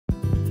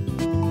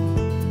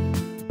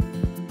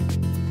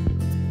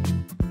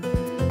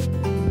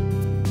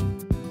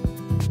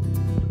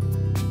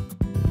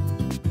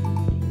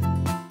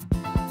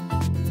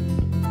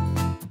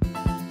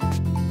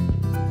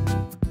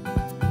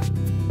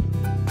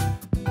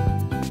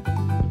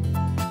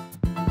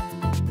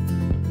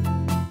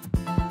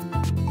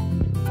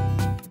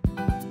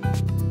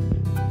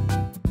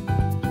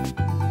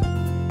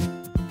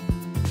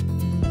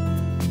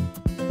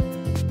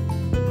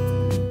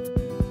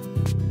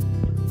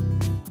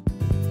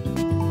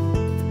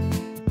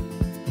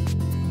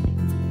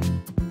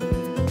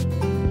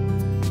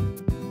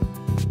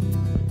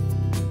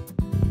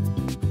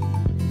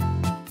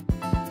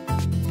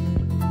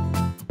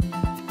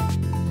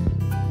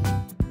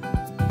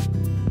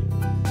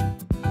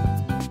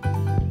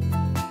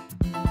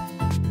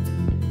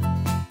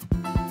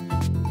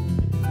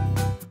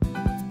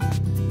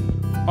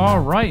All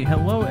right,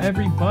 hello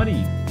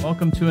everybody.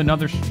 Welcome to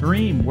another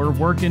stream. We're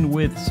working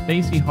with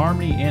Spacey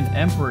Harmony and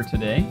Emperor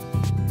today,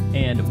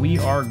 and we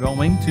are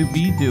going to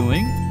be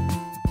doing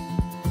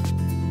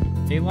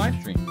a live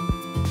stream.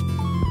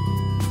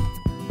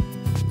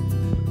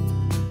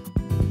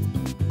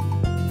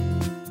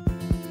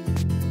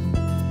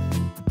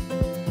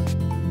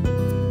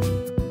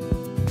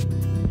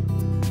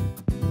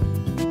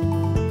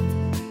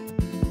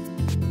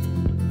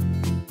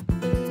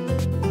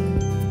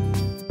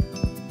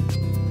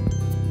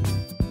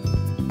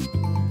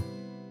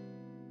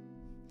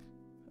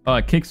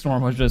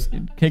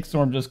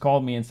 Kickstorm just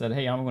called me and said,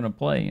 "Hey, I'm gonna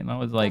play," and I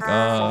was like,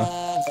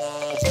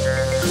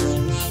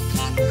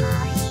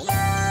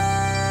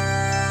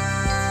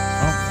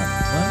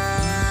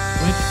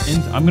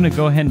 I'm gonna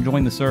go ahead and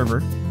join the server.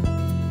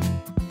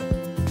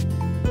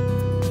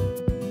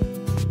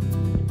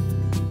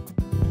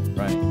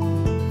 Right.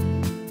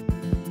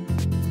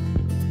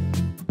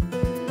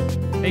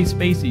 Hey,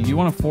 Spacey, you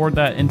want to forward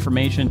that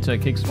information to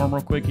Kickstorm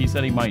real quick? He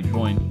said he might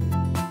join.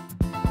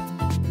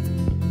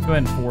 Go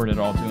ahead and forward it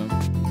all to him.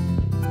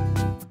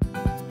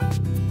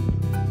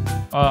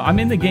 I'm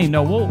in the game.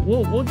 No,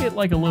 we'll get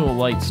like a little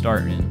light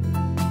start in.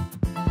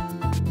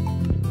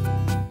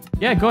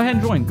 Yeah, go ahead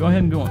and join. Go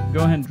ahead and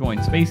join.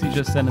 Spacey's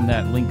just sending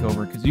that link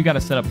over because you got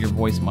to set up your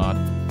voice mod.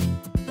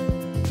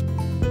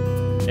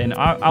 And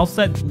I'll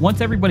set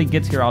once everybody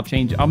gets here.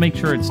 I'll make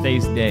sure it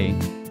stays day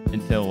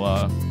until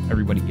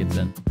everybody gets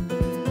in.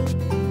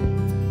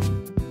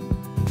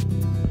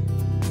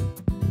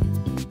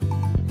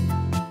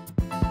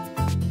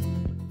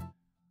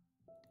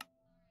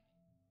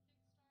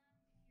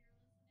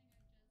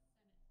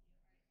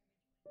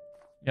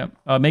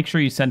 Yep. Make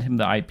sure you send him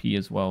the IP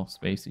as well,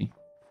 Spacey.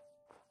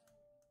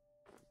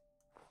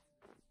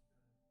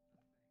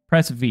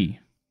 Press V.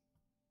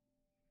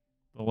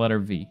 The letter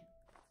V.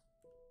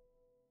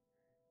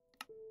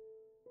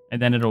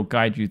 And then it'll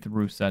guide you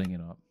through setting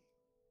it up.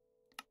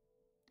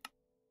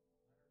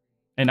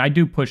 And I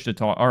do push to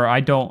talk, or I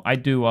do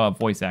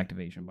voice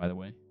activation, by the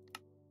way.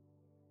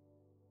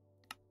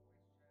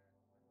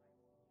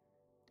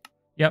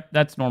 Yep,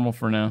 that's normal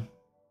for now.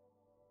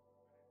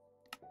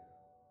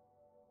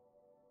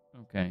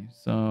 Okay,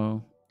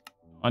 so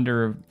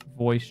under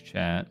voice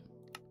chat,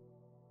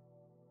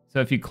 so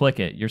if you click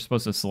it, you're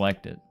supposed to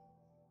select it.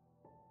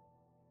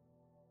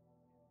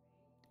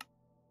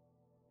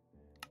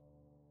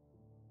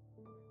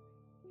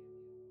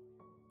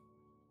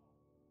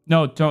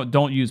 No,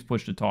 don't use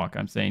push to talk.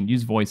 I'm saying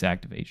use voice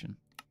activation.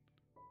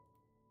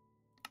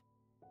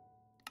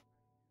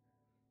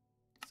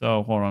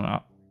 So hold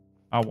on,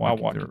 I'll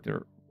walk you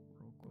through.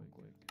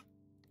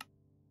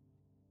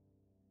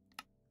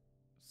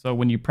 So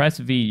when you press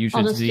V, you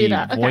should see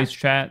voice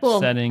chat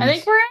settings. I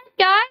think we're in,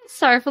 guys.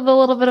 Sorry for the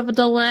little bit of a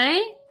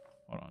delay.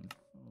 Hold on.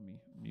 Let me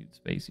mute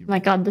Spacey. My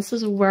God, this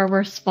is where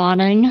we're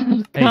spawning.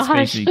 Oh, hey,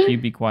 Spacey, can you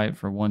be quiet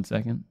for 1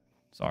 second?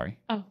 Sorry.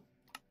 Oh.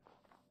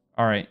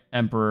 All right,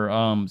 Emperor.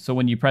 So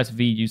when you press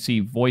V, you see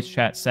voice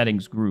chat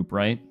settings group,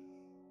 right?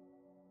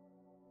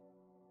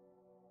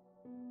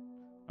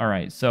 All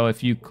right. So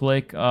if you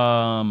click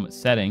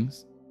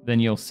settings, then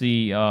you'll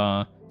see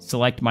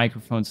select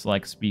microphone,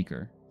 select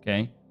speaker.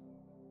 Okay.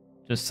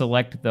 Just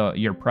select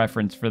your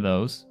preference for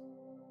those.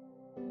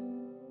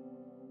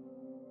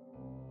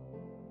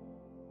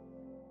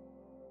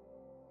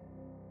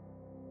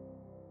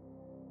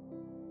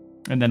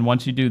 And then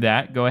once you do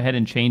that, go ahead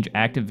and change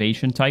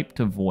activation type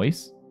to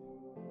voice.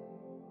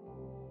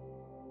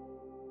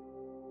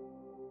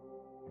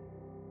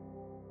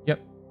 Yep.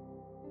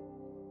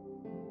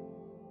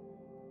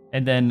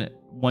 And then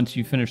once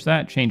you finish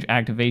that, change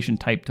activation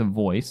type to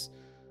voice.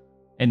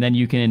 And then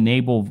you can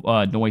enable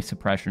noise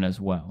suppression as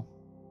well.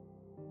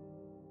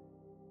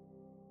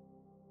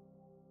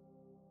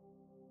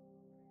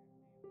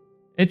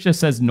 It just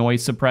says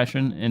noise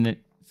suppression, and it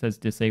says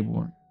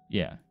disable.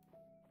 Yeah.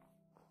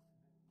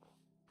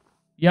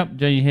 Yep,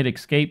 then you hit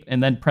escape,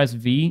 and then press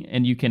V,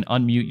 and you can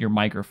unmute your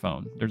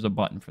microphone. There's a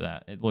button for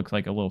that. It looks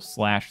like a little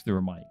slash through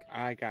a mic.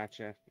 I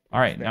gotcha. All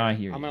right, now I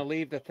hear you. I'm going to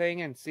leave the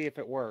thing and see if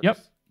it works. Yep.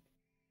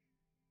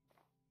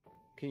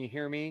 Can you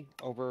hear me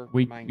over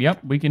my...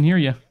 Yep, we can hear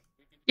you.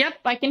 Yep,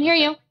 I can hear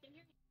you.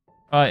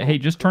 Hey,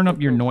 just turn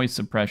up your noise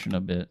suppression a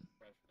bit.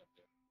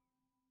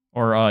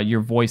 Or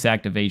your voice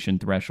activation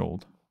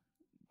threshold.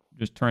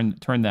 Just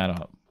turn that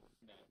up.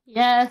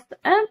 Yes,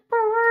 Emperor.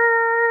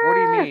 What do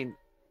you mean?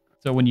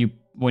 So when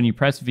you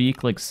press V,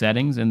 click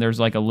settings, and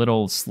there's like a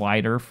little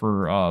slider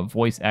for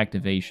voice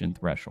activation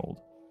threshold.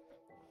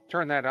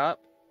 Turn that up?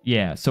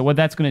 Yeah. So what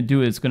that's gonna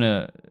do is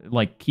gonna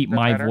like keep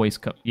my voice.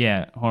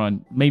 Yeah. Hold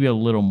on. Maybe a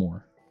little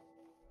more.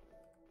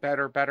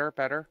 Better.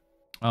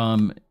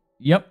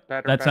 Yep.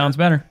 That sounds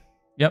better.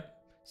 Yep.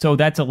 So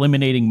that's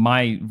eliminating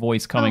my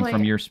voice coming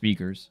from your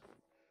speakers.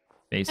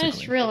 Basically. I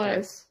just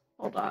realized.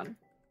 Hold on.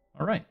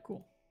 All right,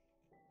 cool.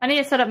 I need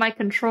to set up my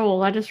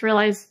control. I just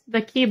realized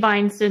the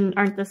keybinds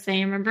aren't the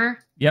same, remember?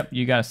 Yep,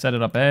 you got to set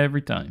it up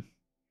every time.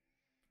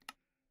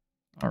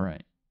 All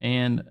right.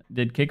 And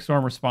did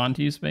Kickstorm respond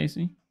to you,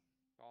 Spacey?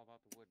 All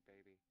about the wood,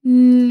 baby.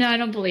 No, I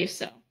don't believe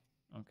so.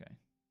 Okay.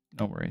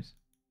 No worries.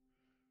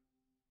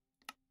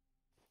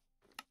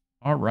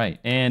 All right.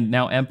 And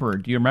now, Emperor,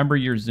 do you remember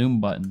your zoom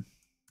button?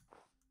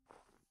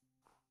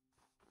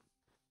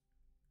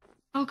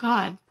 Oh,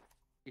 God.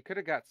 You could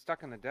have got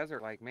stuck in the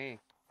desert like me.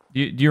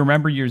 Do you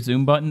remember your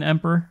zoom button,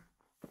 Emperor?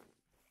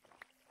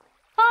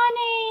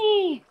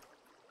 Funny!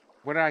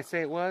 What did I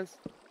say it was?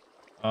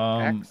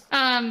 X?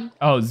 X?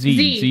 Oh, Z.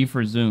 Z. Z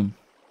for zoom.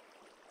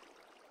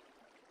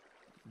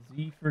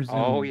 Z for zoom.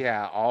 Oh,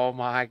 yeah. Oh,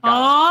 my God.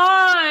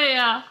 Oh,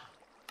 yeah.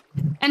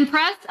 And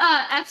press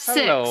F6.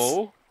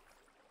 Hello.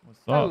 What's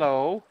up?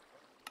 Hello.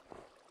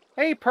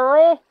 Hey,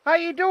 Pearl. How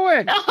you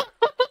doing?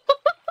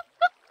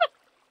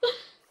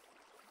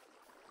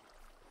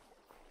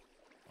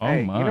 Oh,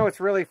 hey, my. you know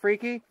what's really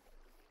freaky? What's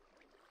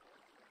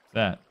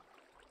that?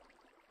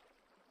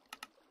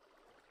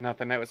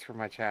 Nothing. That was for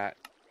my chat.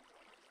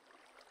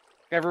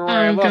 Everywhere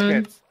I look, good.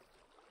 it's...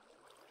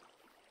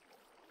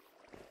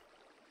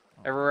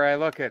 Everywhere I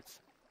look, it's...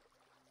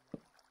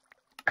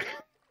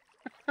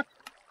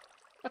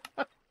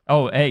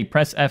 Oh, hey,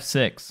 press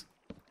F6.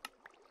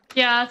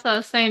 Yeah, that's what I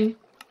was saying.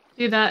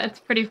 Do that. It's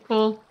pretty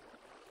cool.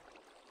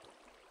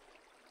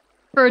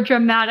 For a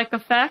dramatic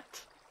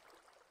effect.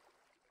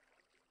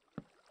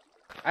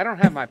 I don't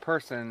have my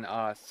person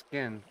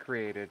skin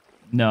created.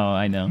 No,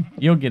 I know.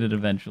 You'll get it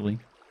eventually.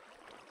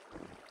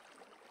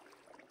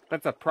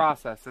 That's a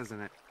process,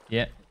 isn't it?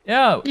 Yeah.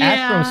 Yeah, Astro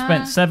Yeah.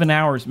 spent 7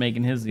 hours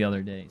making his the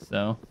other day,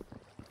 so...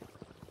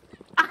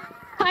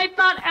 I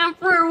thought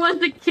Emperor was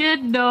a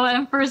kid. No,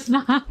 Emperor's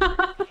not.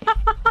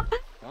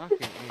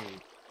 Fucking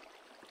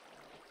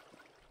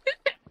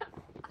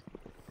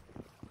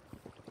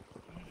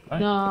A.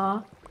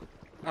 No.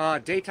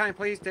 Daytime,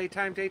 please.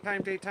 Daytime,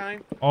 daytime,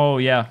 daytime. Oh,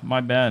 yeah,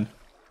 my bad.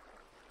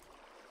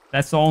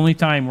 That's the only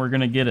time we're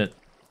gonna get it.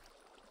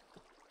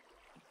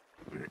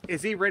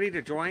 Is he ready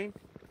to join?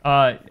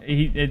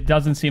 It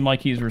doesn't seem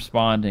like he's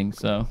responding,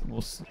 so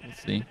we'll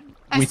see.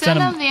 I sent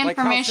him the Like,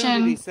 how soon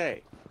information. did he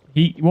say?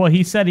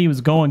 He said he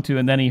was going to,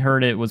 and then he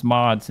heard it was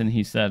mods, and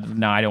he said,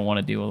 "No, I don't want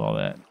to deal with all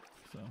that."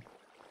 So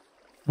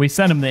we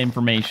sent him the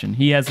information.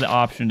 He has the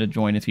option to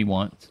join if he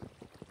wants.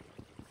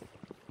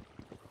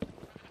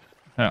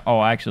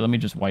 Oh, actually, let me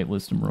just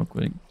whitelist him real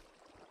quick.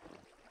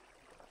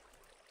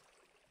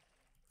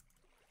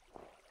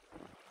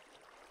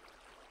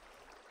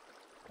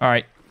 All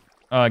right,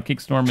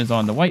 Kickstorm is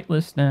on the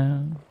whitelist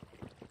now.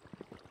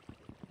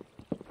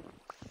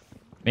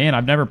 Man,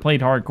 I've never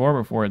played hardcore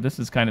before. This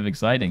is kind of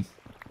exciting.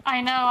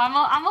 I know.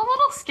 I'm a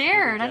little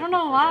scared. I don't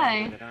know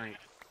why.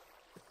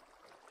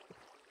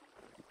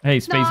 Hey,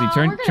 Spacey, No, we're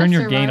turn gonna turn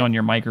your gain survive. on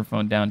your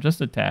microphone down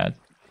just a tad.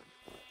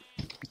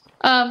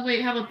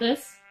 Wait. How about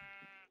this?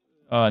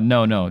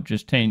 No,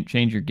 just change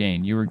your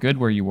gain. You were good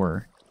where you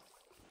were.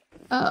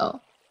 Oh.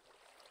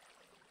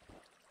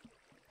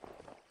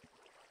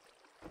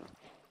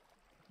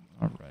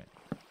 All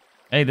right.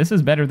 Hey, this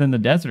is better than the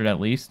desert, at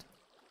least.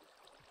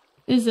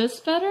 Is this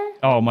better?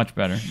 Oh, much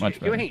better, much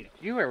better.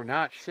 You are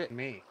not shitting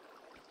me.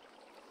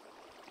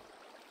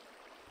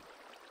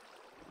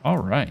 All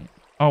right.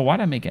 Oh,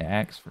 why'd I make an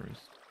axe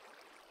first?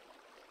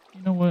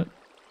 You know what?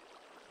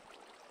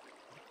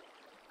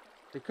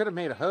 They could have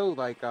made a hoe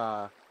like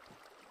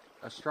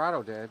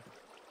Estrado did.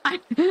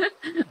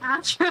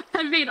 Astro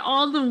had made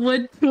all the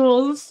wood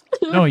tools.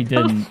 No, he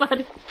didn't. So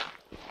funny.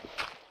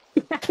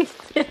 I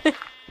did.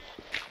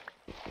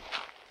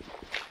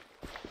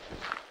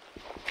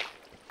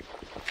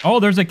 Oh,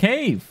 there's a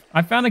cave.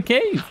 I found a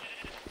cave.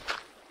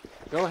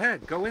 Go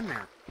ahead, go in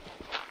there.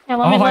 Yeah,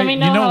 let me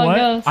know you know how what? it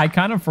goes. I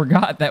kind of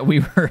forgot that we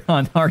were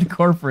on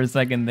hardcore for a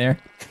second there.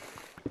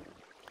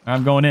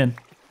 I'm going in.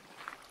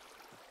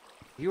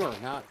 You are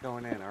not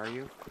going in, are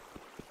you?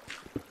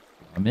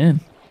 I'm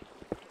in.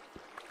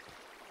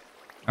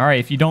 All right,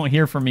 if you don't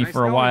hear from me Nice for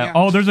a knowing while. ya.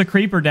 Oh, there's a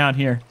creeper down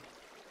here.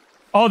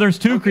 Oh, there's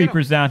two Go get 'em.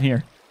 creepers down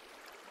here.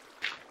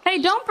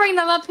 Hey, don't bring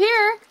them up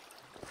here.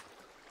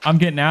 I'm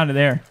getting out of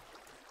there.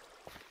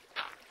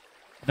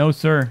 No,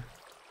 sir.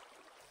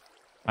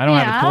 I don't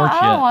have a torch I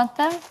yet. don't want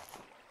them.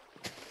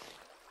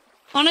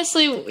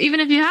 Honestly, even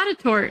if you had a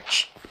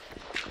torch.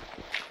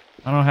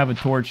 I don't have a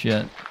torch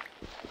yet.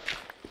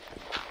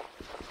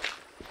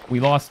 We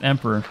lost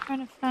Emperor.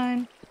 Trying to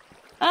find.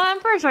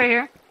 Emperor's right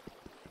here.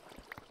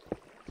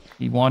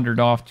 He wandered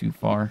off too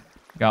far.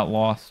 Got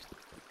lost.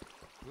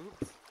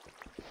 Oops.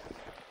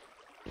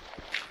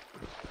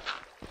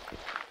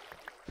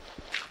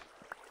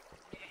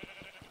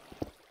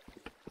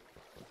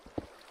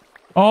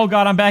 Oh,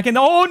 God, I'm back in.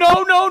 Oh,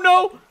 no, no,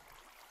 no.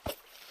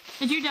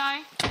 Did you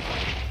die?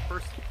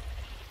 First...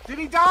 Did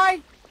he die?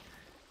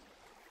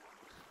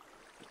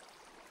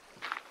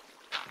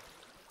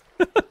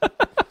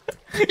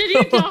 Did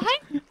you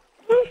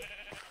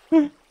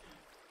die?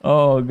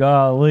 Oh,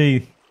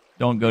 golly.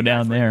 Don't go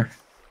down there.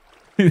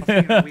 We-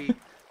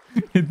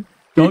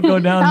 Don't go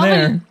down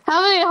there.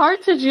 How many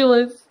hearts did you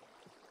lose?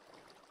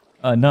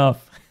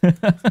 Enough.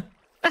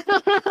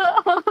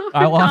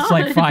 I lost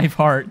like 5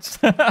 hearts.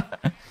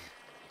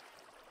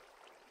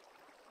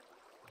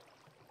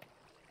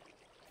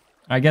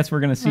 I guess we're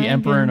going to see My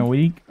Emperor in a God.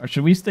 week. Or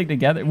should we stick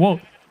together? Well,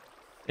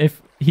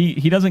 if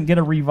he doesn't get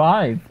a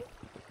revive.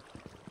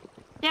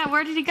 Yeah,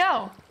 where did he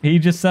go? He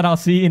just said, I'll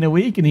see you in a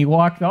week, and he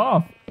walked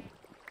off.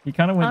 He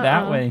kind of went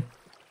that way.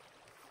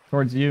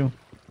 Towards you.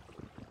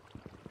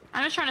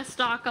 I'm just trying to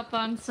stock up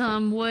on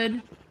some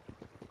wood.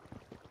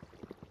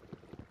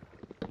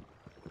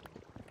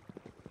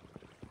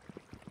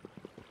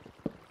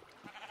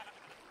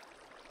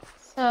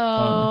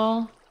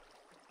 So...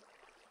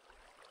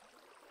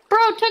 Bro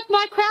took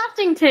my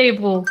crafting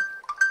table!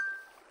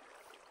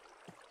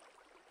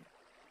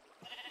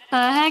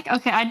 The heck?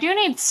 Okay, I do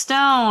need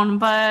stone,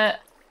 but...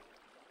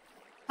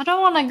 I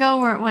don't want to go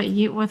where I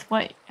don't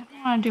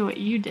want to do what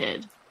you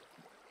did.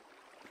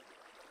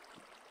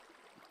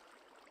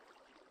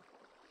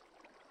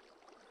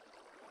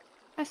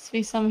 Has to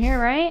be some here,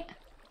 right?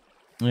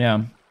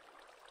 Yeah.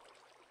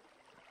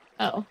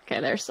 Oh, okay,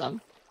 there's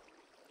some.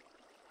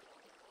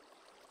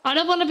 I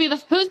don't want to be the...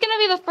 Who's gonna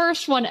be the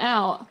first one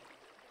out?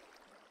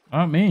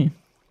 Not me.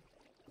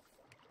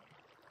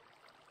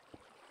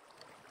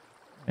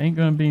 Ain't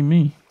gonna be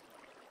me.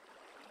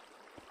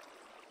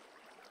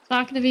 It's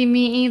not gonna be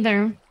me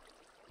either.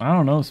 I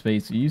don't know,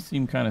 Spacey. You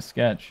seem kind of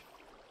sketch.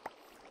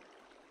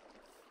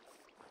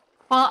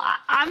 Well,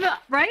 I'm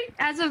right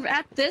at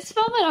this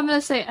moment. I'm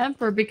gonna say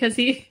Emperor because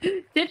he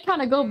did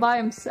kind of go by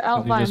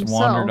himself. He just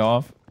wandered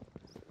off.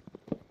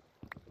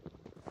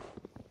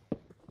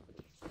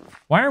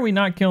 Why are we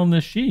not killing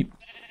this sheep?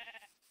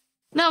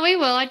 No, we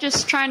will. I'm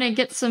just trying to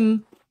get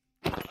some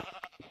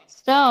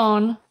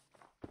stone.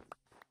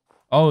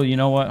 Oh, you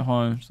know what? Hold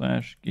on.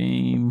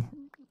 /game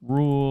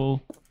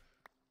rule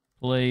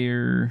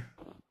player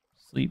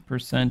sleep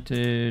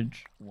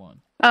percentage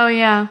 1. Oh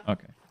yeah.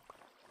 Okay.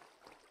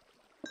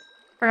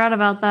 Forgot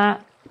about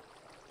that.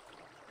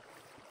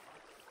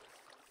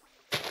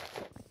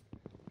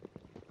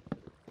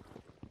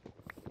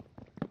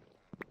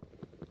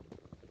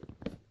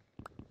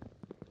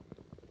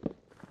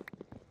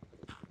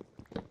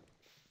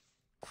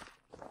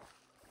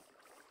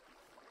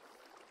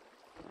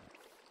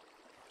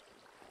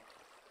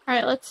 All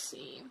right, let's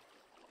see.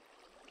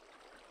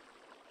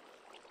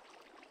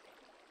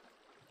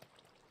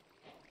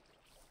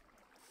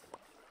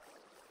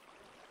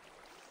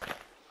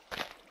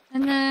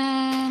 And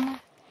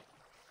then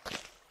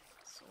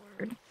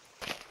sword.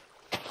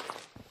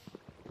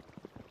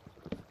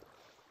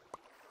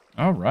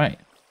 All right.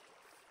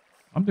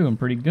 I'm doing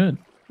pretty good.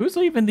 Who's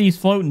leaving these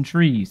floating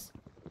trees?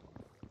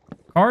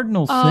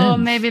 Cardinal Sims. Oh,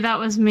 maybe that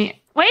was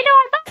me. Wait, no,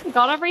 I thought I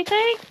got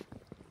everything.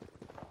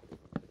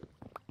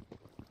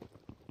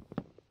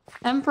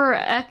 Emperor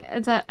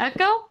is that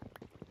Echo?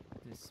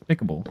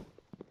 Despicable.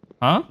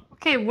 Huh?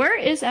 Okay, where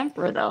is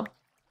Emperor though?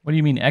 What do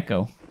you mean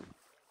echo?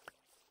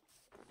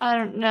 I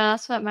don't know.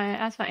 That's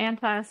what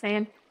Anti was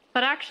saying.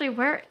 But actually,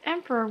 where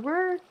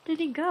did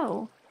he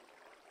go?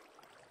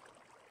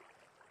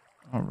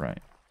 All right.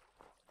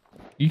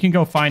 You can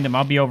go find him.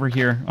 I'll be over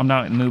here. I'm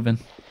not moving.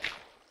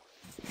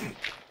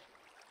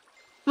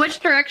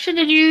 Which direction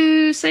did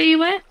you say you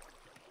went?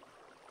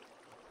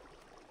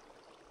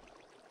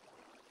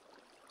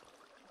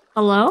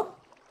 Hello?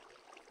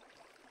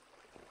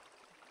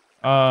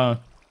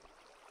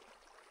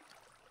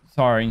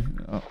 Sorry.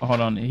 Hold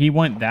on. He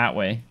went that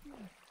way.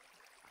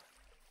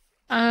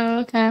 Oh,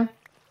 okay.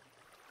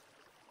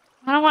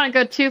 I don't want to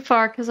go too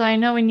far because I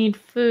know we need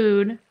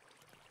food.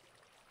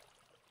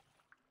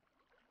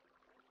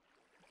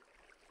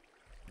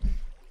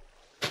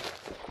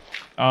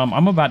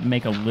 I'm about to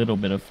make a little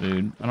bit of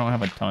food. I don't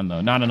have a ton,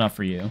 though. Not enough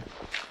for you.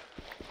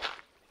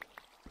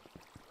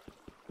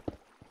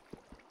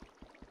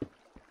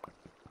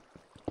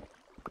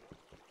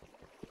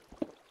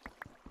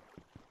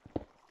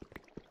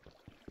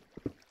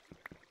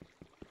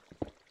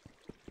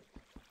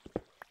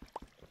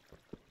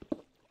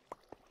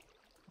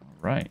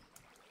 Right.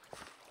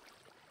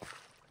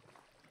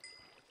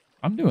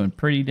 I'm doing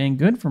pretty dang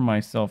good for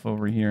myself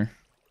over here.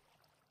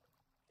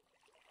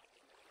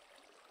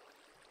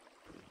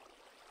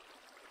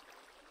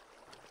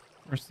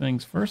 First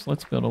things first,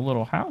 let's build a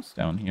little house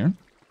down here.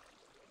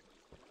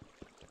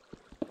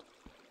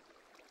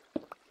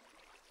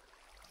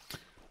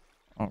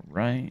 All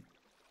right.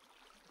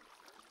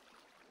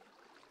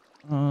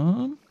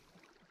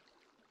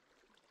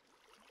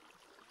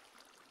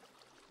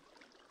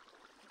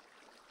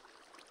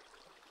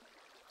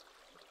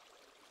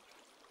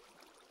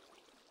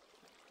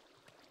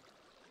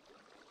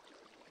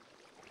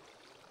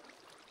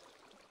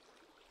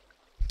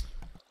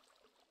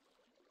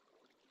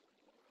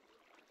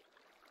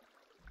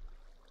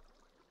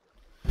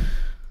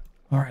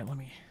 All right, let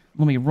me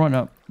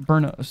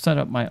set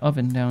up my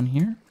oven down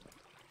here.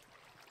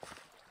 I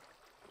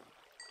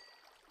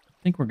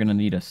think we're gonna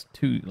need a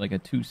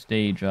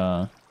two-stage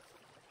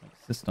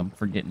system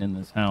for getting in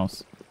this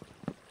house.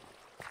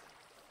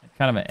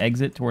 Kind of an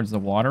exit towards the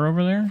water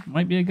over there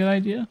might be a good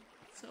idea.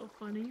 So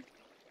funny.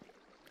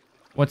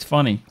 What's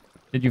funny?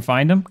 Did you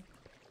find him?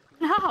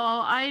 No,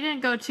 I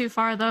didn't go too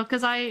far though,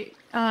 because I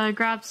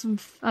grabbed some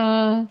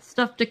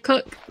stuff to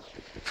cook.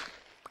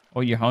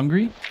 Oh, you're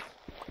hungry?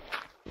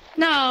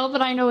 No,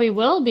 but I know he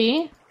will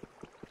be.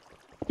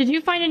 Did you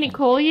find any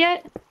coal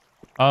yet?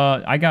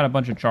 I got a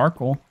bunch of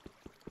charcoal.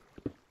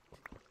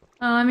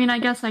 I mean, I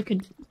guess I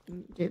could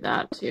do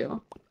that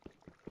too.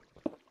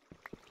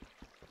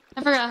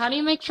 I forgot, how do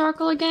you make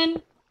charcoal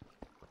again?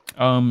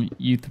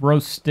 You throw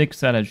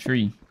sticks at a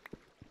tree.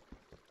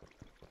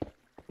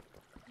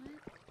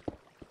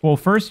 Well,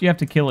 first you have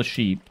to kill a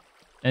sheep,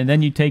 and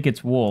then you take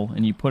its wool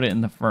and you put it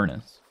in the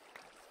furnace.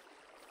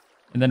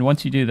 And then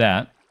once you do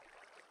that...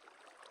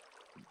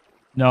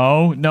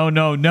 No, no,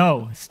 no,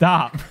 no.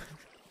 Stop.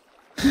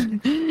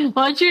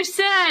 What'd you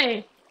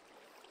say?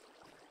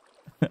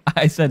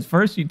 I said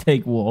first you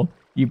take wool,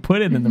 you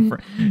put it in the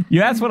furnace.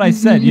 You asked what I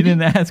said. You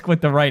didn't ask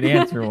what the right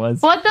answer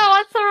was. What's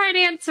the right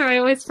answer? I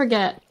always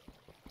forget.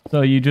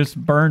 So you just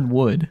burn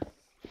wood.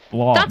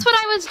 Logs. That's what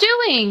I was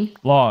doing.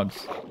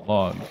 Logs.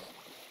 Logs.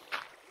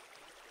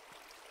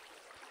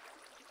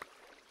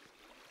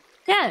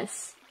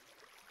 Yes.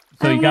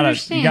 So I you don't gotta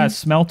understand.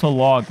 smelt a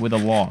log with a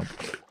log.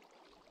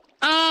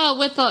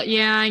 Oh,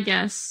 yeah, I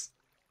guess.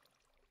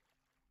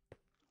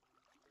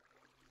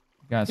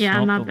 You gotta Yeah,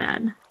 smelt not the,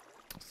 bad.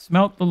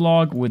 Smelt the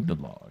log with the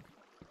log.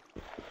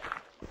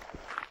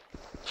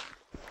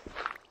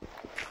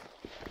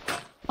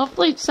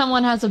 Hopefully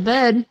someone has a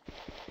bed.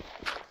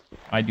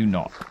 I do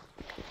not.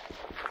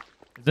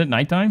 Is it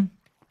nighttime?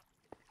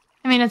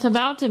 I mean, it's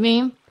about to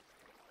be.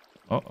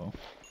 Uh-oh.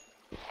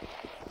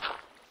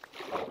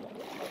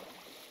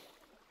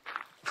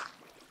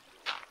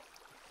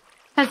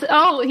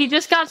 Oh, he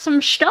just got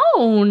some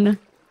stone.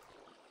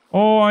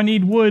 Oh, I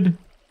need wood.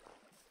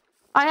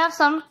 I have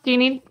some. Do you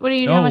need?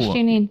 How much do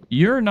you need?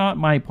 You're not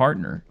my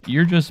partner.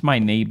 You're just my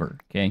neighbor,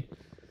 okay?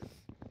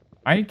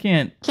 I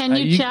can't... Can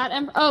you chat?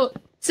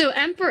 So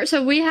Emperor.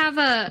 So we have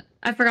a.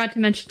 I forgot to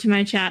mention to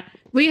my chat.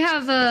 We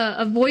have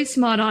a voice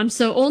mod on,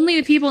 so only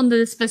the people in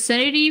this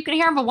vicinity you can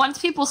hear him. But once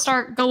people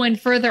start going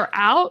further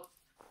out,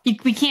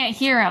 we can't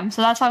hear him.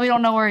 So that's why we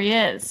don't know where he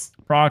is.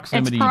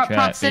 Proximity chat.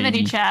 Proximity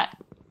baby. chat.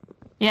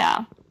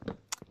 Yeah.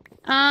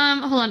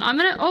 Hold on. I'm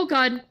gonna. Oh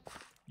God.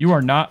 You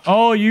are not...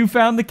 Oh, you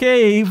found the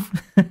cave.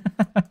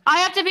 I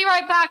have to be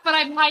right back, but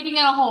I'm hiding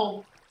in a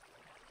hole.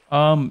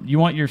 You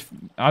want your...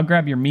 I'll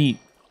grab your meat.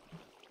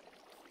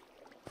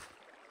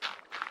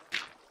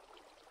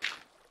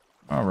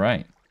 All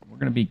right. We're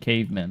going to be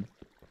cavemen.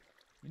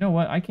 You know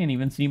what? I can't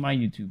even see my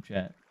YouTube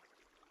chat.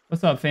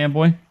 What's up,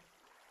 fanboy?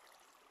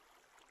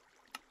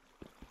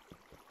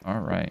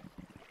 All right.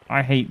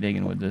 I hate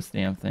digging with this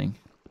damn thing.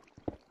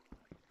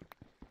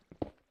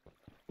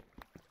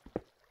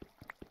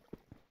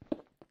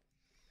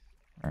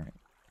 All right.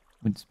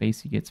 When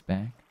Spacey gets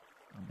back,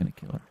 I'm going to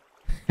kill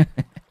her.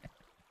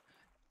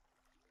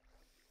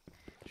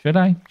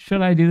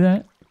 Should I do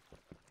that?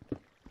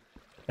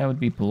 That would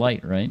be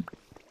polite, right?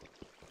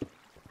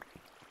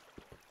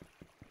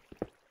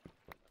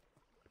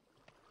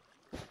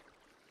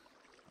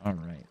 All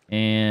right,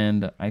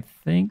 and I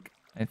think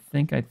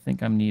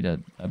I need a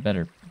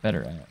better axe.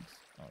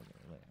 Oh,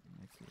 let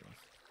me see this.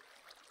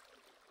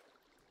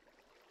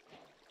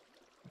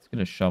 Let's get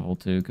a shovel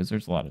too, because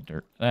there's a lot of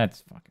dirt.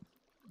 That's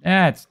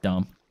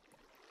dumb.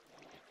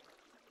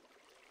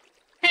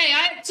 Hey,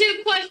 I have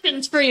 2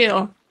 questions for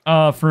you.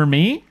 For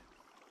me?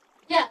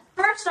 Yeah.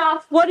 First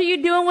off, what are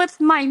you doing with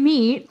my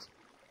meat?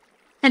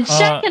 And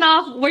second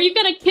off, were you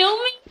gonna kill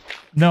me?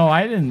 No,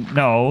 I didn't.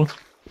 No.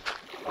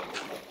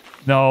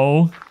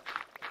 No.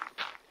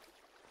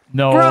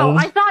 No. Bro,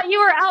 I thought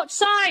you were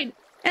outside.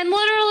 And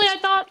literally I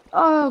thought,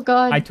 oh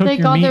God. I took thank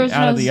your God meat there's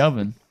out no... of the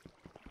oven.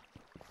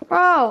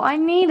 Bro, I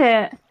need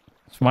it.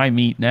 It's my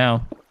meat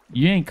now.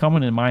 You ain't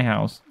coming in my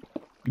house.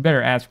 You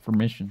better ask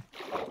permission.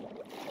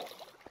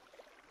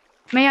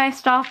 May I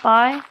stop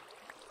by?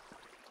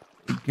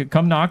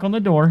 Come knock on the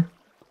door.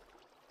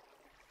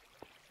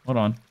 Hold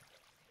on.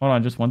 Hold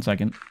on just 1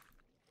 second.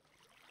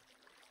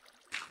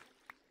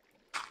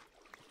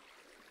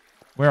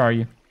 Where are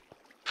you?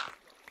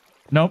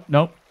 Nope,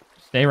 nope.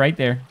 Stay right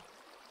there.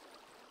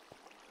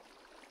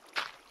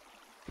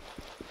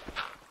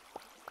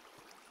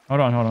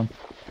 Hold on.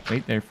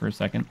 Wait there for a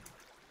second.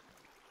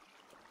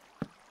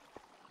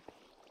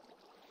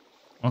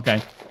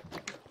 Okay.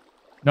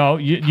 No,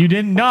 you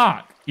didn't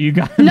knock. You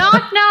got...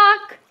 Knock,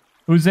 knock.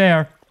 Who's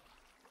there?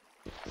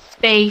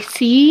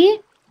 Spacey.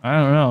 I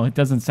don't know. It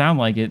doesn't sound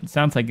like it. It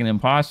sounds like an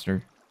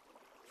imposter.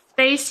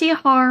 Spacey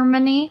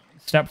Harmony.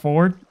 Step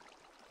forward.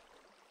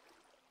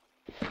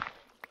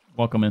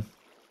 Welcome in.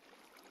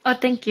 Oh,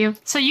 thank you.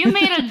 So you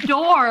made a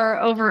door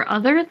over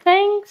other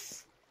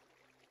things?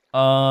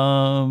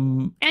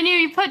 And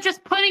you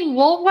just putting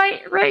wool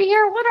right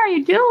here? What are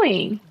you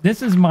doing?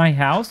 This is my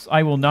house.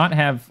 I will not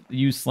have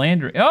you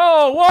slander.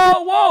 Oh,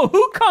 whoa.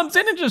 Who comes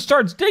in and just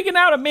starts digging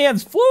out a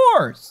man's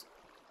floors?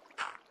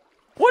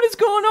 What is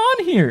going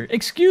on here?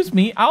 Excuse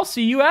me. I'll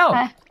see you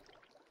out.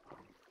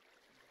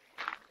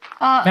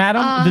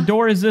 Madam, the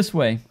door is this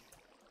way.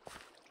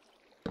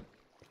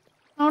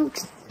 Oh,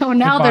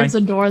 now Goodbye. there's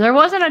a door. There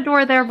wasn't a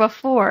door there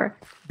before.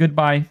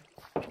 Goodbye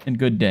and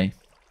good day.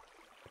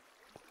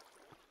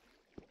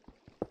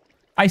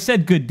 I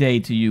said good day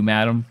to you,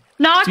 madam.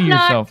 Knock, See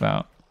knock. yourself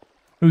out.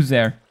 Who's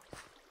there?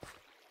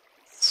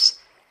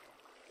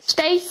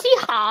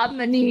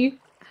 hominy.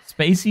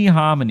 Spacey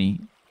hominy.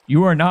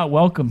 You are not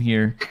welcome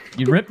here.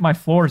 You ripped my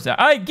floors out.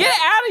 Hey, get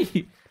out of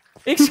here!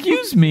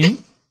 Excuse me.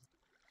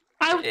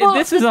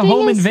 This is a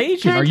home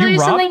invasion. Are you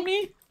robbing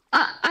me?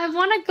 I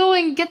want to go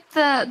and get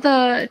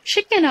the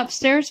chicken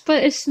upstairs,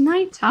 but it's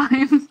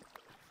nighttime.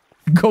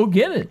 Go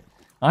get it.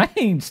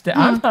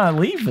 I'm not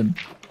leaving.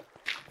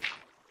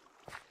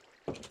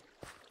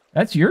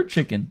 That's your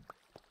chicken.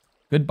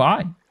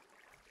 Goodbye.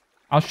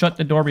 I'll shut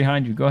the door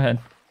behind you. Go ahead.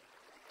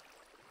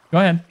 Go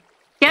ahead.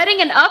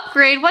 Getting an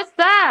upgrade? What's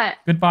that?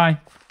 Goodbye.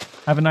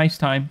 Have a nice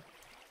time.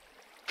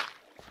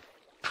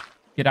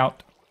 Get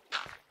out.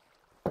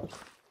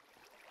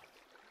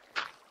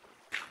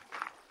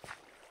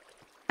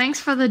 Thanks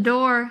for the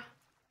door.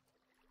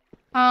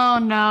 Oh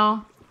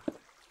no.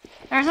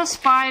 There's a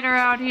spider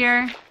out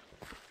here.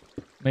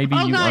 Maybe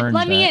oh you god, earned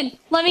let me that. in.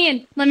 Let me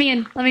in. Let me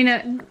in. Let me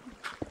know.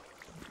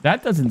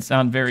 That doesn't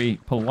sound very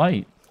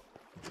polite.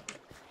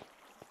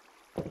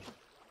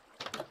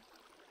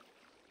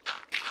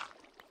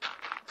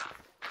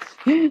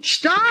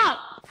 Stop!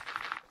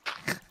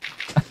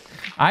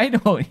 I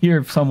don't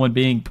hear someone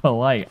being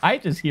polite. I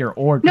just hear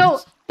orders. No,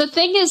 the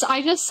thing is,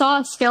 I just saw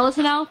a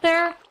skeleton out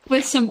there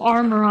with some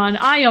armor on.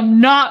 I am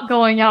not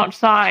going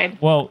outside.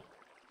 Well,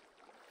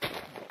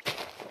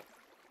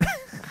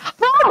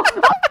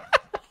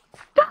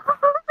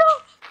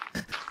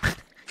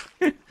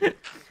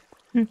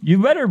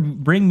 you better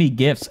bring me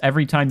gifts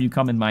every time you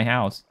come in my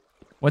house.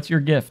 What's your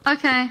gift?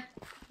 Okay,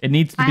 It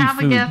needs to I be have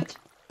food. a gift.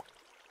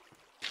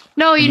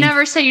 No, you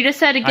never said. You just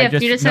said a gift.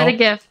 You just said a nope.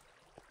 gift.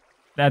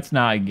 That's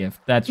not a gift.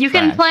 That's You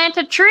trash. can plant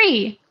a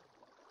tree.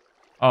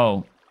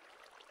 Oh.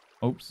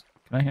 Oops.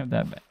 Can I have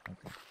that back?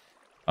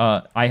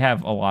 Okay. I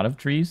have a lot of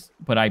trees,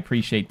 but I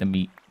appreciate the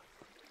meat.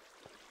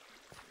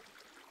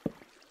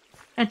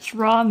 It's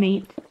raw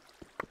meat.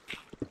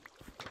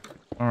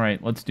 All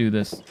right, let's do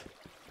this.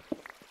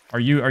 Are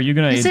you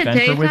gonna Is it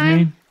adventure with me?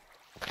 daytime?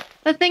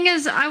 The thing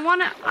is,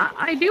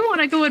 I do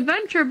wanna go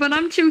adventure, but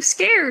I'm too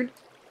scared.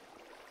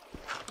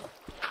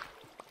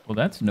 Well,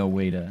 that's no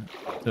way to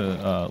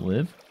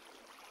live.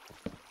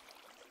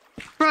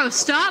 Bro,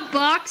 stop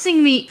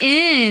boxing me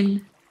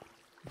in.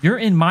 You're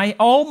in my...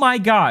 Oh my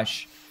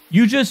gosh.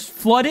 You just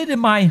flooded in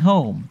my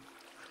home.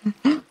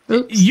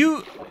 Oops.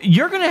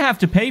 You're gonna have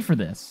to pay for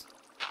this.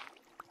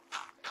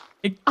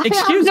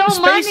 Excuse me, no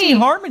Spacey money.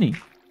 Harmony.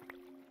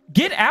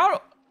 Get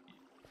out.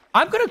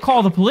 I'm gonna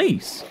call the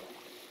police.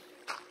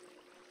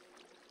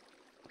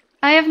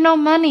 I have no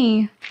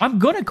money. I'm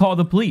gonna call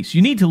the police.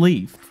 You need to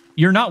leave.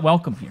 You're not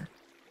welcome here.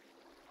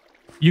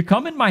 You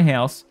come in my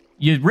house,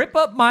 you rip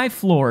up my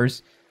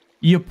floors,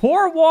 you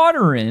pour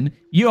water in,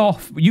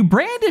 you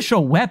brandish a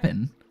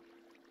weapon.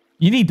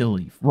 You need to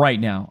leave right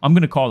now. I'm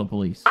gonna call the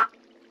police.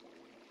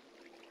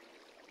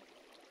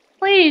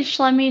 Please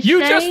let me You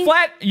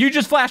stay.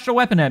 just flashed a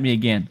weapon at me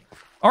again.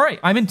 All right,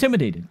 I'm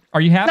intimidated. Are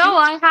you happy? No,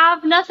 I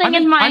have nothing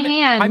in my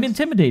hand. I'm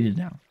intimidated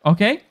now.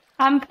 Okay.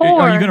 I'm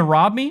poor. Are you gonna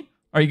rob me?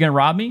 Are you gonna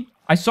rob me?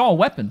 I saw a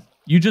weapon.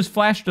 You just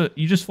flashed a.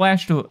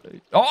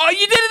 Oh,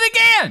 you did it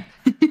again!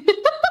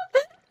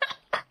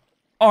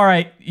 All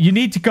right, you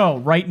need to go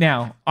right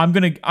now. I'm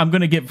gonna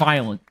get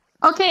violent.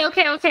 Okay.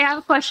 I have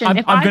a question. I'm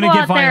gonna go get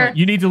out violent. there...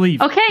 You need to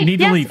leave. Okay. You need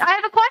to yes, leave. I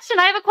have a question.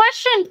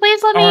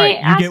 Please let All me right,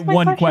 you ask get my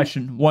one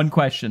question. One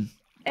question.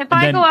 If and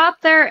I then- go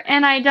out there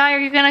and I die, are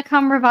you gonna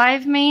come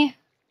revive me?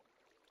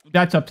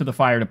 That's up to the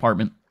fire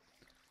department.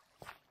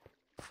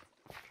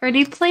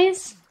 Ready,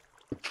 please?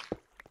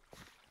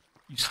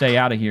 You stay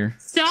out of here.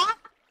 Stop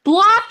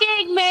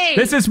blocking me.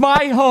 This is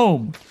my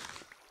home.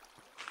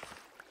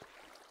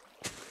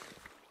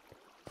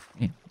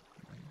 Man,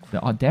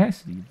 the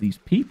audacity of these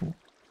people.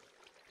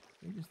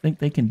 They just think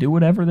they can do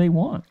whatever they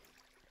want.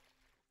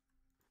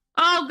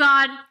 Oh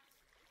God!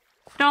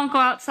 Don't go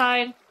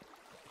outside.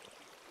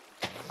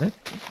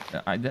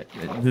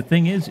 The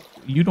thing is,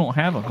 you don't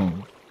have a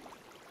home.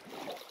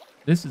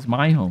 This is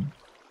my home.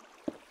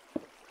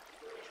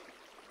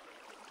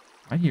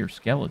 I hear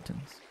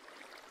skeletons.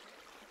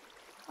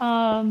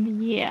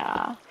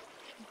 Yeah.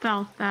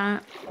 About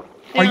that.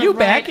 Are They're you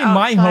back right in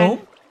my outside.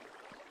 home?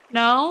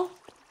 No.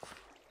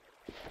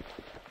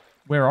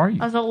 Where are you?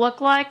 Does it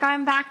look like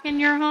I'm back in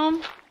your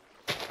home?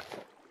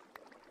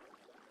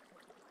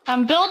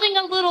 I'm building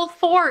a little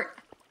fort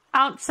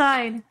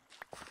outside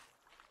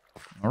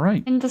All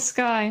right. in the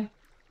sky.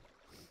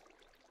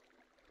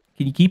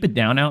 Can you keep it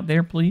down out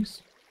there,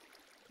 please?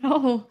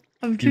 No,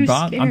 I'm too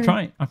You're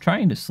scared. I'm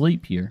trying to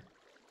sleep here.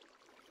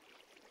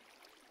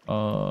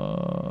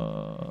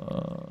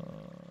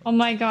 Oh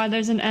my God,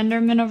 there's an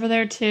Enderman over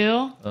there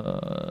too.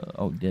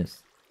 Oh,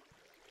 this.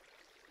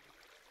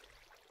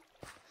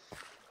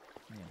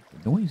 Yeah,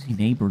 the noisy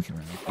neighbors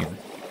around here.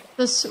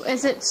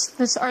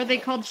 Are they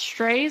called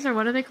strays or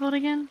what are they called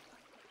again?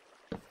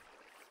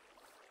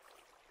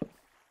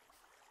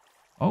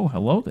 Oh,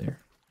 hello there.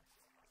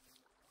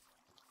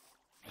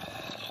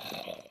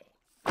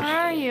 Where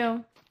are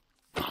you?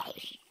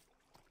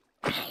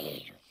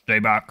 Stay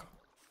back.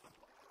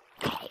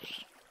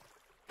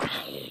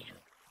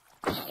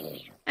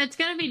 It's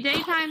gonna be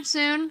daytime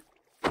soon.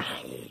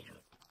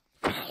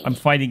 I'm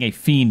fighting a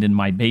fiend in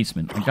my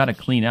basement. I gotta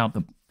clean out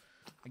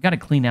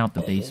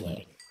the basement.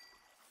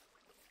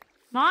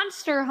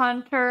 Monster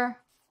Hunter.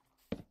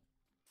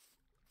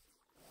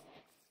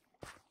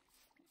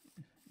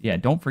 Yeah,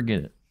 don't forget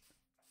it.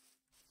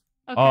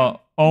 Okay.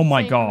 Oh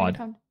my Say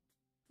god.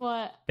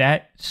 What?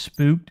 That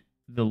spooked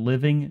the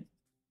living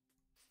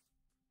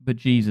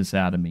bejesus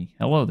out of me.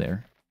 Hello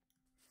there.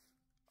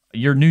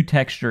 Your new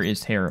texture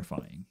is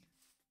terrifying.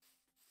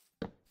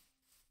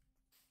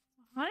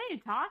 What are you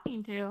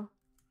talking to?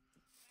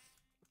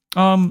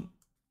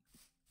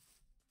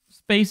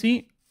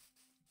 Spacey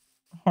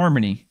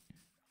Harmony.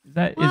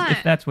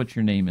 If that's what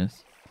your name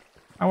is.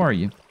 How are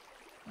you?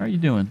 How are you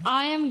doing?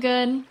 I am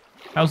good.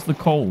 How's the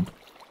cold?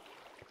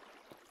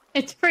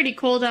 It's pretty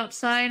cold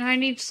outside. I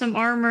need some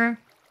armor.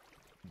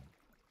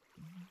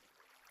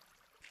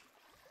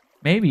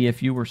 Maybe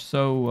if you were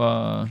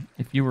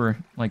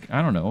like,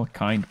 I don't know, a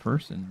kind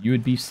person, you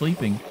would be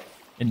sleeping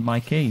in my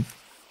cave.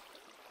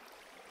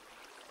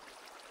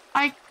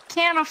 I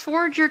can't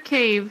afford your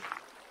cave.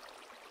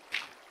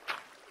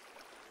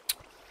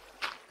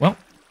 Well,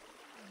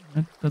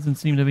 that doesn't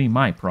seem to be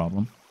my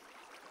problem.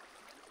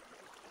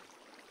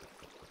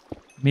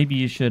 Maybe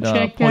you should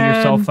pull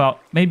yourself out.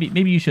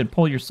 Maybe you should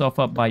pull yourself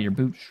up by your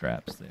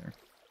bootstraps there.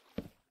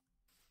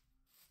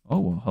 Oh,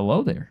 well,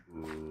 hello there.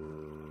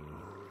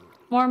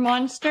 More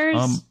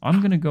monsters?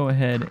 I'm gonna go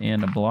ahead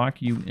and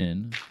block you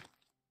in,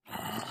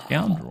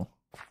 scoundrel.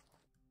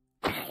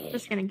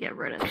 Just gonna get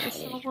rid of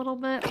this a little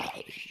bit.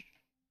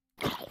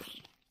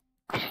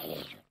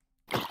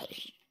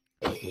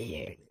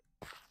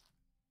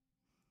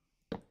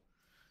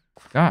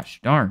 Gosh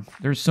darn,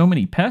 there's so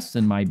many pests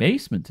in my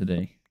basement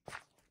today.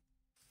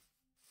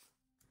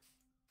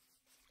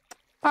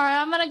 Alright,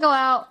 I'm gonna go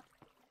out.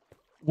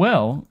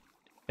 Well,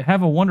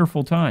 have a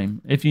wonderful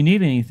time. If you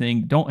need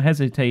anything, don't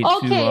hesitate to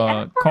call.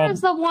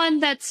 Emperor's the one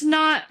that's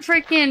not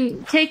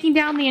freaking taking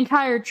down the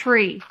entire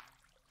tree.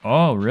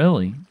 Oh,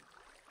 really?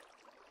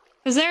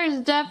 Because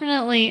there's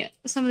definitely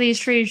some of these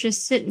trees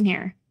just sitting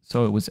here.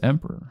 So it was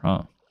Emperor,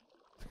 huh?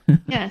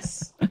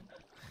 Yes. It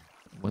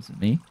wasn't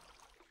me.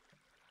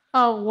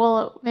 Oh,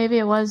 well, maybe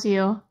it was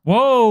you.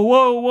 Whoa,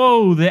 whoa,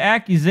 whoa! The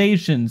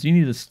accusations. You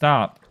need to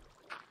stop.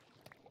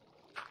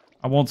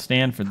 I won't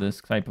stand for this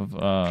type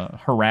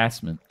of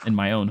harassment in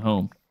my own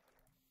home.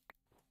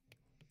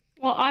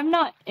 Well, I'm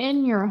not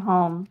in your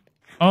home.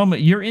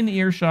 You're in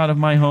earshot of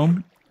my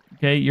home.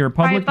 Okay, you're a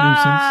public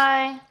nuisance.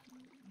 Bye.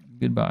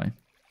 Goodbye.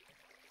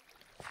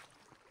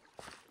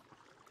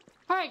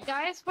 All right,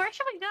 guys, where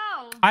should we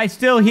go? I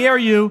still hear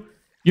you.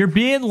 You're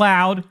being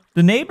loud.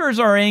 The neighbors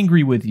are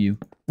angry with you.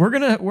 We're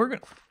gonna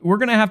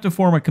have to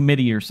form a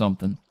committee or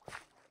something.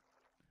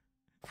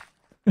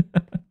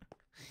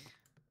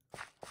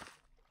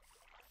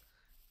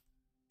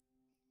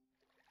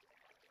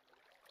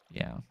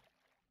 Yeah.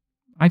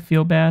 I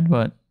feel bad,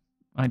 but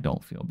I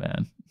don't feel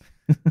bad.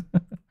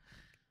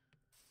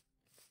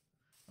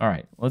 All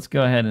right, let's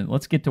go ahead and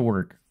let's get to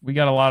work. We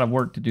got a lot of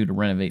work to do to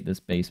renovate this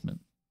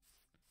basement.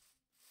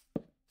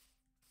 I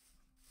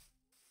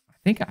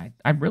think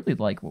I really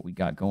like what we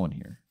got going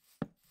here.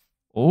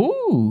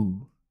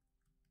 Ooh.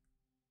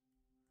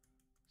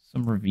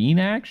 Some ravine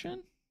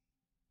action?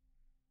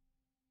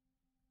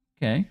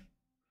 Okay.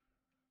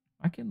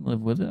 I can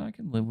live with it. I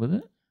can live with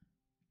it.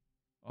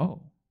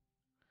 Oh.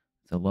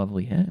 It's a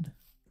lovely head.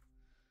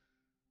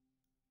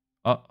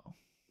 Uh-oh.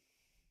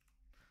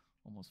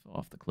 Almost fell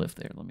off the cliff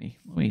there. Let me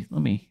be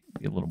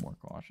a little more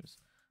cautious.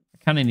 I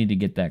kind of need to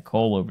get that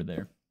coal over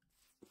there.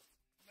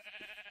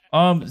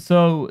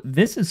 So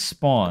this is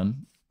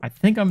spawn. I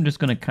think I'm just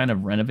gonna kind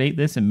of renovate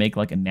this and make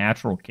like a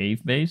natural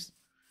cave base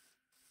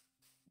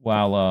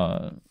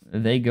while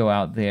they go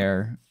out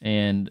there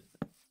and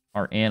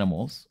are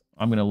animals.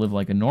 I'm gonna live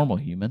like a normal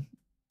human.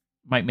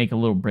 Might make a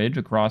little bridge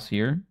across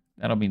here.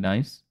 That'll be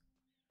nice.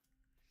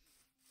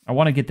 I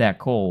want to get that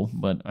coal,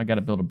 but I got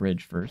to build a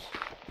bridge first.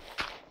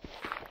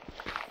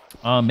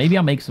 Maybe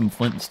I'll make some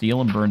flint and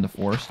steel and burn the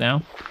forest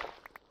down.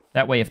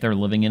 That way, if they're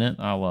living in it,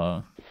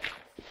 I'll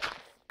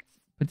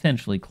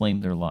potentially claim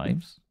their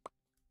lives.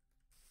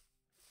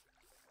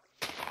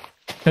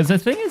 Because the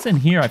thing is, in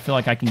here, I feel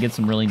like I can get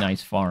some really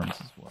nice farms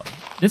as well.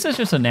 This is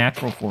just a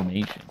natural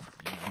formation.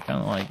 I kind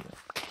of like it.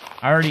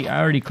 I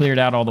already cleared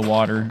out all the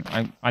water.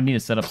 I need to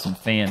set up some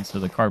fans so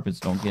the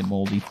carpets don't get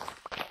moldy.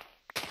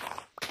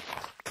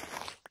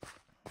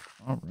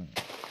 All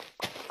right.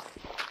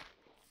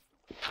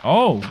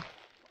 Oh,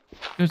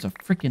 there's a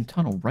freaking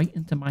tunnel right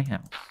into my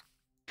house.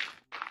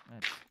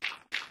 That's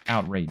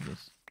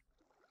outrageous.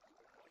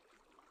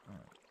 All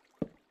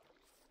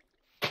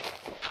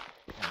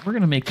right. We're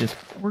gonna make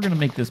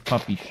this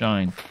puppy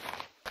shine.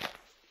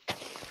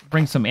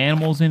 Bring some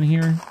animals in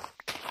here.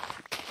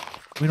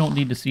 We don't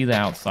need to see the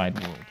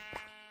outside world.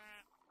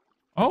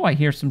 Oh, I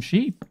hear some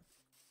sheep.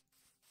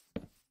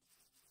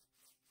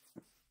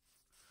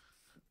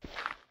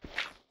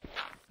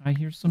 I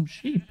hear some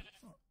sheep.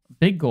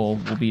 Big goal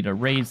will be to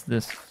raise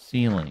this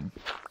ceiling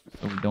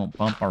so we don't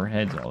bump our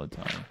heads all the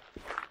time.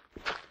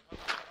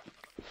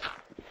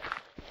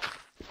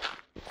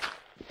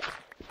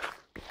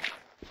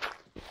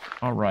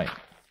 All right.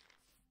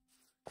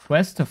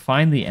 Quest to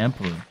find the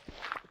Emperor.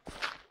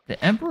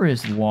 The Emperor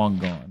is long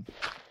gone.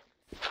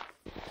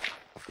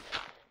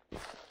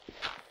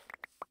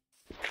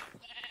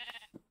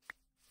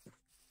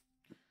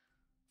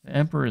 The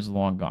Emperor is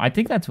long gone. I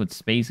think that's what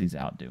Spacey's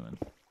out doing.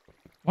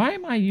 Why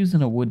am I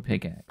using a wood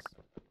pickaxe?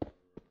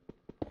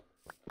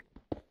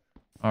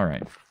 All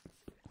right.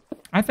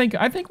 I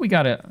think we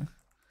got to...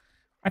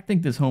 I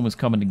think this home is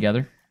coming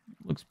together.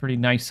 Looks pretty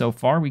nice so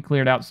far. We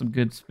cleared out some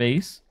good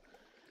space.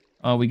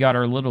 We got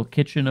our little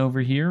kitchen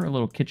over here, a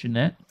little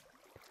kitchenette.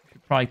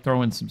 Should probably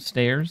throw in some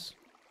stairs.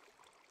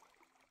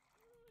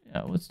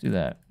 Yeah, let's do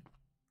that.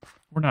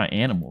 We're not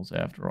animals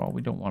after all.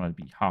 We don't want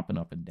to be hopping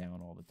up and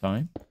down all the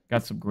time.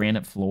 Got some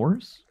granite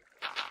floors.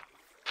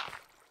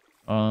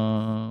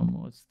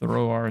 Let's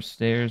throw our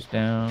stairs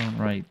down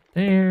right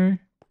there.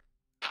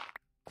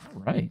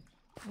 All right.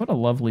 What a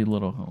lovely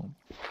little home.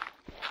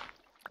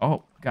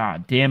 Oh,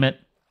 god damn it.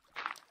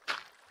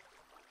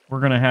 We're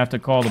going to have to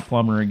call the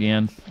plumber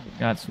again.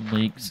 Got some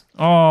leaks.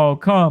 Oh,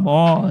 come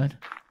on.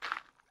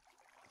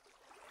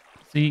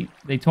 See,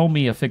 they told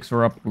me a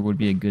fixer-upper would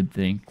be a good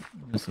thing.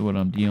 This is what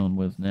I'm dealing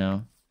with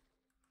now.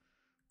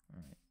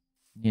 All right.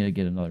 Need to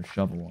get another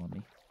shovel on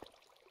me.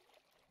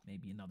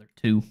 Maybe another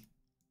 2.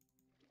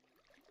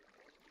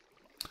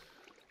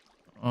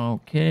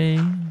 Okay.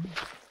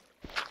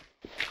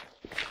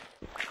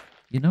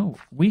 You know,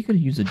 we could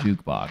use a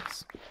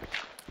jukebox.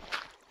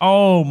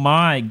 Oh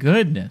my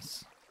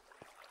goodness.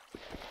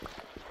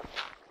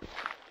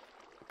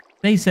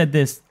 They said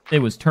it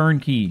was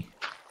turnkey.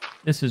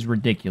 This is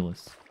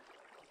ridiculous.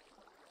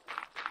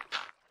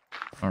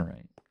 All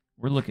right.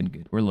 We're looking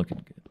good. We're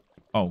looking good.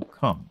 Oh,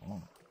 come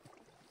on.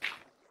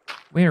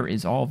 Where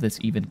is all this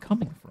even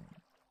coming from?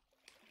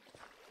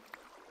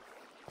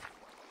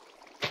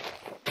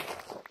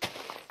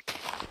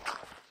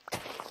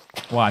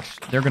 Watch.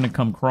 They're going to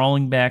come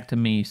crawling back to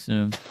me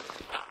soon.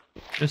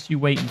 Just you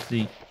wait and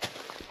see.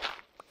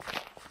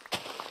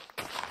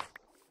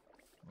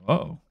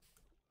 Uh-oh.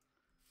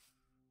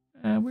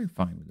 We're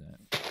fine with that.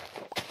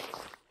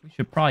 We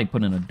should probably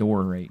put in a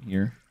door right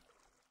here.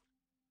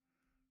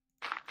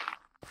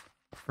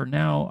 For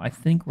now, I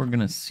think we're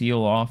going to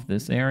seal off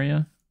this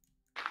area.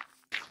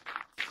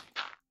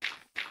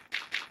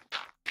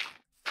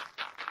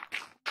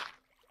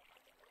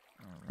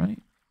 All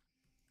right.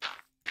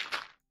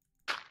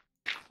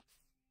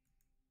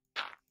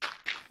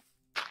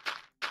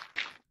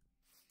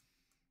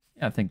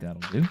 Yeah, I think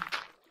that'll do.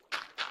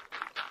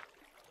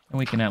 And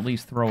we can at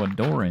least throw a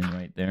door in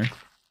right there.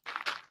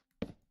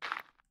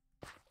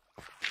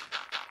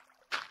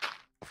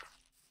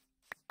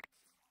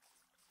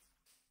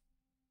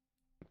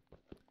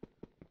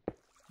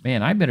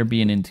 Man, I better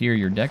be an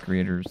interior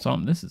decorator or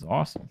something. This is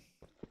awesome.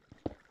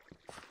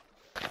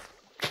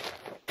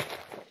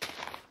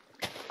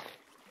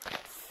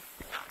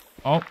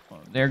 Oh,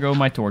 there go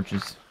my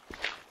torches.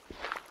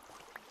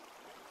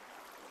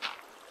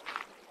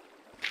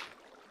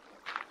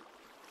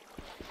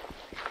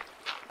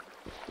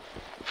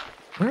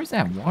 Where's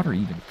that water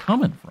even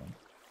coming from?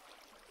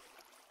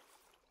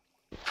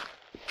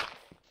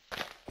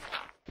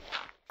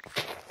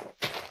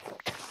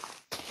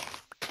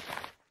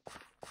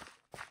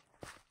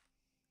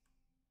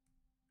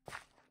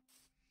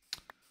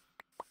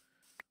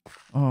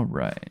 All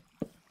right.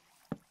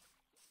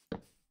 I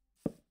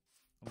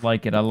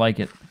like it. I like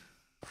it.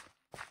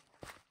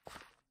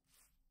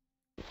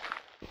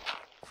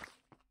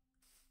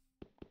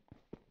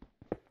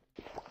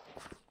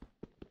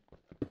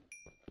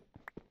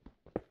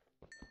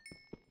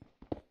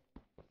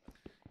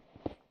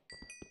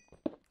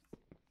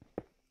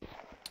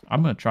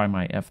 I'm going to try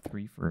my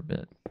F3 for a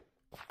bit.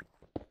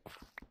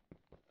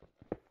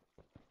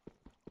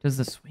 Does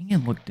the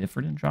swinging look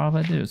different in Java?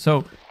 I do.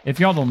 So,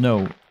 if y'all don't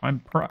know, I'm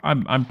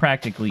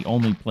practically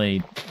only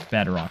played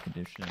Bedrock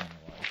Edition in my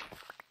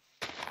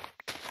life.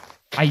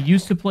 I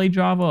used to play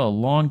Java a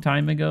long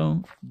time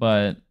ago,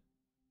 but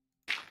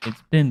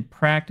it's been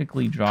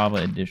practically Java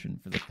Edition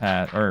for the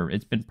past, or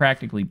it's been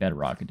practically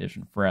Bedrock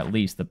Edition for at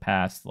least the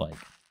past, like,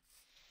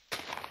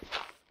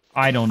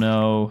 I don't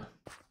know,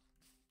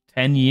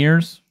 10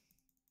 years?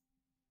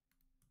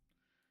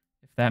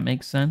 If that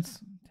makes sense.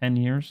 10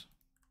 years.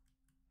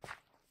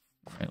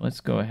 All right,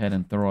 let's go ahead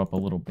and throw up a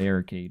little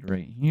barricade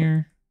right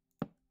here.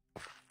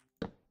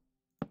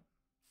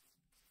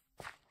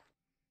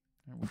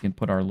 We can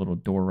put our little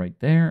door right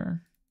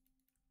there.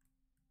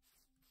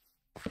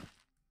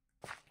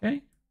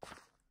 Okay.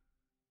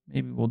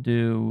 Maybe we'll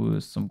do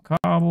some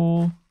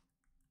cobble.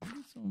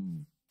 Maybe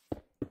some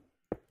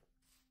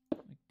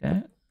like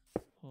that.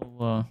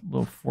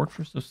 Little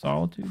fortress of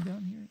solitude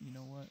down here. You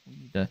know what? We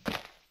need to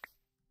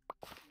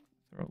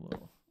throw a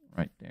little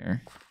right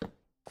there.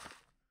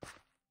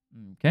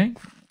 Okay.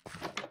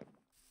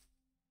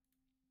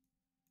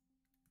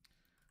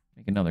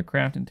 Make another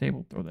crafting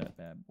table. Throw that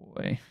bad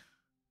boy.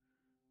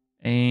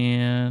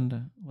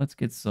 And let's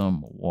get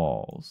some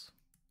walls.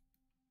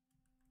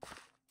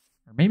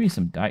 Or maybe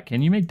some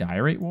Can you make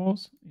diorite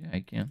walls? Yeah,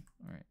 I can.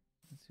 All right.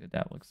 Let's see what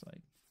that looks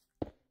like.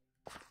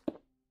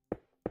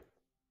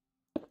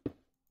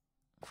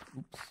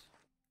 Oops.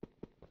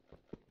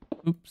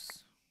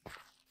 Oops.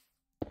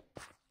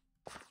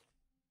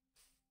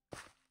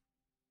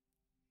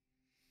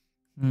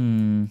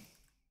 Hmm.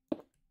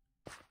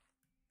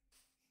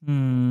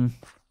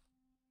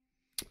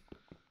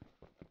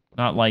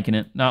 Not liking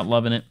it. Not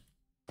loving it.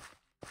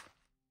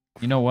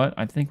 You know what?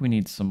 I think we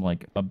need some,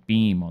 like, a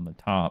beam on the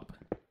top.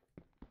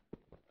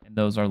 And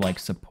those are, like,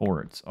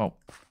 supports. Oh.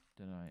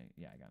 Did I?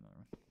 Yeah, I got another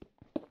one.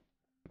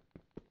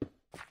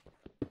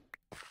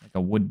 Like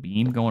a wood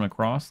beam going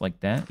across like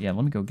that? Yeah,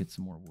 let me go get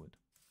some more wood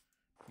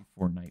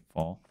before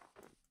nightfall.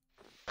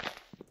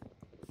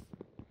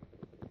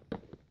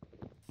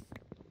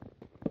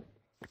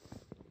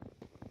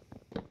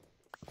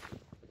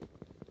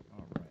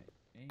 All right.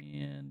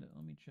 And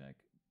let me check.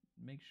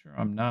 Make sure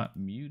I'm not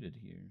muted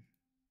here.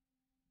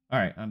 All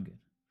right, I'm good.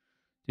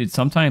 Dude,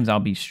 sometimes I'll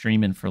be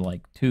streaming for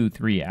like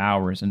 2-3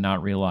 hours and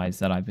not realize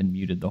that I've been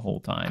muted the whole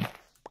time.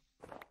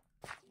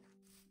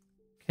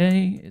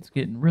 Okay, it's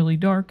getting really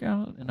dark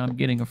out and I'm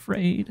getting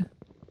afraid.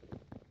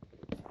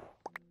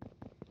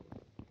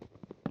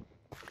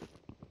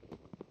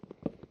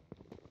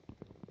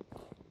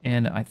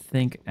 And I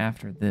think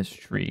after this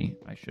tree,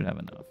 I should have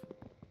enough.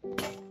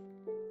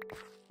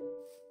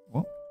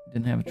 Well,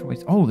 didn't have a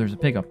choice. Oh, there's a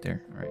pig up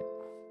there. All right,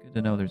 good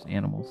to know there's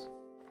animals.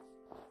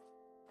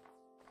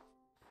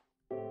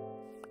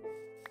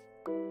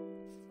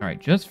 All right,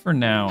 just for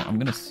now, I'm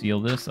going to seal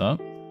this up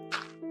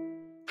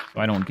so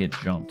I don't get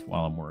jumped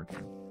while I'm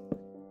working.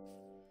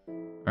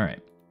 All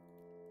right.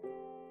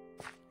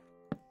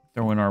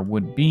 Throw in our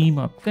wood beam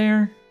up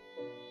there.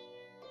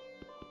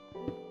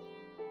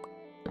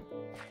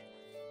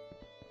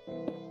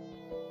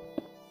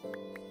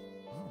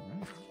 All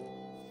right.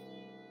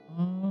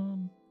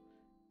 I'm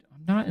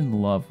not in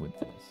love with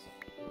this.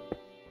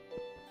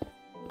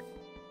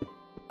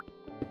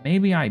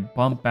 Maybe I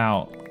bump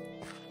out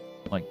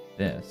like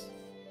this.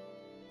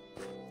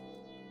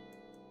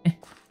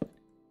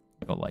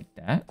 Go like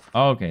that.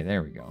 Okay,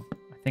 there we go.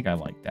 I think I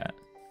like that.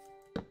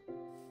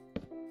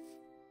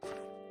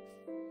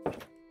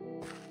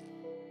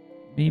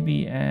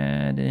 Maybe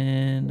add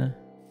in...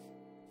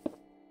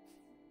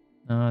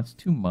 No, it's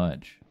too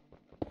much.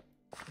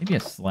 Maybe a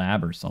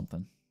slab or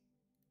something.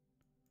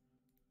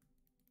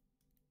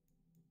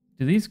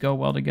 Do these go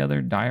well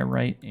together?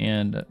 Diorite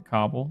and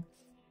cobble?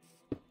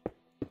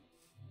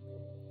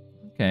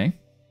 Okay.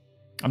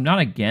 I'm not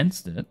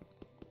against it.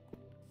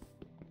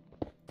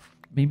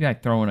 Maybe I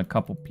throw in a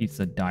couple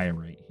pieces of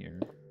diorite here.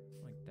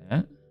 Like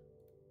that.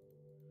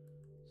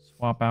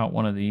 Swap out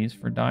one of these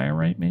for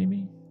diorite,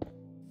 maybe?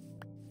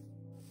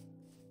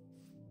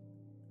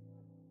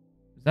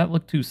 Does that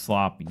look too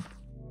sloppy?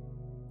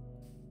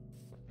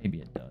 Maybe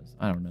it does.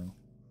 I don't know.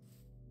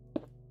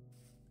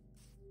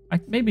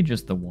 Maybe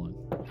just the one.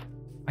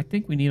 I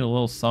think we need a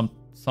little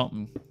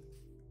something.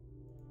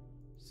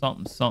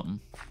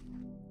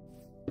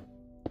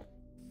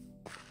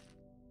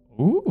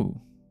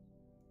 Ooh.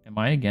 Am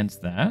I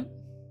against that?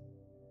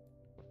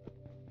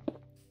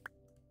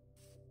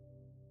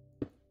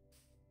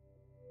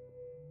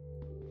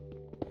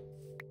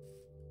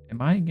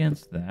 Am I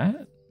against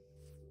that?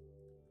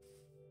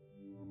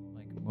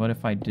 Like, what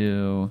if I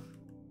do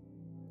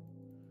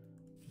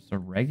just a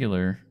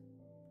regular...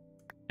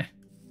 like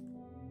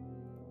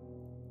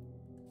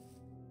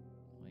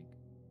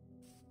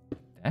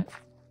that?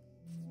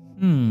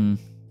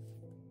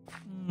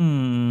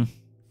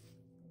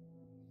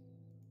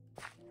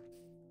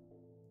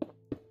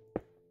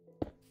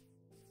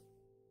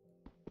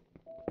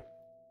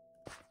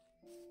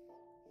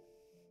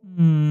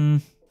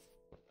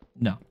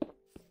 No.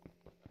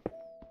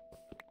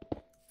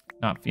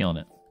 Not feeling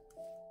it.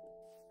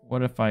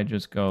 What if I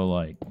just go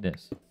like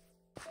this?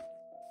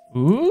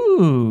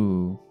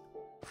 Ooh.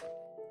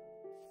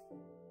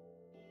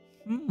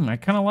 I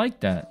kind of like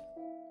that.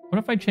 What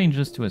if I change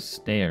this to a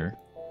stair?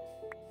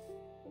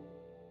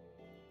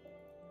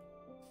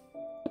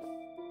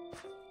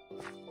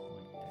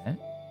 Like that.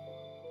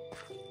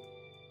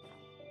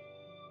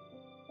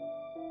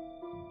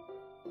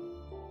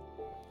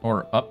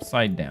 Or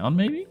upside down,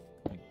 maybe?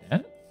 Like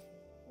that?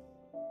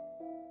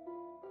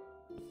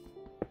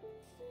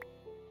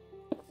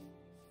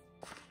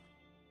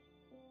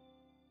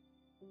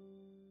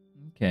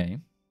 Okay.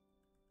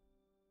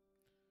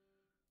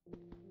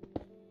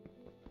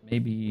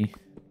 Maybe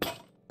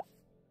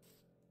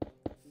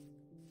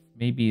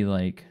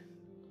like...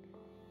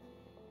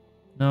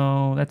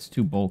 No, that's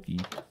too bulky.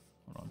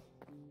 Hold on.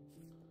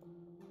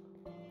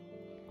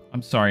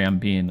 I'm sorry I'm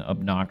being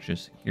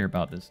obnoxious here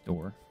about this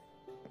door.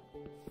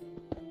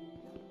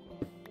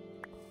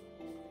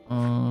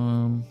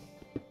 Oh,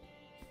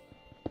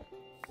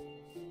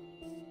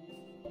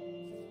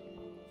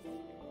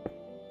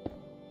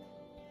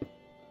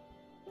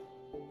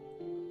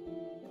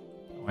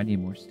 I need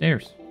more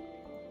stairs.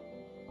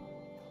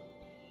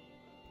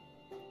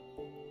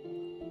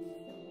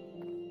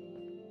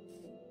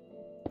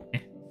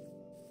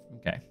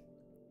 Okay.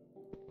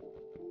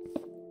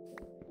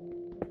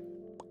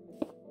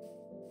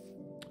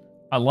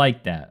 I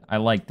like that. I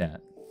like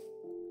that.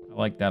 I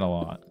like that a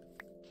lot.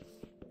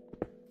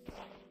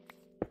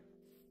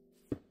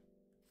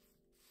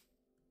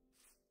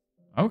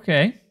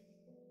 Okay.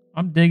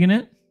 I'm digging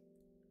it.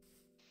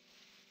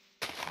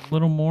 A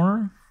little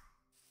more.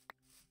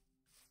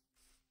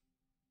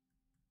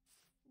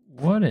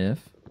 What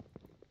if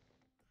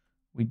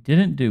we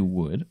didn't do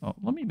wood? Oh,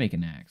 let me make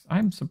an axe.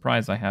 I'm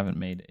surprised I haven't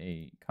made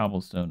a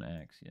cobblestone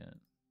axe yet.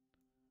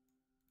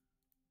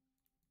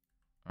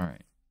 All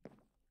right.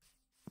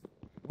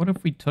 What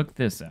if we took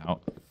this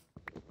out?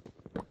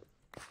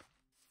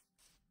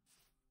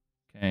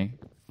 Okay.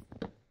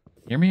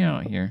 Hear me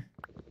out here.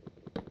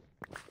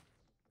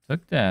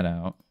 Took that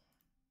out.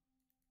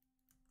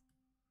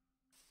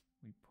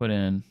 We put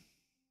in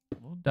a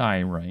little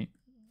diorite,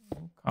 a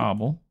little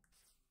cobble,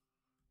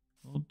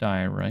 a little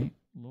diorite,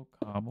 a little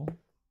cobble,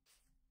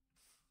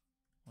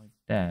 like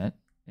that,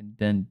 and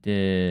then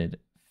did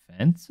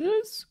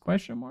fences?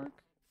 Question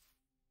mark.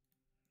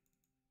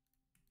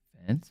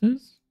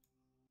 Fences?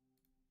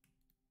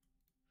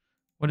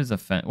 What is a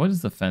fence? What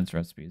is the fence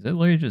recipe? Is it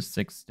literally just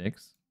 6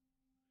 sticks?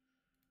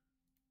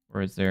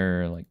 Or is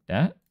there like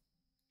that?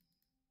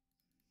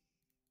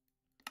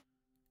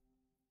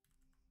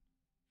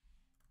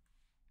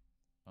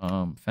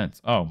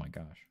 Fence. Oh my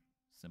gosh.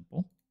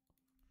 Simple.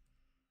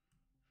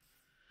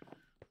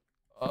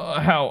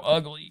 How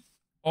ugly.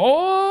 Oh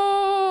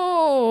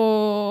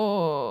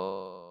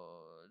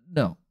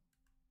no.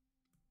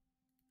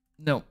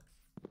 No.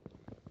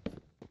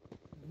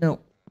 No.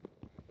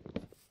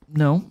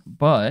 No,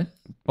 but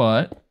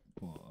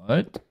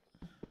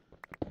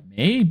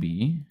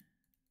maybe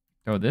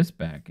throw this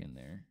back in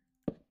there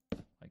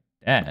like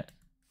that.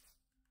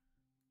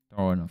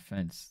 Throw in a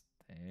fence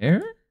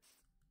there.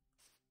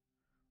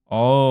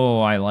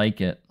 Oh, I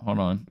like it. Hold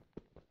on.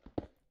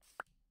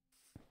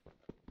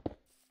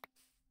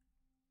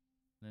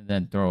 And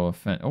then throw a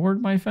fence. Oh,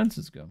 where'd my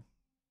fences go?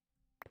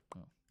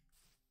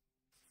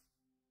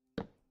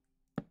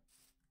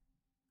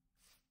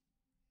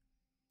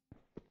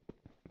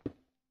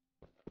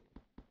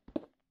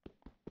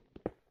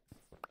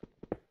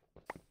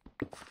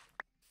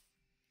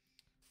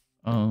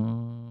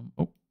 Oh,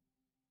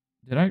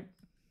 did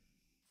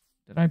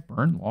I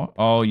burn log?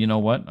 Oh, you know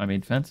what? I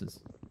made fences.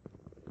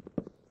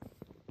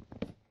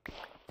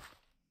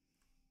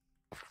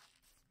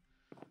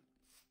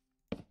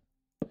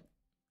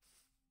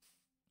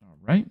 All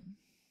right.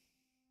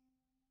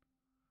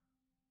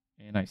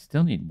 And I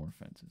still need more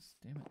fences.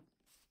 Damn it.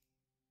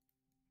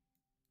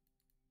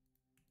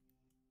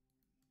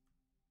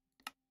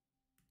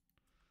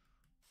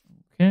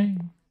 Okay.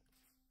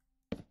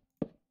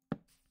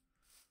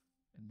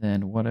 And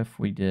then what if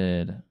we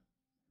did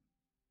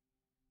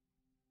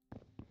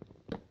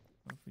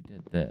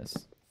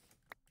this?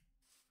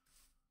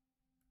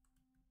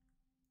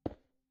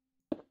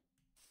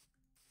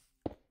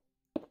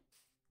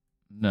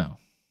 No.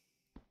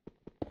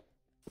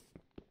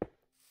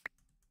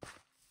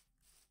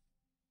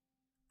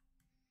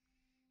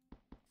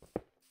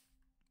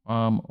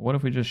 What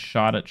if we just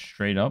shot it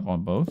straight up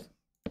on both?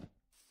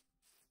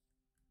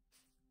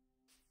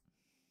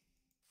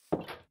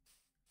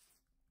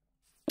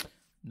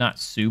 Not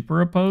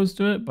super opposed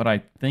to it, but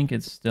I think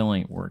it still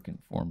ain't working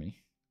for me.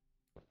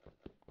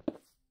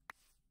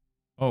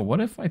 Oh,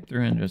 what if I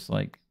threw in just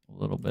like a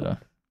little bit of,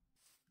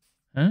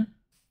 huh?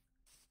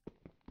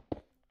 A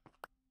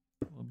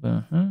little bit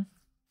of, huh?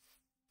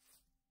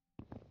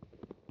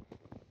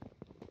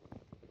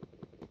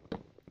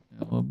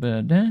 A little bit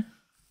of that.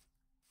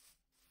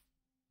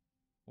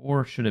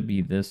 Or should it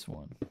be this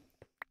one?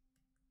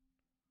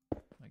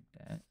 Like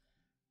that.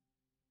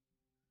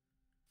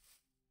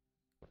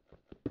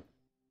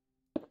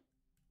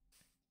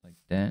 Like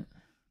that?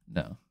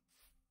 No.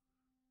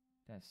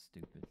 That's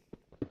stupid.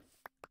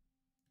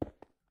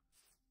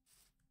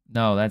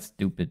 No, that's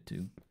stupid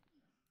too.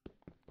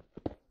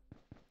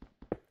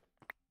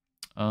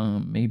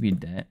 Maybe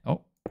that.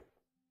 Oh.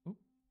 Oop.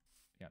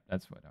 Yeah,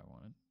 that's what I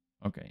wanted.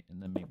 Okay,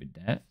 and then maybe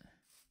that.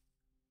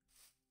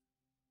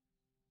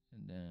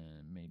 And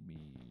then maybe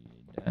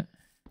that.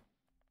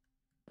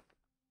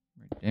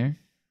 Right there.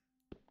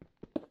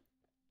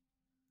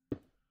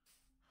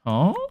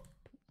 Huh?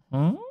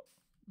 Huh?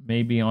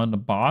 Maybe on the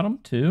bottom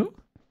too?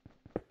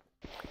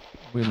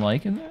 Are we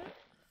liking that?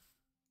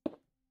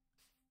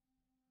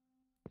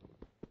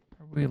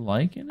 Are we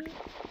liking it?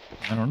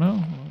 I don't know.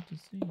 We'll have to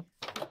see.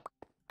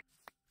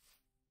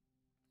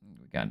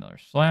 We got another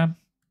slab.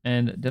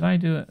 And did I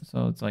do it?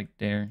 So it's like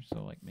there.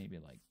 So like maybe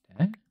like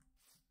that.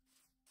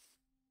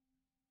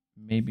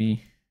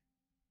 Maybe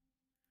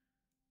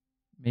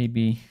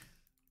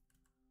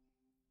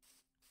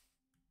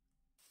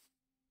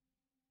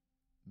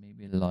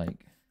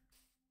like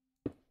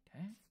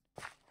that.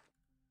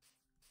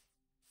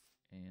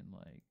 And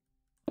like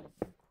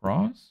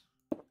across.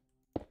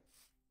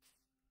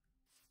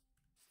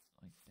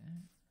 Like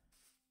that.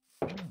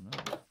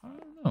 I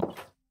don't know.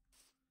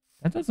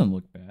 That doesn't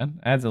look bad.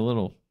 Adds a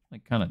little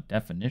like kind of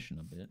definition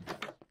a bit.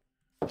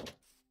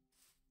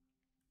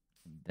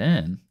 And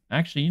then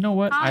actually, you know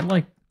what? I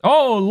like.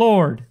 Oh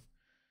Lord!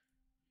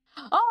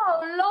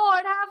 Oh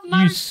Lord, have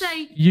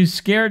mercy! You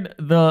scared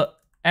the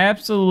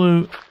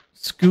absolute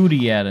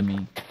Scooty out of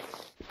me.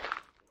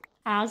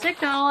 How's it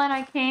going?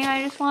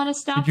 I just want to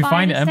stop Did you by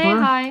find to Emperor? say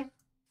hi.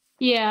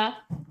 Yeah.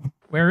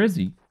 Where is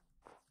he?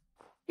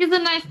 He's a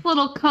nice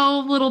little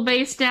cove, little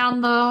base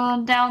down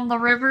the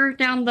river,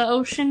 down the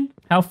ocean.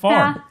 How far?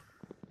 Yeah.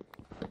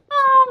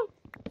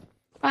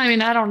 I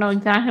mean, I don't know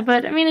exactly,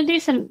 but I mean a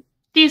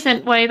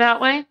decent way that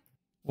way.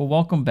 Well,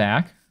 welcome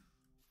back.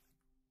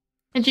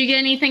 Did you get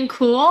anything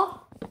cool?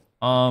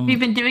 Have you Um,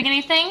 been doing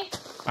anything?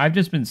 I've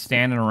just been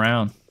standing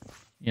around.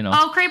 You know.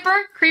 Oh, creeper.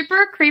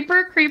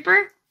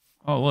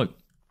 Oh, look.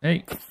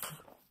 Hey.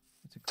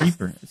 It's a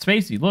creeper.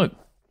 Spacey, look.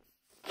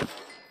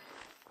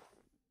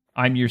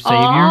 I'm your savior.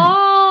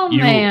 Oh,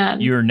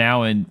 man. You're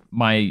now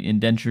my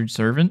indentured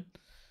servant.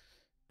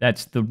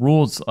 That's the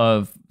rules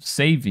of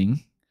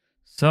saving.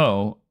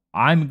 So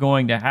I'm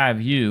going to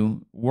have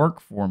you work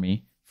for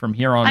me from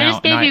here on I out.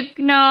 just gave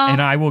you no.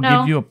 And I will no.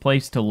 give you a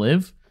place to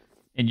live,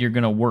 and you're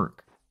gonna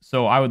work.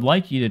 So I would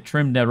like you to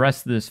trim the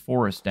rest of this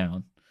forest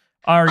down.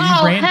 Are you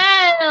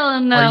hell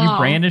no. Are you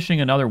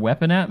brandishing another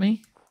weapon at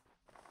me?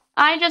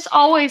 I just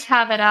always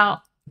have it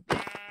out.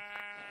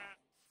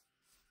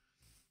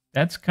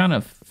 That's kind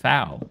of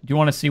foul. Do you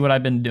want to see what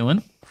I've been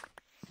doing?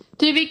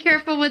 Do be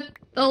careful with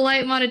the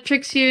light mod. It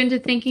tricks you into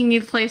thinking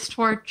you place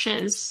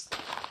torches.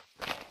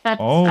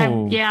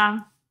 Oh. Yeah.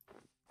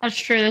 That's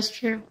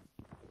true.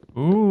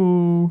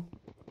 Ooh.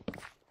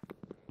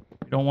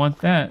 You don't want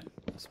that.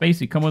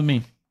 Spacey, come with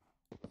me.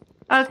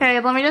 Okay,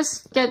 let me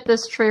just get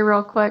this tree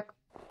real quick.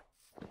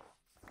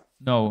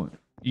 No,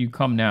 you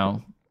come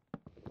now.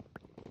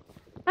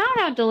 I don't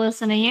have to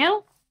listen to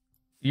you.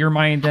 You're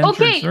my indentured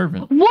Okay,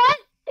 servant. what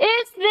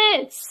is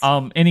this?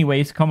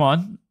 Anyways, come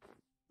on.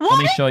 What Let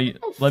me is show you.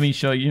 this? Let me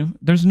show you.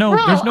 There's no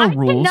Bro, rules.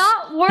 I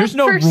cannot work There's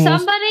no for rules.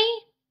 somebody.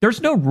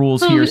 There's no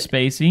rules Who- here,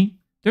 Spacey.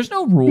 There's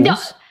no rules. No,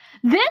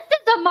 this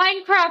is a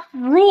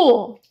Minecraft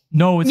rule.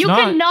 No, it's You not.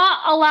 cannot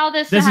allow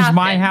this to This happen. is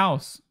my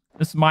house.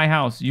 This is my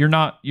house. You're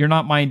not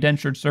my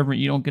indentured servant.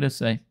 You don't get a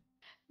say.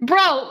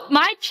 Bro,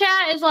 my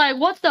chat is like,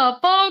 what the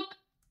fuck?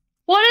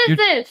 What is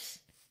this?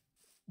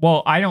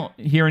 Well, I don't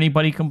hear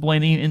anybody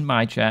complaining in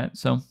my chat,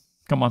 so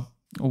come on.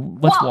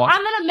 Let's well, walk.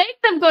 I'm gonna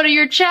make them go to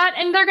your chat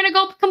and they're gonna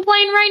go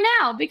complain right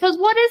now because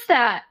what is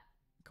that?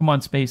 Come on,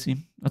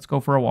 Spacey. Let's go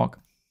for a walk.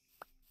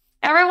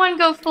 Everyone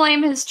go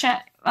flame his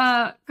chat.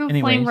 Go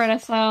Anyways. flame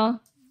Renaissance.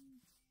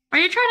 Are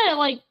you trying to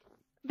like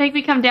make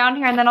me come down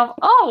here and then I'll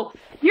oh,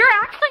 you're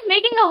actually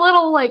making a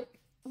little like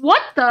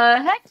what the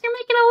heck? You're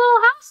making a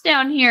little house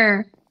down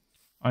here.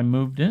 I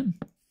moved in.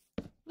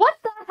 What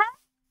the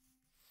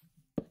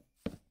heck?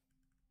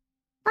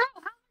 Bro,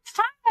 how much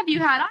time have you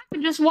had? I've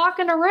been just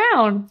walking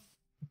around.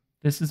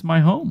 This is my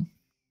home.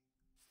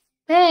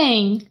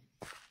 Dang.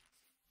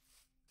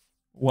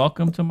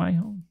 Welcome to my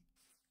home.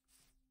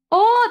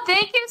 Oh,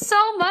 thank you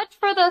so much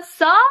for the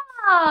sub.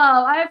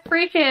 I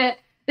appreciate it.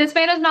 This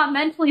man is not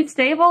mentally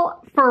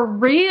stable for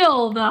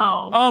real,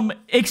 though.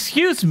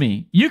 Excuse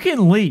me. You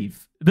can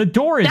leave. The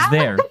door is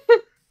there.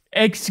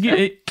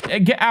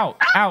 Get out.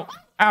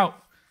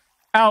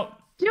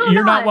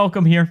 You're not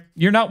welcome here.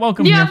 You're not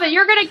welcome Yeah, here. but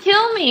you're gonna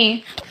kill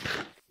me.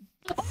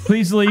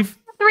 Please leave.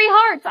 3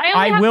 hearts. I only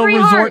I have will 3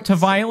 resort hearts. to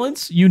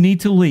violence. You need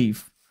to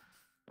leave.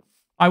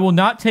 I will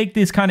not take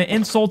this kind of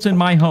insults in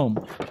my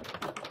home.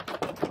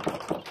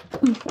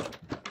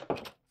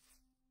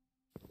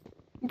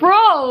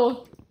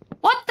 Bro,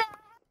 what the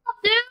hell,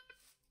 dude?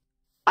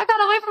 I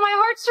gotta wait for my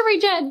hearts to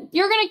regen.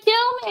 You're gonna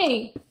kill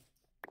me.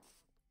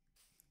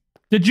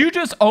 Did you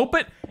just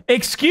open?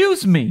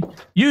 Excuse me.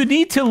 You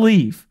need to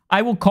leave.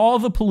 I will call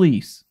the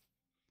police.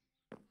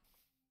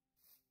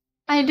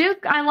 I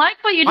like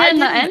what you did in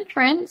the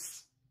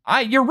entrance.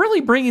 You're really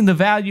bringing the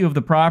value of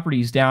the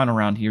properties down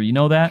around here. You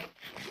know that?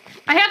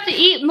 I have to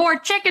eat more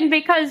chicken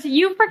because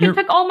you freaking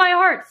took all my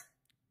hearts.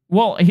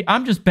 Well,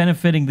 I'm just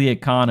benefiting the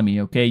economy,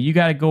 okay? You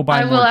got to go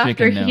buy I more will after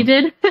chicken now. he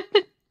did.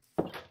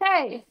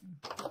 Hey.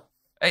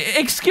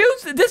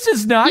 Excuse, this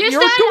is not You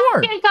your said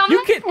door. I can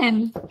You come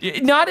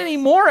in. Not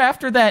anymore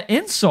after that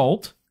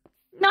insult.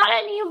 Not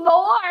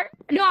anymore.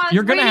 No, I was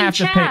You're gonna reading have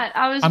to chat. pay.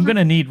 I was I'm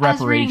gonna need I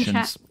was reading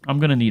reparations. chat. I'm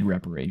gonna need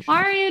reparations.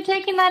 Why are you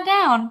taking that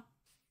down?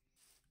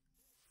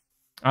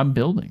 I'm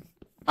building.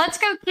 Let's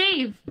go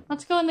cave.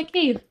 Let's go in the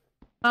cave.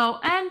 Oh,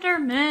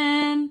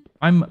 Enderman.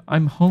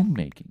 I'm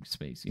homemaking,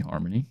 Spacey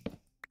Harmony.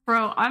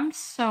 Bro, I'm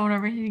so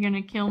nervous he's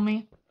gonna kill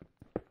me.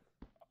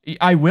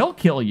 I will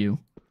kill you.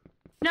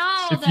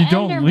 No, If the you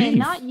don't Enderman, leave.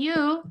 not you.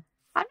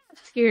 I'm not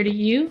scared of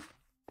you.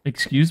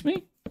 Excuse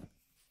me?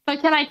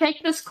 But can I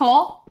take this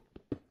call?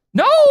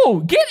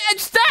 No!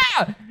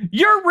 Stop!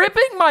 You're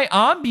ripping my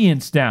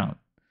ambience down.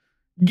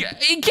 Get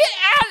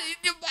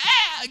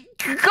out!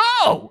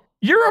 Go!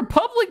 You're a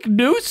public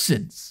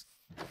nuisance.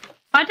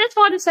 I just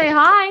want to say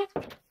hi.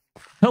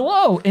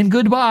 Hello and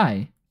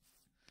goodbye.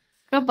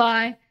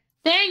 Goodbye.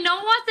 Dang, no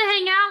one wants to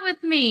hang out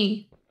with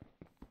me.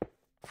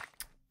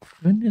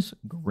 Goodness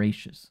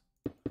gracious.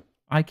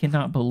 I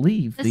cannot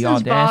believe This the is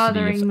audacity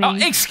bothering of... me.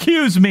 Oh,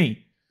 excuse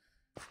me!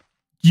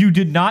 You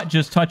did not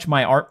just touch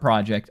my art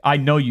project. I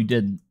know you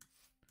didn't.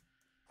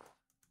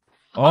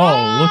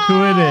 Oh, look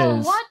who it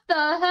is. What the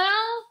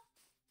hell?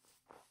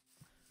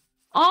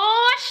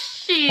 Oh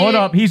shit! Hold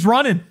up, he's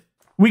running.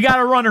 We got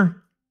a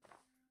runner.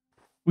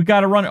 We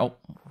got a runner. Oh,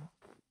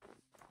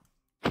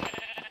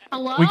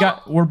 Hello?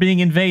 we're being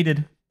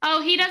invaded.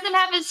 Oh, he doesn't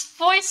have his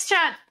voice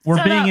chat. We're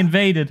set being up.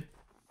 invaded.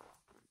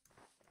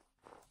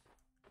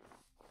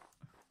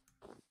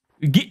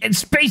 Get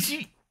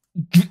Spacey.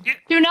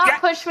 Do not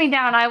push me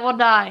down. I will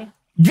die.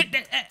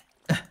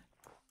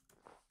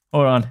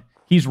 Hold on.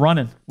 He's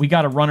running. We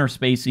got a runner,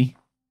 Spacey.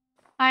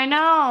 I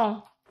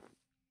know.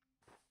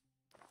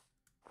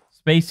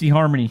 Spacey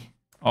Harmony.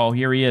 Oh,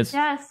 here he is.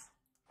 Yes.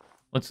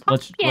 Let's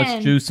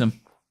Pumpkin. juice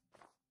him.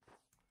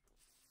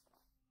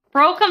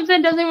 Bro comes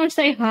in, doesn't even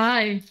say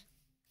hi.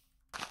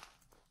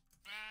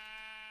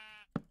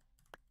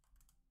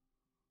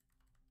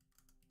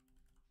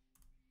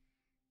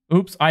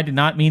 Oops, I did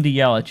not mean to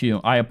yell at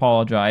you. I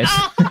apologize.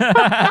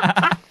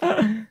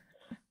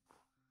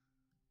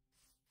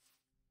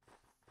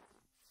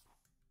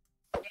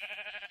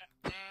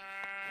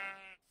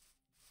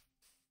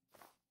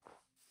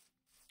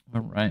 All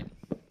right.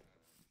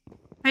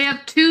 I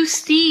have 2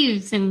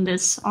 Steves in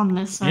on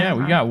this server. Yeah,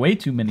 we got way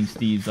too many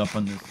Steves up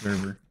on this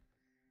server.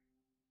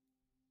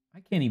 I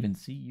can't even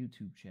see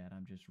YouTube chat,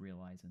 I'm just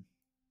realizing.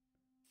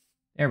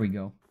 There we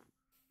go.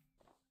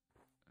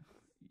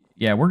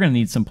 Yeah, we're gonna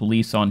need some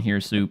police on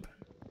here, Soup.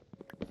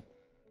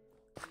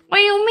 What do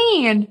you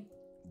mean?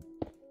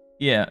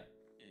 Yeah.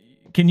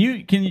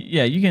 You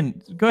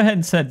can go ahead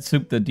and send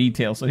Soup the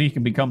details so he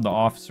can become the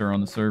officer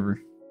on the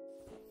server.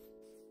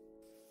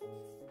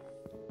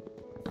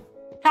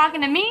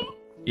 Talking to me?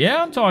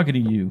 Yeah, I'm talking to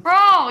you.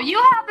 Bro,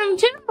 you have him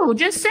too.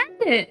 Just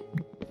send it.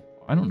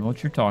 I don't know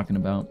what you're talking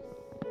about.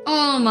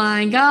 Oh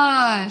my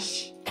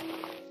gosh.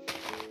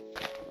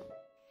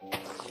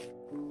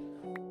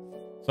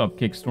 What's up,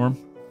 Kickstorm?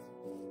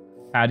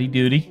 Howdy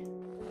doody.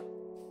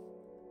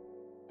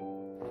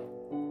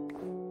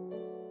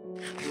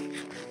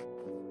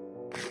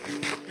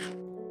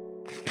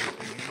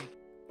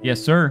 Yes,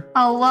 sir.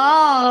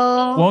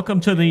 Hello. Welcome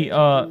to the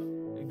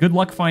Good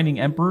Luck Finding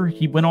Emperor.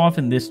 He went off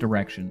in this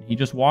direction. He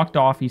just walked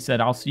off. He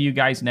said, I'll see you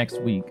guys next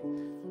week.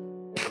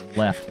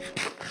 Left.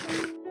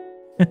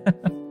 Yeah,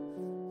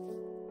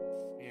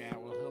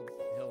 well,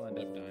 he'll end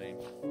up dying.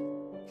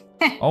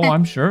 Oh,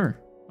 I'm sure.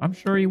 I'm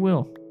sure he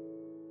will.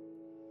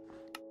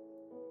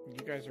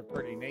 You guys are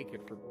pretty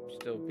naked for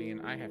still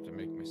being. I have to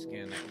make my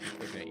skin. I keep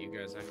looking at you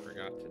guys. I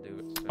forgot to do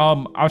it.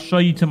 So. I'll show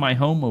you to my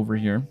home over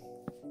here.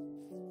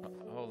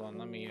 Hold on.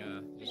 Let me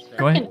just grab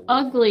Go ahead. Fucking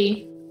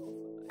ugly.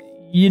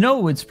 You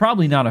know, it's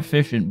probably not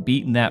efficient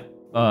beating that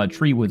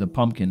tree with a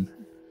pumpkin.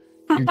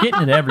 You're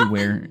getting it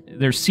everywhere.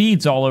 There's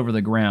seeds all over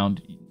the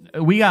ground.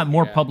 We got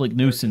more Yeah, public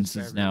they're just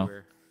nuisances now.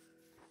 everywhere.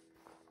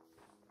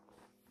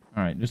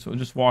 All right,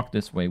 just walk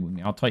this way with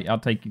me. I'll take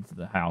you to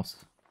the house.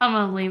 I'm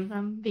gonna leave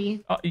them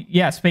be.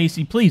 Yeah,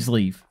 Spacey, please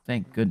leave.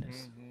 Thank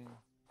goodness. Mhm.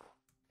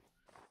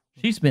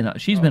 She's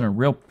been a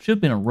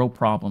real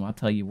problem. I'll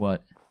tell you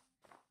what.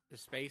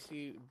 Is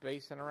Spacey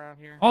basing around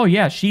here? Oh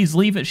yeah, she's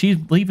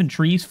leaving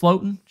trees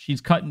floating. She's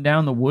cutting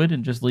down the wood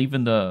and just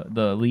leaving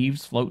the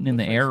leaves floating in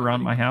the Looks like air around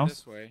somebody my went house.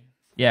 This way.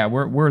 Yeah,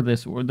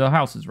 the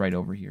house is right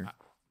over here.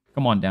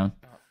 Come on down.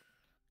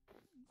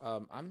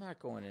 I'm not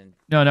going in.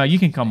 No, you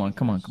can come on.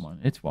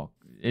 It's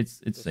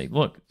safe.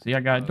 Look, see, I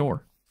got a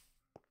door.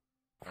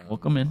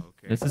 Welcome in.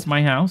 Okay. This is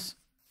my house.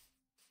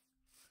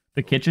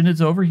 The kitchen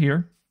is over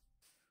here.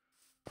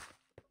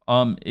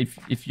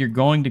 If you're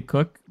going to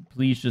cook,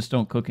 please just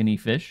don't cook any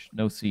fish.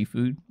 No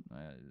seafood.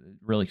 It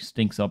really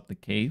stinks up the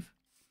cave.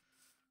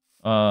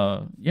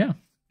 Yeah.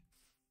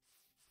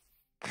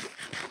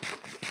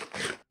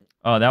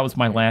 That was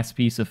my last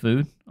piece of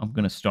food. I'm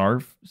gonna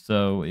starve.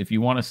 So if you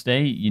want to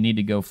stay, you need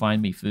to go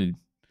find me food.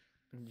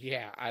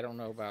 Yeah, I don't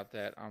know about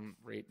that. I'm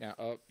right now.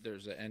 Oh,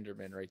 there's an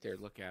Enderman right there.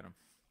 Look at him.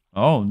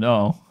 Oh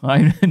no,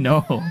 I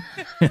no.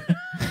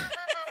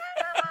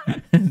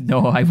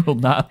 No, I will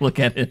not look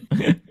at it.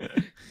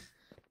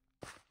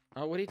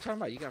 Oh, what are you talking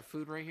about? You got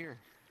food right here.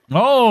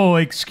 Oh,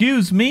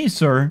 excuse me,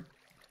 sir.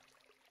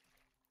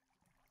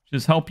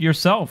 Just help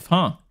yourself,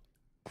 huh?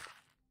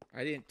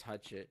 I didn't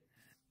touch it.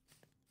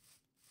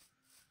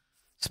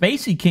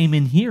 Spacey came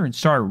in here and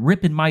started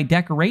ripping my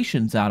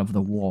decorations out of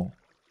the wall.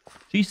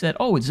 She said,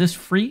 "Oh, is this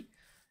free?"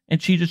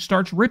 And she just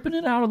starts ripping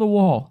it out of the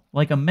wall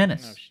like a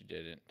menace. No, she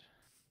didn't.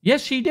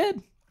 Yes, she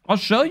did. I'll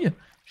show you.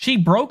 She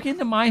broke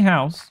into my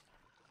house,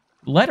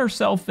 let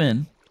herself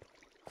in,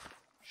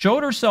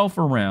 showed herself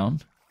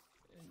around.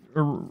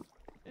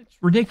 It's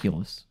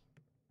ridiculous.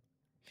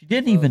 She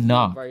didn't even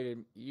knock.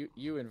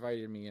 You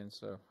invited me in,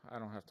 so I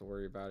don't have to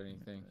worry about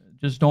anything.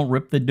 Just don't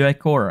rip the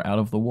decor out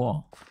of the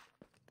wall.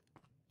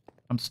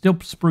 I'm still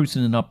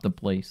sprucing up the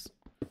place.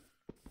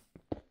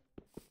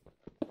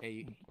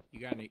 Hey, you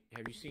got any?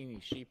 Have you seen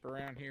any sheep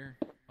around here?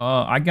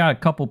 I got a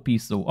couple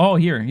pieces of... Oh,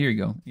 here you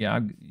go.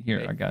 Yeah, here,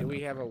 Hey, I got Do it.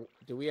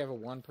 we have a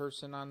one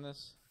person on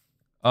this?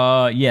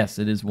 Yes,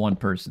 it is one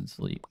person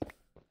sleep.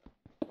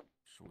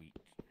 Sweet.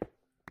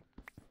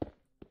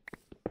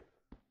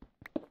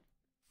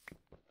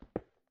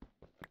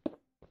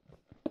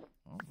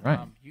 All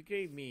right. You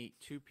gave me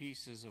 2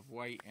 pieces of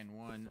white and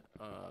one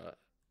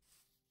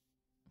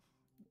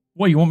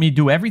What, you want me to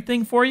do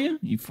everything for you?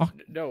 You fuck.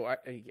 No,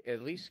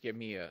 at least give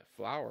me a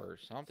flower or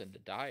something to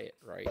dye it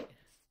right.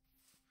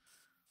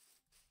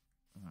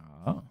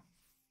 Oh.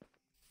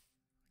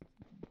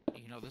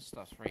 You know, this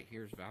stuff's right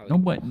here is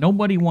valuable.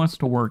 Nobody wants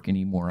to work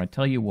anymore. I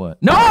tell you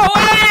what. No!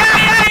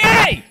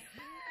 Hey!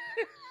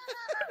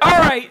 All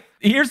right,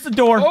 here's the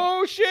door.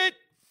 Oh shit!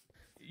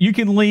 You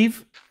can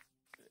leave.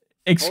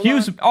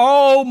 Excuse me.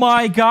 Oh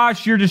my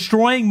gosh, you're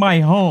destroying my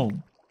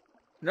home.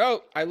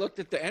 No, I looked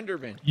at the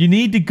Enderman. You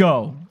need to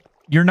go.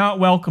 You're not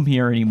welcome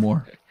here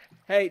anymore.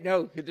 Hey,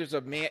 no, there's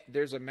a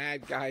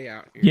mad guy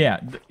out here. Yeah.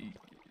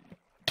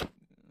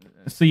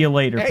 See you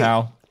later,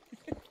 pal.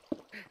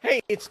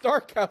 Hey, it's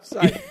dark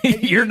outside.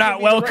 You're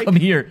not welcome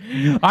here.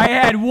 I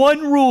had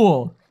one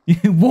rule.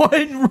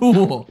 One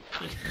rule.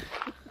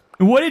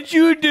 What did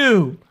you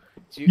do?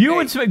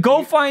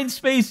 Go find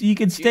space so you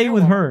can stay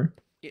with her.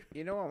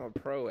 You know I'm a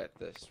pro at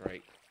this,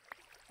 right?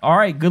 All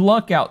right, good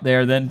luck out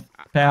there then,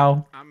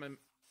 pal.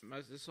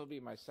 This will be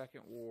my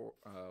second war.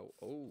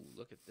 Oh,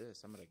 look at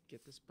this. I'm going to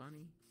get this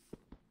bunny.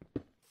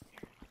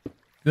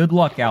 Good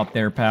luck out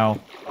there,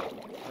 pal.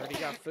 Already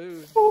got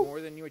food.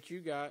 More than what you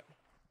got.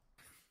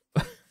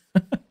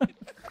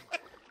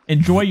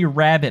 Enjoy your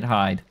rabbit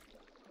hide.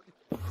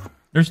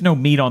 There's no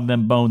meat on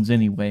them bones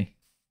anyway.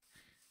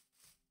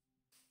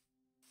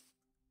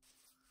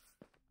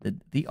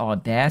 The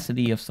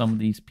audacity of some of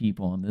these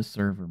people on this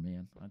server,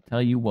 man. I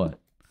tell you what.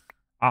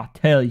 I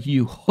tell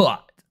you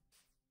what.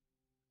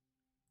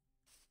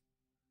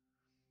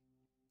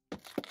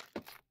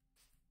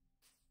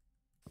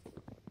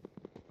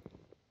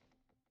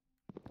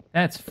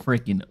 That's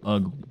freaking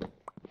ugly.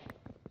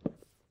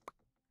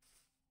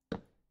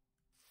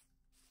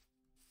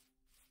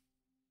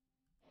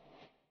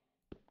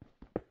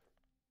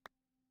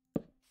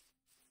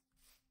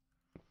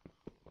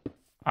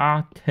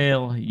 I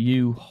tell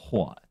you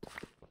what.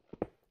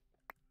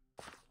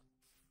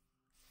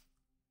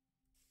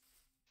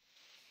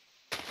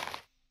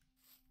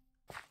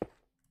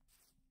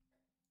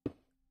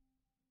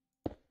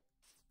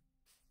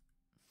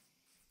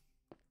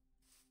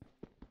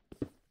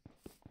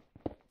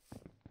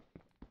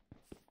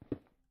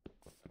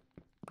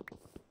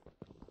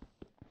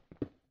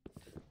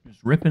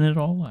 Just ripping it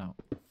all out.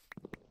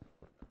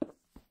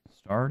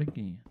 Start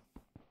again.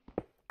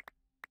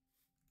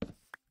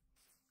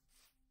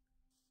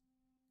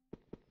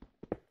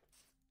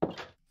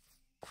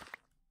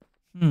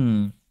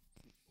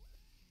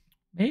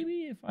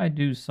 Maybe if I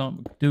do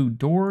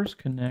doors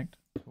connect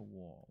to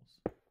walls?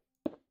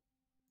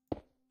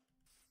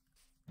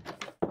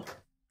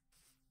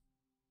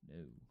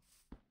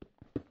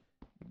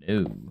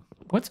 No.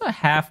 What's a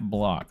half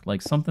block?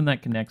 Like something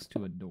that connects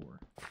to a door.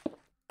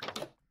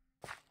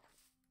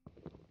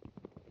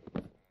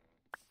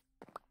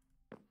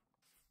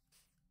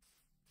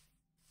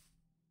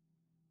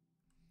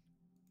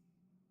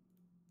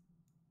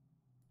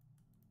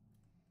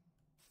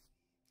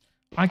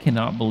 I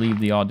cannot believe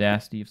the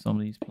audacity of some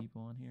of these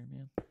people on here,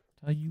 man.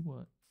 Tell you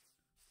what.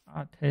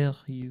 I tell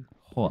you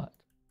what.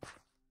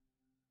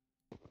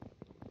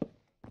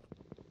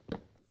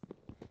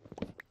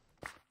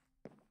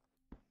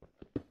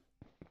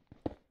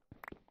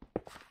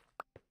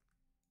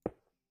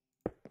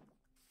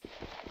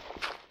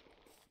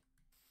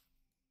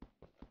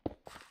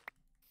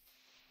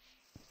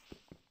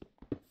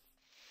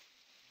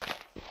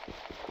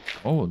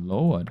 Oh,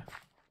 Lord.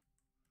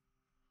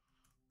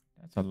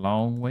 That's a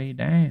long way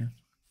down.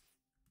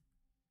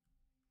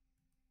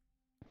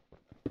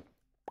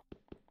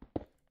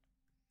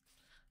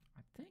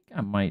 I think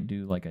I might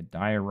do like a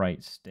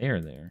diorite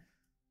stair there.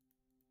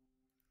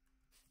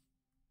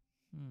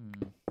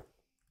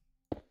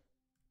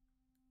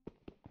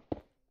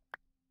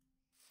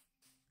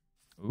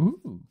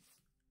 Ooh.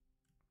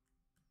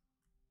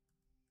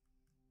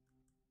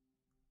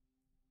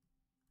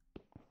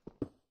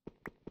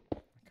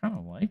 I kind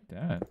of like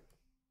that.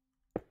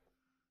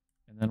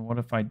 And then what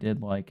if I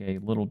did like a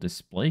little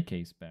display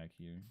case back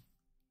here?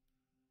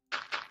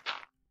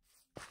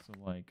 So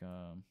like,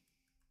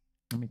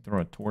 let me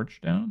throw a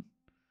torch down.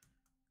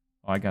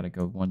 Oh, I gotta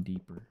go one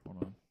deeper. Hold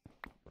on.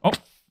 Oh!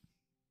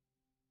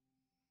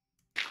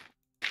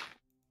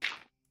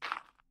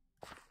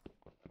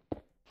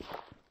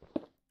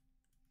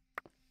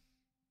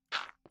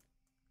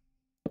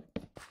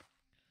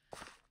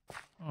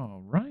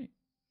 All right.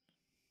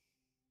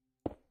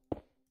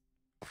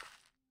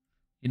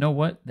 You know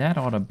what? That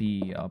ought to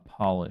be a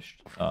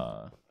polished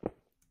block,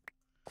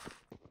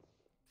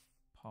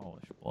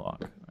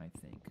 I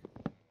think.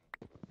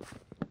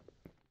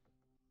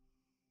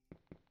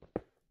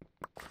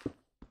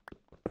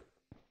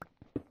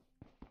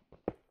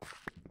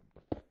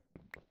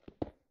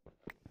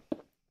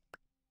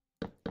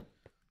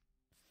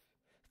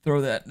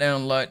 Throw that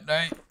down like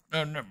that.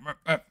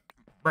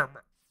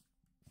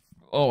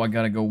 Oh, I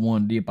gotta go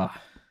one deeper.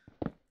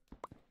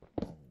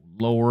 Oh,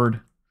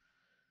 Lord.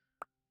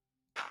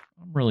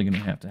 I'm really going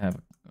to have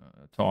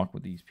a talk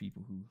with these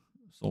people who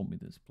sold me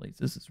this place.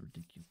 This is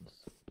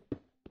ridiculous.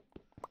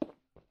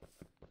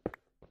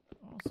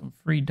 Awesome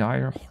free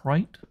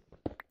diorite.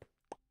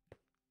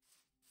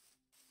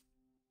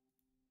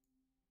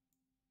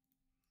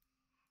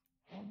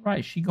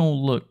 Right, she gonna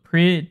look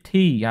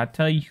pretty. I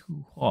tell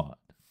you what.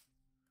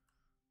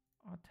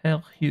 I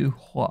tell you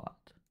what.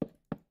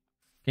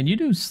 Can you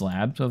do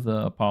slabs of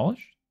the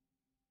polish?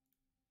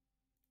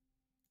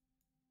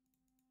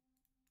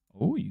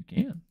 Oh, you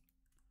can.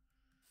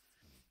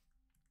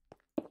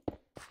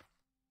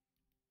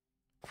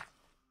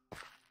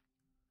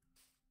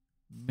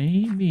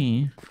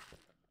 Maybe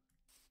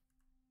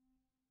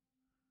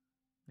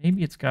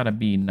it's got to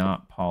be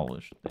not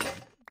polished there,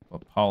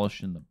 but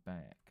polish in the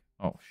back.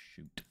 Oh,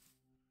 shoot.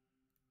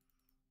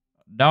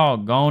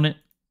 Doggone it.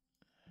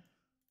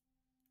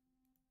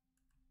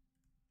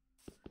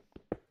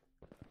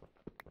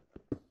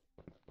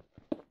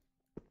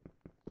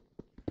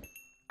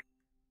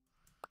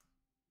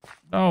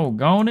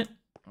 Doggone it.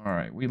 All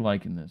right, we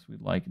liking this. We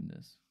liking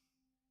this.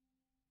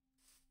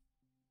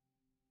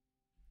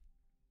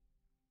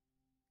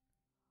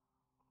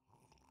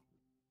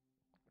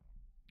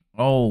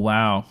 Oh,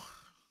 wow.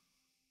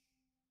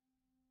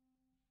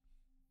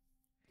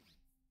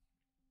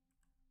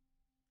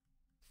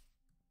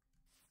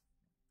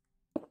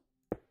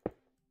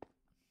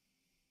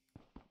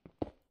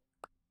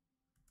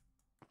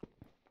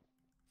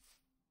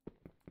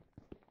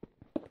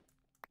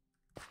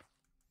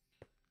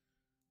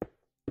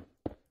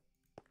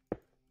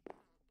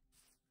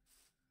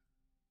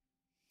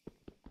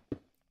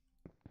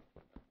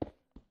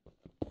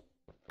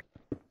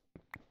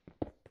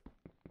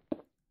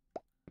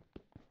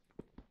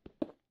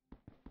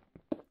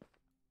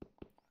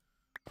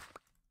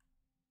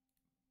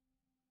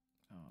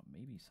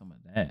 Maybe some of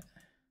that.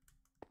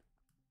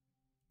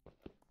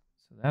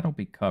 So that'll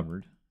be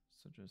covered.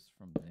 So just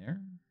from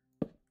there.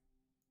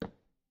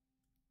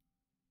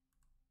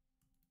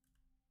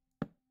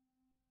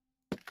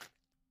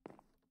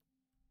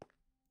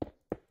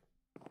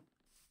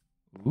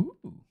 Ooh.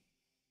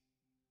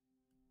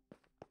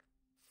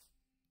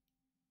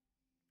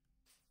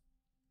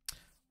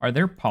 Are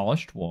there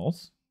polished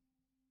walls?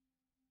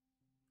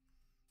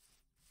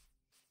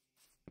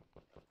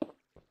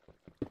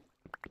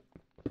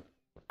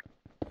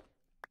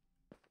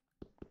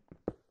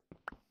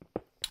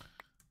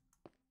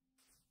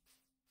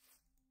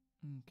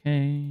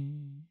 Okay.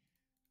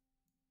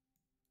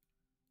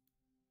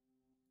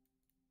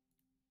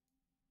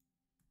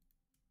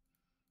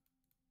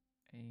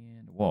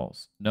 And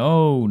walls.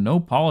 No, no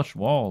polished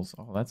walls.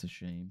 Oh, that's a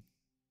shame.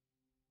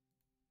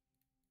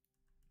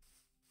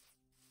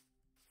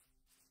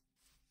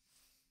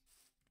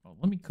 Oh,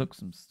 let me cook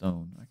some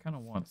stone. I kind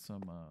of want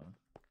some,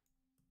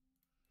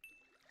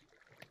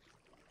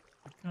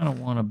 I kind of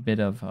want a bit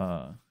of,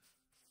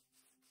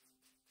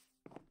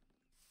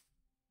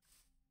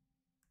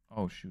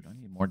 oh, shoot. I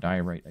need more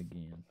diorite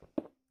again.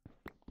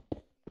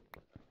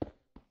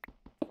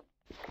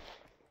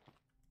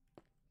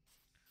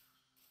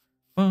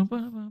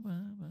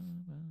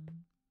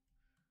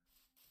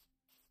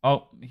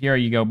 Oh, here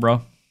you go,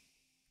 bro.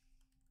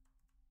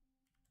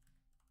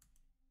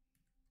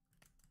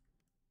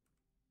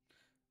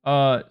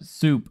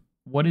 Soup,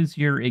 what is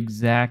your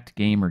exact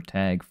gamer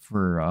tag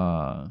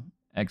for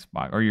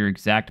Xbox, or your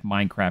exact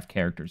Minecraft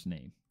character's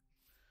name?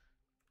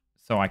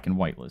 So I can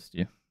whitelist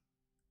you.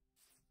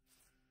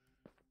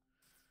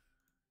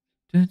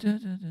 Da, da,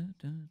 da, da,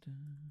 da, da.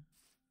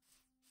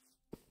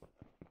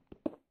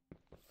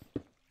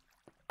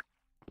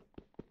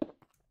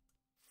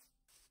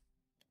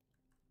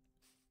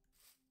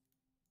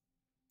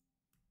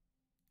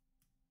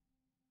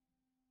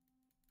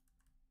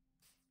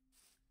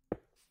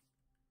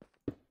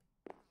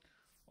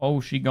 Oh,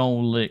 she gonna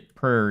look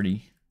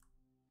pretty.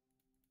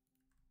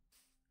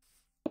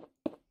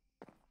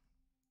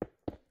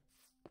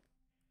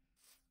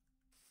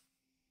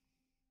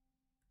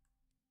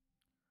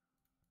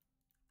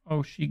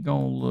 Oh, she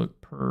gonna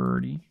look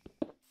pretty.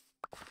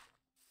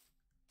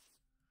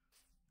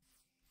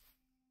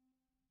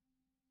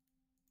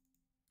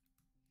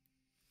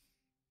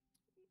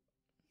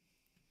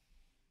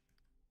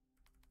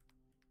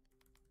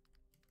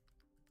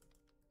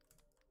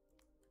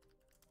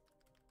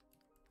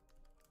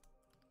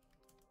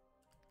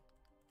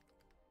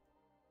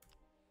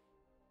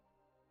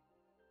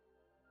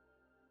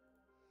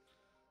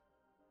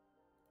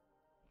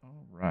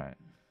 All right.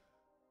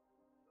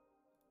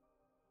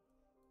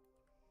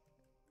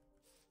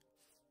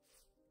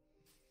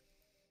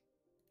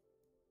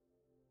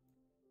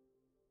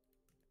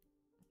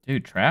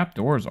 Dude,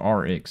 trapdoors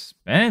are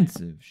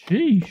expensive.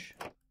 Sheesh.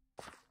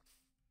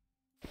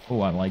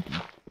 Oh, I like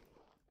them.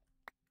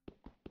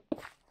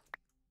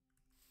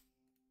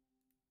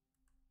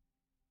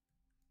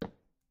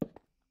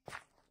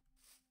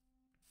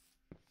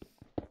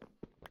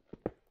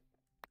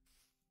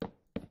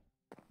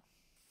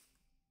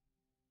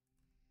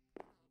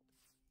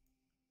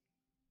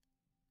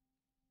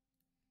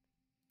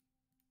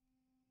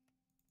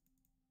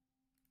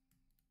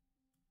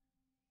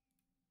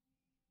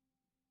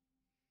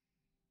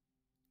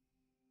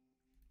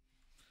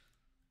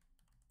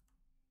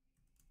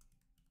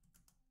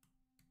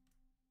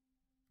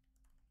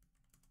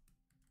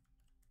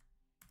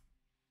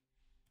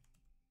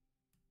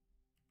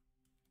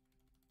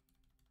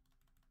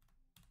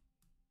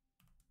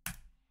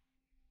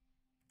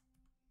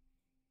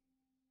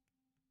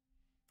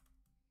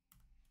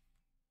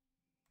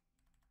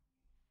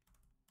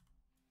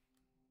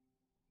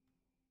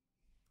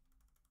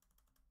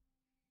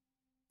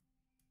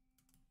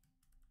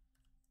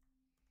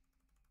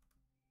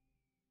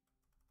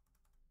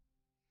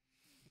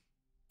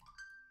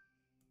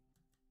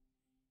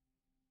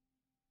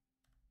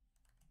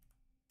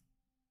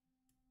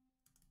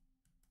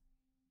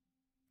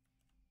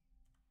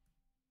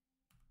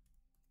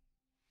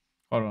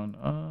 Hold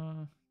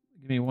on.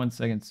 Give me 1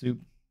 second, Soup.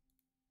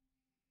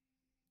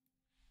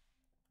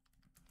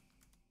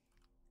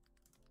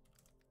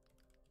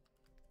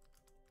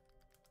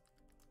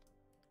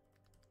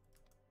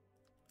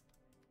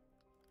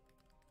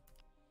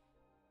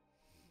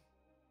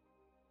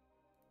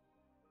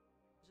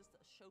 Just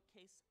a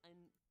showcase and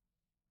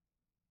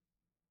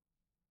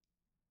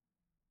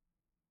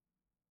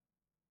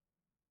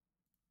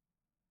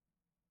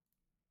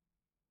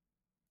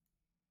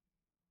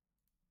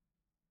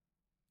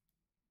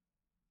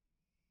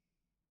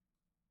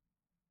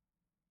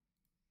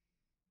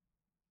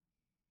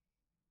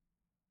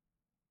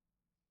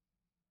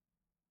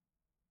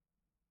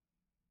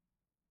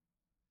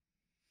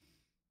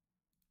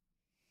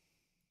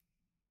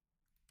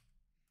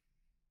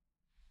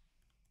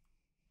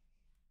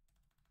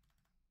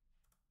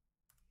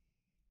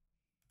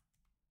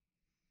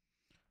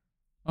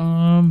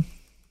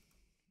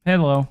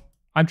Hello.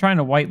 I'm trying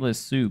to whitelist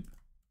Soup.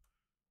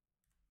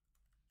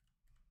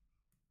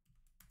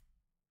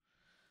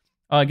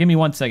 Give me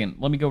 1 second.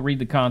 Let me go read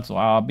the console.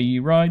 I'll be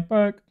right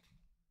back.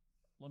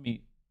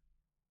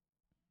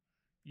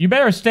 You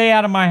better stay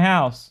out of my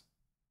house.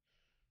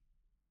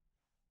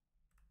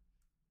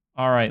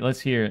 All right, let's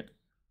hear it.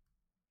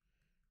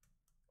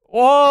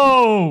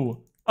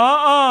 Whoa!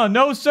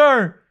 No,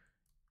 sir.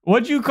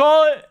 What'd you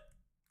call it?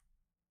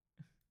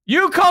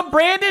 You come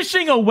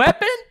brandishing a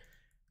weapon?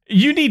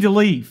 You need to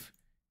leave.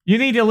 You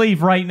need to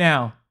leave right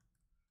now.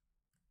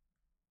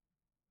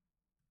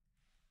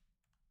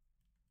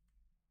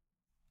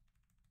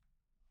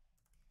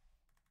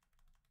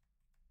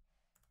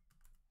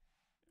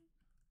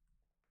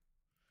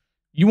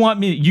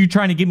 You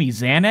trying to give me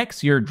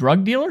Xanax? You're a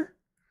drug dealer?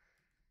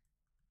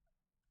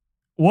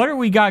 What do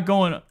we got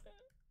going on?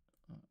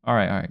 All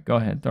right. Go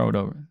ahead. Throw it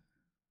over.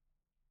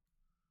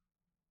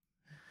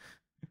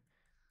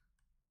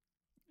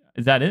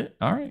 Is that it?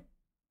 All right.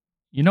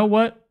 You know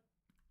what?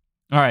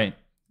 All right.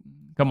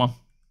 Come on.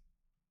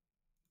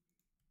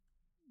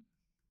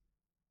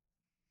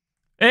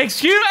 Hey!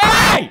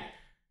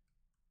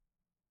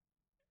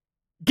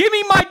 Give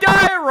me my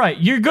diorite.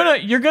 You're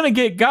gonna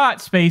get got,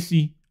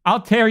 Spacey.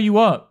 I'll tear you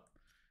up.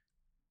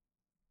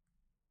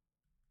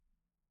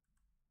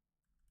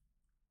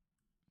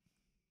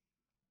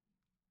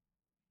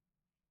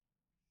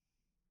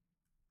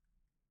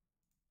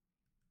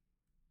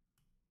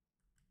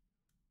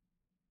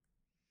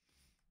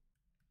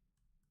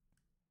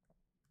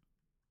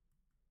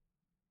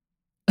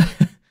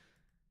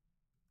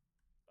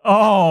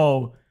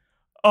 Oh.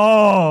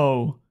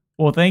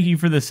 Well, thank you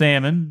for the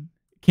salmon.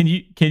 Can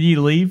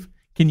you leave?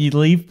 Can you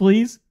leave,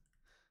 please?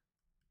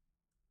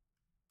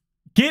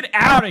 Get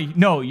out of here.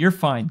 No, you're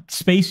fine.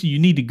 Spacey, you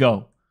need to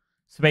go.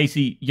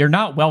 Spacey, you're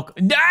not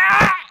welcome.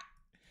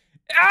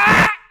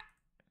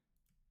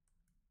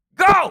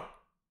 Go!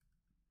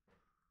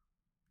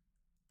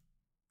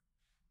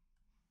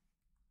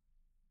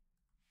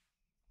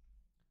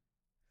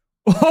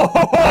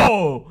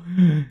 Oh,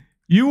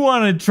 you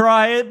want to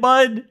try it,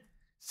 bud?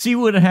 See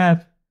what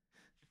happens.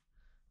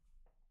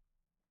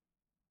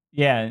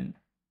 Yeah.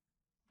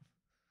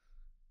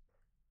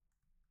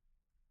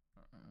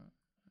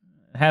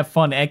 Have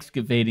fun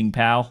excavating,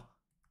 pal.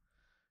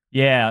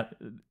 Yeah,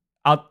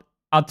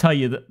 I'll tell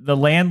you, the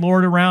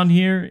landlord around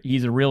here,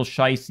 he's a real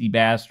shicey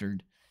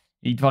bastard.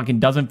 He fucking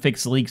doesn't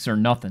fix leaks or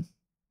nothing.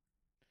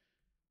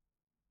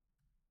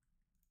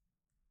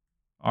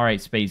 All right,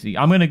 Spacey.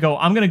 I'm gonna go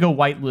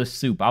whitelist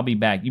Soup. I'll be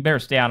back. You better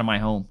stay out of my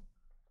home.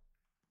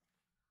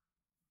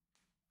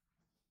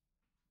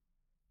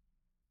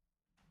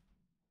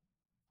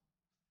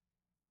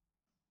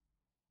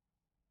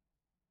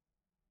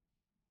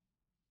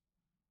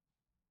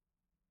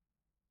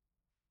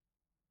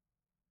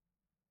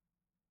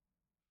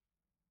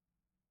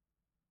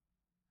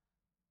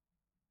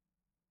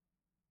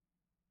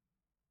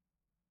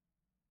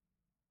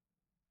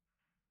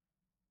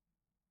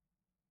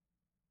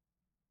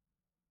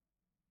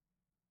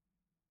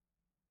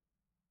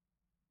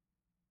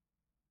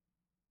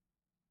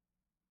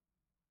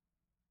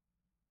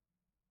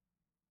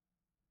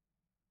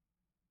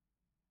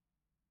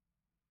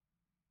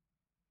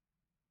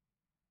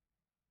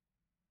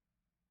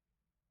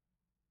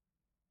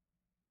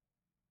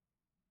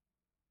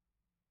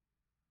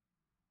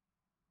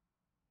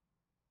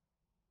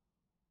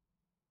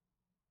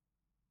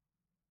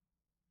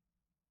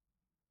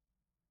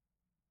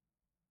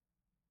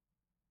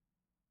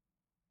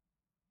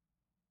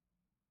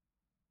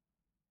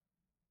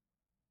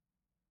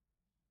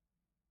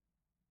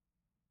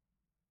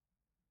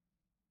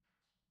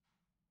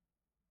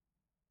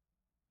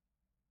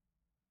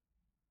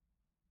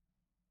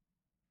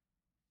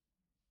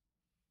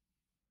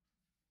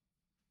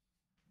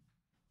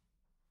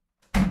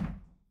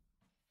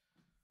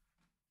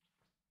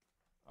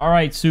 All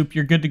right, Soup,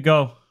 you're good to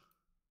go.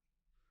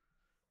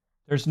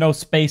 There's no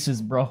spaces,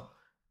 bro.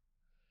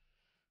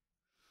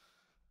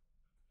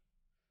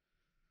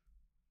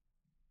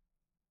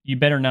 You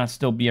better not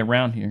still be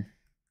around here.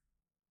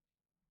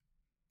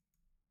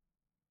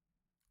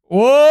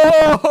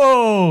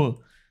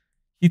 Whoa!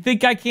 You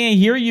think I can't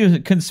hear you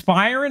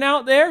conspiring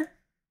out there?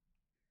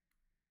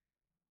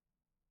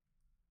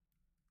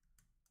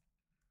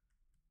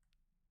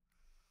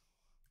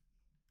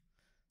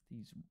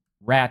 These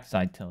rats,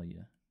 I tell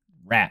you.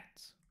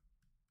 Rats.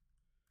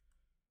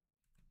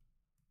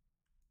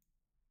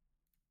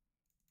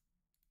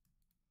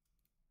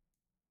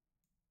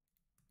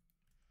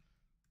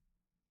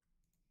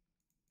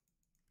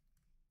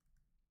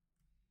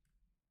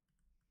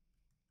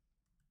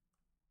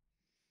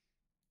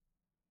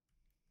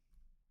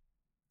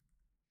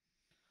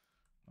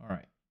 All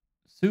right.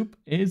 Soup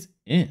is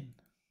in.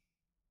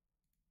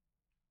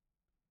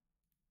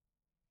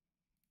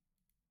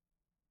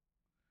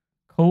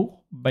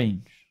 Cool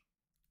beans.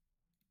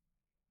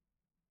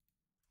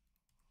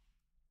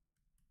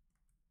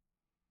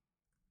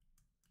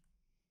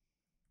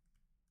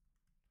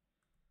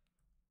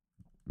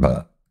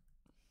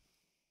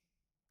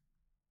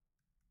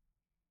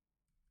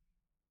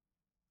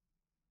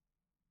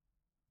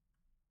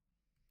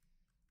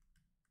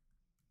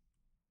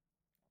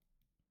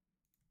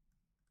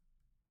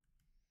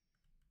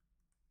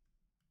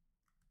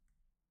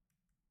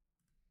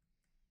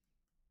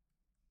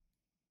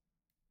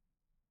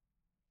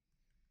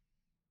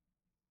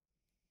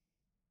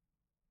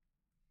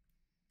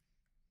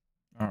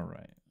 All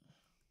right.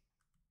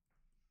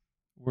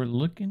 We're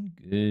looking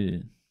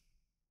good.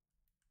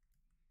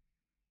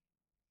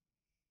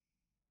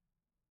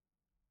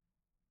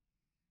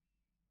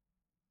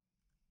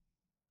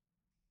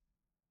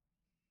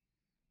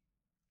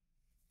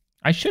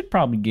 I should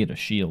probably get a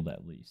shield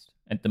at least,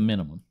 at the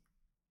minimum.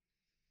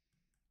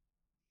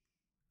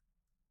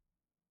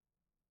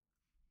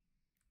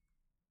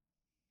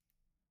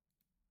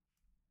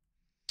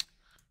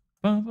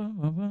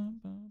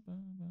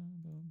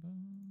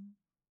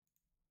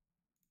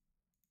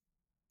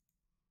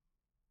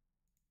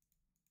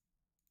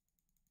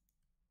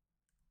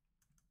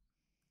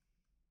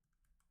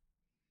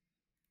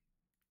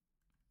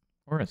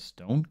 Or a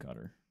stone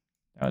cutter.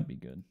 That would be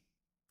good.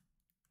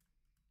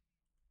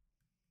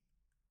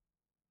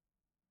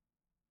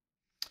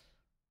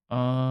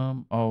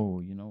 Oh,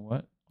 you know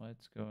what?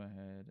 Let's go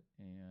ahead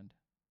and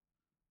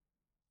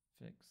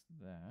fix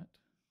that.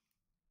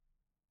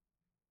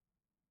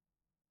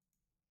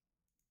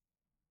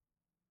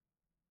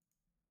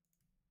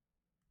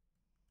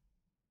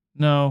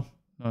 No.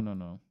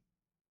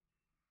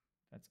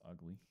 That's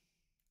ugly.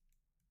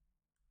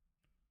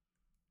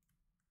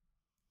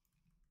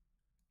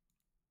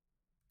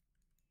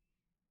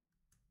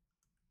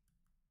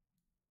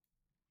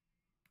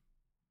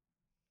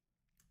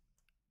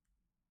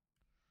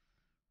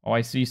 Oh,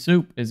 I see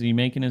Soup. Is he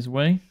making his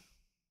way?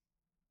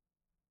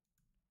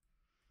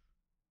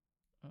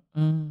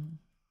 Oh,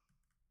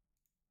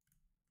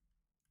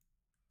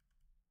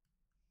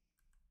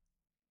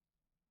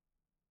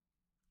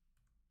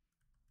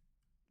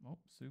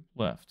 Soup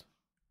left.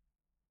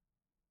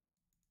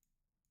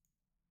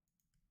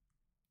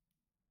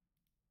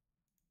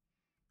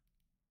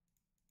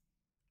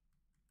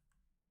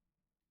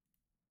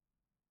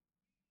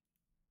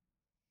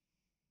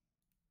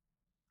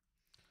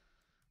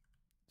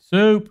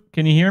 Soup,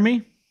 can you hear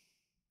me?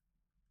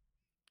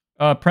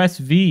 Press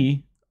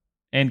V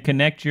and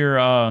connect your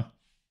hold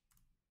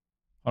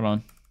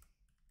on.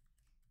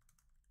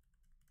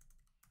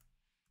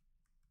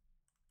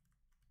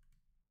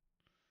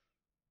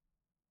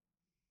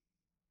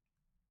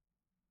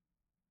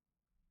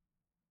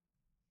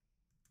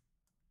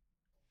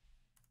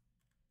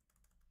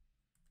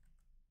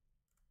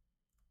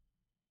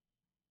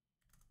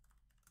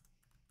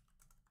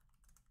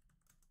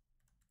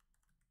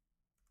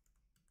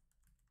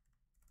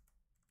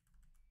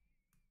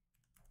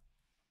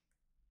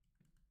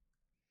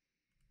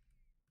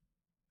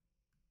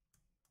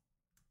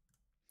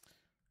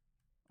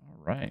 All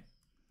right.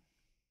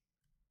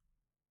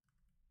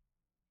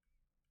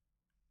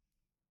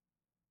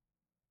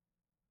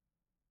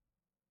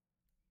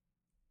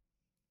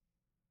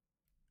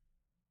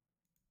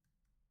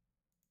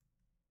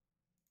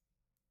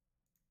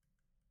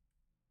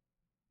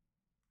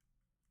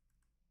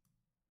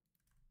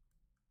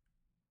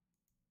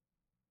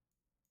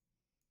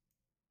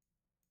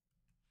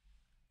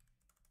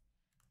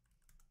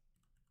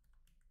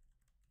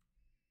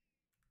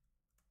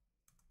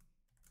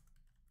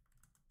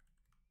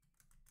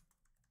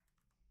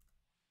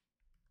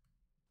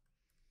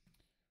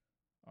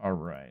 All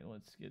right,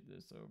 let's get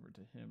this over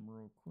to him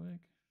real quick.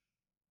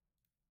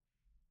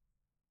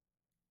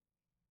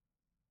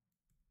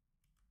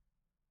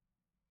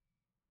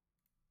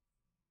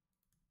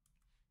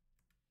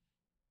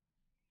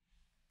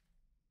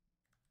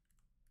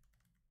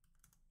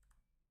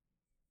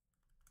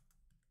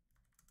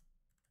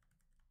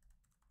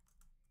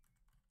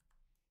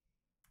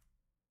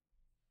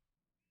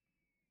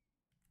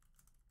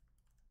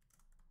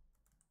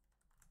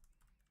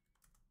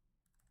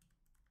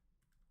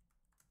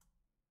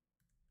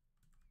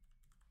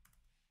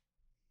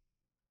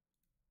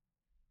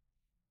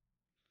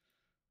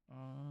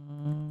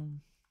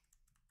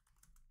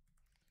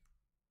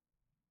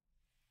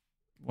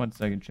 One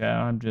second, chat.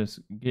 I'm just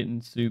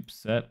getting Soup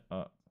set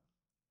up.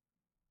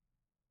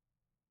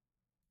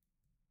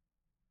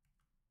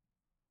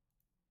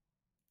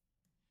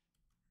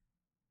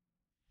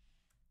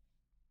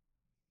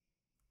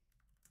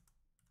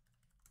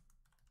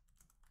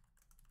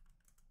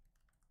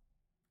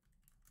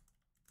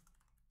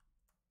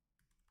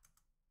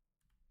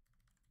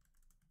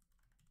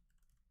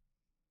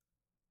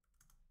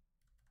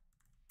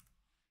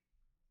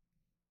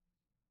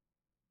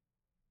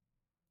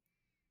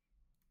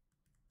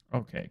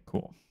 Okay,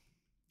 cool.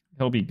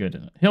 He'll be good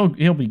in it.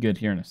 He'll be good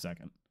here in a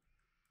second.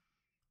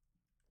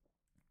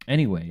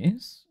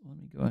 Anyways, let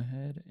me go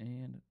ahead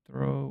and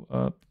throw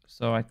up.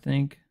 So I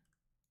think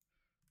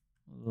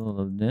a little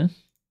of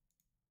this.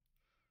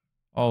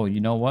 Oh,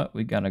 you know what?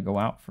 We gotta go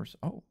out first.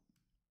 Oh,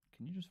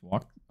 can you just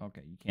walk?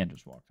 Okay, you can't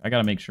just walk. I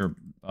gotta make sure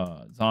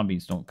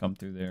zombies don't come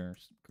through there.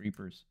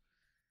 Creepers.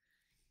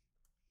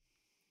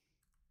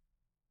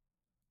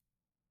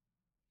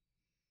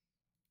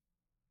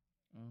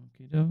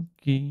 Okie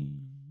dokie.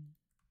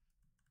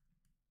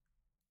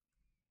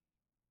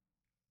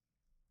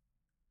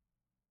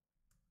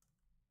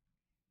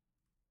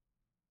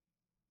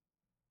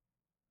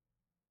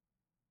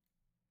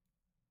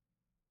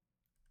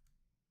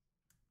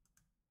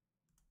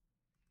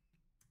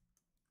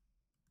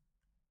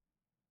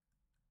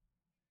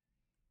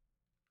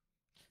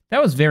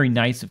 That was very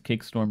nice of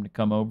Kickstorm to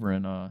come over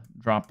and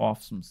drop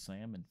off some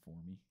salmon for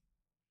me.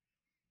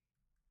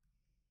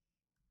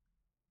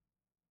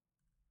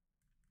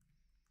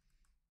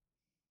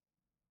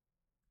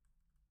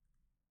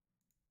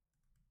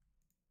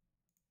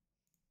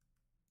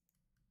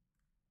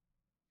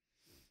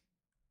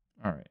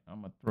 All right,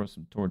 I'm going to throw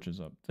some torches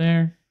up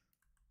there.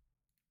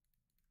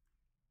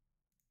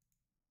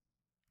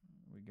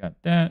 We got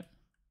that.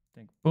 I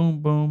think boom,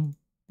 boom,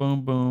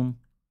 boom, boom.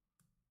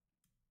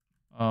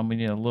 We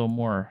need a little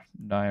more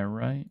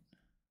diorite.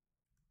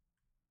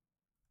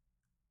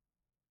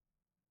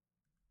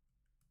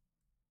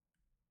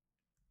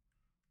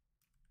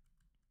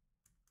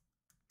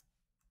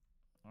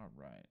 All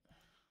right.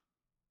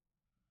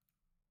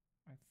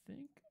 I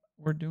think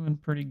we're doing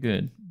pretty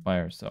good by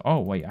ourselves. Oh,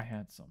 wait, I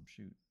had some.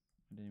 Shoot.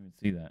 I didn't even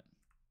see that.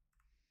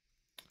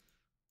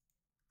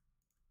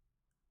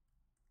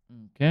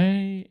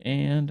 Okay,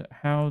 and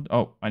how...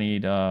 Oh, I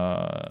need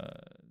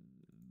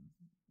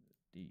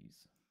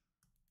these.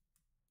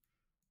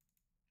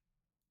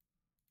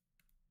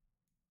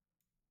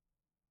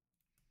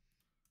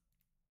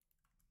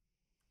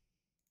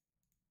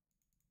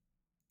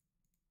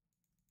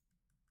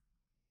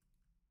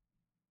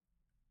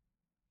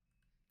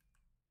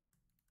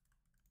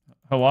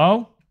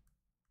 Hello?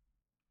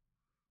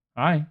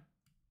 Hi.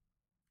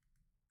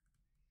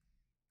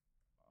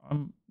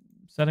 I'm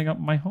setting up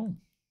my home.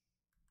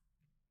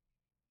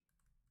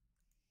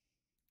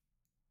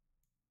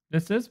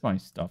 This is my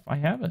stuff. I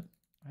have it.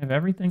 I have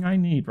everything I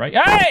need, right?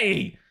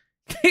 Hey!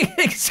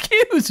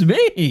 Excuse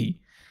me.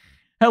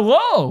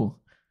 Hello.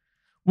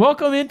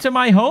 Welcome into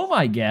my home,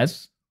 I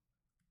guess.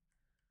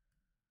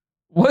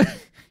 What?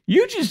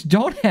 You just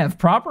don't have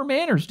proper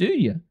manners, do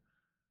you?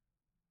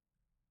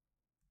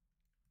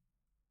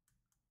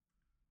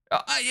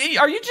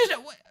 Are you just...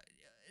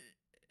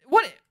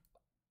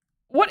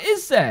 What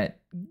is that?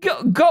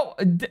 Go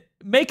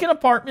make an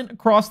apartment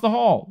across the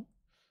hall,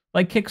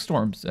 like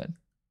Kickstorm said.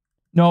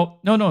 No,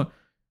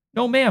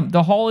 ma'am.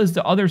 The hall is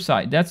the other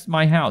side. That's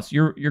my house.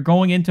 You're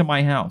going into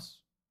my house.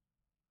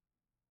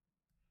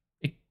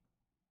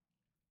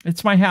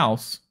 It's my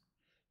house.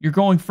 You're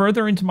going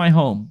further into my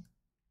home.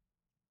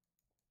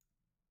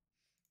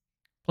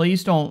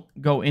 Please don't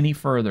go any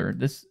further.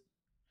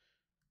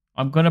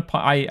 I'm gonna.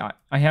 I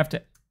have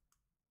to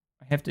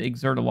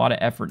exert a lot of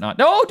effort. No,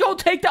 don't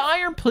take the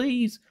iron,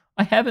 please.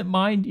 I haven't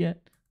mined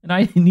yet, and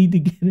I need to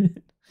get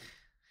it.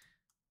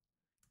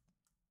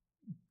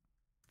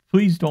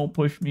 Please don't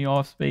push me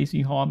off,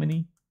 Spacey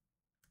Hominy.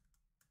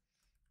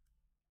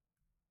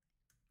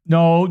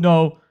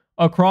 No.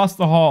 Across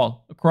the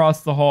hall.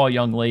 Across the hall,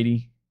 young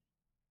lady.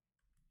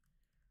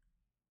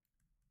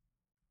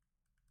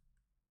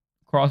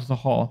 Across the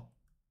hall.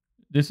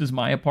 This is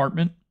my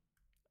apartment.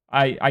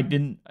 I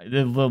didn't...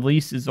 The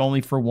lease is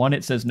only for one.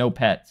 It says no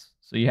pets.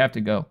 So you have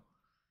to go.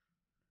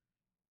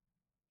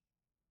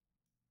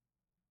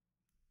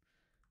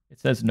 It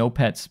says no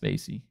pets,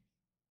 Spacey.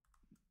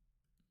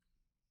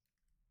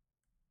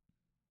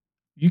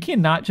 You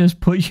cannot just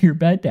put your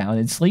bed down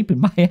and sleep in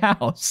my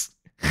house.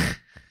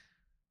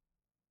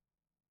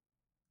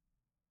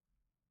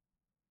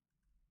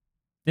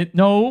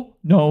 No.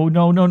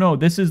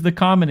 This is the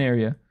common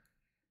area.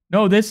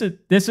 No, this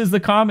is the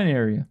common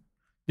area.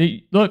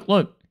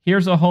 Look.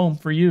 Here's a home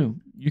for you.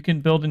 You can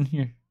build in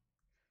here.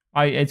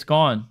 It's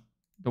gone.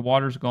 The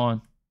water's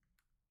gone.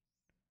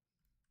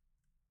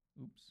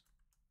 Oops.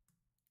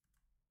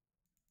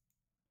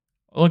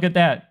 Look at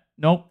that.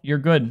 Nope, you're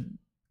good.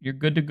 You're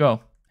good to go.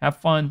 Have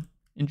fun.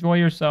 Enjoy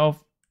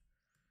yourself.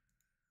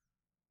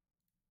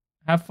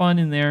 Have fun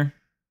in there.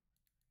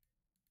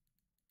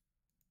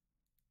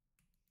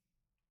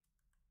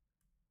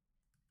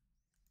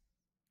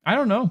 I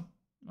don't know.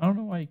 I don't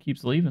know why he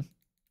keeps leaving.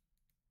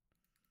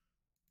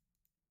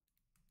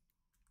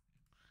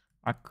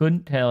 I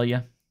couldn't tell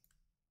you.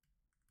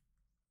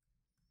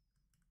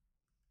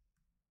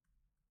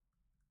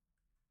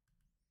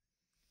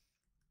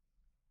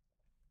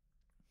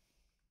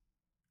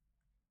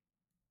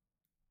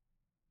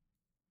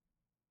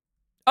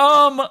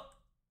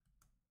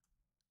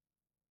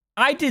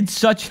 I did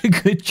such a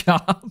good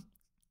job.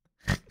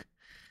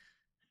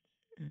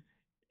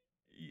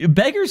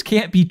 Beggars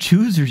can't be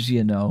choosers,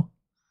 you know.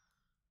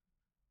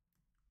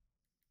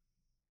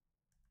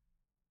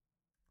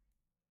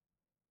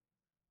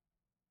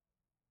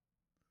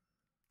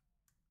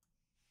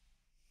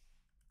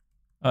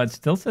 It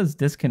still says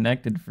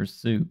disconnected for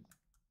soup.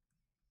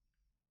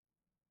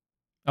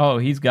 Oh,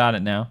 he's got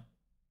it now.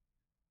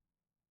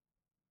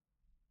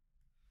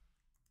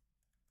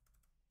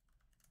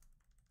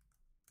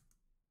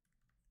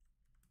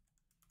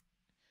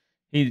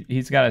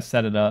 He's got to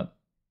set it up.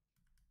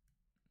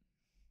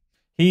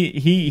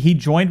 He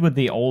joined with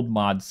the old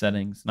mod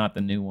settings, not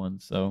the new one,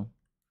 so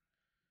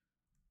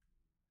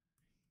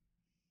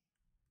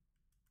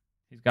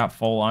he's got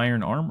full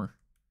iron armor.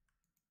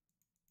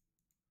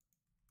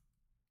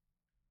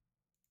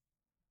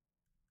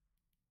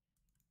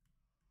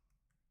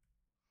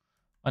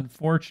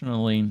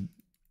 Unfortunately, I'm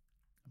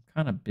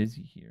kind of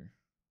busy here.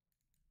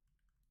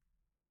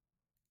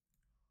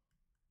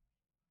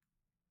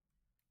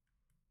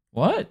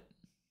 What?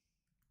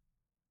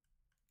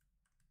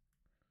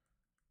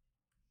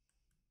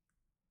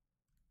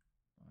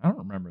 I don't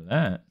remember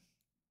that.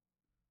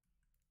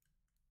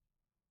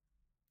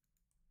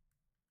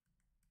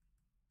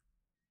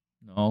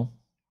 No.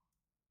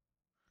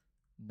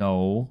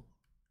 No.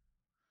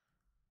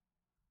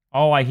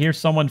 Oh, I hear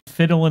someone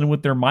fiddling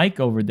with their mic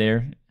over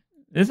there.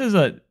 This is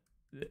a...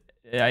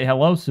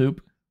 hello,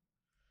 Soup.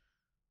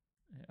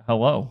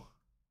 Hello.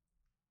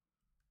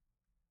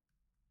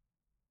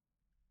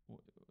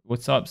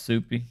 What's up,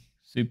 Soupy?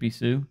 Soupy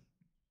Sue?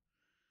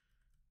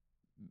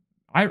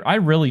 I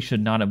really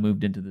should not have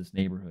moved into this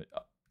neighborhood.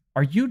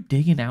 Are you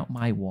digging out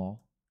my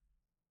wall?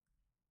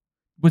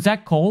 Was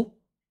that coal?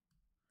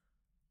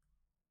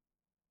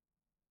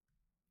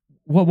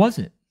 What was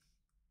it?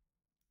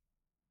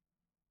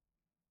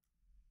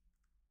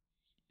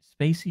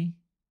 Spacey?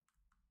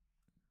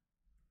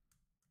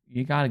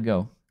 You gotta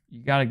go.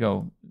 You gotta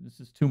go. This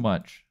is too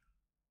much.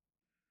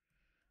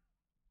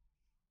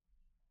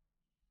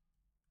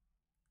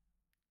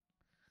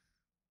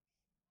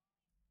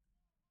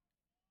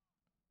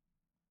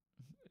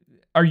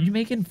 Are you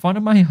making fun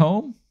of my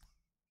home?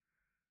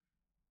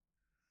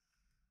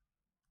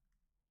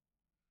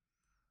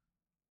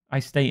 I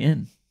stay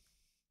in.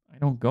 I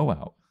don't go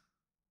out.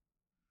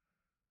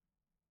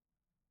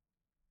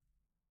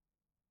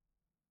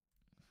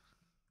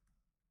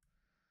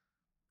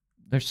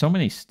 There's so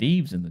many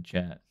Steves in the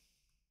chat.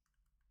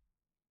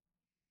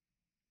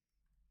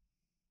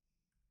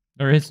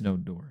 There is no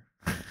door.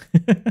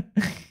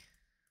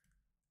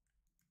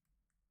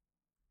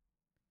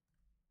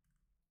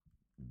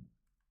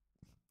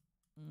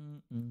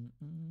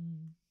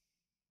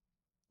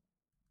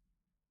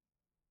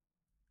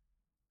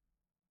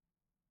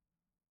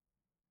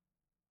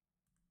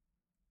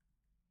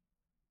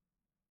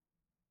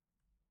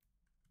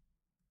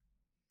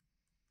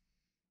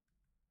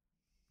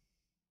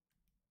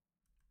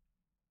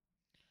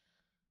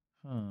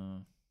 Huh.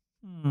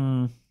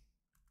 Hmm.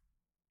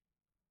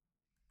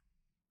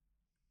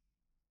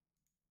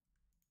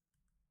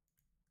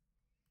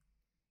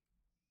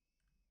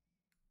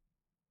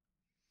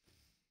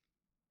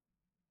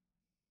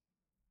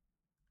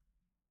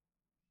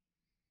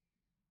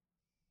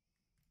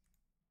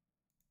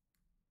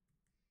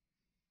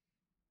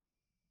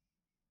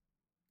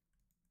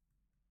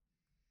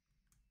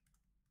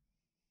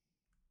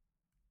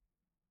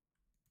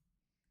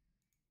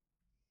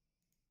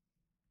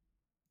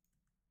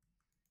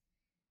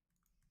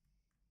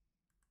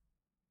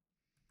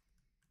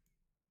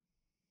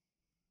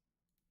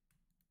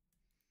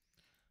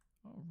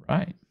 All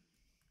right.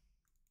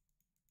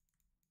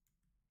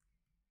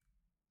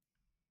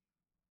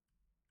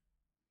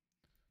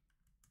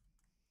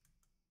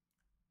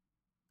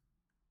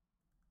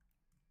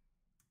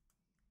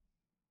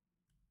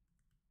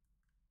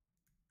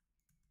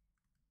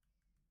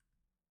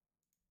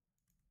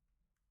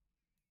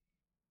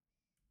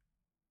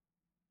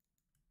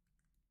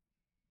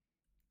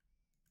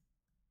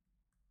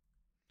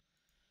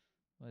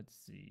 Let's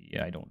see.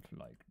 I don't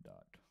like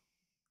that.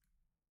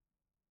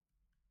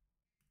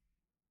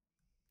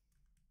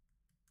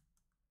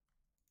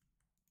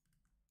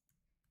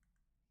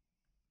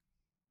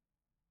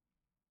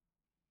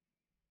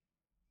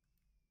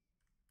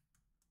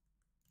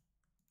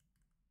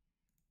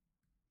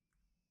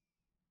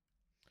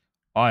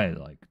 I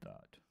like that.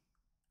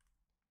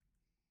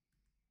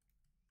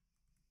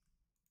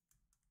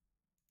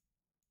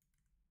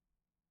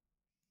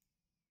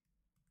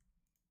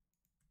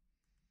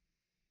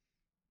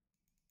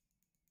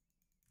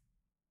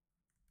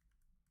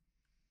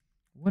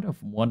 What a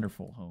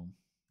wonderful home.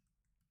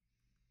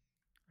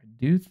 I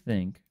do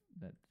think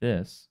that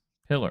this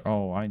pillar...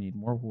 Oh, I need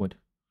more wood.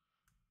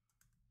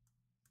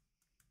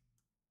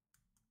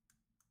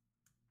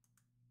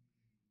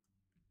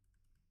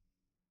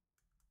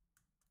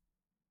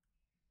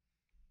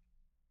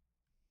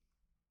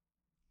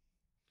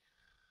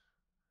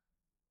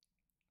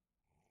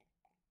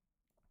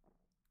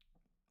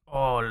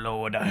 Oh,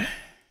 Lord. I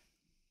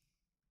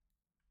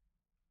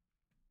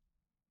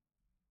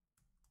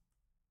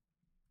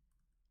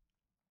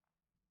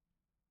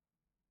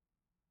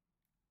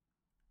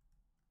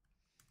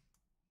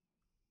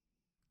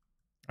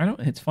don't...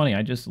 It's funny.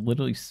 I just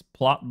literally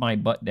plopped my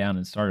butt down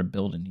and started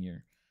building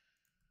here.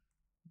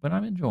 But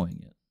I'm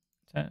enjoying it.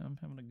 I'm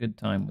having a good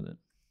time with it.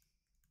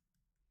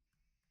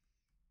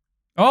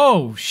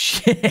 Oh,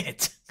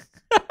 shit.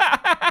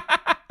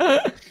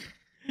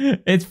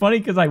 It's funny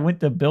because I went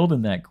to build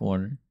in that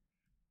corner.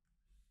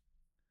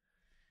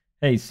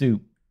 Hey,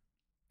 Soup.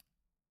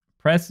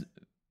 Press.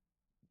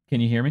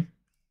 Can you hear me?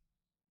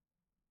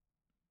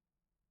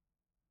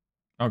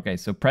 Okay,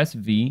 so press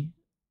V.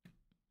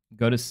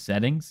 Go to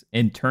settings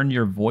and turn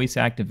your voice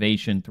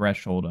activation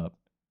threshold up.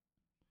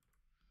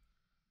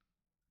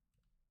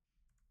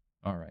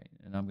 All right,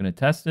 and I'm going to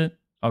test it.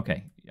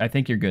 Okay, I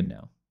think you're good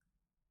now.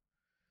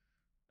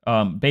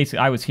 Basically,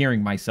 I was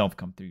hearing myself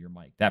come through your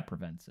mic. That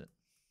prevents it.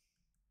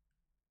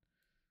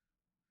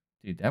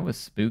 Dude, that was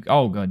spook.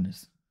 Oh,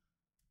 goodness.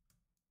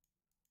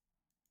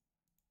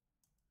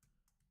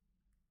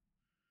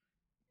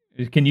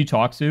 Can you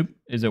talk, Soup?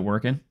 Is it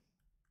working?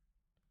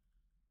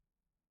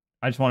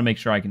 I just want to make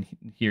sure I can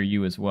hear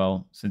you as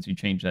well since you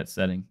changed that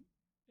setting.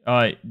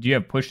 Do you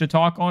have push to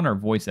talk on or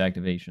voice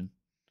activation?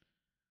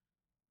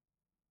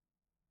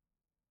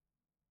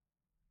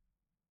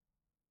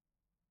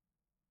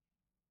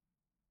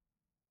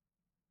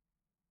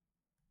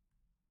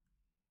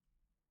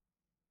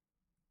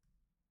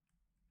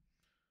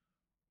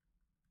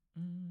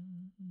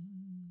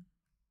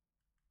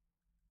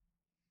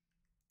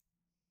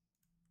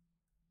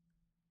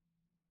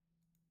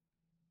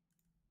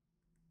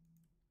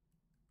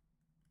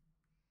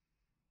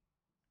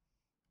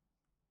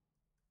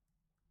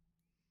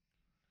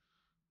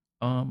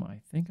 I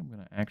think I'm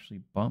gonna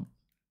actually bump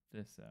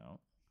this out.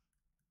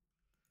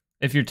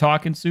 If you're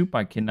talking, Soup,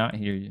 I cannot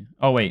hear you.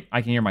 Oh wait,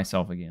 I can hear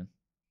myself again.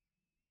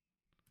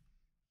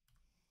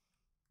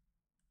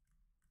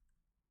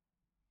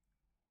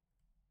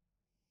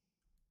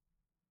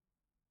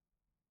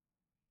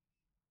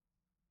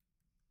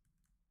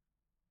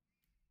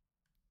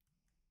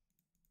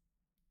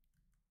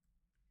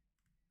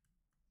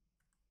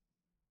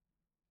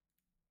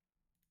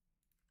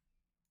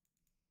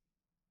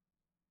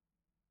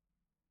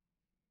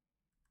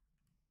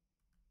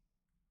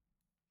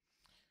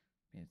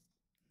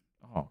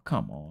 Oh,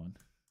 come on.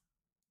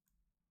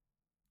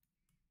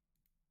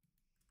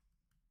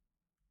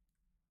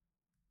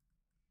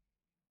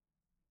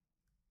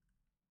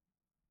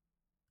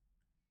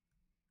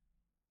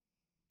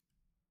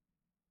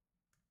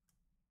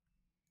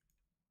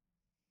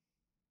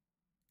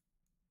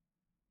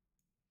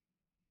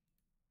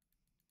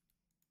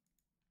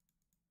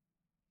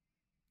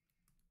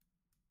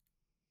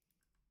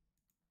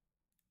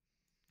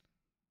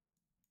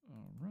 All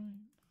right.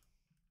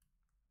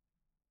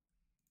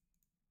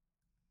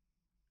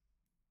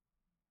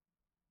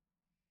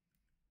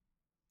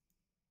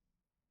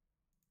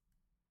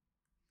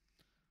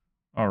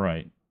 All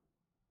right.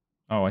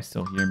 Oh, I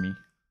still hear me.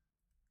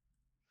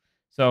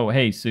 So,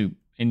 hey, Soup,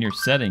 in your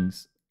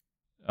settings,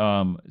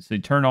 so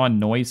turn on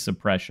noise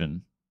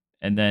suppression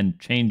and then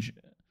change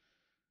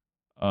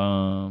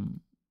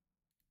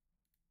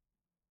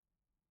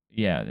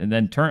yeah, and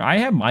then I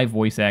have my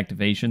voice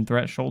activation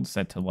threshold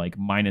set to like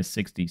minus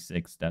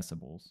 66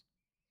 decibels.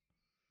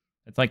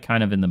 It's like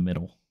kind of in the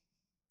middle.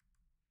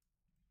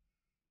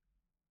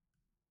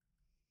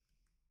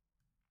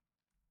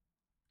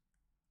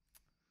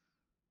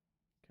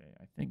 Okay,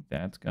 I think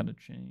that's got to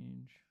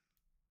change.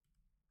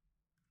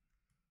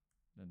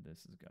 Then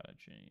this has got to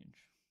change.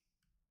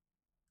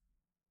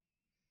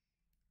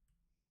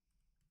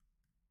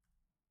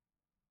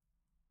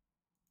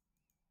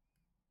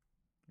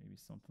 Maybe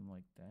something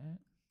like that.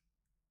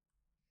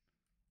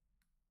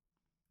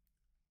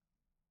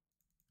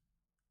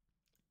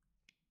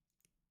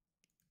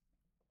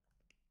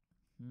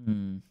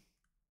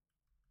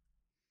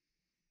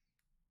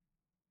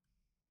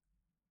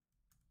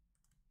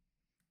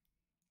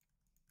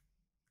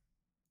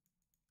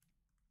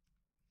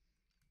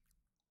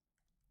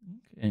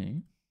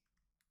 Okay.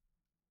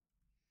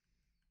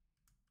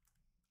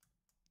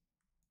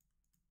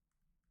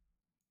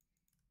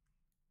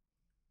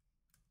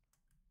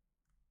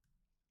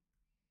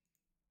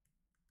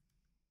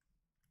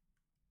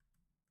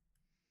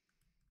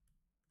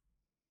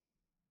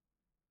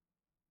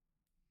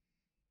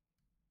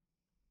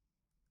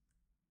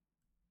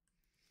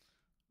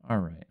 All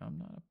right, I'm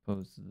not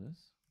opposed to this.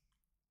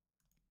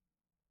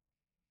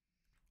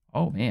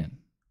 Oh man,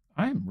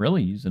 I'm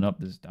really using up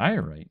this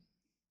diorite.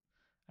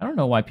 I don't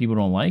know why people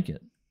don't like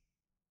it.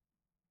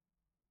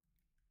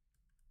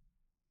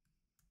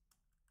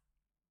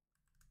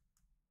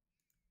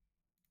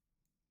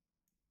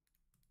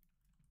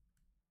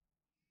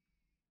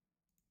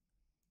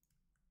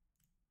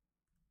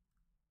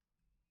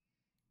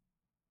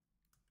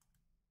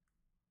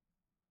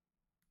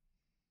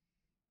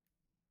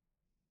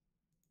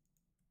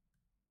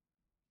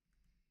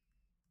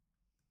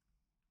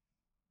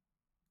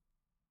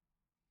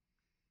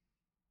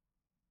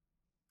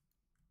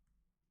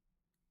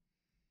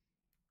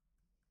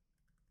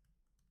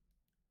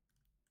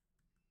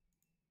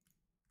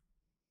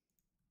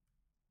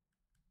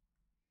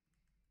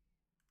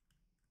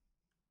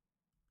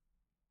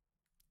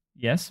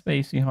 Yes,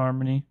 Spacey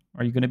Harmony.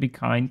 Are you going to be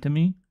kind to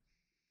me?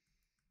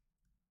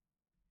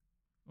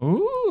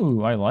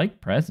 Ooh, I like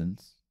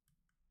presents.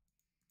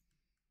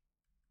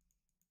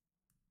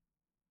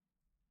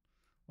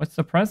 What's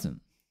the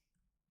present?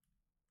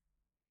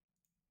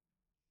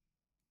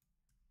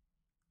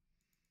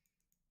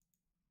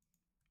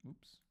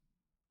 Oops.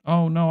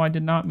 Oh no, I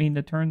did not mean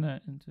to turn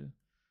that into.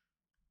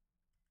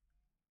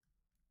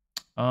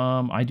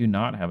 I do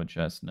not have a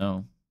chest,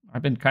 no.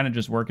 I've been kind of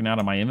just working out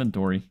of my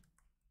inventory.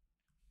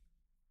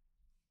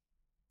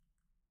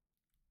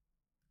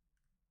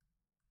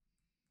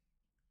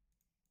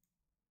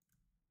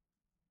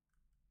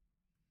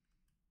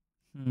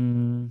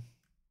 Hmm.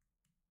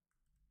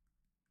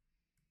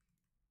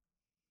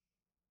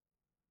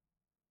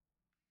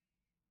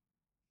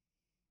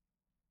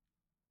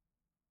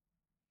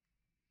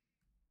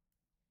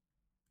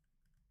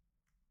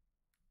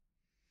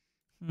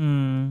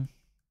 Hmm.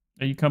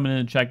 Are you coming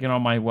in to check in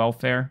on my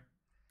welfare?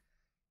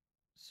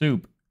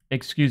 Soup,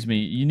 excuse me.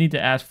 You need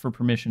to ask for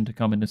permission to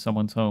come into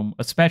someone's home,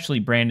 especially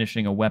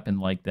brandishing a weapon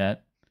like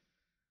that.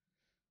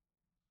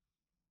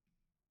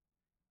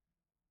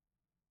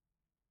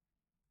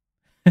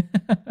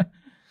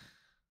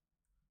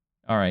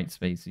 All right,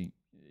 Spacey.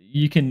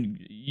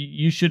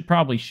 You should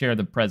probably share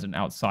the present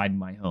outside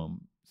my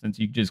home since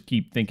you just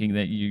keep thinking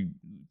that you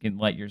can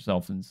let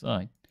yourself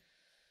inside.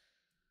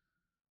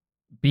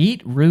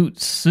 Beetroot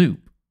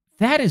soup.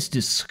 That is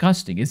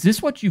disgusting. Is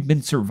this what you've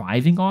been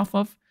surviving off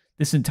of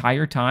this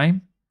entire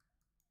time?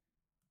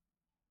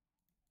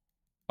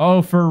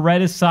 Oh, for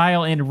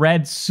Redicile and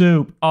red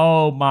soup.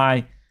 Oh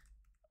my.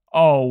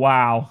 Oh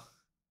wow.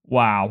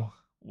 Wow.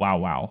 Wow,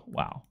 wow,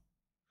 wow.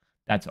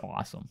 That's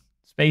awesome.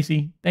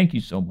 Spacey, thank you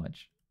so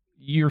much.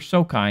 You're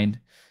so kind.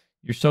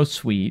 You're so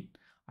sweet.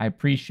 I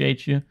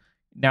appreciate you.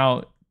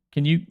 Now,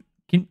 can you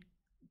can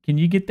can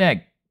you get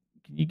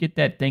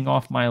that thing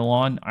off my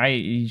lawn?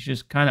 He's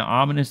just kind of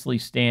ominously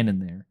standing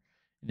there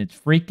and it's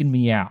freaking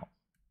me out.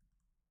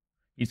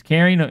 He's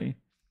carrying a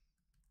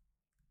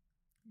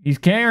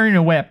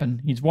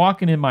weapon. He's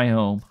walking in my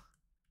home.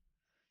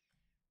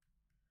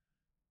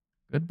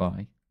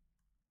 Goodbye.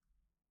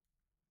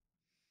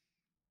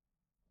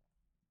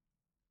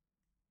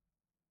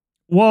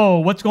 Whoa,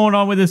 what's going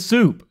on with this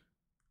soup?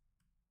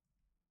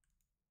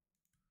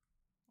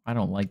 I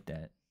don't like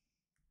that.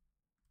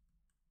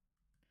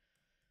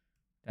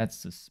 That's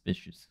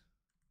suspicious.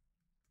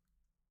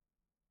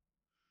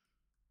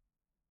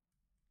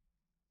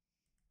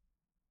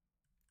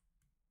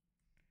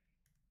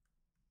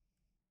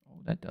 Oh,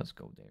 that does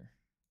go there.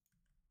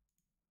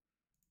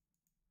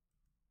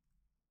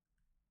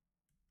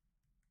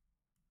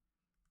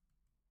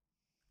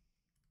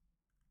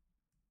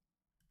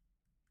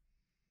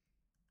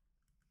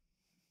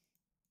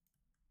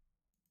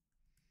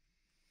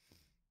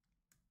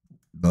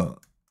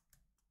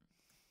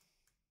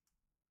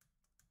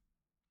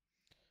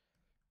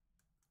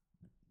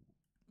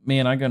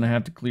 Man, I'm gonna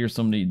have to clear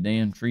some of these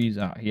damn trees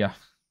out here.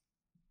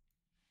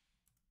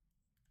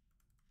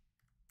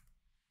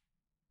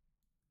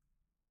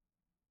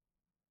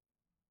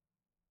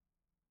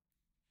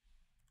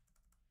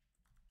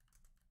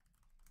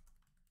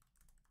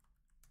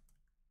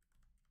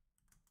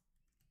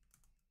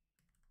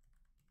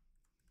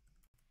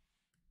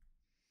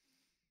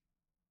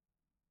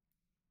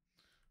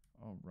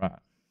 All right.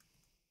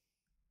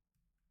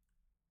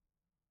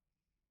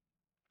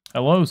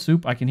 Hello,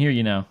 Soup. I can hear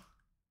you now.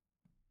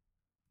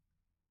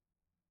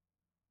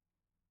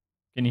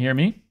 Can you hear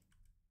me?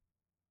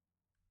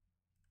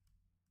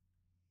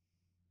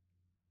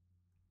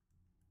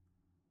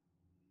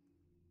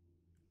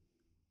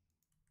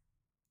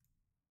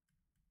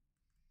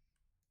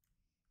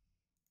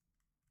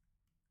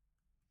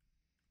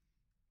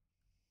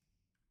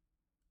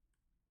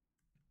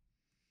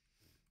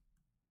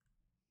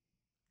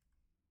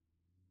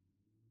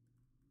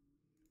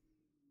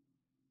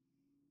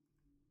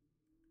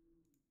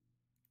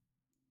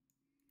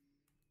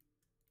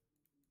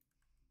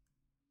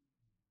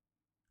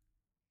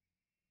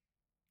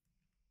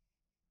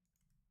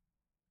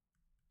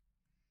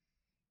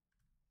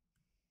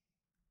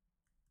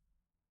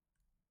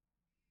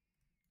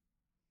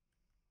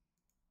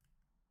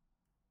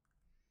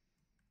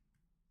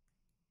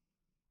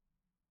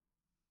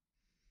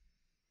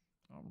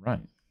 All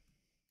right.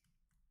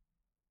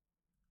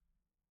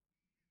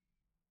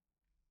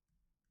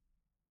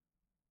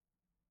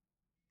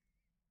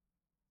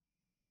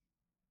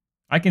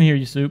 I can hear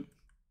you, Soup.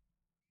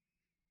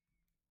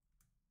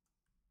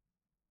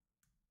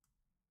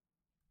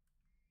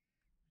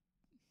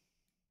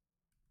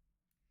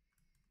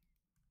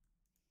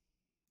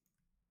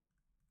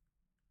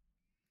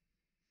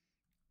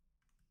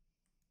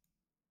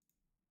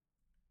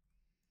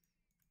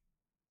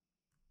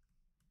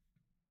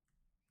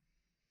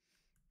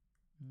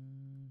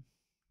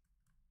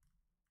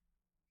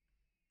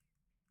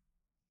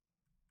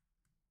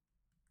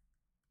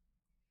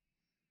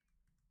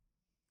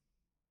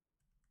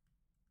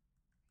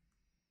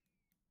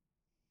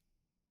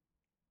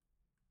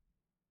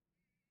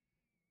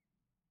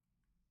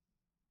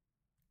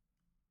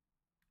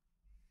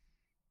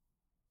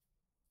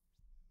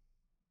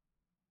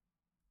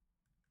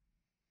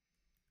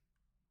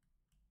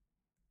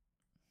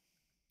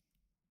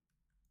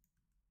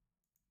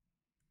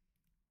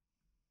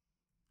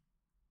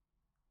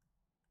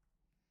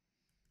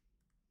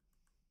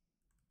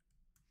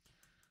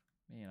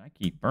 Man, I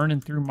keep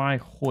burning through my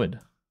wood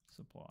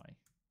supply.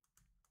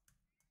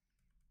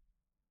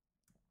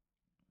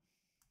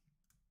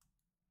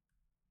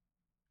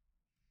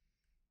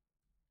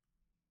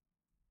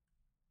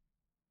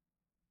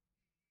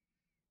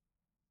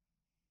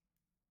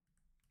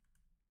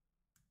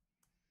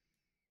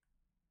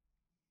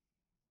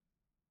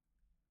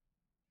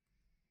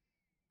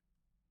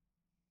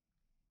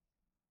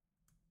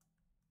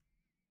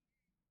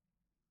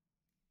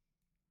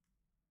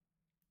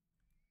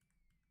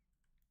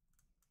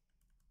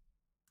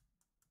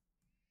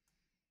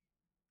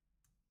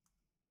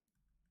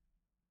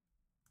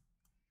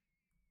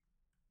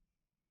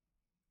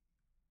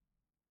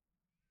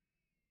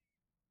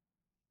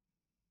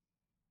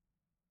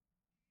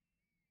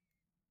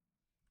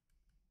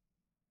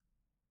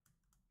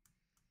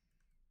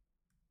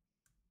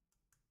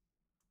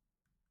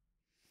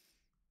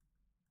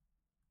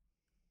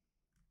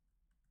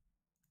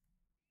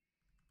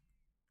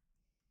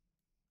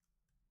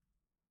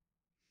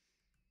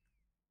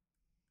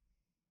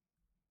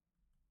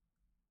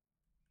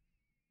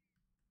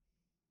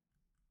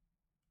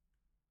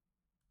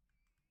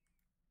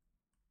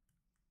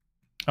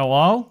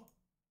 Hello?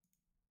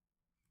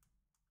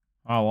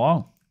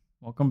 Hello?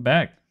 Welcome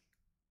back.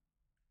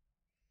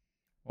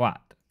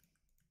 What?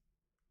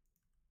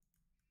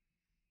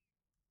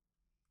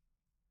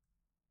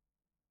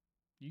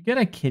 You get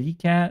a kitty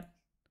cat?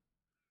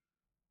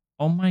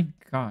 Oh my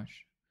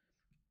gosh.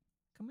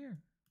 Come here.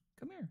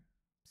 Come here.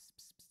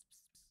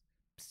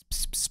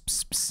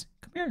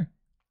 Come here.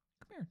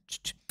 Come here.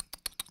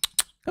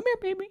 Come here,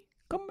 baby.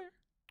 Come here.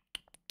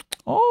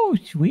 Oh,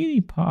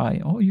 sweetie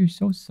pie. Oh, you're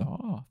so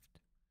soft.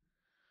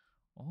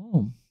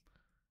 Oh.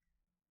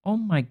 Oh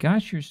my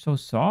gosh, you're so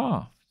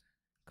soft.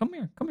 Come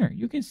here. Come here.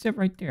 You can sit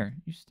right there.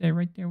 You stay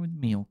right there with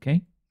me,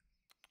 okay?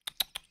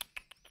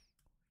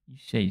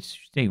 You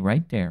stay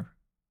right there.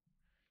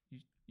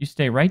 You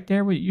stay right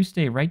there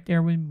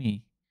with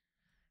me.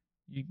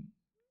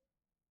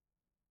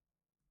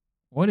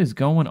 What is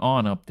going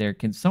on up there?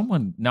 Can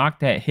someone knock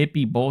that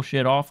hippie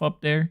bullshit off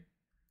up there?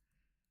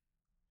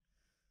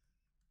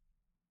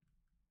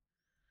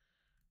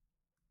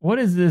 What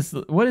is this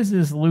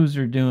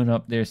loser doing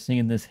up there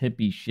singing this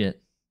hippie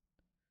shit?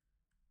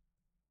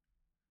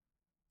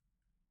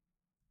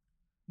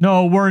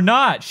 No, we're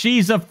not.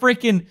 She's a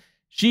freaking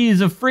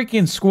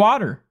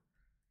squatter.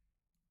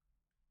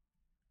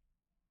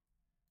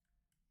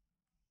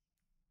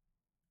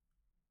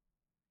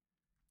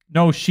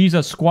 No, she's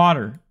a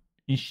squatter.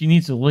 She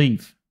needs to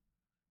leave.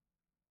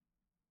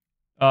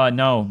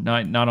 No,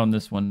 not on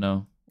this one,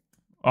 no.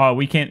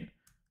 We can't.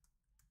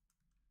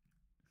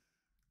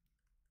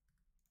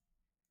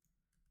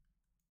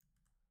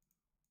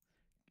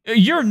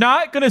 You're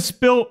not gonna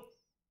spill.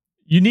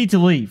 You need to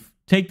leave.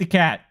 Take the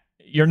cat.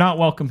 You're not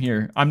welcome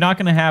here. I'm not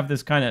gonna have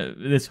this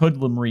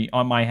hoodlumry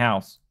on my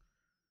house.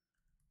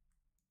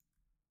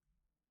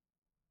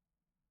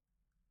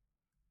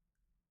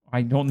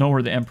 I don't know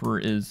where the Emperor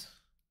is.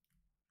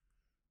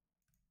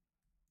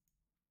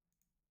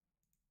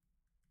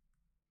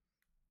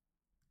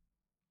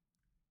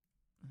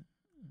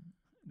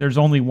 There's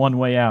only one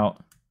way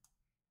out.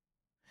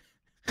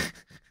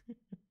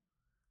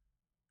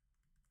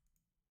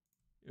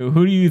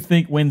 Who do you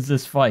think wins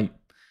this fight?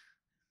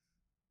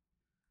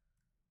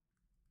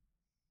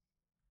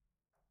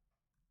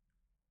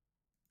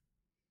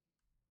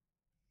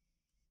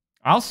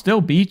 I'll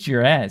still beat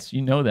your ass.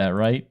 You know that,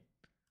 right?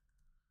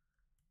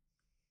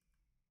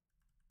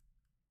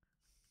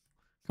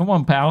 Come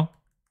on, pal.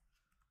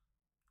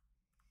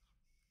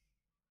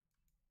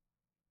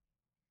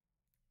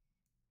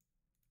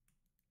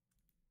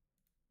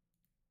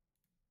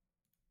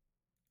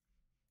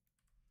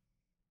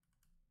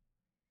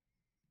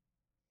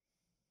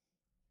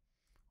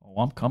 Oh,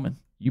 I'm coming.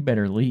 You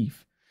better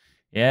leave.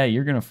 Yeah,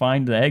 you're going to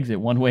find the exit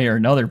one way or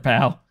another,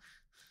 pal.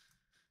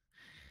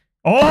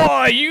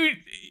 Oh, you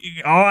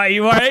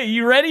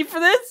ready for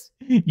this?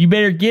 You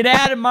better get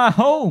out of my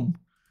home.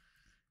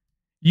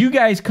 You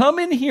guys come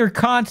in here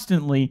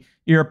constantly.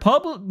 You're a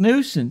public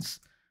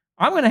nuisance.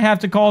 I'm going to have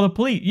to call the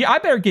police. Yeah, I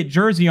better get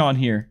Jersey on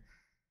here.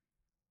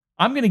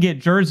 I'm going to get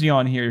Jersey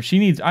on here.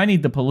 I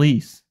need the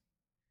police.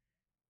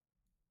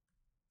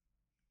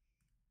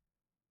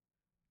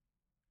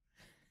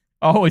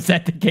 Oh, is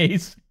that the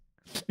case?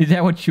 Is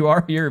that what you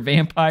are? You're a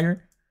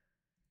vampire?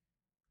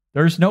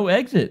 There's no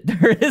exit.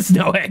 There is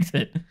no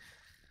exit.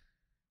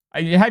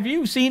 Have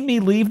you seen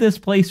me leave this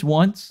place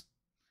once?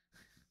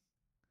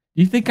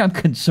 Do you think I'm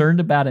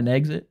concerned about an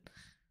exit?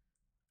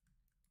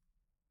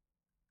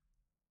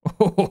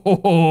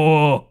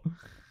 Oh.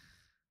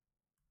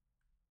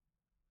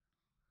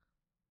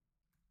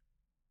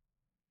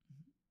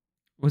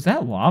 Was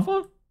that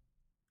lava?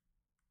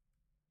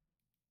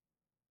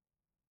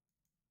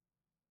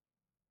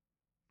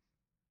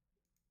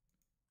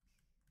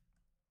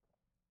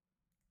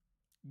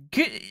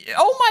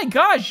 Oh my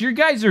gosh, you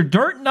guys are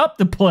dirting up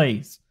the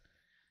place.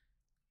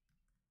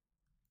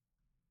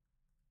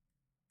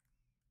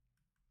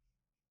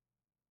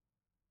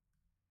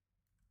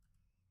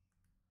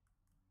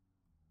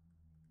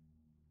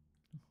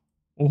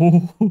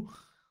 Oh.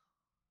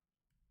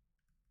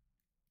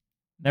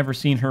 Never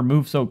seen her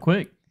move so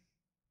quick.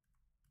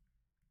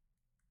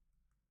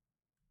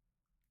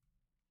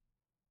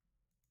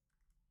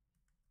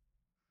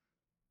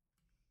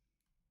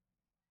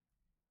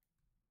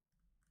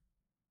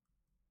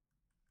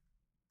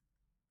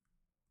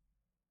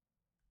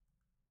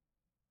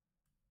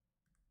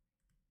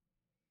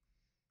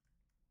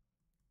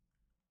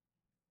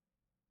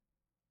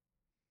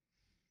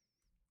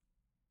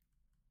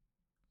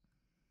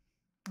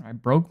 I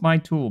broke my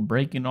tool,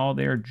 breaking all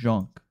their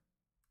junk.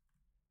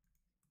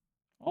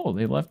 Oh,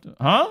 they left.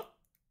 Huh?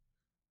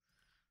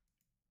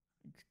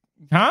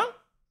 Huh?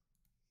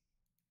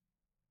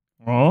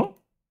 Oh?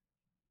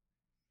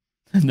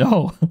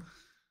 No.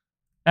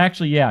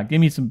 Actually, yeah.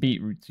 Give me some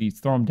beetroot seeds.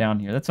 Throw them down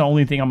here. That's the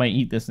only thing I'm going to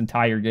eat this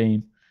entire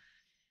game.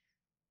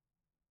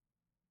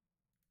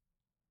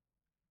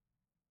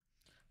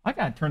 I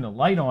got to turn the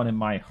light on in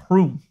my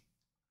room.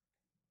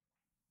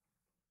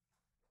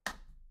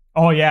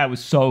 Oh, yeah. It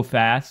was so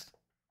fast.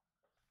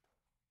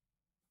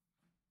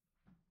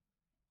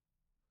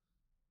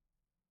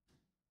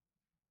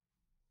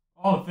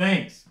 Oh,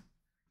 thanks.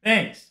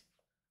 Thanks.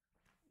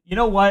 You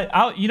know what?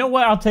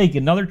 I'll take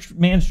another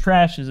man's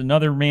trash is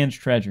another man's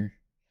treasure.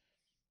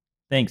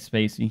 Thanks,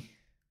 Spacey.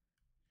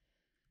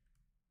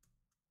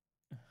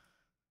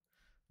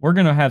 We're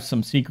gonna have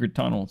some secret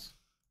tunnels.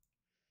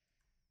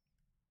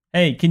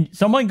 Hey, can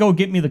someone go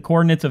get me the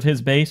coordinates of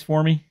his base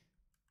for me?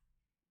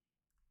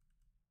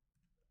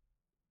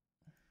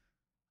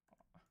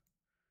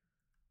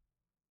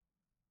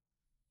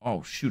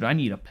 Oh shoot, I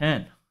need a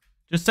pen.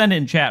 Just send it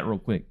in chat real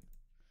quick.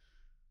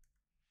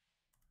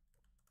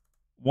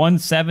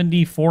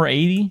 170,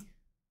 480.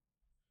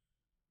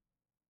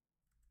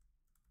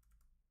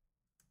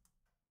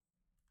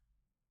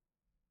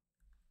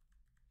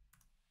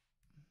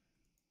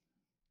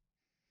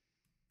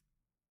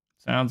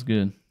 Sounds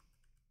good.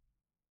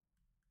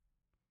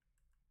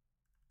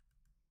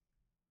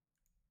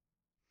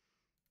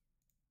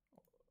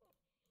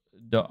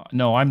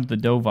 No, I'm the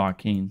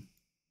Dovahkiin.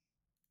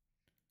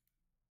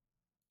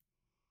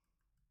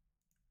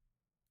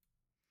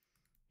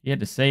 You had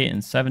to say it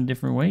in 7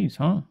 different ways,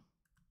 huh?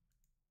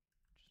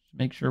 Just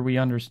make sure we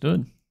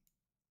understood.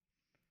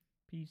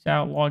 Peace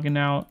out, logging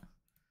out.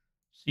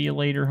 See you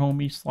later,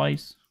 homie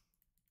slice.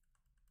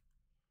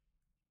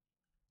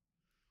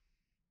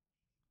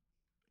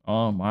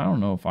 I don't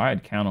know if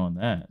I'd count on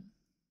that.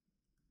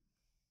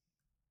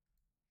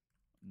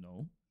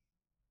 No.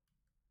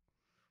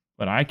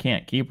 But I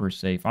can't keep her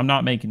safe. I'm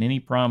not making any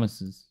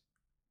promises.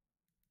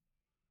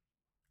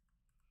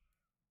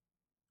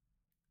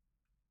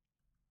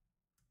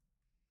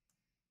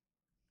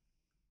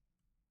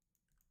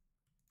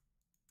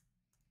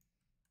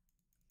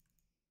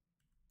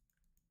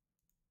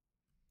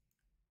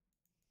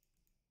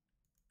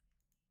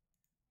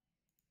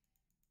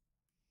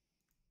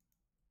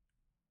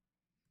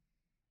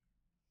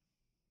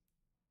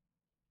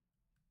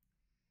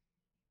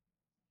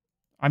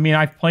 I mean,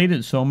 I've played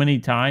it so many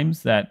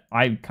times that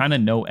I kind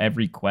of know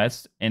every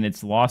quest, and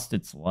it's lost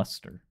its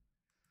luster.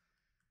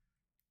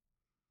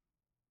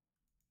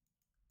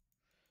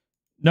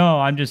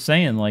 No, I'm just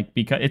saying, like,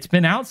 because it's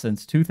been out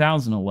since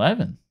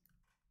 2011.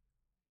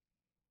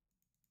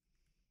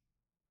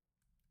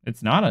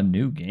 It's not a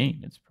new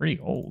game. It's pretty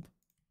old.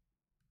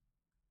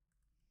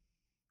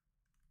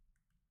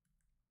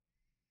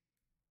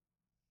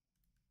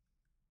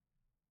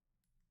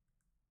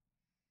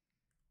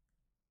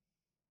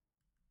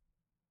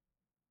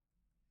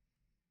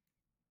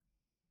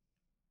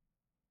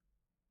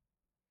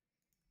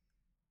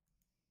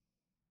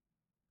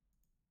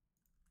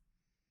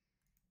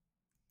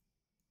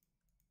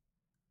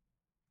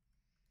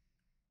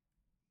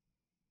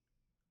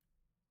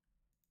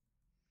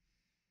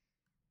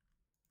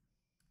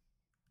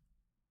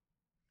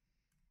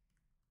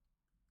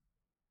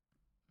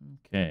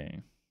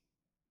 Okay.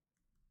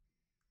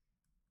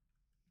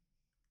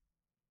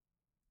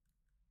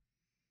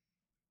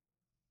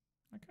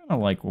 I kind of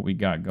like what we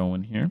got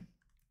going here.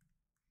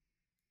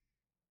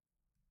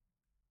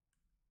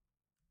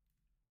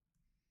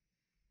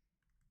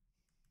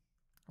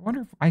 I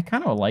wonder if I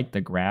kind of like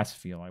the grass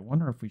feel. I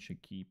wonder if we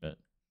should keep it.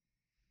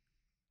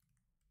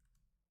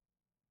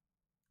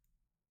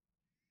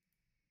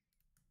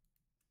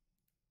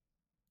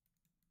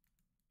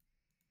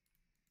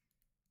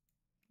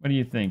 What do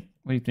you think?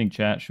 What do you think,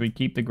 chat? Should we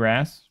keep the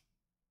grass?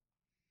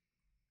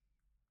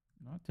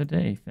 Not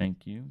today,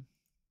 thank you.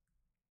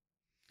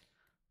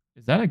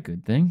 Is that a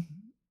good thing?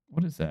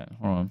 What is that?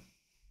 Hold on.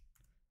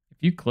 If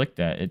you click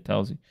that, it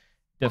tells you.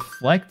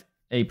 Deflect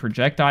a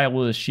projectile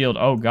with a shield.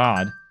 Oh,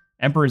 God.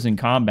 Emperor's in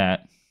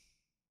combat.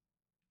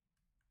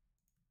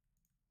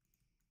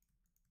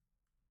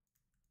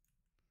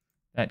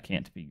 That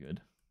can't be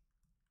good.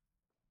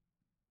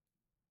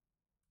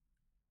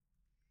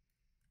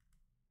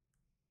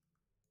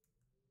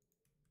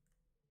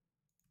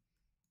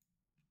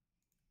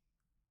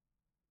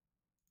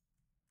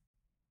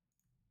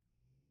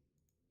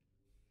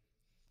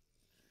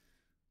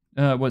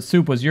 What,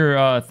 Soup, was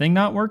your thing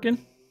not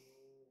working?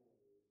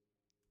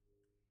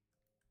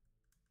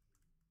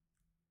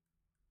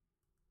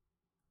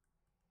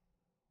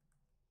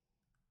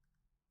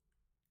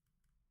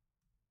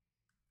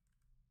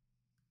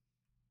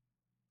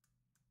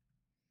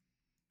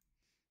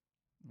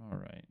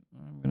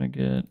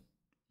 get?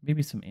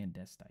 Maybe some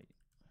andesite.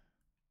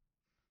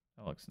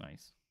 That looks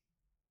nice.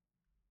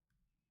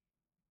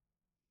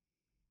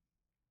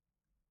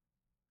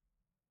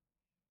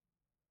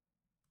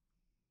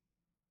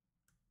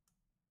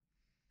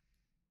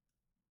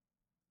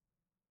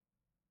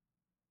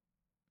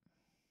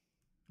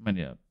 I might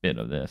need a bit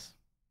of this.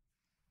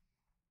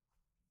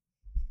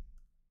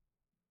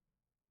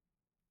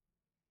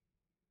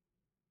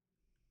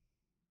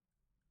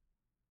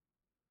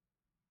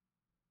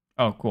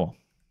 Oh, cool.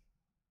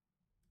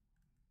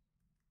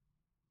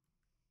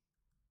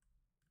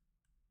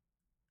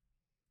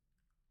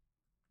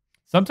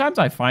 Sometimes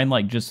I find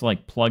like just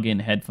like plug-in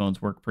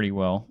headphones work pretty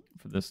well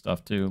for this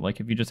stuff too. Like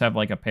if you just have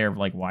like a pair of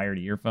like wired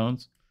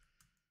earphones.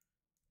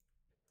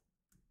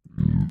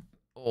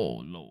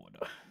 Oh Lord.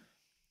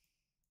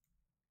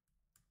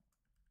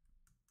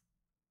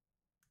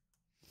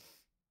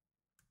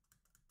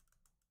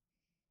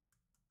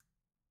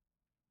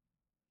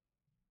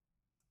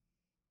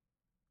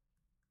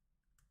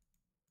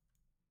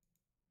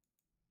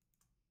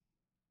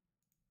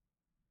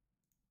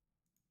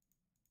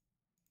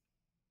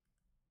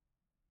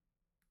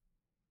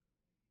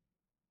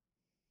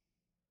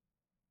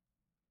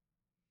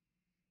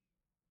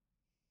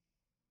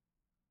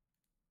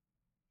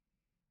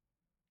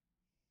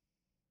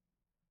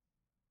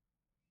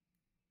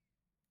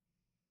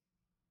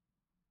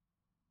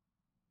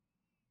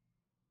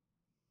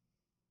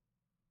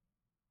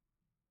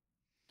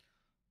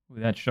 Ooh,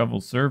 that shovel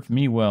served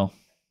me well.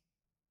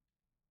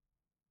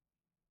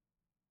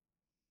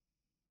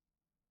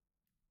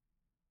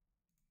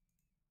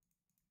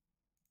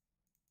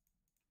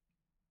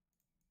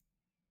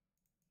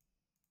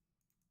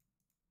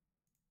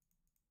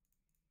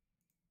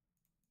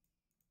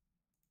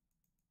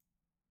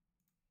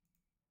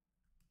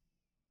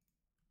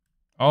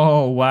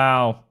 Oh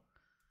wow.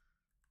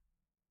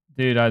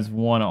 Dude, I was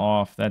one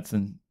off. That's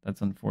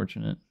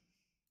unfortunate.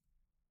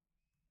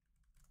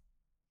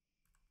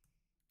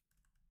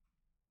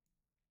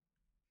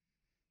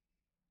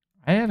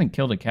 I haven't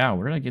killed a cow.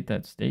 Where did I get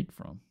that steak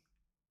from?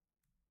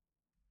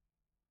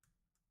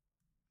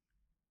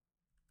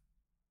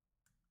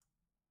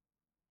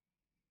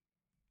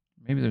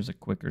 Maybe there's a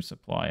quicker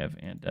supply of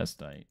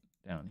andesite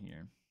down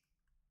here.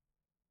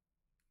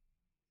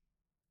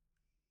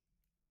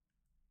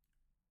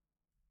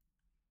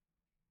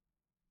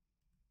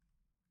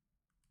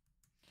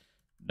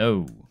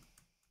 No.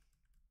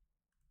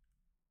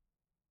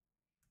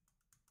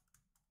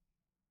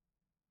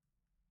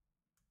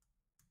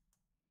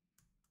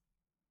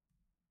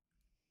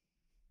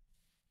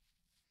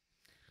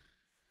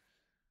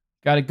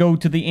 Gotta go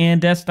to the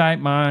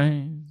andesite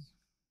mines.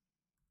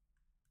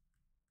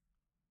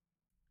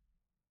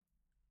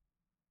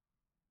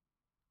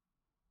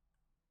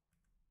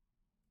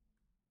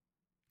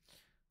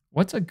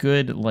 What's a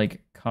good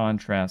like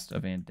contrast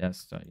of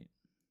andesite?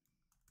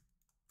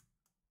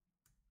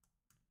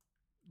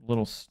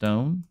 Little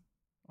stone.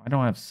 I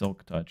don't have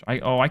silk touch.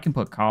 I can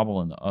put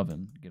cobble in the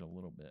oven. Get a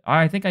little bit.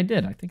 I think I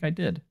did.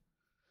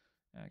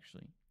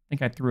 Actually, I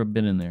think I threw a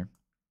bit in there.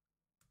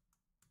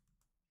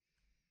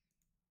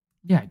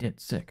 Yeah, I did.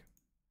 Sick.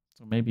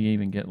 So maybe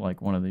even get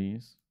like one of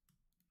these.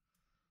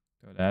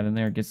 Throw that in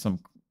there. Get some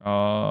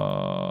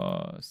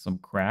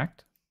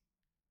cracked.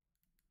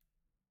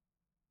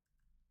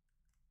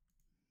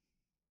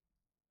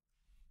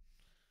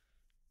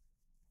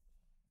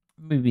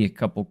 Maybe a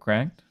couple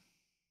cracked.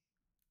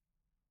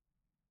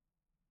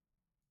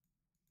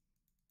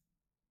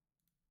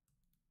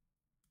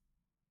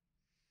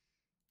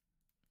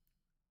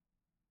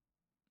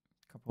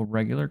 Couple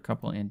regular,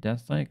 couple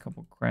andesite,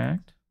 couple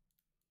cracked.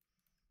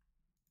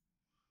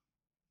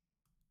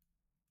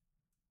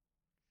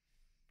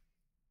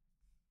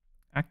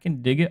 I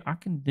can dig it. I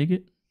can dig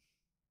it.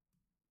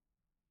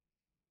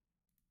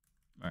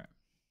 All right.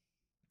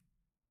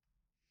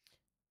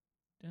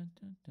 Dun,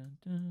 dun, dun,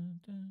 dun,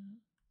 dun.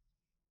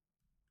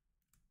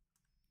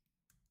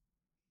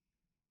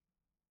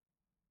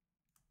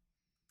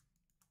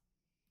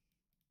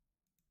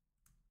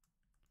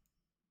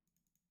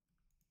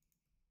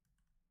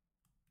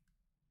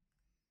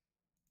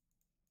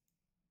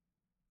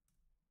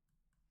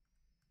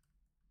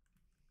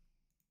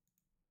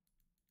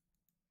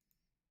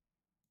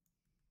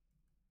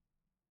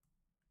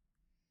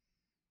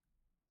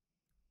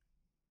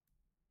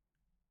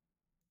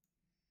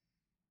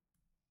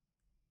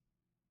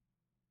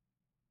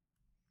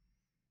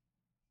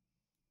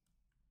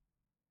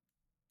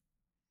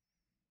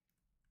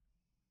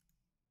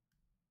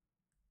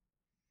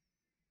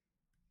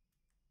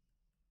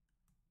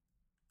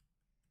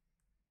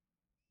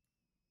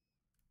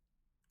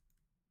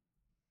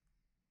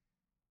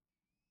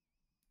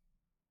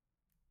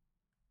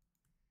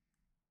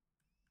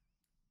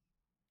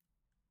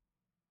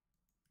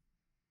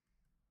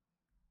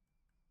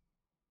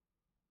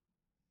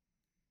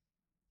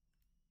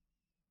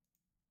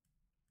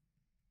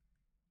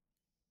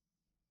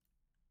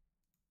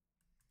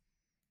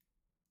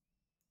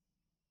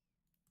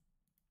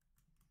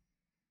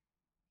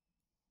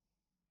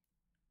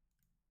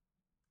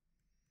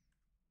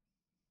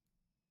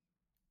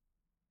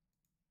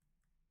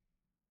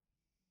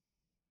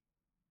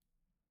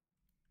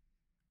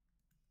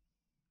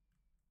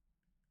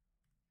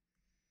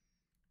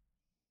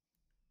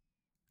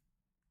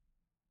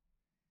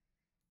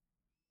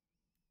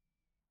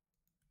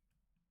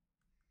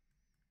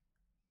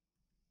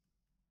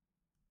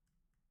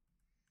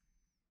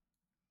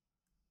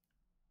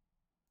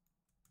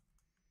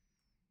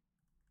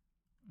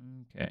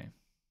 Okay.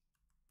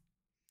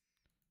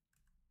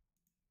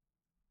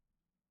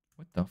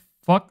 What the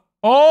fuck?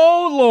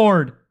 Oh,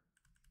 Lord.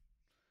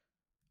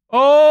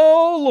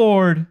 Oh,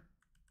 Lord.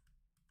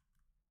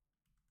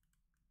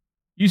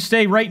 You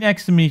stay right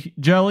next to me,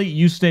 Jelly.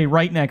 You stay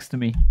right next to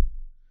me.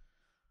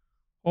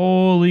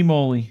 Holy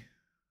moly.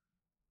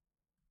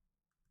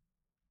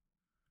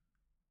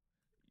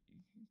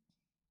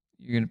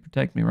 You're going to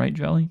protect me, right,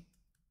 Jelly?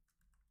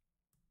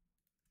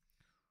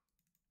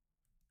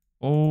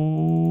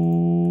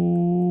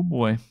 Oh,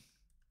 boy.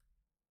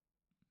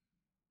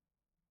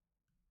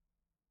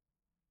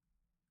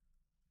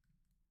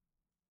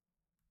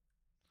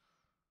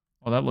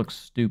 Oh, that looks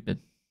stupid.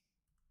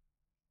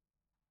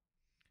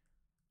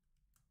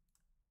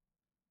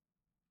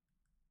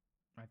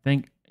 I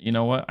think, you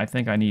know what? I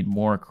think I need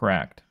more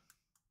cracked.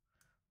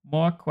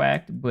 More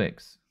cracked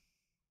bricks.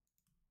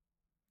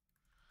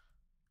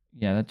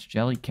 Yeah, that's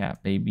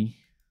Jellycat, baby.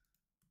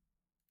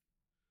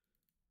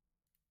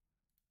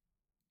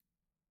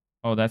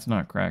 Oh, that's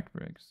not cracked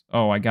bricks.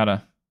 Oh, I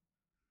gotta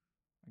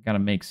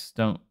make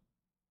stone.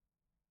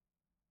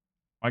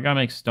 I gotta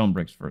make stone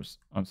bricks first.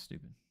 I'm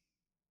stupid.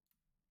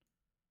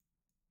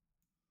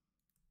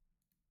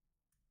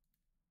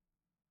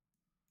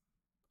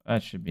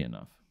 That should be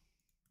enough.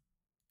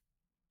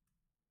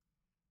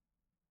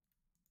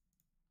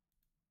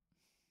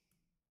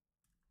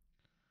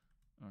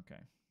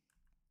 Okay.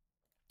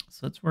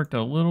 So it's worked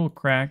a little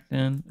cracked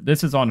in.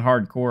 This is on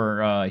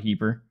hardcore,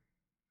 Heaper.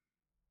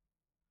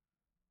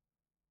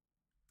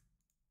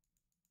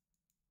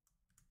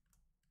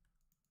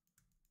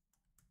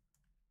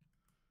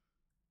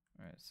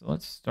 All right, so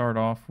let's start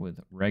off with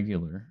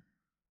regular.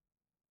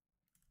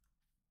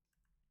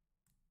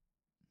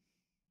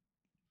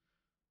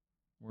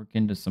 Work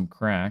into some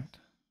cracked,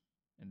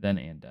 and then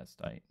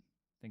andesite. I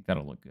think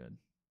that'll look good.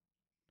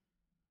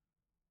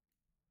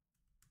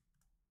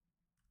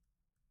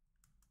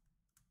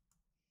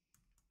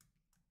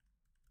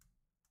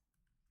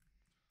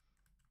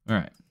 All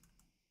right.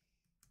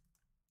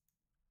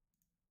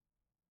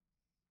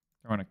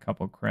 Throwing a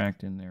couple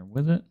cracked in there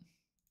with it.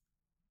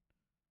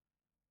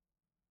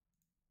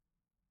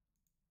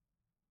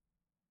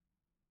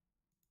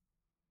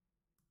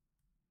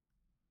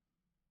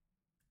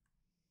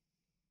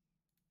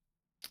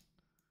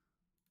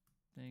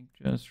 I think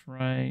just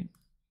right.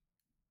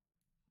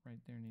 Right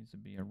there needs to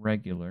be a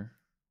regular.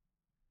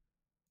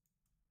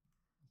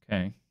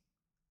 Okay.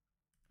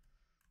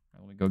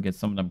 Let me go get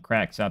some of them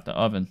cracks out the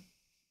oven.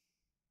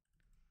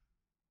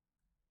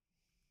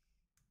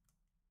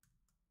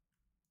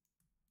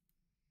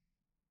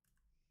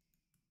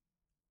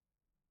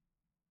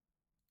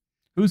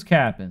 Who's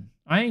capping?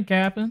 I ain't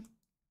capping.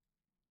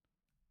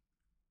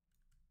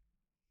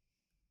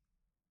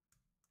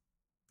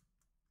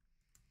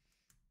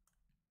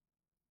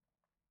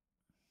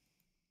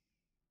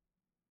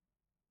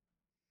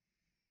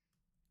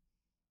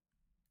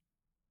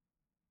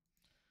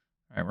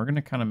 All right, we're going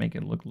to kind of make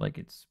it look like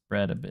it's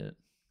spread a bit.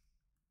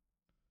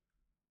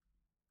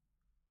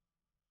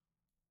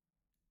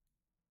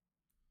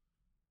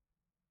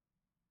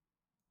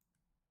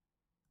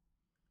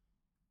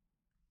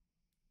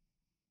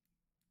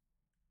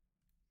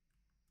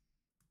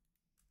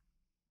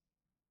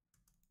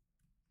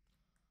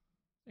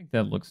 I think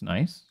that looks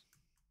nice.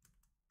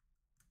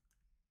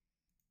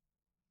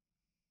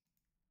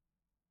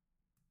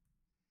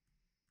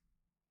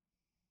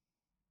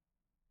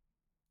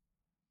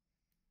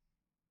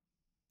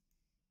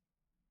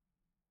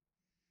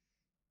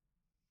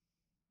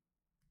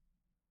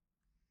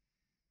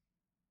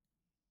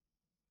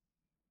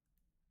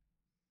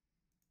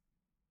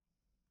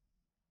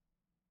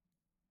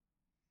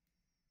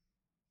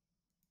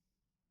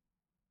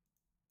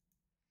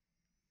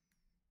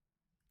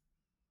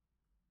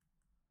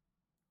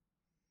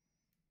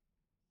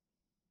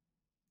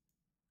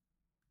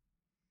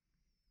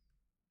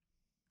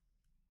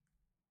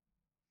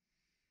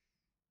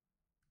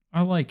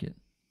 I like it.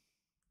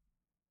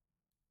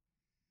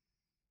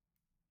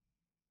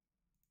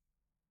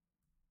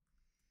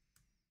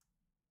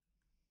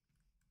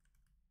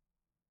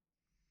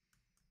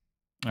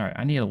 All right,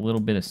 I need a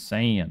little bit of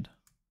sand.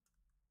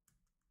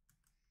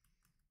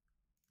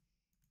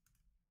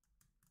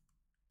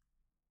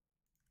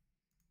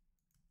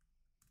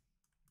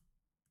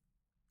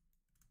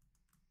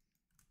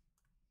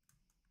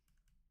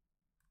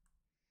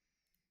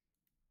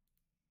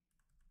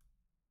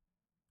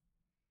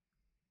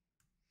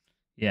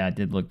 Yeah, it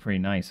did look pretty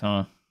nice,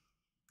 huh?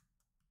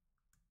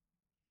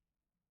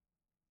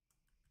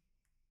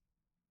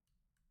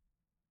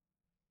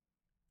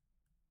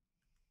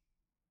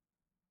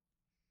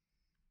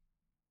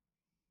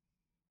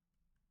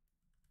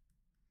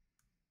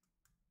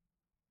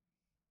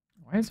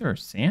 Why is there a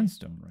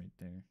sandstone right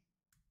there?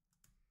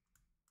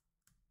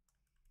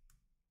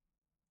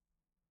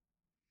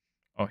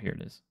 Oh, here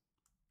it is.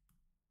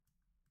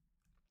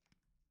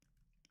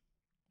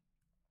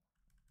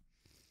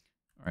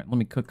 All right, let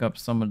me cook up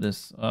some of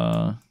this.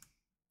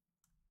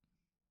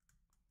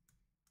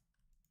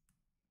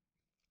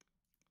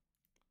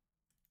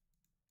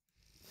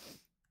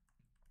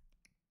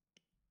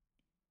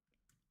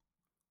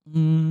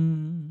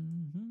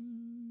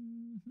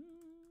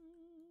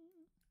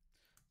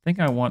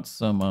 think I want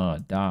some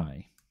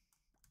dye.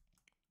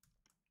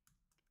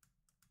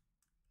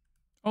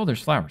 Oh,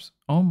 there's flowers.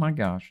 Oh my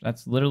gosh.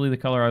 That's literally the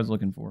color I was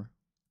looking for.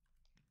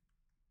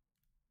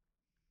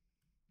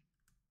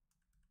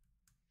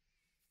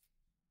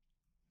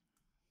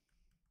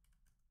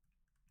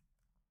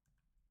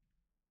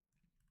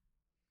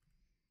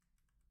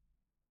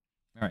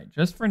 All right,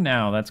 just for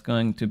now, that's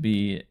going to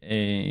be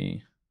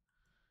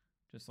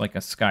just like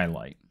a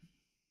skylight.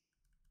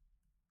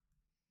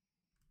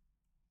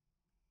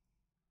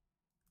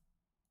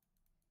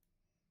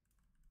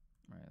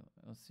 All right,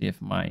 let's see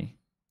if my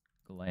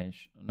glass.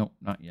 Nope,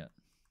 not yet.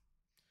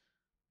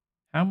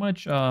 How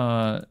much?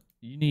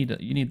 You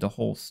need the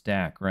whole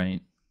stack,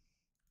 right?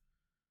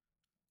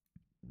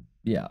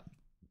 Yeah.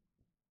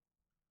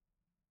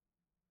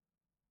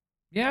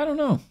 Yeah, I don't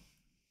know.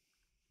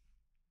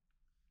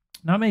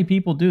 Not many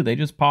people do. They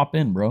just pop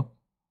in, bro.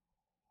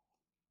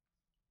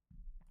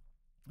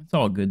 It's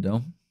all good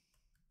though.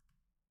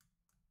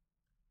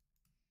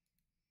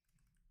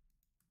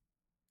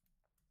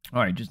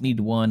 All right, just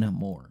need one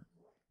more.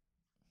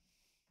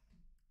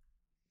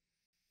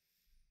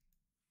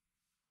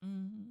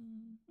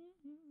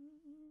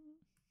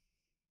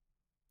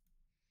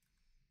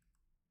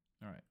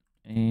 All right,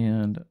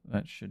 and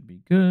that should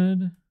be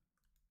good.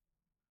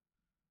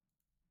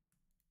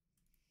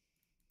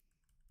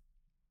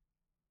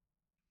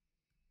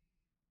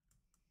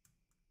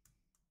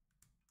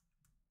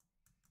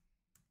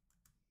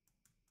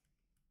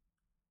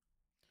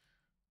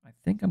 I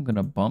think I'm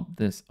gonna bump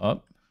this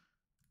up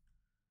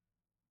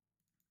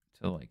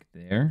to like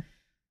there.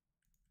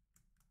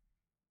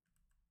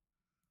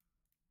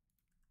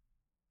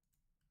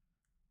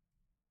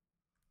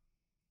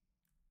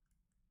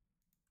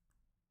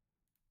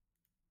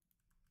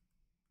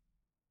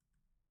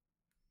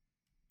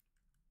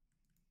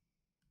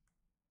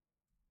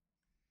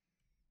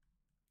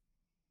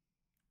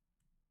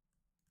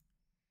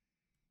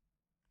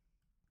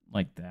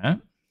 Like that.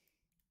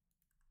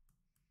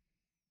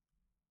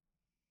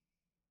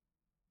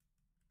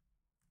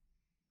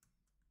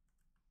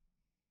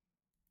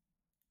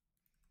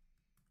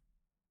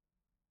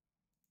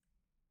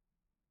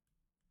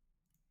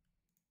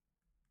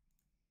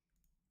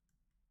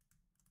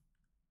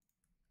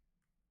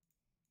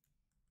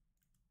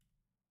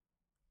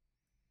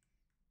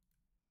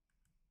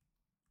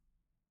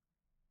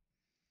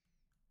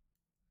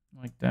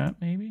 Like that,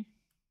 maybe.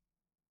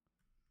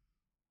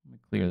 Let me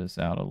clear this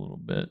out a little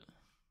bit.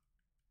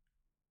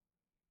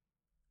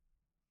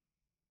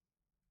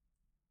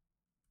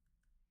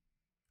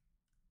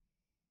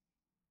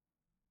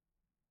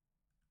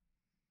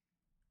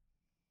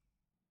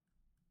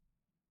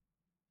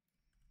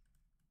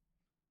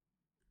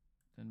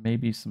 Then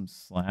maybe some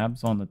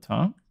slabs on the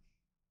top.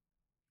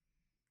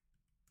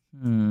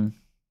 Hmm.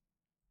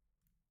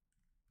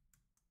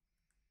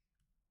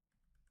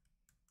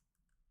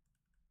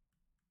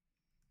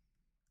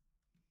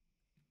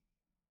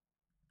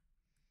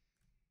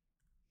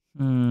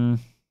 Hmm.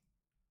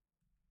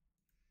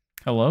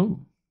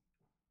 Hello.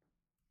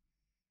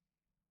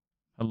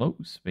 Hello,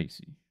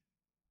 Spacey.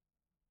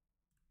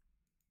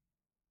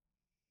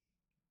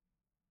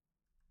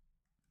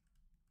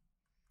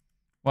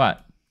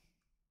 What?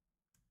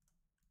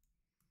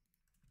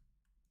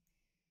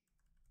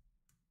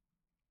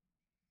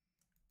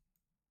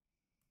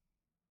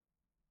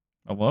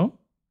 Hello?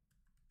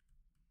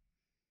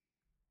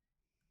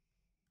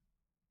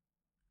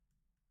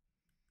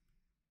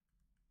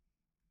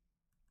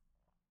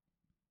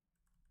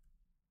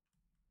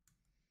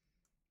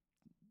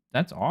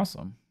 That's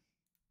awesome.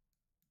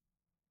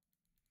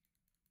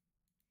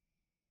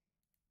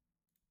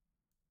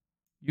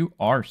 You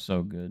are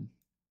so good.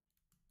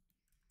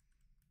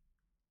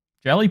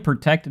 Jelly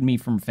protected me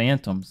from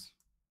phantoms.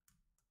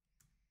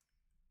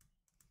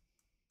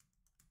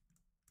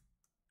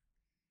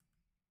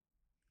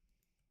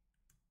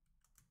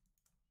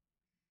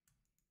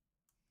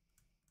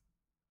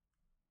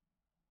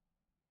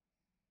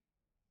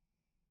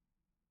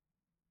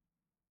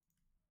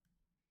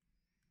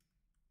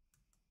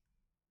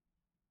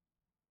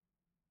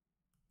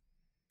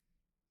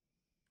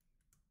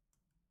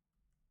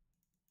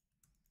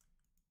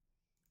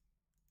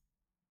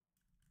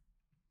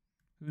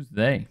 Who's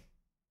they?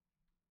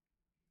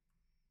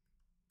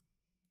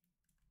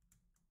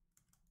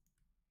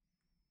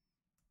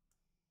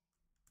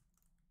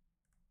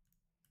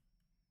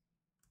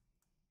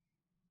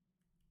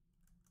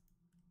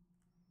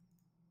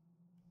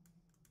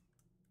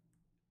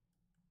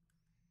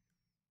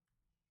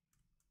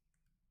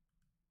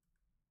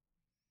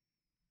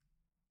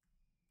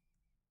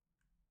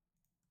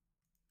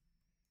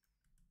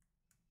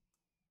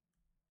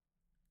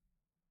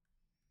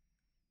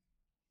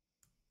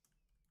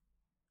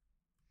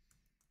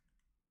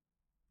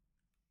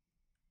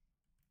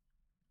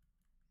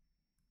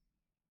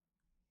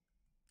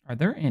 Are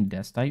there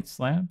andesite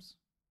slabs?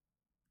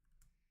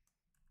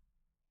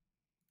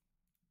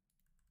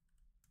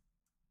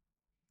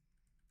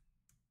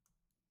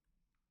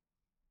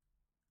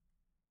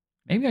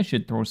 Maybe I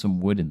should throw some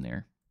wood in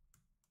there.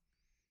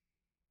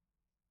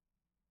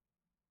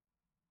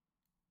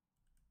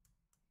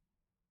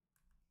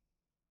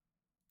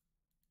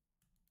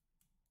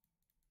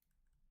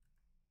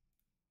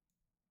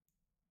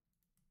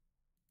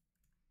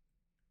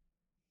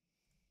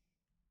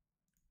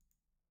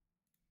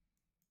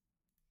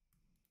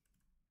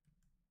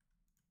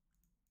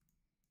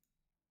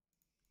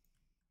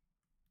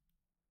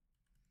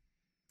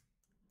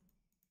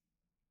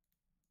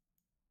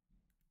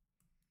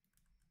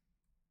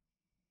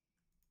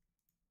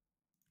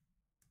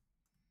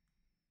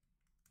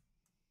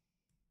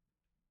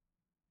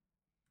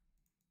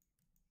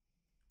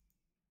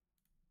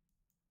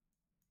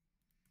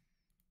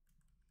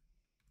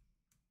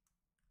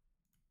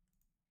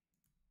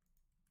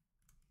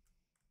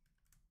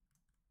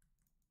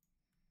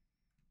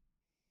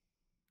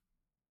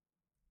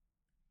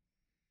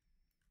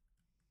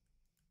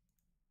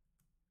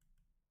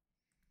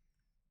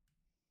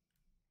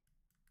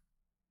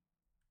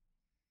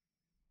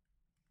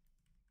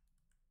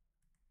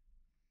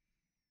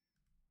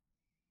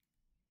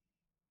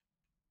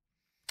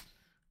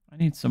 I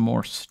need some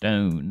more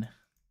stone.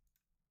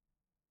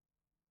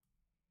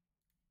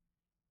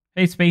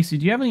 Hey, Spacey,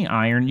 do you have any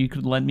iron you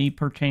could lend me,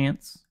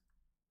 perchance?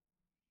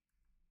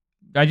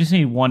 I just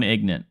need one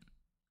ignite.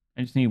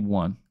 I just need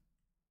one.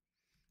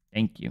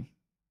 Thank you.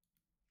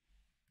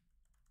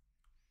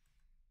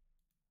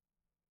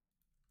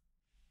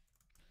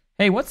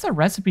 Hey, what's the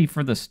recipe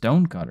for the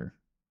stone cutter?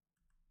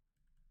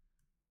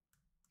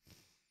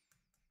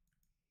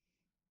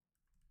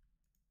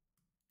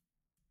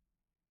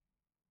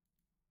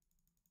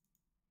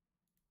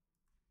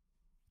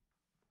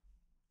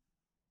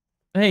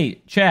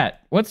 Hey,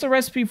 chat, what's the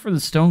recipe for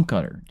the stone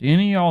cutter? Do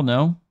any of y'all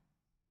know?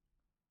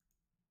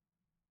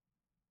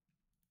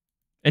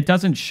 It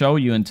doesn't show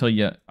you until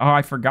you... Oh,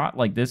 I forgot,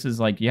 like, this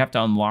is, like, you have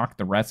to unlock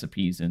the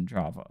recipes in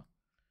Java.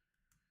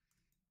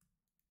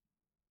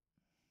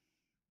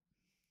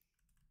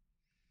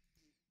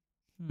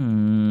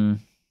 No,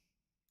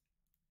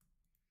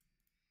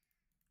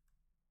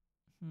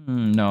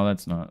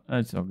 that's not.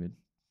 That's all good.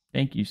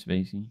 Thank you,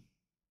 Spacey.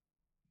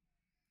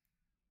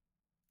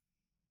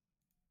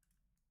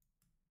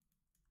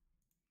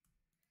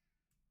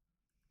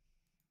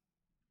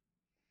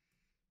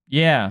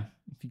 Yeah,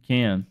 if you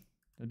can.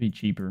 That'd be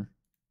cheaper.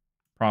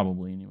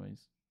 Probably, anyways.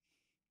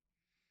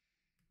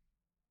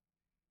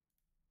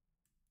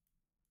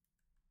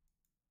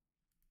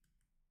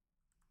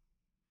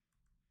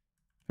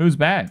 Who's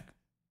back?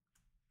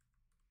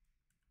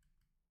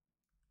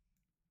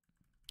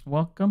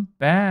 Welcome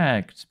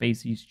back,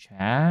 Spacey's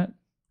chat.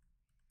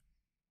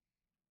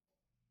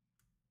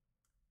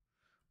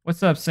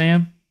 What's up,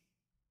 Sam?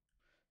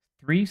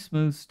 3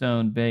 smooth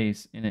stone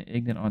base and an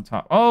ignite on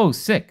top. Oh,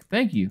 sick.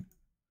 Thank you.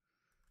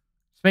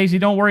 Spacey,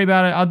 don't worry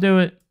about it. I'll do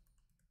it.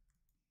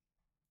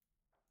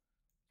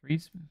 3.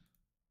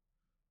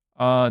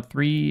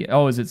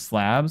 Oh, is it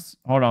slabs?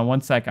 Hold on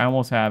 1 sec. I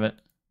almost have it.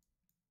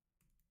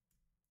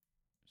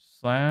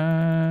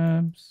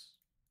 Slabs.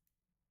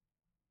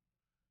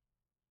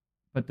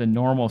 But the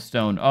normal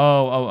stone.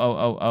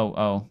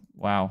 Oh.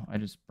 Wow. I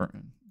just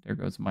burned. There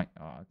goes my...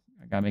 Oh,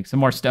 I gotta make some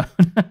more stone.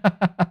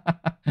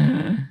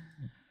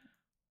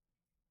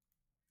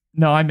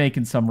 No, I'm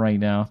making some right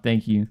now.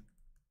 Thank you.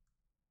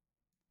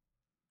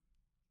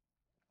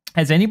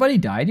 Has anybody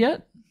died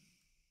yet?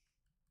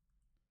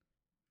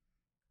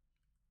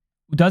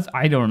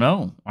 I don't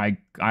know. I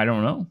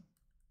don't know.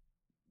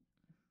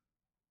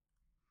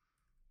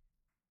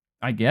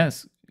 I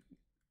guess.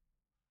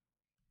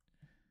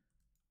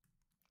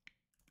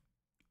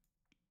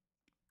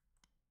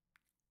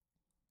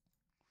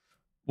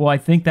 Well, I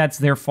think that's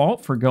their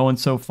fault for going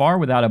so far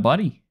without a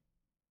buddy.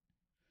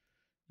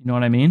 You know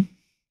what I mean?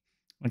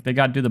 Like, they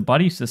got to do the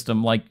buddy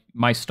system like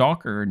my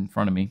stalker in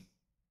front of me.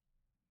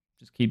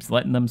 Just keeps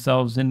letting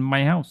themselves in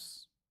my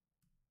house.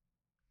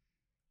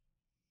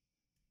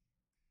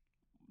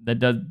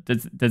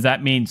 Does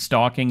that mean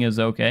stalking is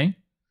okay?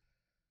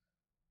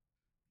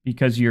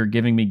 Because you're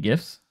giving me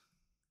gifts?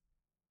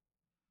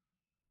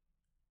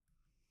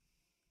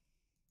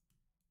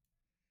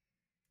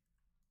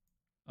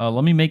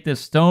 Let me make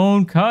this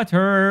stone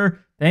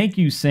cutter. Thank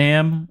you,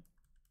 Sam.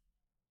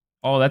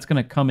 Oh, that's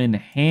going to come in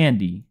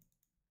handy.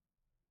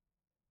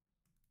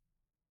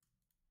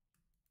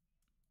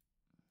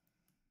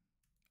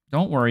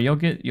 Don't worry,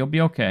 you'll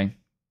be okay.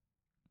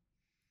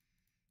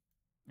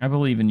 I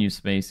believe in you,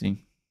 Spacey.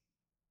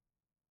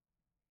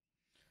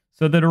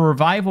 So that a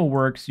revival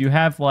works, you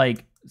have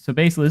like... So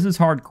basically, this is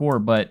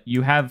hardcore, but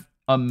you have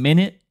a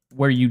minute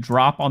where you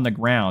drop on the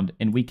ground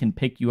and we can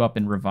pick you up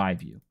and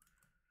revive you.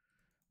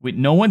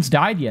 No one's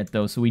died yet,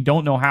 though, so we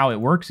don't know how it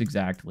works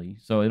exactly.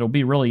 So it'll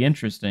be really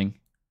interesting.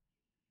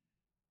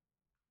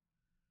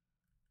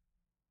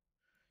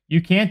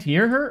 You can't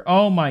hear her?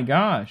 Oh my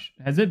gosh.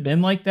 Has it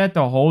been like that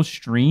the whole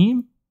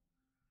stream?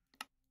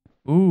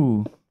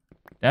 Ooh,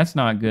 that's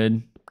not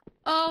good.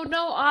 Oh,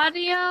 no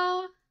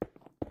audio?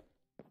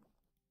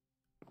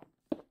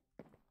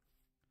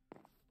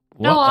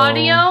 No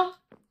audio?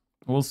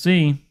 We'll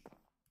see.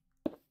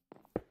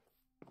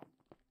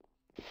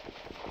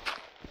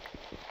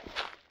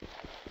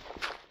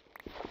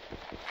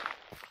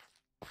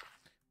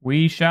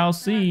 We shall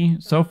see.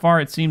 So far,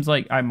 it seems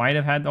like I might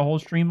have had the whole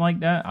stream like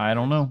that. I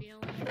don't know.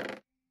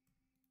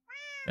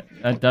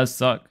 That does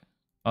suck.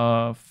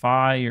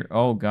 Fire.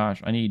 Oh, gosh.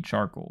 I need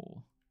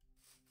charcoal.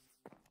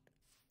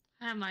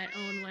 I have my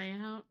own way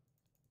out.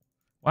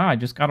 Wow, I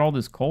just got all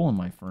this coal in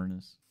my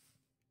furnace.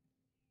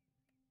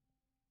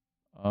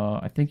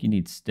 I think you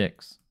need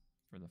sticks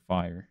for the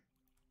fire.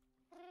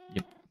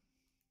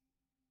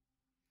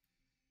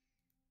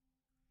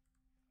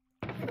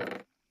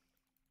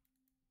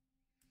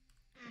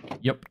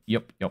 Yep.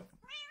 Yep.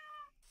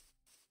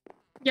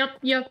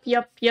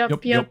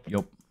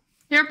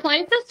 Your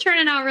place is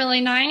turning out really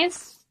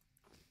nice.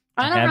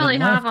 I don't really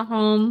have a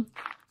home.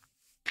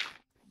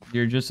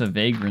 You're just a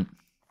vagrant.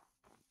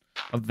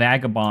 A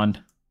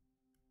vagabond.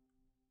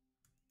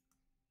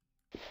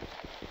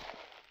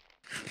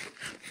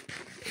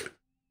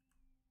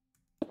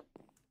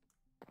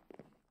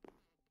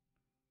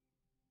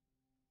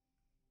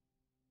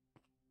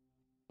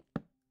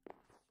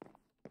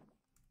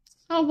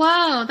 So Oh,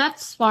 wow,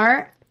 that's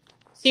smart.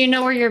 So you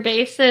know where your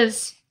base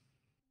is.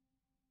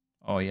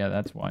 Oh, yeah,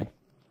 that's why.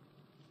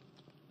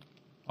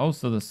 Oh,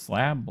 so the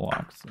slab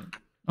blocks it.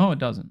 Oh, it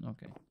doesn't.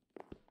 Okay.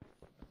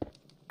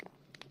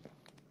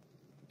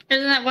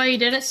 Isn't that why you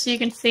did it? So you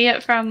can see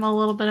it from a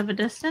little bit of a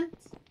distance?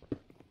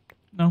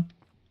 No.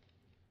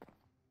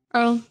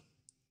 Oh.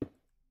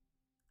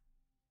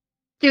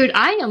 Dude,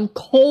 I am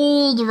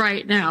cold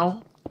right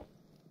now.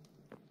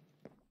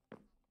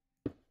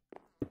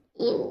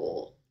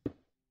 Ugh.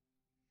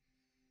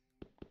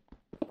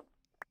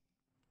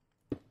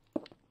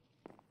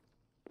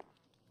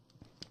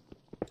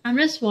 I'm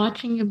just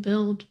watching you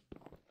build.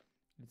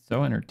 It's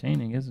so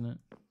entertaining, isn't it?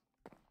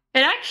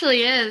 It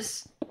actually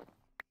is.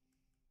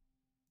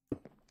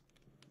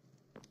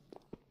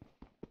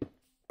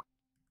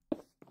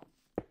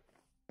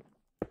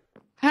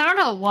 I don't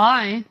know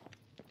why.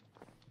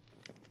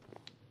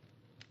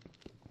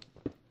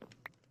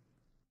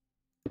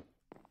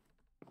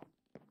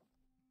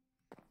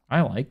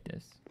 I like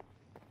this.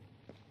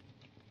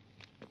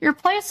 Your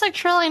place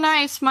looks really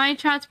nice. My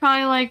chat's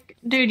probably like,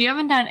 dude, you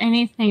haven't done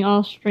anything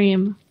all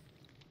stream.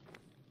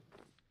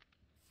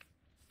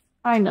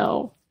 I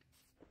know.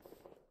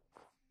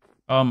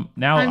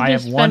 Now I've I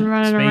have just one, been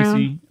running Spacey,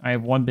 around. I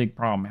have one big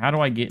problem. How do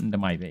I get into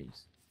my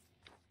base?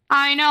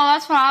 I know,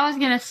 that's what I was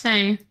gonna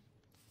say.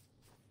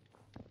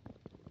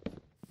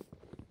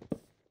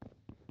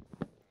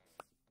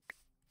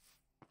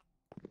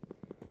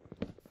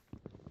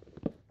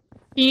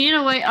 You need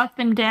a way up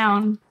and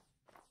down.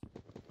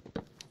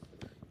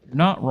 You're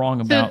not wrong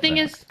So about the thing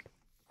that. is,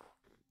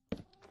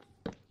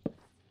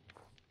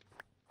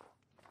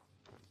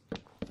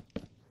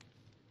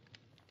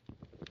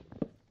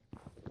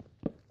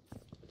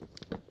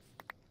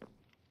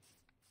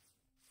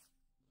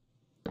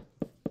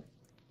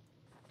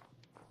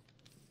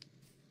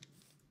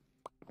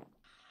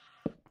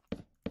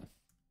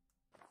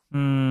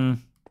 Hmm.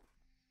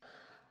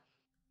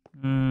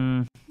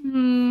 Hmm.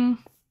 hmm.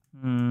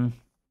 Hmm.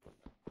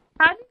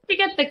 How did you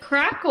get the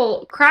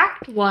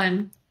cracked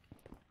one?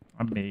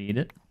 I made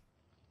it.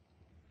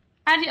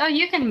 Oh,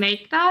 you can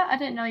make that? I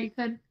didn't know you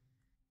could.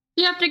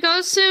 You have to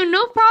go soon.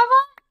 No problem.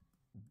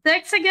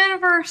 Thanks again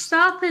for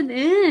stopping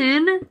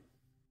in.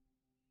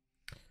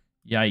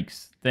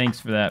 Yikes. Thanks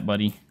for that,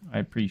 buddy. I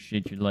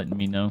appreciate you letting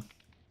me know.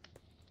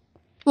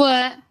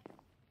 What?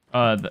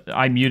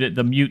 I muted.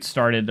 The mute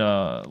started,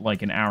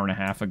 like an hour and a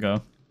half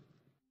ago.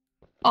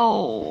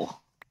 Oh,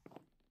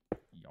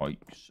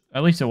 Yikes.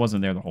 At least it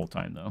wasn't there the whole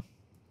time, though.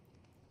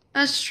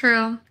 that's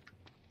true.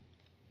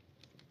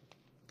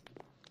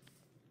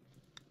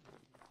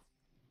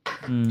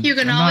 You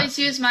can always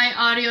use my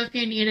audio if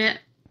you need it.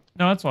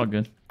 No, that's all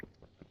good.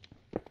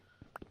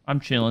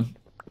 I'm chilling.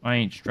 I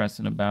ain't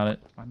stressing about it.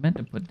 I meant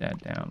to put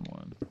that down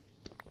one.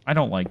 I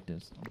don't like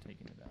this. I'm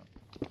taking it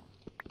out.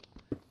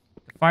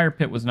 The fire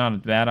pit was not a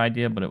bad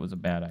idea, but it was a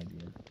bad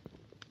idea.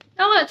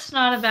 No, it's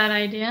not a bad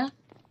idea.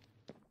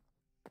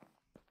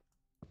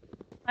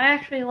 I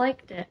actually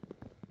liked it.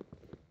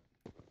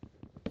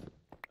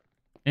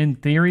 In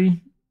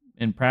theory,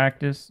 in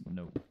practice,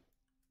 no.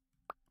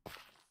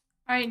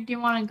 Alright, do you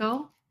want to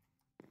go?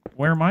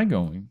 Where am I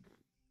going?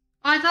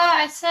 I thought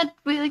I said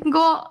we can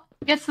go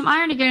get some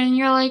iron again, and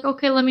you're like,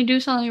 okay, let me do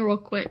something real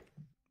quick.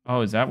 Oh,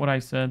 is that what I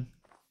said?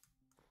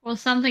 Well,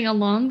 something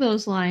along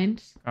those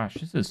lines. Gosh,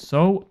 this is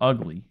so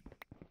ugly.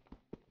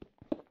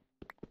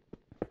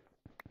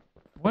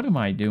 What am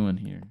I doing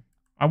here?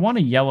 I want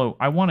a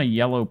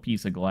yellow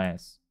piece of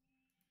glass.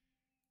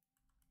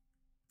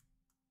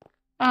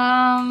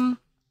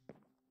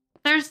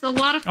 There's a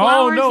lot of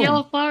flowers, no.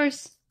 yellow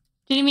flowers.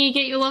 Do you mean to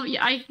get you?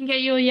 I can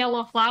get you a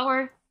yellow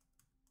flower.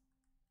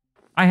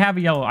 I have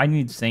a yellow. I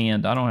need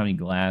sand. I don't have any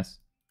glass.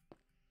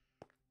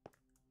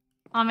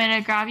 Want me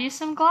to grab you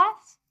some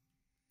glass?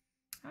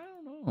 I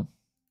don't know.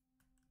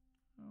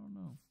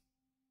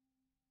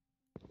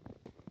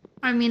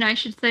 I mean, I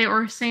should say,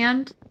 or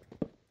sand.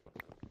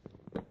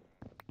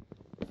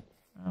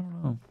 I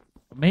don't know.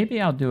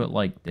 Maybe I'll do it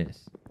like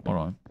this. Hold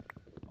on.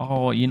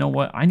 Oh, you know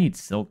what? I need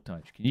Silk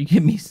Touch. Can you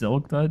give me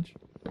Silk Touch?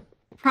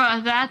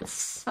 Bro,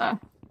 that's...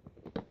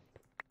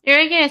 You're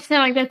making it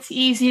sound like that's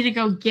easy to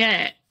go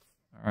get.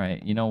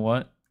 Alright, you know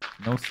what?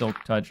 No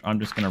Silk Touch. I'm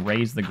just going to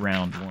raise the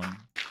ground one.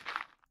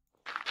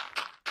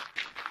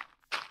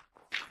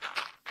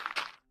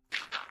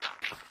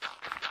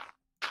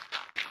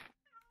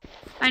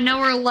 I know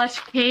where Lush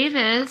Cave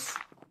is.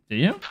 Do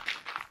you?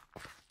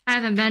 I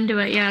haven't been to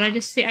it yet.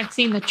 I've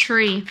seen the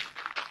tree.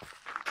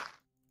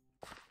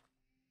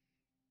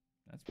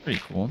 That's pretty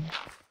cool.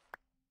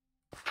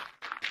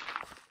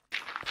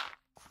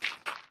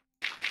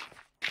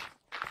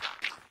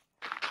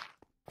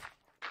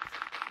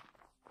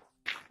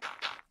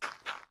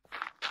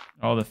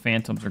 Oh, the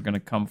phantoms are going to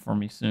come for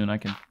me soon. I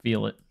can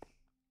feel it.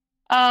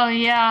 Oh,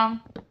 yeah.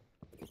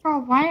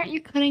 Bro, why aren't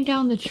you cutting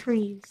down the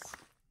trees?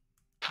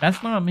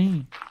 That's not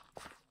me.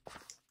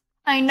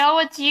 I know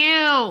it's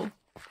you!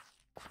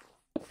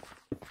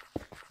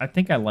 I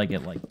think I like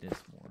it like this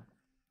more.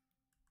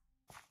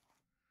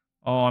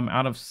 Oh, I'm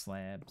out of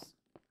slabs.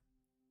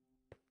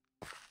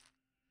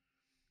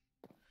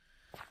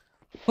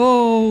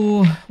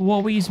 Oh,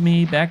 woe's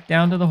me, back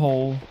down to the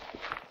hole.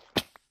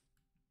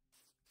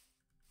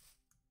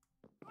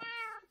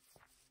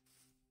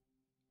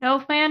 No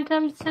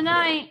phantoms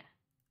tonight.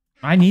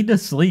 I need to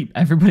sleep.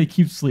 Everybody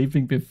keeps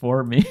sleeping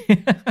before me.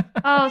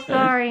 Oh,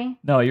 sorry.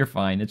 No, you're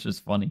fine. It's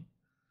just funny.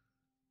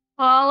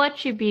 Well, I'll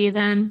let you be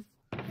then.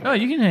 Oh,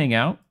 you can hang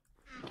out.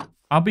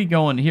 I'll be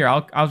going here.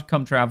 I'll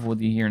come travel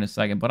with you here in a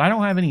second, but I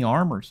don't have any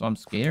armor, so I'm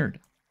scared.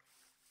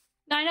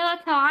 I know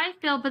that's how I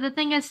feel, but the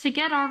thing is, to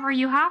get armor,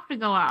 you have to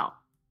go out.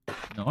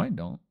 No, I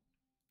don't.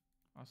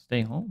 I'll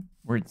stay home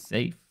where it's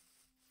safe.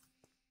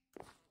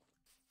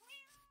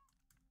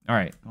 All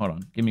right, hold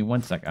on. Give me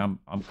 1 sec. I'm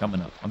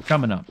coming up. I'm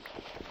coming up.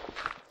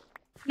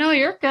 No,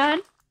 you're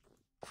good.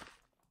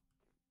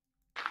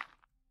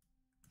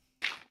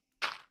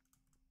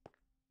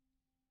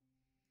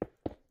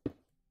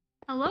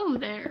 Hello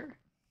there.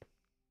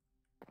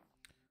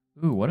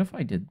 Ooh, what if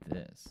I did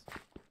this?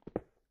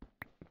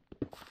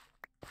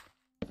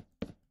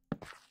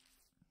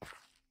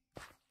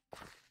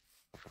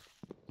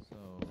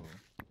 So,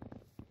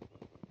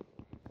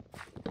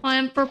 Well,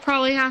 Emperor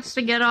probably has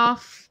to get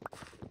off.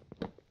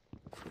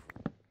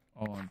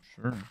 oh, I'm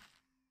sure.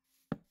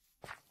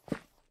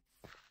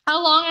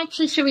 How long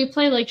actually should we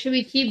play? Like, should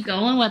we keep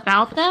going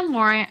without them?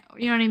 Or,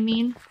 you know what I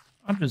mean?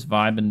 I'm just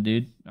vibing,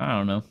 dude. I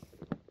don't know.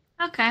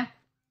 Okay.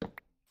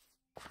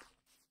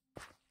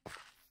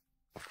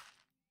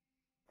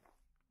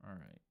 All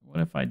right.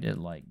 What if I did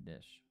like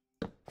this?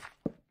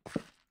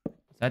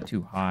 Is that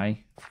too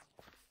high?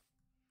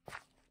 Yeah,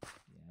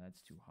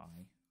 that's too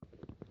high.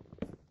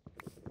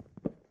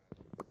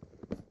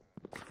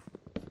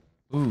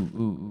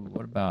 Ooh.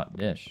 What about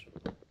this?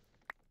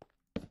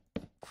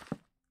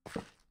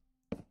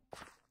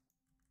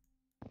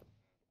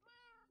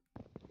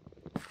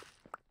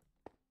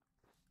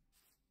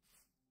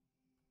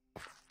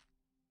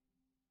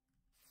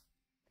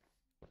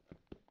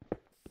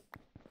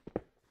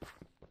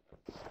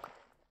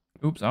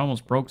 Oops, I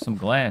almost broke some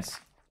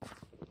glass.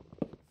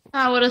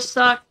 That would have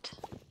sucked.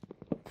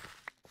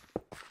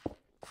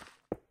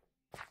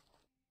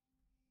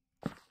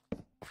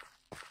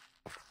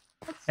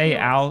 Hey,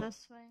 Al.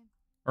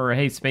 Or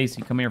hey,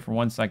 Spacey, come here for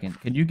 1 second.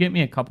 Could you get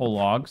me a couple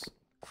logs?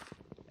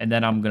 And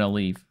then I'm gonna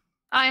leave.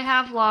 I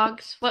have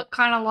logs. What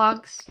kind of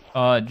logs?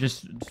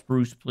 Just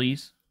spruce,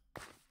 please.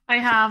 I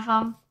have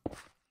them.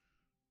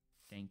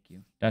 Thank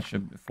you. That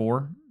should be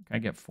 4. Can I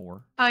get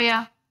 4? Oh,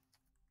 yeah.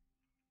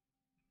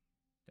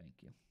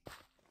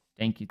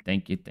 Thank you.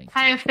 Thank you.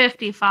 I have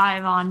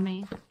 55 on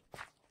me.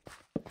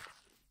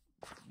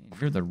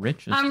 You're the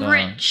richest. I'm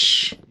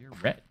rich. You're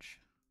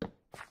rich.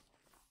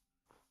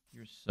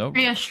 You're so Are you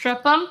gonna rich.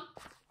 strip them?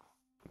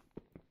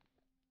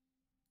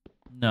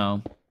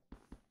 No.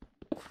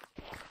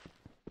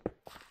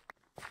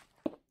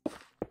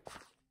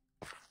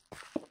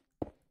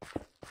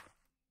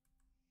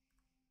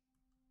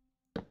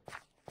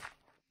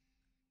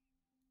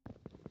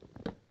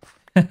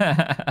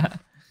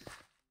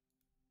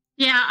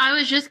 Yeah, I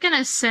was just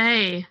gonna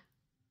say.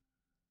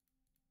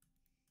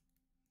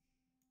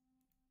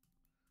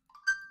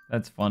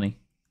 That's funny.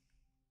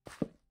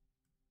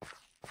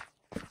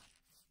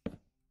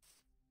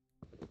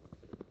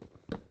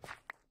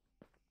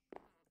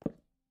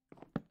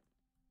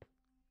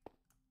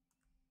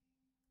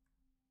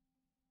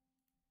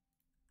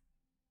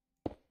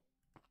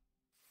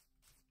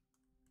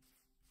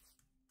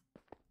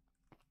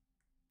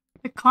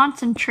 The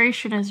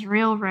concentration is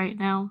real right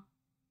now.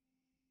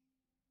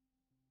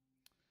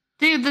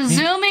 Dude, the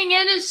zooming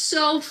in is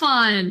so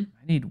fun.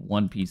 I need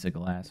 1 piece of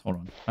glass. Hold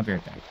on. I'll be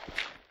right back.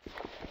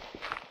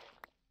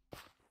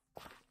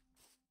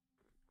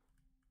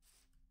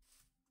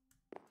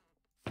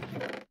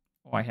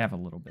 Oh, I have a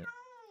little bit.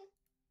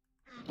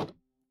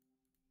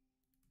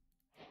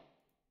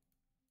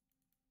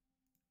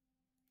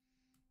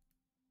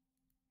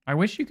 I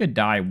wish you could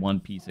dye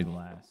 1 piece of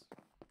glass.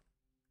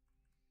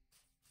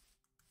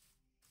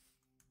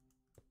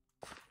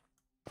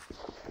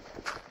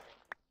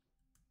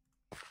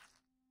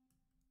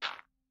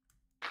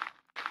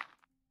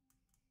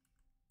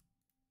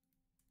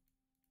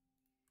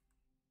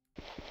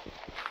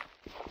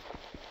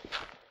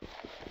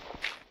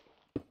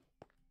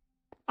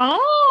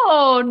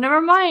 Oh,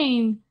 never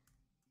mind.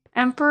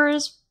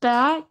 Emperor's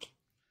back.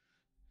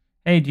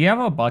 Hey, do you have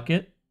a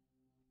bucket?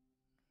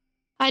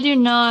 I do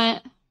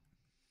not.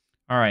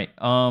 All right.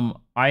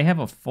 I have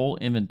a full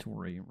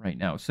inventory right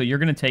now. So you're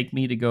gonna take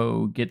me to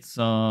go get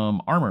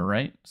some armor,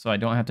 right? So I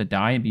don't have to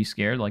die and be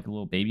scared like a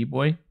little baby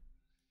boy.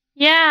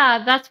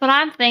 Yeah, that's what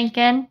I'm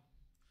thinking.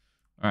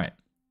 All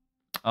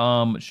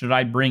right. Should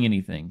I bring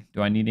anything?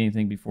 Do I need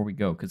anything before we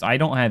go? Because I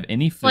don't have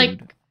any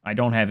food. Like, I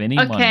don't have any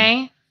money.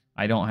 Okay.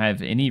 I don't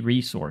have any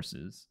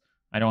resources.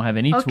 I don't have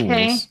any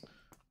Okay. tools.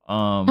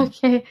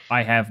 Okay.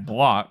 I have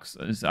blocks.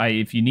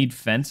 If you need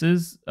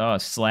fences,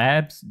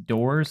 slabs,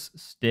 doors,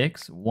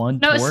 sticks, 1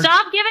 No, torch,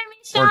 stop giving me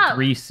or stuff.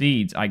 3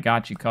 seeds, I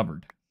got you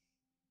covered.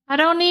 I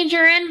don't need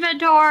your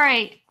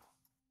inventory.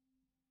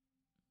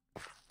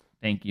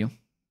 Thank you.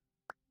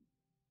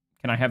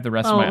 Can I have the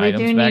rest Oh, of my we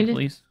items do back, need-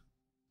 please?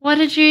 What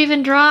did you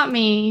even drop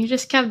me? You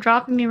just kept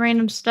dropping me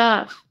random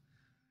stuff.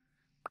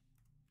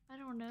 I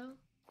don't know.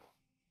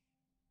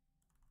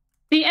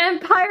 The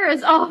Empire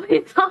is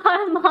always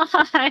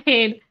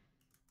online.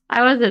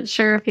 I wasn't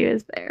sure if he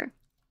was there.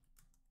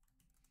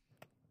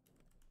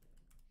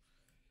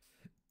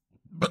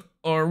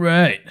 All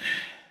right.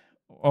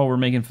 Oh, we're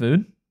making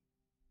food?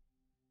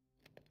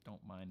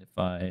 Don't mind if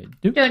I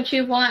do. Don't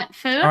you want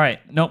food? All right.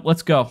 Nope,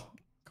 let's go.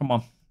 Come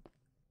on.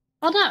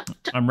 Hold on.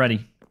 I'm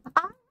ready.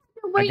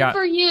 I'm waiting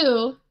for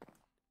you.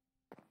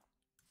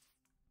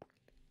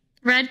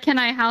 Red, can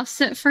I house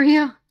sit for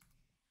you?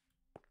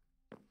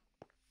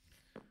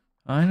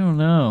 I don't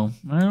know.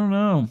 I don't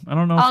know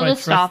I'll if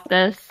just stop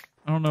this.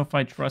 I don't know if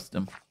I trust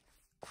him.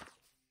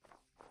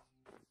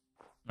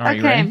 All right,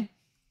 you Okay.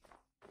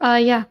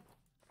 ready? Yeah.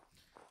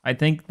 I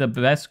think the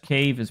best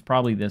cave is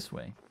probably this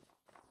way.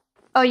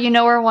 Oh, you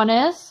know where one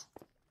is?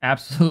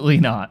 Absolutely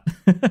not.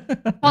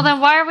 Well, then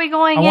why are we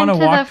going I want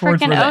into to walk the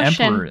towards where freaking the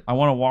ocean? emperor. I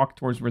want to walk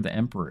towards where the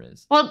emperor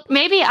is. Well,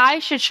 maybe I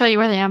should show you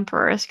where the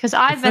Emperor is, because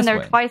I've It's been this there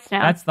way. twice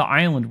now. That's the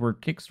island where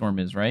Kickstorm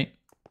is, right?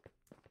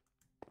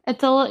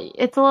 It's a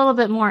little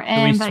bit more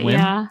in, but swim?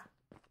 yeah.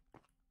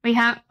 We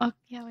have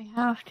we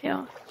have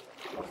to.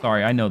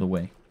 Sorry, I know the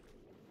way.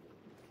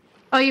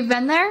 Oh, you've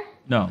been there?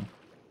 No,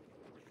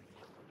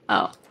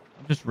 Oh.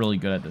 I'm just really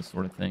good at this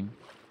sort of thing.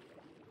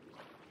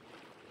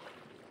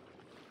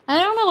 I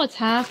don't know what's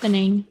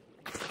happening.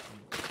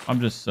 I'm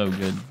just so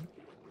good.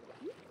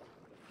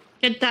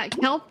 Get that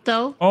kelp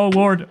though. Oh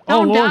Lord! Oh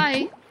Don't Lord!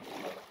 die.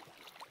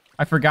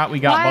 I forgot we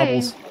got Why?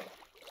 bubbles.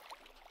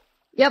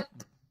 Yep.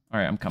 All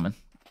right, I'm coming.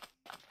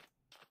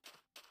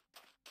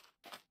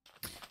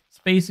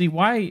 Spacey,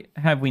 why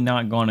have we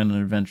not gone on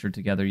an adventure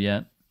together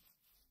yet?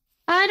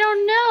 I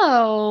don't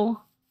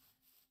know.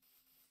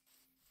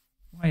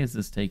 Why is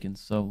this taking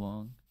so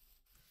long?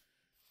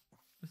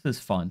 This is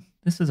fun.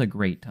 This is a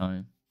great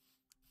time.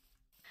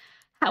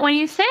 When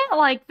you say it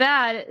like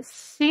that, it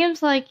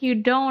seems like you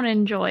don't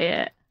enjoy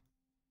it.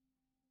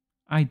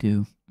 I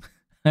do.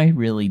 I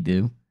really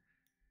do.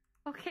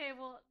 Okay,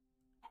 well,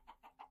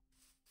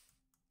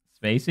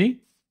 Spacey?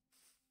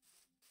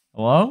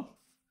 Hello?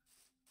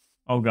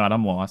 Oh God,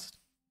 I'm lost.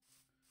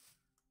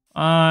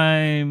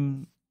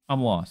 I'm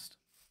lost.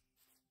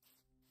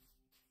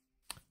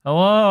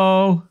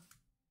 Hello?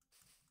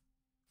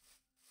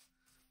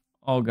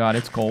 Oh God,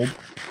 it's cold.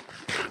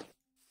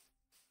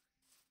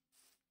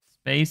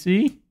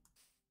 Spacey?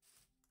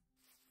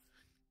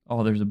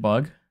 Oh, there's a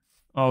bug.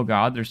 Oh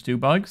God, there's 2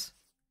 bugs.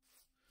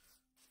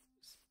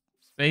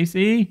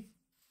 Spacey?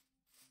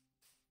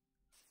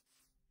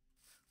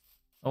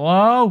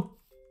 Hello?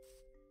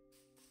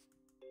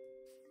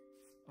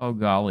 Oh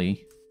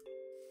golly.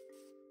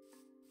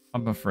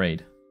 I'm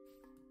afraid.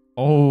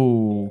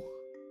 Oh.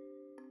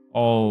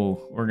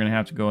 Oh, we're gonna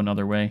have to go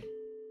another way.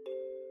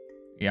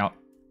 Yep.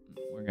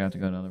 We're gonna have to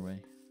go another way.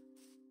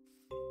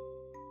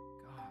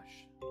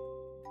 Gosh.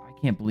 I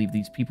can't believe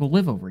these people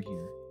live over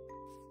here.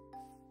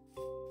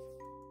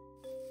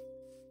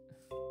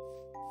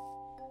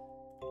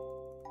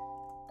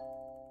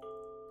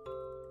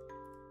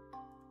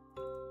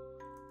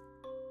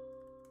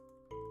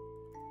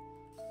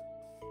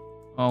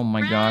 Oh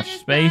my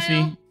gosh.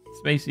 Spacey.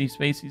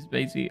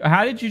 Spacey.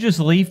 How did you just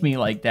leave me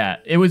like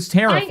that? It was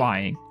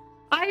terrifying.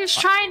 I was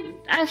trying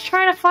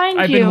to find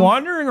I've you. been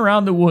wandering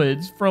around the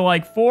woods for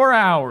like 4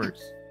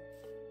 hours.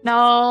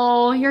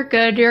 No, you're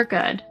good. You're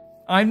good.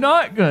 I'm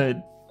not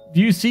good.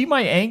 Do you see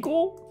my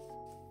ankle?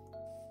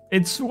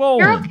 It's swollen.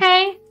 You're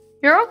okay.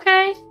 You're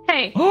okay.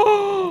 Hey.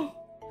 Oh,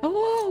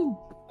 hello.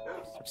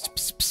 Psst,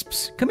 psst,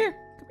 psst. Come here.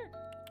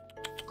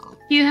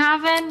 Do you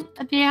have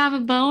a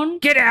bone?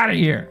 Get out of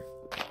here.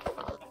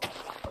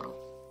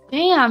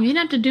 Damn, you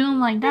didn't have to do him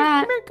like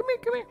that.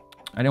 Come here.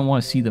 I don't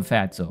want to see the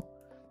fatso.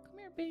 Come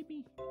here,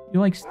 baby. You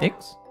like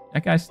sticks? I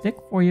got a stick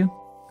for you.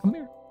 Come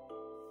here.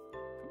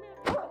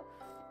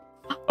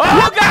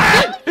 Oh,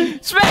 God!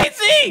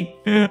 Spacey!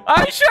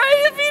 I was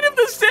trying to feed him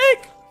the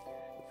stick!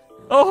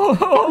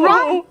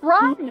 Oh!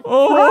 Run!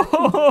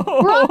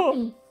 Oh!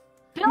 Run!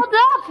 Build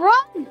up!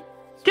 Run!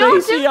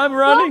 Don't Spacey, do- I'm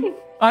running. Run.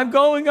 I'm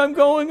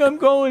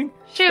going.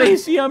 Shoot!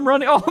 Spacey, I'm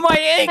running. Oh, my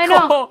ankle!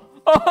 know.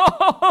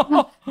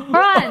 Oh!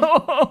 Run.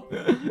 Oh,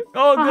 good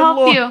I'll help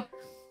Lord. you.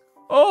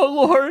 Oh,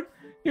 Lord.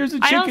 Here's a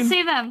chicken. I don't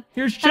see them.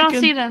 Here's I chicken.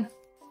 don't see them.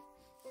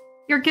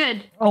 You're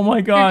good. Oh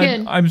my God.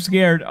 good. I'm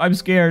scared.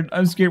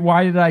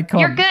 Why did I come?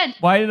 You're good.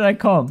 Why did I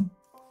come?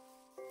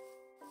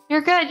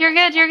 You're good.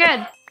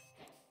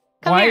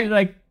 Come Why here. did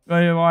I...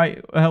 Why...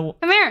 Hell,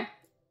 Come here.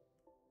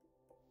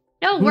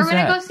 No, Who's we're gonna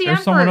that? go see There's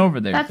Emperor. someone over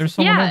there. There's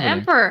someone over there.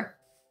 Emperor.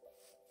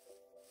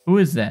 who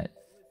is that?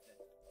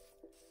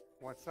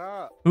 What's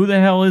up? Who the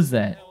hell is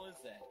that?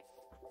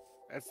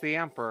 That's the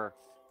Emperor.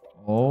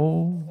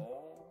 Oh.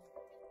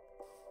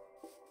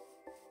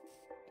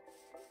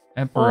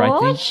 Emperor, I Oh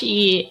think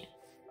shit.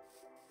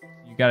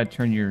 you gotta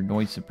turn your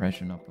noise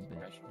suppression up a bit.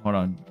 Hold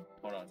on.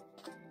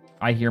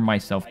 I hear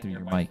myself through your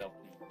mic.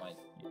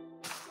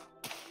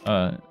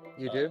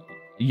 You do?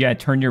 Yeah,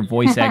 turn your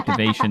voice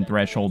activation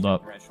threshold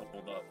up.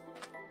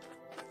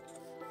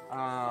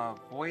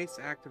 voice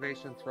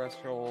activation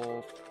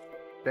threshold.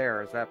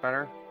 There, is that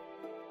better?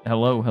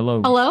 Hello,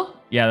 hello. Hello?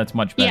 Yeah, that's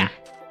much better. Yeah.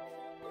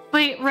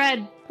 Wait,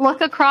 Red,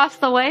 look across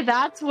the way.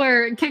 That's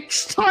where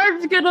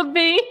Kickstart's gonna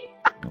be.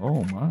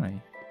 Oh my.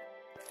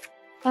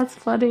 That's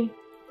funny.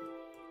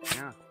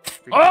 Yeah.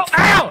 Oh,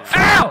 ow!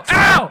 Ow!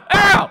 Ow!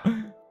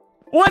 Ow!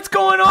 What's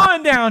going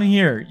on down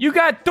here? You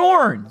got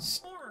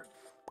thorns.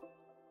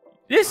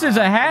 This is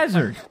a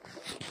hazard.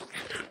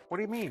 What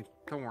do you mean,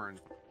 thorn?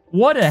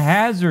 What a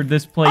hazard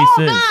this place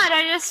Oh is. God!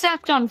 I just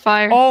stepped on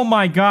fire. Oh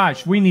my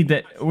gosh, we need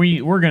that.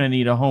 We're gonna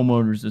need a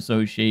homeowners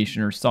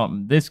association or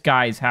something. This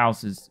guy's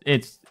house is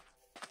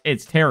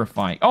it's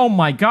terrifying. Oh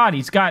my God,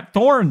 he's got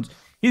thorns.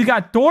 He's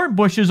got thorn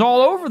bushes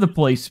all over the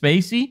place,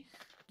 Spacey.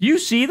 Do you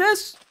see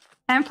this?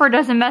 Emperor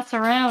doesn't mess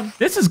around.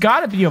 This has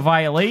got to be a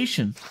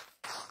violation.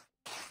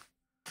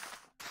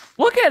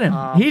 Look at him.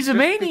 He's a just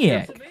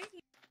maniac.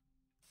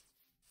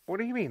 What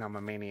do you mean I'm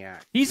a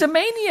maniac? He's a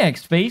maniac,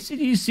 Spacey.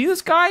 Do you see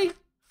this guy?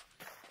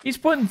 He's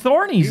putting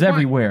thornies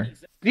everywhere.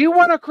 Do you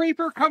want a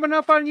creeper coming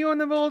up on you in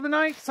the middle of the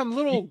night? Some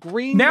little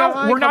green Now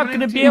guy we're not coming going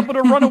to into be able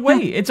to run away.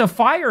 It's a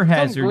fire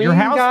hazard. Some green Your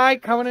house. guy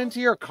coming into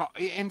your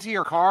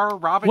car,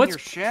 robbing your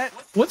shit.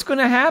 What's going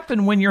to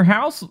happen when your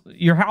house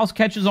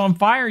catches on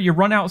fire? You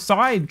run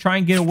outside, try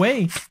and get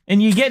away,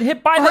 and you get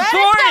hit by the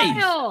thornies.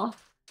 Daniel!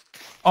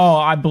 Oh,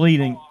 I'm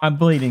bleeding. I'm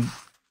bleeding.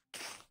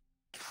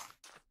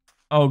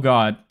 Oh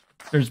God,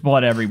 there's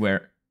blood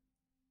everywhere.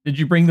 Did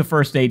you bring the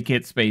first aid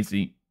kit,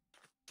 Spacey?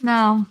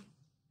 No.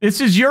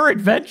 This is your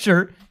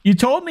adventure. You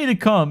told me to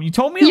come. You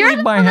told me to You're leave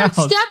the my one house.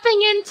 that's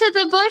stepping into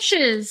the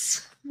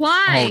bushes.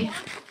 Why?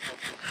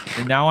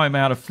 And now I'm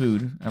out of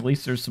food. At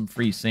least there's some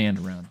free sand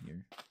around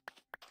here.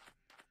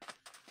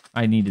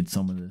 I needed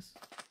some of this.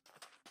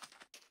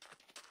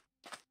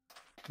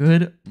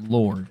 Good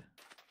Lord.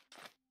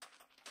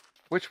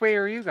 Which way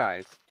are you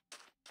guys?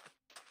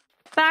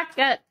 Back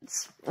at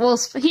well,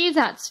 he's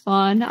at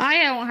spawn.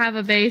 I don't have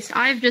a base.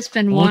 I've just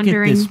been Look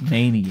wandering. at this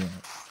maniac.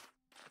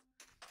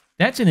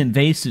 That's an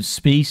invasive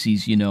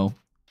species, you know.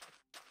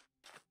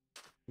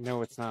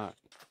 No, it's not.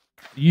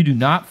 You do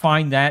not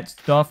find that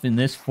stuff in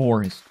this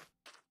forest.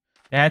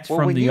 That's Well,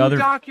 from when the you other...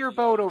 dock your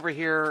boat over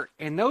here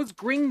and those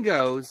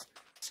gringos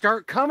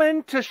start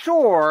coming to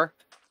shore,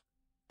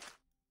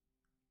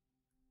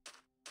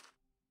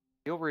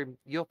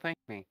 you'll thank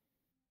me.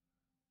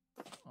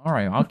 All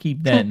right, I'll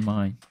keep that in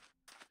mind.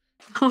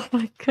 Oh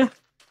my God.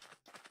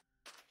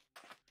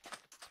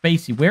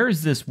 Spacey, where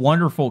is this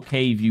wonderful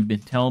cave you've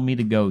been telling me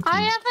to go to?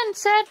 I haven't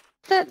said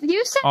that.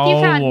 You said Oh,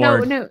 you've had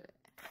Lord. no.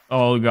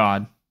 Oh,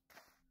 God.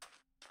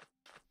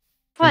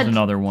 What? There's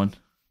another one.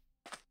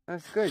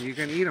 That's good. You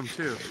can eat them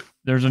too.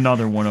 There's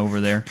another one over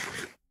there.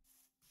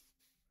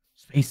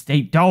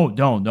 Stay, don't,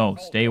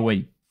 stay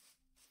away.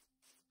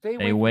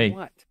 Stay away. from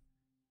what?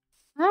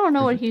 I don't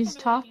know what he's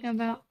talking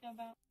about.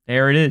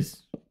 There it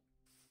is.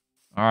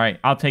 All right,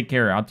 I'll take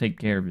care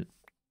of it.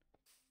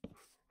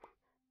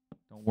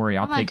 Don't worry,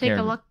 I'll I'm gonna take care take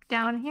a of look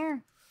down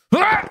here. it.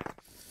 Ah!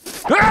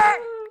 Ah!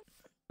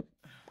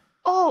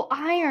 Oh,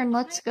 iron.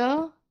 Let's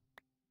go.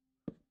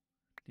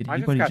 Did I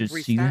anybody got just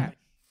 3 see that?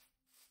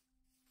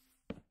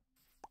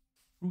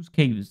 Whose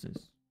cave is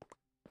this?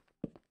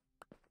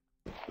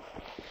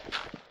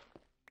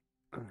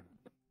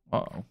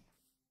 Uh-oh.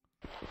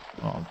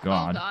 Oh,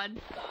 God. Oh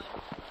God.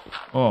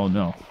 Oh,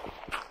 no.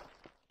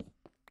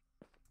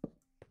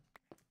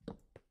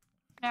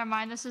 Never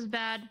mind. This is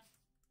bad.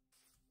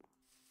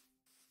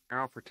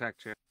 I'll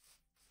protect you.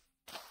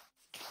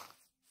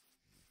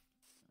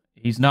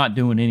 He's not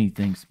doing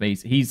anything,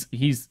 Space.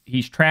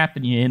 He's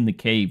trapping you in the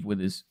cave with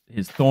his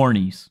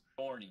thornies.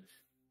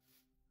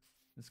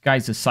 This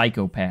guy's a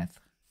psychopath.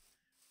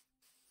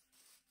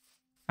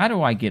 How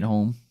do I get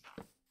home?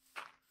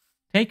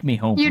 Take me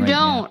home. You right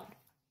don't. now.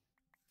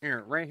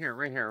 Here, right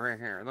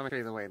here. Let me show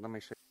you the way.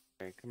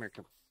 Come here.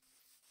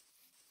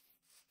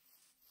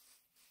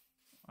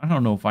 I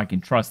don't know if I can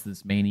trust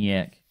this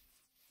maniac.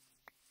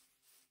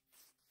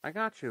 I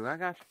got you,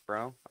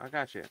 bro. I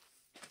got you.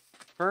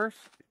 First,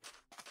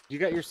 you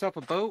got yourself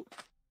a boat?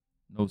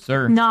 No,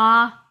 sir.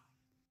 Nah.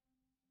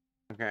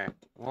 Okay.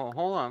 Well,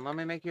 hold on. Let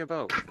me make you a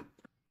boat.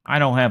 I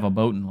don't have a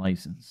boating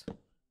license.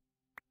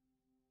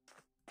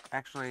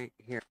 Actually,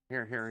 here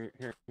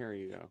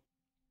you go.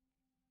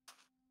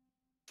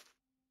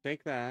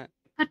 Take that.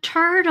 A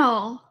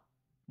turtle.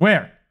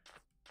 Where?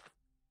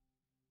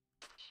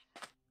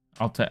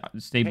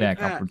 Stay Take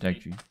back. I'll that.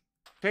 protect you.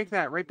 Take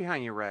that right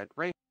behind you, Red.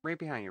 Right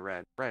behind you,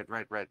 Red. Red.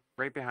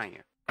 Right behind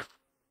you.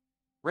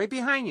 Right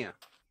behind you.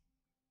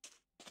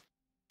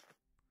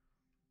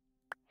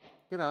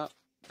 Get up.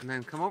 And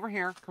then come over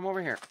here.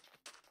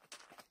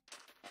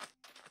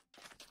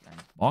 Guy's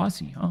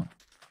bossy, huh?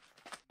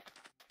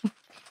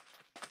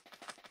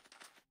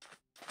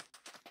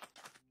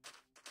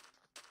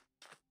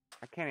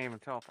 I can't even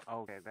tell if...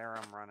 Okay, there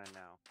I'm running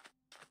now.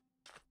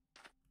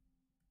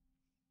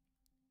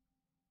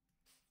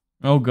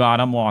 Oh, God,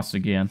 I'm lost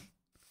again.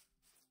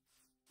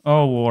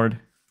 Oh, Lord.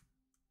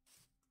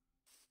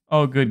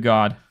 Oh, good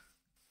God.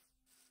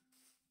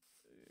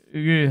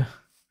 Good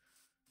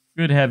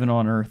heaven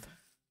on earth.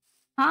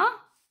 Huh?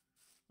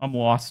 I'm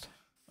lost.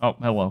 Oh,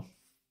 hello.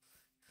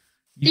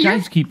 You You're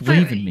guys keep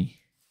leaving me.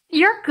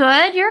 You're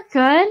good. You're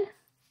good.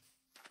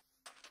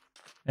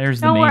 There's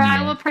the Don't worry, I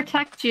maniac. will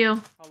protect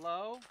you.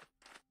 Hello?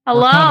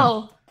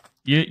 Hello.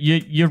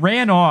 You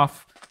ran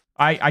off.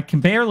 I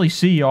can barely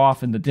see you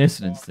off in the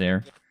distance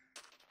there.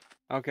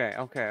 Okay,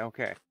 okay,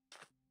 okay.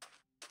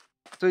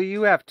 So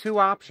you have two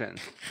options.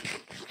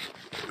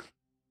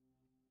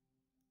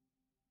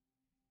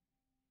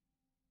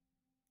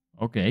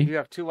 Okay. You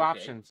have two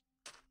options.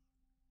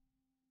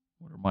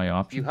 What are my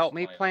options? You help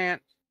me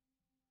plant.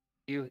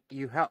 You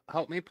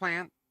help me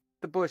plant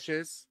the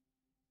bushes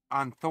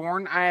on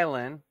Thorn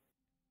Island,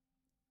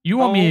 You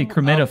want me to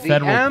commit a of the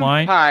federal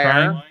crime?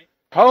 Empire.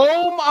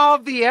 home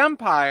of the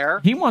Empire.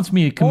 He wants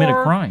me to commit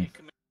a crime.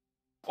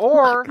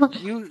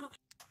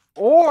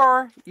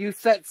 Or you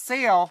set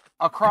sail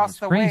across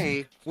the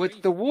way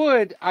with the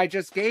wood I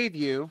just gave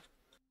you.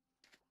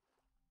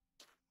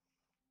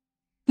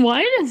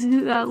 Why does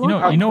that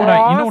look? You know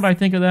what I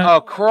think of that?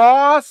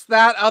 Across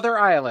that other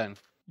island.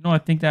 You know, I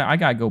think that I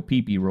gotta go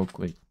pee pee real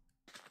quick.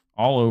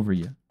 All over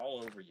you.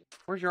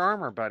 Where's your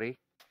armor, buddy?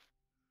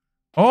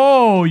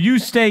 Oh, you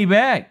stay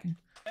back.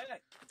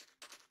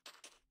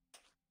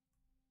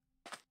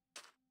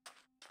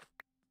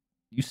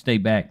 You stay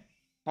back.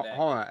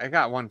 Hold on, I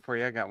got one for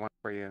you.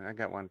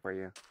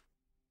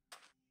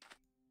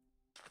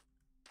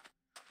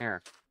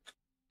 Here.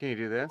 Can you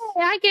do this?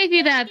 Yeah, I gave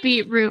you that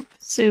beetroot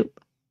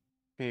soup.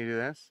 Can you do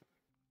this?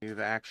 Can you do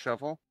the axe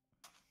shovel?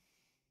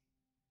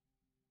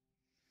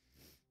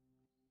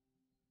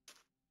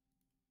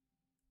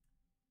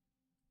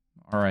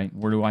 All right,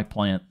 where do I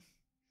plant?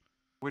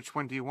 Which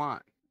one do you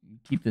want?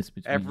 Keep this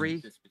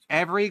between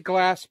Every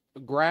grass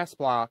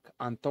block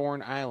on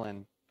Thorn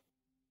Island.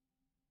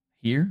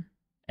 Here?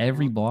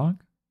 Every block?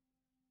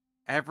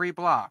 Every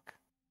block.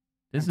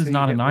 This Until is you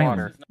not hit an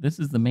water. island. This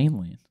is the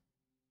mainland.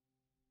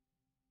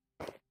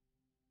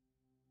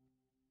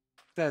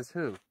 Says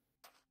who?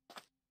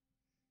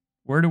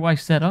 Where do I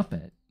set up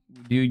at?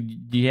 Do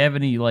you have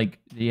any do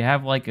you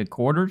have like a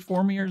quarters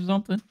for me or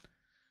something?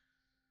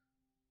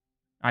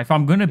 If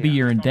I'm gonna be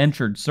your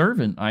indentured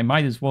servant, I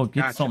might as well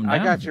get something down.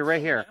 I got you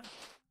right here.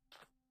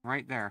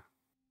 Right there.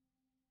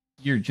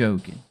 You're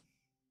joking.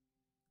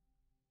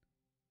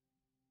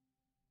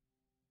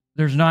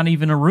 There's not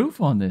even a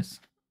roof on this.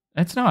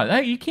 That's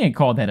not you can't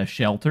call that a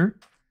shelter.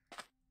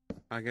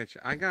 I got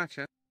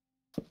you.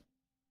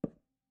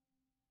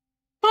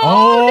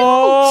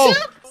 Oh!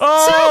 No!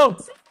 Oh!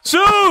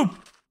 Soup!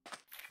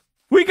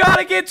 We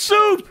gotta get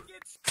Soup!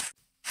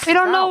 We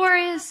don't know where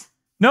he is.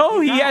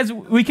 No, he has.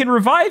 We can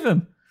revive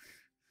him.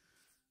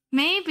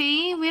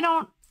 Maybe. We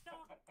don't.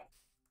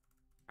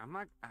 I'm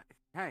not.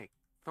 Hey,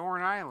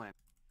 Thorn Island.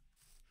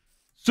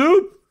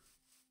 Soup!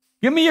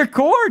 Give me your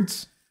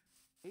cords!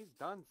 He's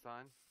done,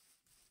 son.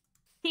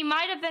 He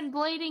might have been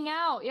bleeding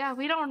out. Yeah,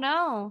 we don't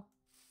know.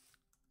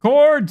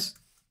 Cords!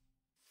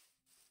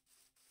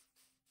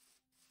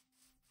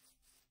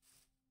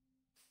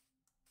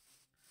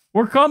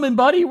 We're coming,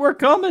 buddy. We're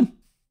coming.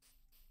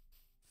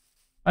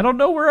 I don't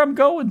know where I'm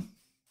going.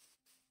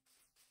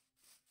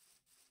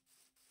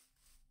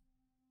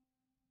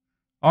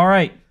 All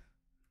right.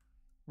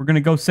 We're going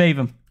to go save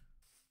him.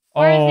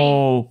 Where is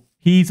he?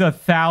 He's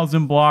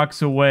 1,000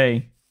 blocks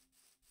away.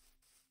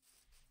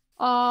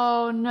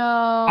 Oh,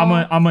 no.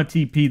 I'm a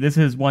TP. This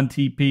is one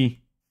TP.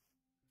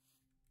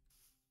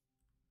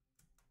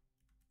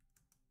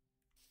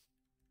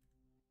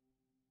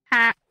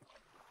 Ha.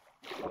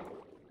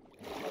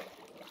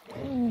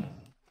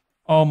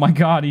 Oh my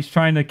god, he's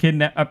trying to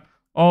kidnap.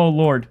 Oh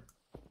lord.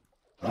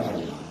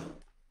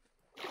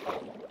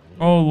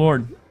 Oh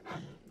lord.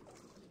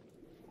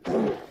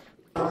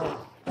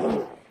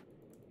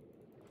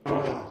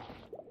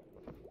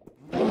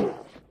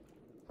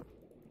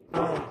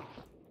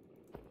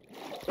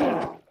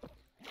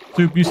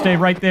 Soup, you stay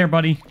right there,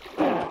 buddy.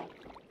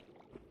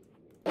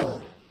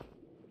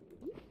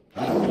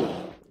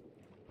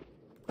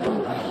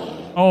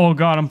 Oh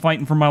god, I'm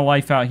fighting for my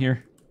life out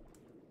here.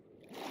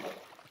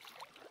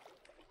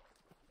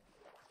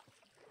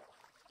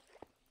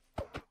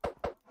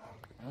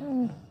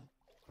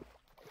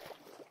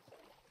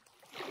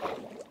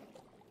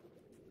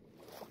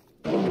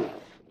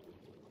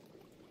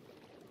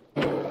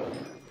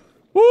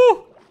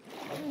 Woo!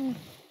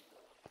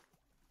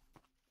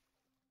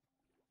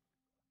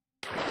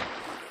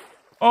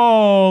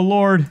 Oh,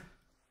 Lord.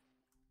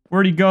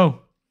 Where'd he go?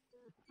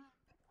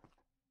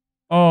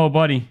 Oh,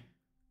 buddy.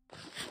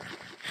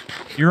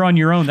 You're on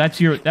your own.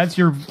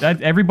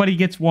 Everybody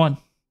gets one.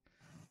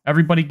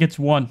 Everybody gets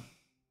one.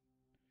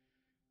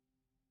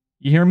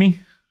 You hear me?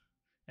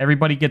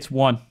 Everybody gets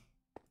one.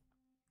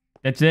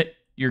 That's it.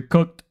 You're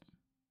cooked.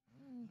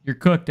 You're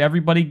cooked.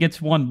 Everybody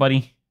gets one,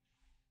 buddy.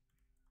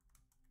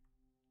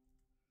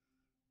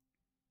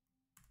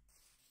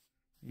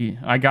 Yeah,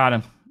 I got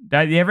him.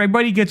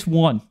 Everybody gets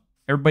one.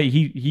 Everybody,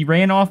 he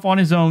ran off on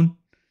his own.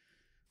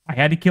 I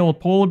had to kill a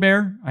polar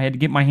bear. I had to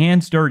get my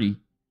hands dirty.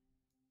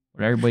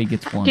 But everybody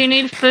gets one. Do you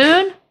need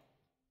food?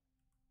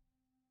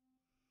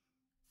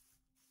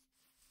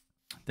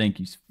 Thank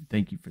you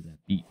for that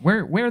beat.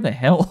 Where the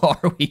hell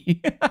are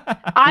we?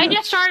 I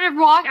just started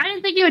walking. I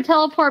didn't think you would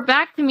teleport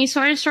back to me,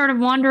 so I just started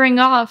wandering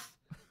off.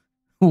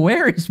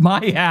 Where is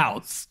my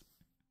house?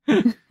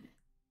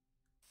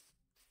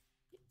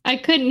 I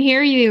couldn't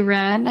hear you,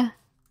 Red.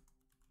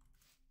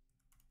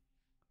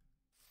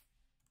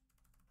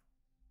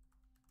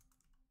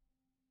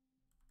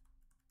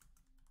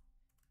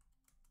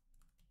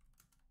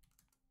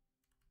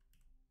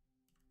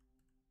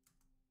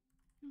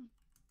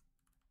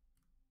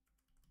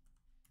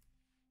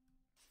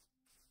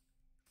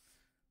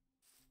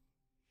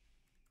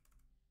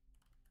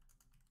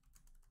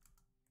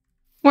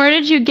 Where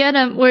did you get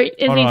him? Where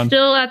is Hold he on.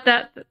 still at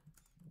that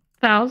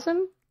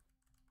 1,000?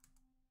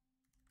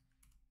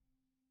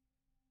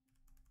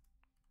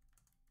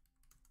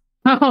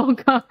 Oh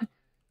god.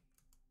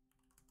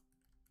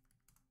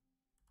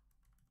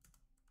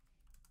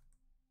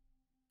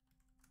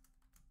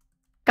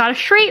 Got a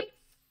shriek.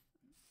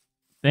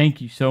 Thank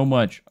you so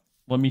much.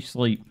 Let me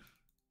sleep.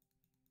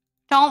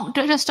 Don't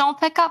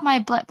pick up my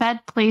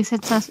bed, please.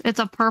 It's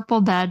a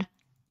purple bed.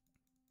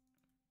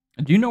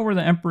 Do you know where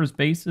the Emperor's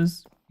base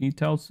is? Can you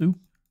tell, Sue?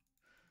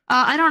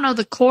 I don't know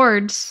the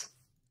chords.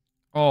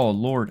 Oh,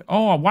 Lord.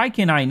 Oh, why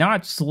can I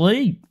not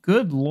sleep?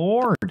 Good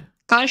Lord.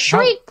 Got a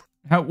shriek.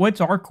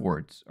 What's our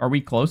chords? Are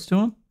we close to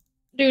him?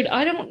 Dude,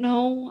 I don't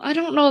know. I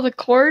don't know the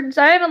chords.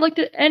 I haven't looked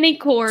at any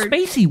chords.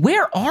 Spacey,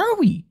 where are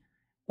we?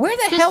 Where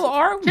the hell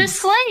are we? Just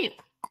sleep.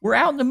 We're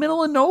out in the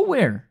middle of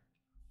nowhere.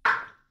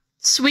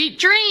 Sweet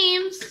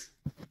dreams.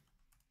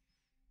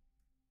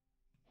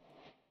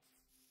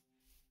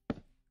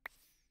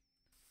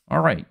 All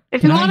right.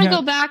 If you want to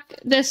go back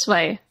this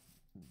way.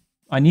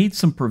 I need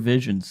some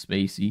provisions,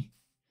 Spacey.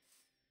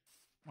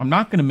 I'm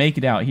not going to make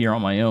it out here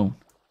on my own.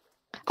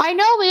 I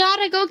know, we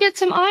ought to go get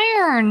some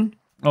iron.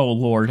 Oh,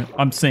 Lord.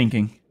 I'm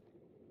sinking.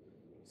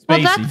 Well,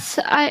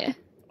 Spacey.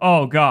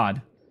 Oh,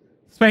 God.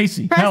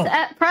 Spacey, help.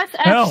 Press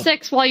Help.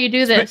 F6 while you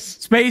do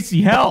this.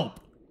 Spacey, help.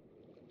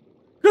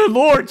 Good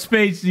Lord,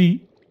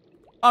 Spacey.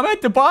 I'm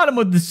at the bottom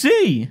of the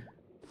sea.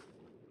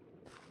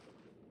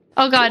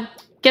 Oh, God.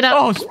 Get up.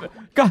 Oh,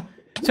 God.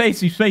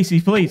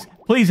 Spacey, please.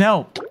 Please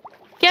help.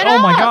 Get Oh,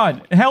 up. my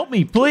God. Help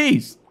me,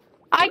 please.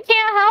 I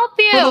can't help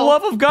you. For the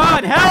love of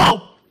God,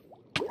 help.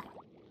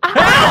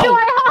 How do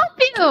I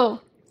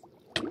help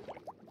you?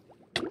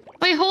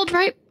 Wait, hold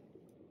right.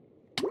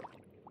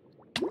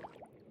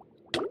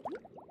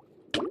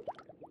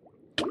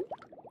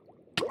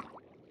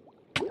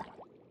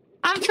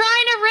 I'm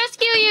trying to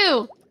rescue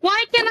you.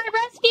 Why can't I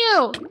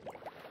rescue?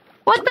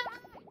 What the?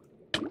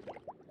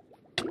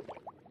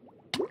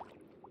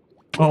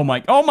 Oh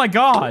my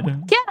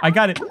God. Get I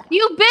got it.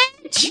 You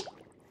bitch.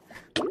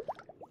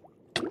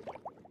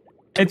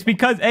 It's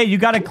because, hey, you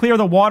got to clear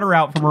the water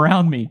out from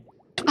around me.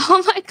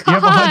 Oh my God. You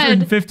have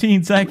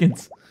 115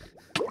 seconds.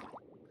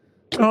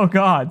 Oh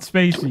God,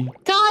 Spacey.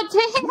 God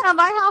damn,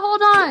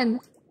 hold on.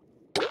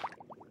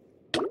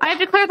 I have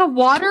to clear the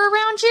water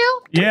around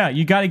you? Yeah,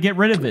 you got to get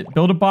rid of it.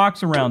 Build a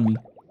box around me.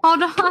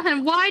 Hold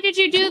on. Why did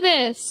you do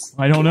this?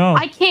 I don't know.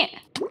 I can't.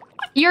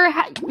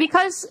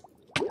 Because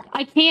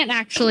I can't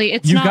actually.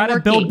 It's You not got to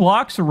working. build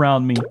blocks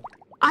around me.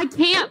 I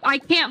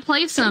can't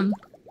place them.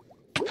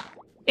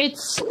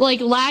 It's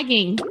like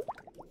lagging.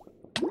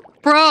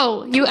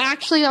 Bro, you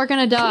actually are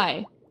gonna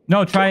die.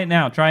 No, try it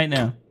now. Try it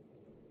now.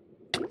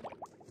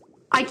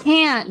 I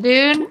can't,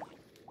 dude.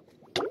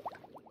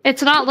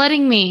 It's not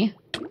letting me.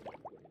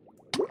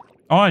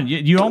 On,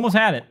 you almost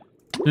had it.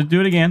 Just do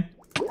it again.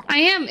 I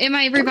am. Am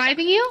I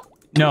reviving you?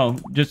 No,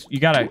 just you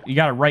gotta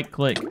right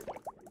click.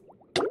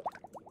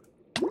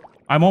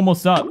 I'm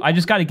almost up. I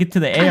just gotta get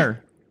to the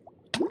air.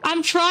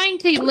 I'm trying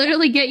to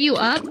literally get you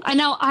up. I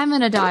know I'm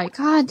gonna die.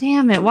 God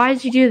damn it. Why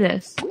did you do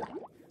this?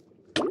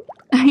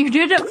 You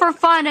did it for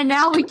fun and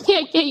now we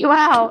can't get you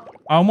out.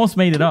 I almost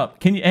made it up.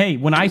 Can you? Hey,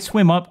 when I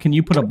swim up, can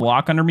you put a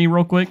block under me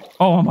real quick?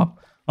 Oh, I'm up.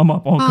 I'm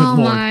up. Oh, good Oh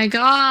Lord. my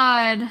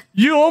God.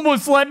 You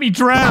almost let me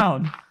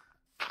drown.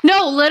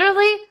 No,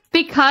 literally,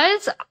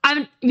 because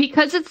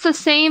it's the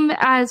same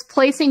as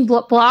placing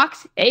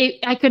blocks.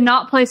 I could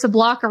not place a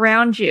block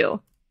around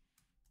you.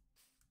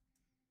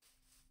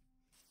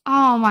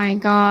 Oh my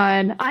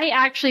God. I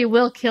actually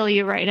will kill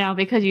you right now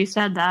because you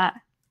said that.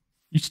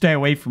 You stay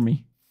away from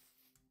me.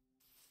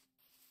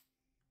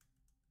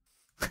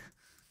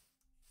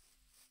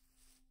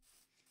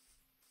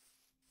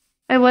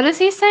 Hey, what is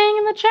he saying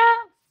in the chat?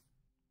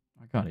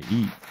 I gotta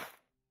eat.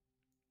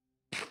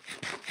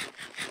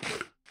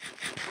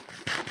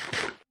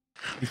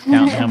 He's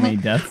counting how many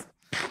deaths.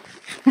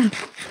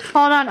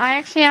 Hold on, I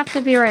actually have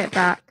to be right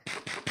back.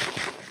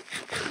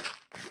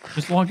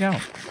 Just log out.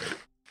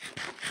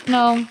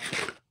 No.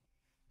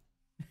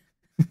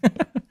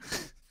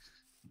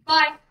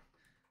 Bye.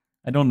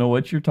 I don't know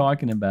what you're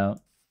talking about.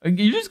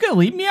 You're just gonna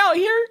leave me out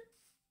here?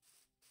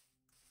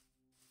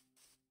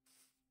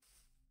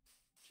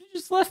 She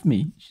just left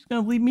me. She's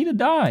gonna leave me to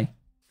die.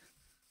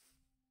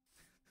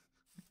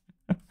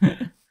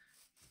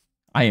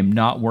 I am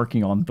not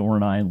working on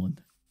Thorn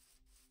Island.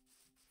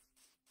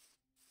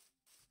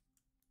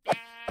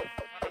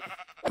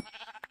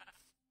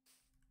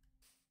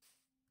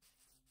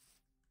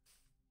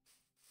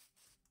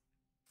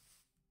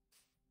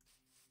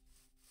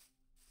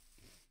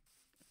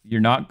 You're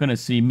not gonna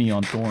see me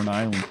on Thorn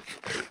Island.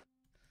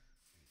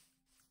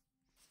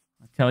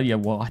 I tell you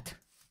what.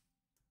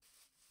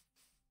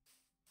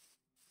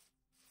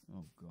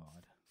 Oh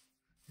God,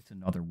 it's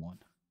another one.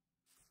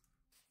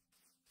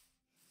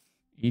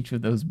 Each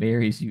of those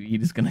berries you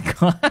eat is gonna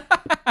come.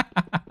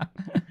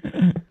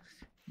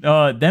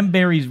 Them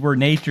berries were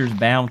nature's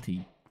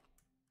bounty.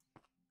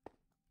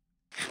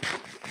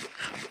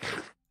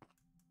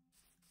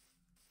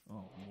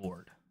 Oh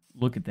Lord,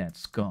 look at that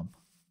scum.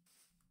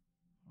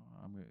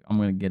 I'm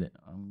gonna get it.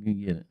 I'm gonna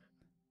get it.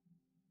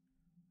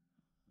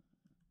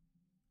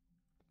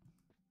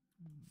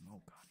 Oh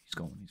God, he's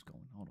going. He's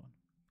going. Hold on.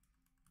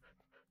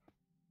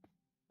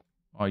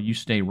 Oh, you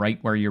stay right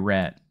where you're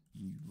at,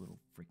 you little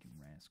freaking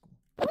rascal.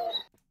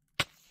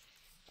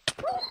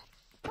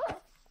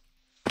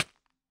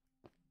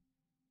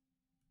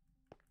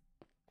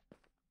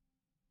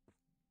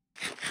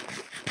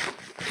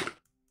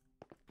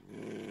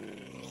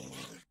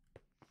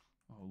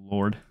 Oh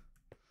Lord.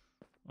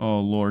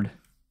 Oh Lord.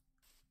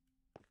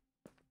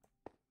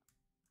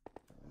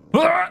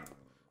 Ah!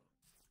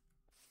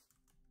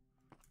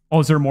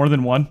 Oh, is there more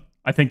than one?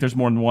 I think there's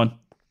more than one.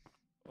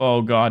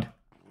 Oh God.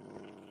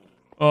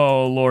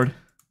 Oh Lord.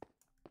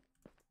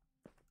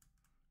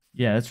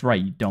 Yeah, that's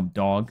right, you dumb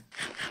dog.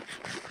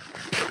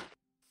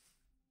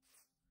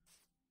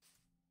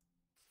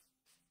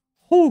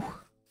 Whew.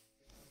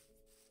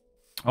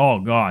 Oh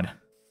God.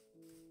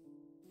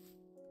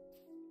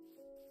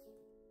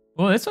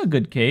 Well, that's a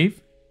good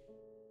cave.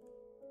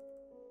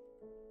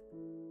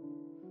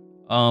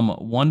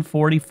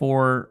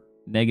 144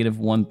 negative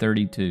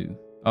 132.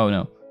 Oh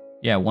no.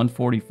 Yeah,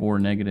 144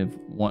 negative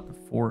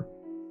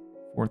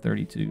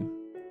 432.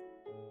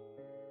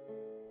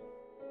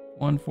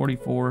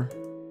 144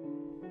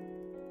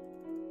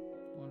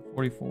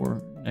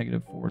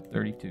 negative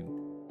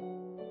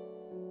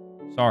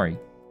 432. Sorry.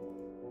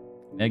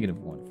 Negative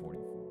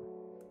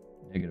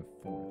 144 negative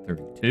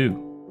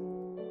 432.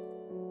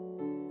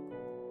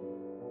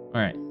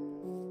 All right.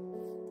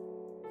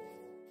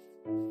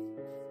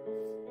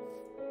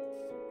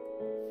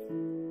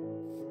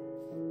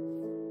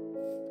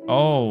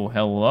 Oh,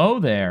 hello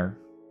there.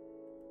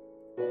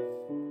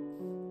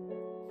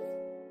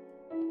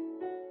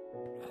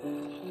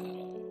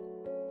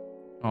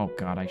 Oh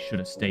God, I should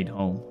have stayed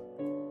home.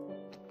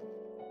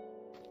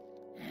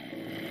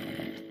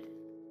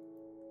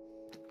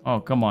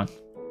 Oh, come on.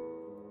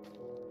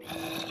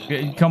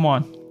 Come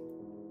on.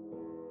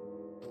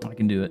 I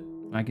can do it.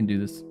 I can do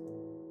this.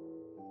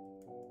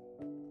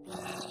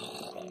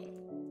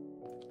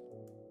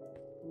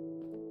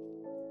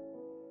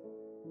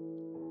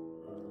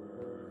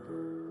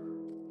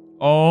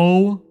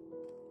 Oh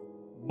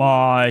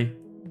my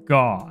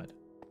God.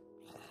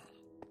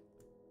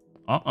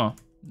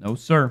 No,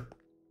 sir.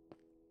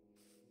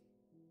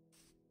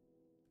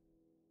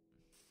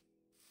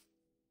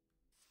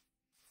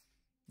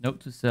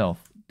 Note to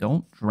self,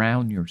 don't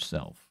drown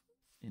yourself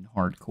in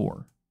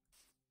hardcore.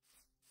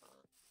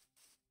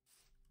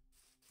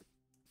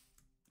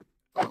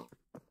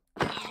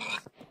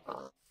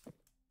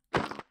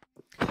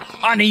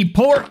 I need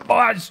pork,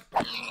 boys.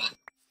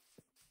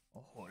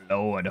 Oh,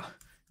 Lord.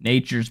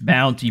 Nature's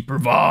bounty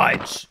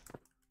provides.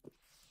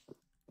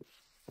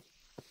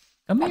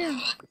 Come here.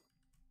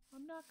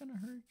 I'm not gonna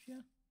hurt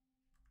you.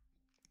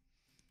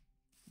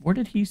 What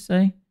did he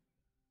say?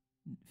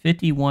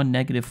 51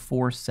 negative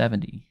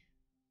 470.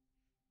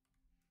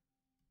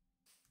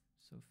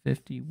 So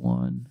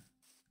 51.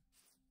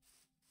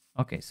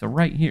 Okay, so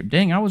right here.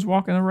 Dang, I was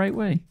walking the right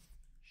way.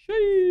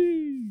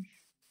 Sheesh.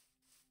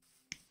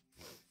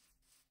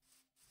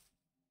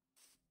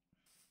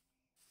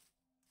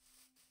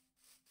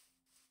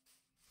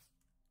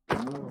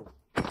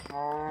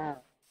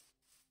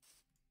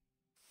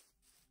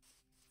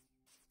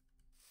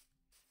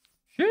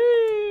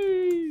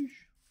 Sheesh.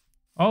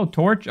 Oh,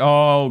 torch.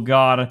 Oh,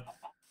 God.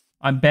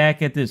 I'm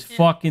back at this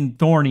fucking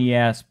thorny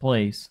ass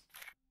place.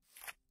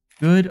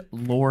 Good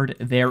Lord,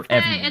 they're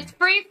everywhere. Hey, it's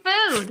free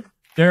food.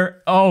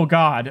 They're, oh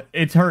God,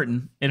 it's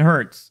hurting. It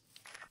hurts.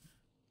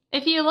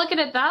 If you look at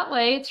it that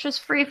way, it's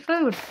just free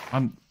food.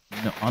 I'm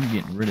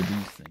getting rid of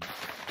these things.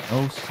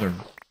 Oh, sir.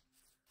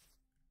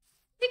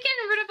 You're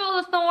getting rid of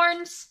all the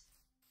thorns.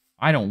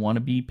 I don't want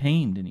to be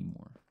pained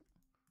anymore.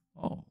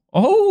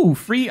 Oh,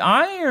 free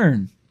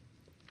iron.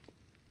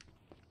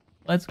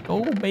 Let's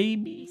go,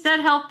 baby. You said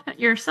help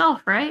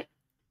yourself, right?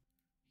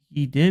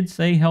 He did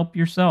say help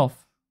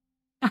yourself.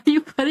 Are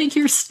you putting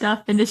your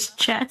stuff in his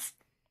chest?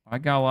 I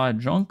got a lot of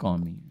junk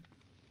on me.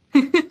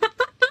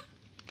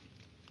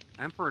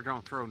 Emperor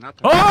don't throw nothing.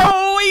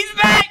 Oh, he's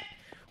back!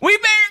 We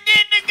better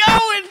get to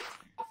going!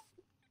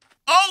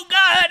 Oh,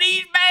 God,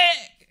 he's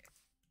back!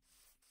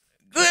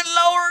 Good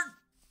Lord!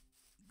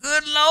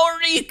 Good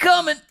Lord, he's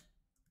coming!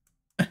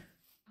 Oh,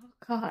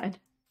 God.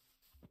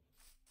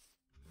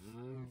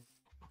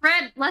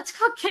 Red, let's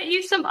go get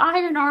you some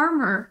iron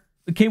armor.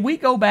 Can we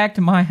go back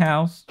to my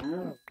house?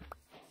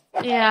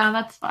 Yeah,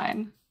 that's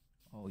fine.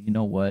 Oh, you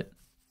know what?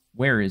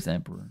 Where is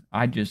Emperor?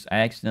 I just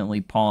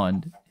accidentally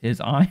pawned his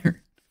iron.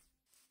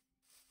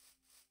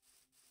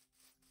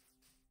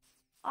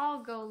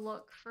 I'll go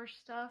look for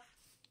stuff.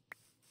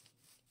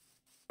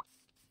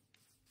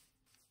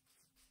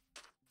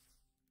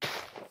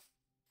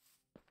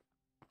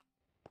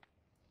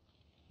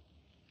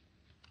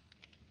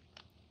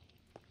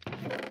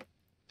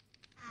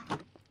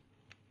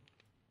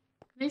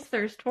 At least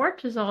there's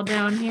torches all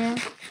down here.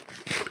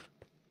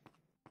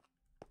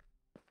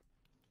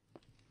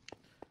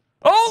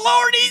 Oh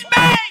Lord, he's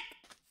back!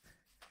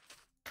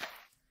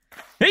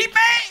 He's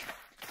back!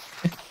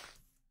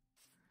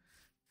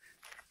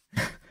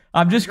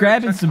 I'm just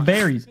grabbing some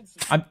berries.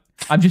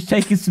 I'm just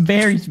taking some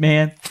berries,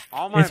 man.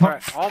 All my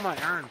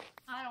iron.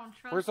 I don't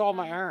trust Where's all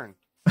my them.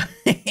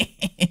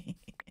 iron?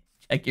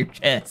 Check your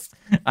chest.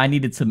 I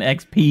needed some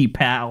XP,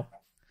 pal.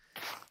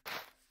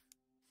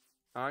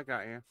 Oh, I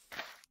got you.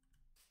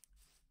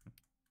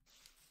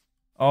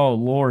 Oh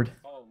Lord.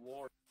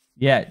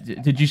 Yeah,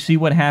 did you see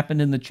what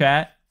happened in the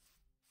chat?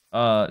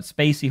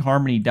 Spacey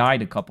Harmony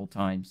died a couple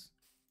times.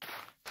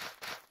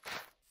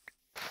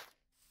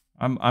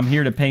 I'm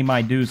here to pay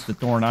my dues to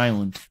Thorn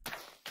Island.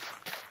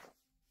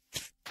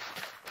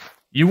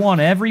 You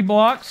want every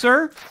block,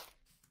 sir?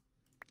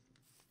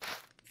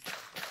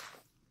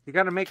 You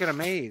got to make it a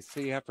maze,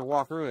 so you have to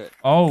walk through it.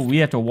 Oh, we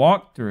have to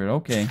walk through it.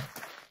 Okay.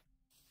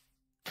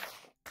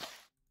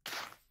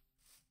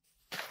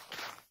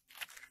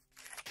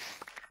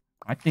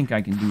 I think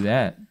I can do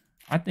that.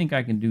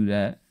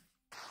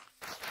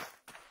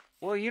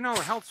 Well, you know, it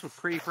helps with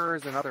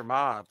creepers and other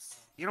mobs.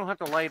 You don't have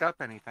to light up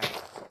anything.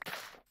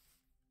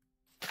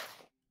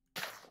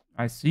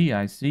 I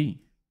see.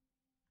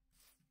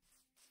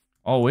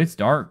 Oh, it's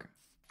dark.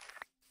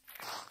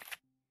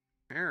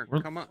 Here,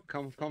 come up,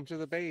 come to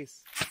the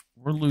base.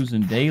 We're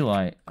losing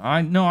daylight.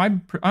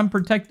 I'm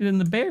protected in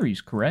the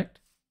berries, correct?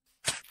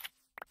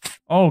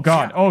 Oh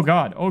God! Yeah. Oh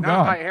God! Oh Not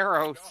God! by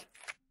arrows.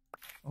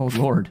 Oh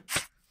Lord!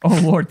 Oh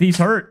Lord! These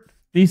hurt!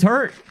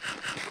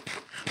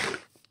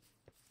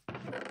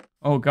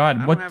 Oh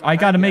God! What? I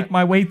got to make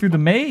my way through the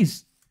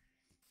maze.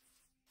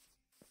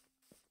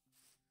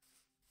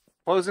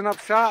 Closing up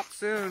shop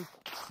soon.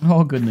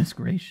 Oh goodness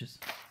gracious!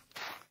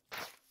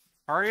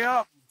 Hurry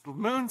up! The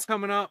moon's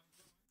coming up.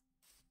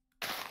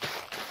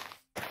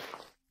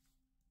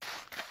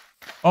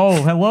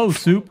 Oh, hello,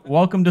 Soup.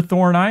 Welcome to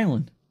Thorn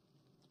Island.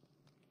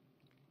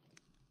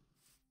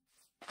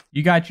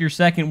 You got your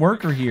second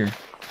worker here.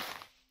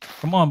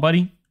 Come on,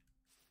 buddy.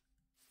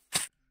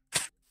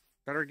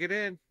 Better get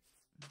in.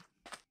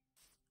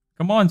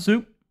 Come on,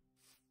 Soup.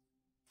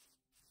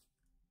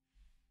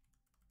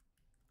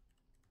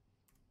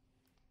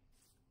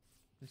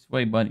 This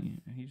way, buddy.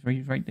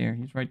 He's right there.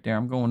 He's right there.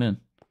 I'm going in.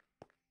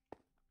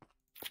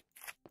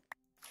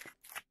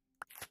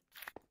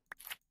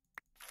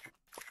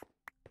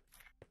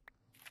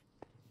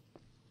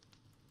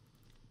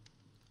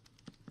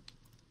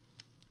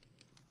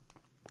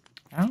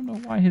 I don't know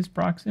why his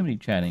proximity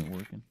chat ain't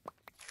working.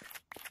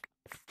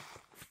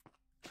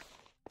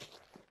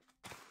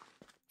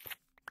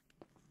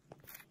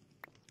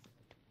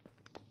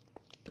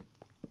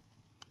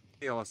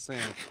 Feel us in.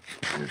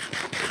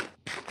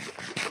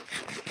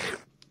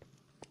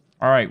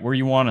 All right, where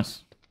you want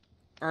us?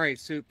 All right,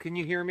 Soup. Can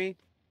you hear me?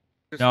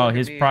 Just No, look at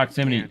his me if you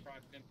proximity, can.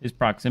 his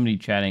proximity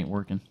chat ain't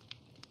working.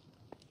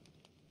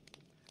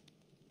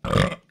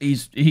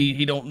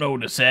 He don't know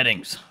the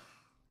settings.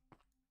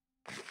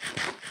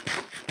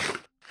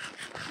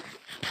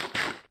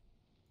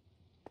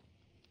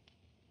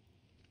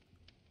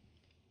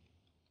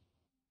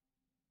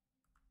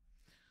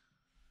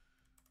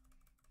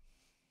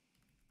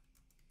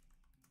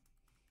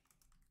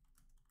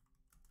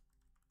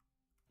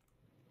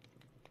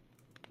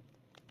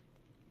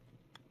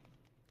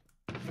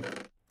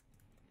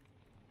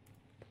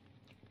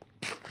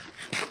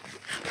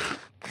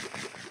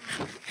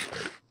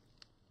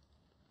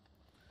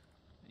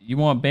 You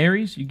want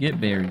berries? You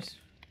get berries.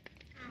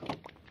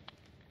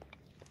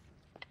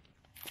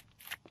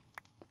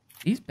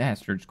 These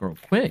bastards grow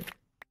quick.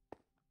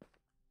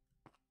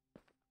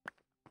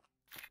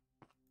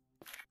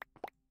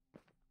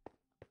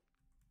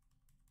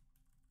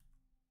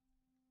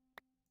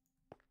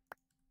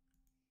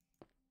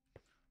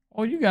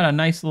 Oh, you got a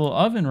nice little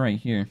oven right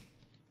here.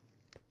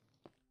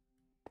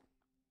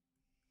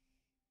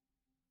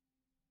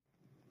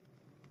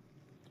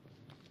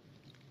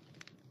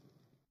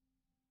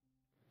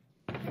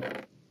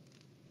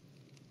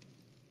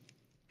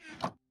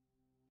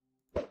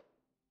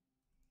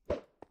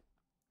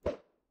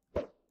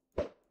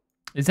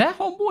 Is that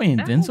homeboy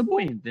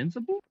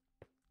invincible?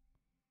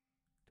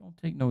 Don't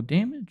take no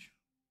damage.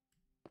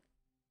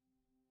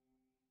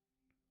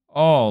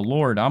 Oh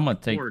Lord, I'm gonna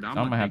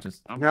have to.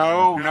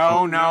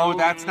 No,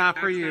 that's not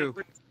for you.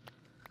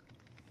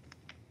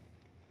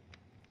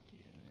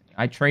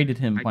 I traded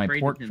him my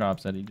pork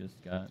chops that he just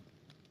got.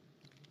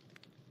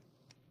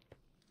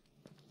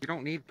 You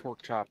don't need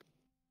pork chop.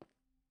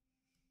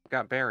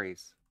 Got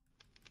berries.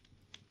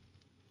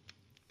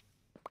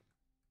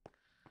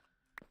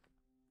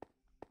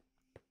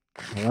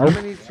 How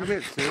many did you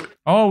get, Soup?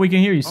 Oh, we can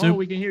hear you,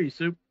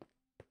 Soup.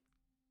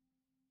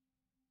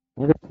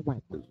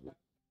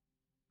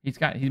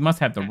 He must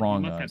have the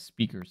wrong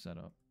speaker set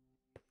up.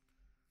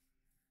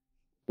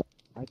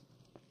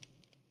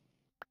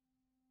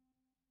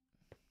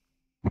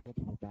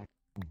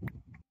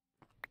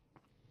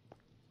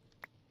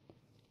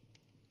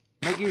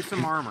 Make you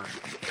some armor.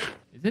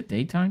 Is it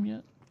daytime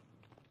yet?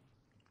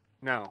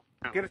 No.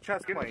 Get a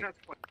chest plate.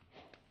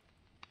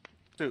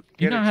 Dude,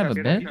 Do you get not have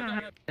a bed?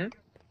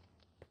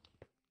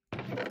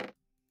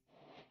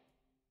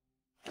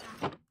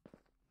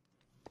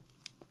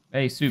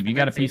 Hey, Soup, you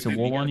got a piece of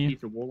wool on you?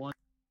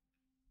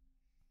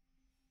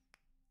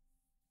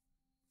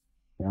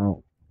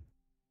 No.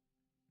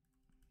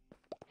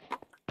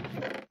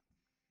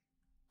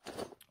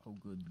 Oh,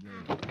 good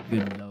lord.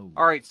 Good lord.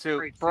 All right,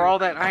 so for all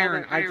that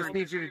iron, I just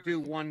need you to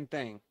do one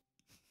thing.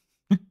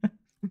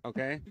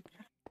 Okay?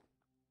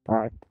 All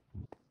right.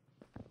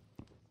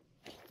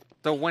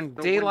 So when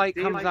daylight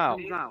comes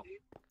out,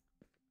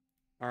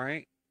 all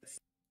right,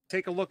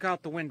 take a look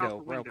out the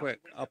window real quick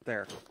up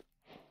there.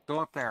 Go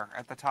up there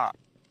at the top.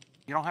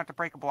 You don't have to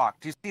break a block.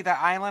 Do you see that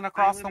island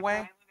across the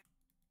way?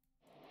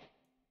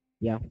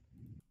 Yeah.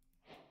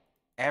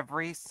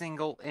 Every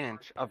single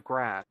inch of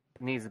grass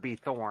needs to be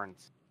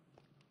thorns.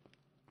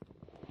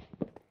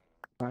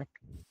 Right.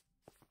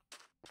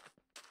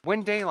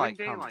 When daylight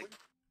comes,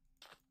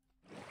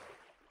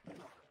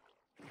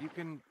 you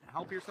can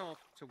help yourself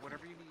to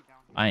whatever you need down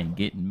here. I ain't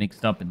getting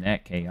mixed up in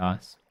that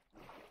chaos.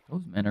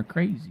 Those men are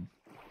crazy.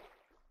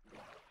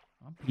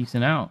 I'm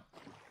peacing out.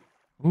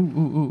 Ooh, ooh,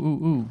 ooh,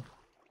 ooh, ooh.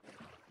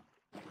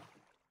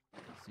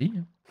 See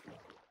ya.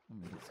 Let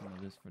me get some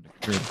of this for the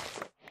crib.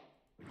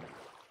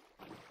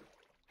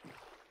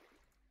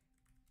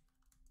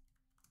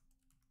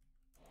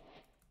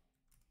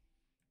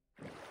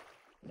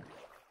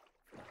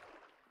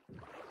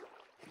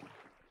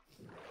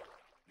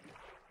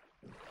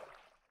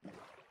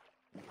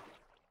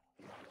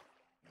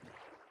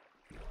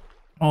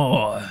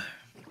 Oh.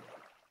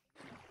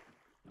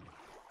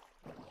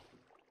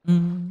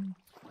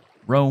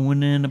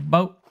 Rowing in a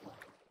boat.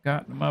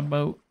 Got my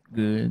boat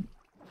good.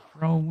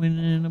 Rowing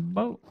in a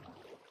boat.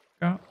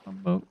 Got my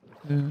boat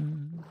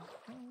good.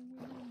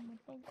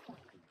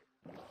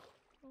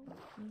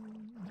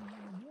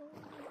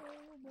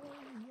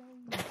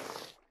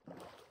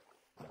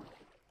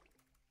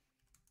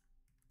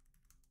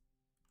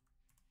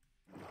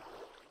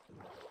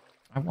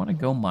 I want to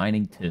go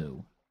mining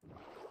too.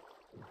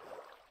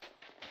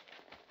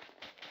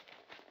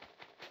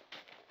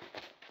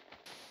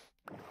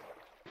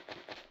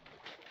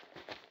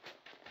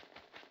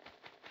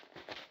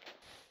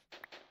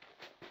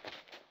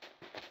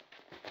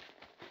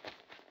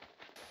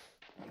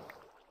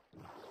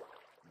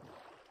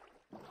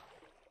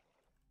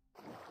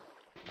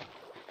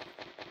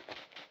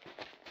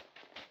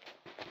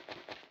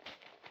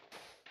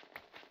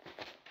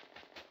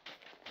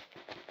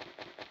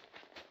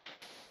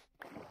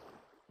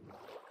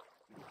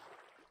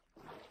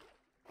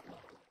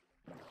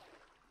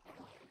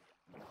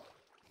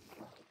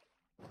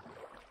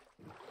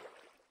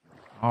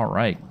 All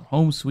right,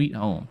 home sweet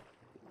home.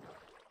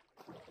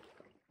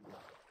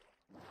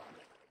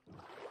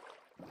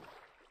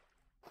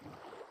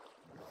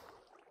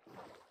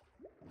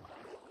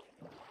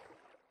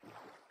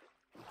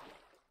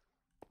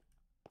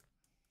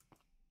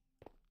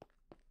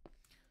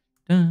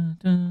 Dun,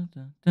 dun,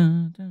 dun,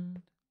 dun,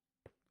 dun.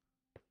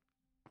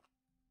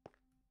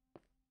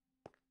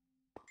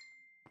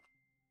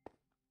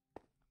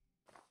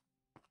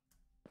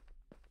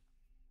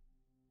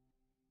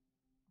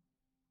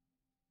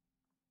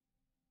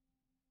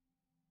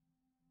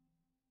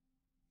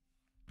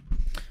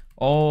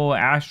 Oh,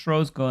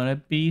 Astro's gonna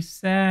be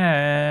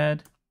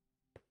sad.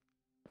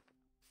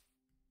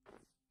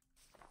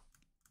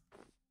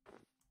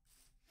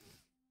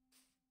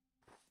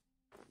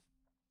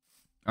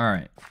 All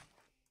right.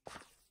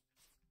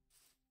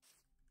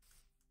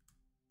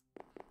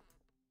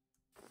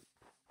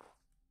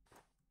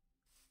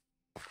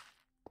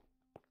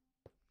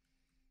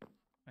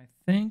 I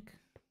think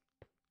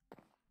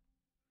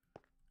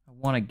I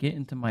want to get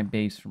into my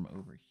base from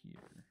over here.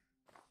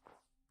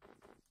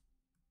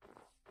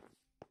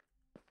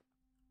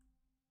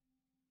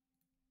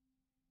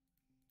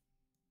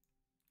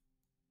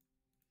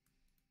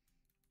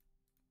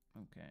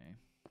 Okay.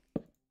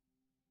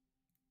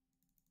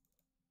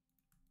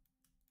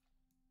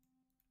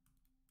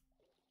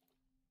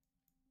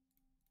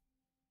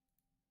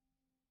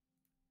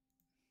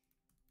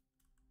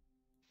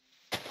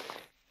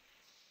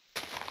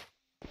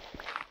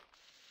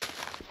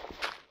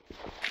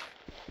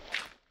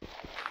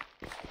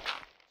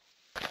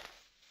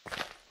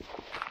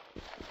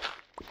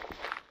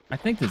 I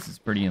think this is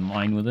pretty in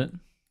line with it.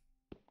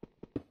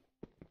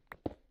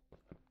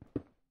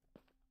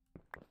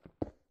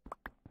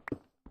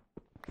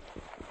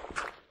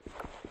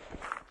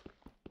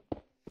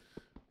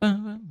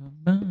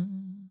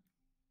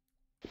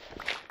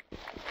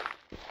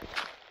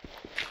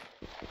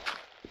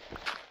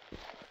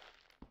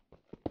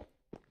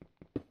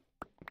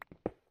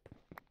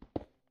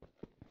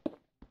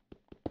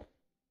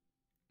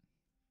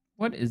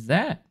 What is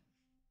that?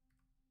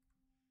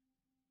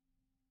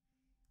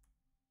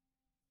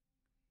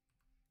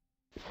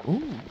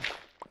 Ooh.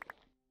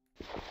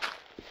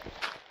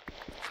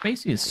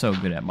 Spacey is so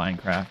good at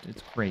Minecraft.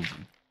 It's crazy.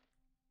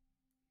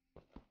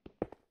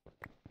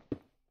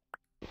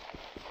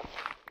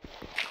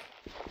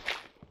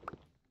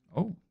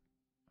 Oh,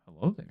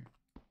 hello there.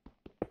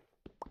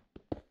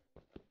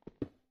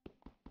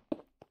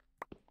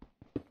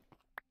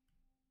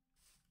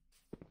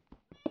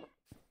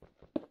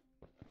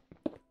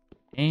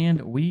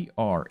 And we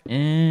are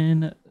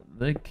in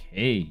the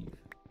cave.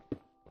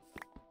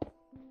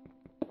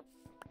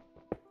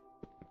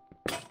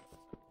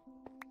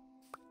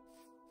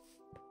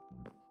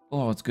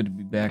 Oh, it's good to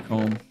be back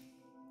home.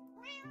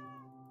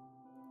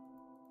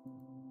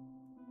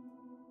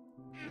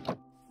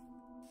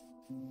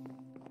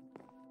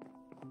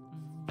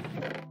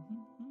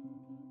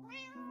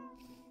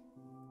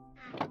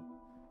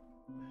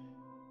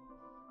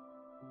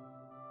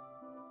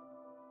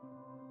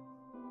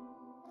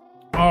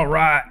 All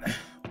right.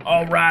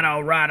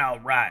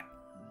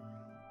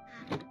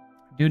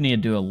 Do need to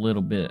do a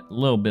little bit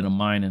of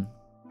mining.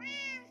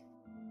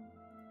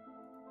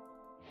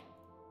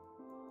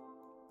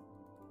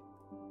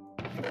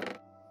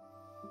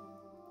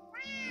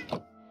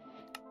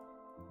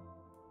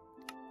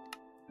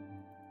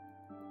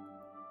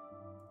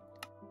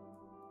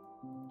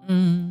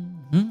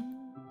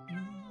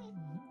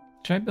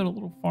 Should I build a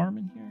little farm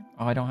in here?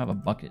 Oh, I don't have a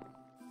bucket.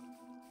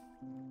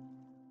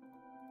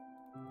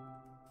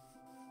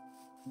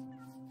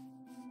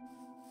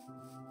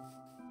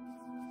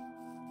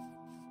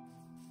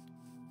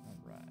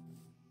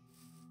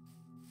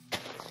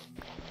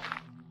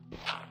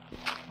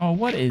 Oh,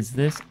 what is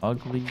this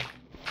ugly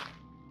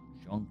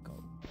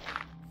Junko?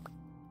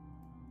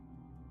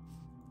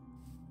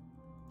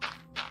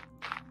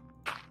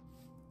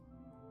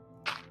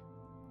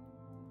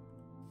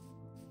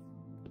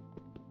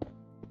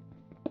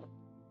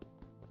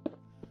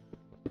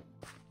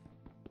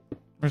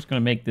 We're just gonna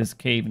make this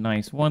cave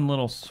nice, one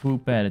little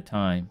swoop at a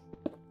time.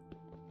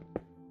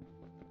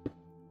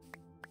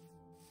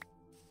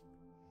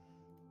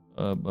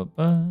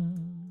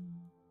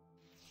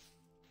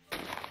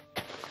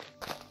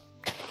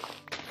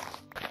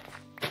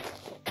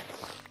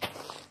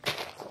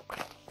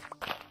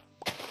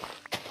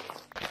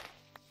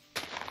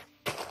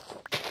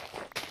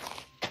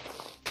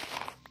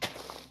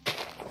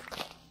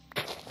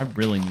 I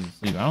really need to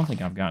sleep. I don't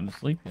think I've gotten to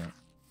sleep yet.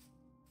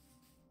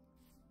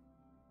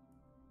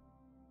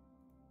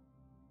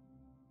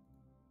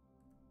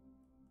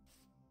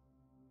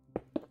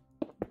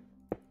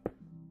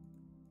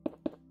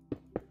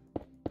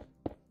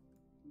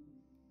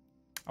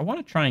 I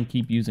want to try and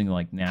keep using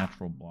like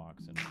natural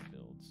blocks in my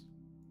builds.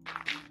 I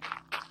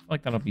feel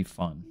like that'll be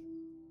fun.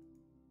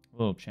 A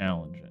little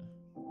challenge.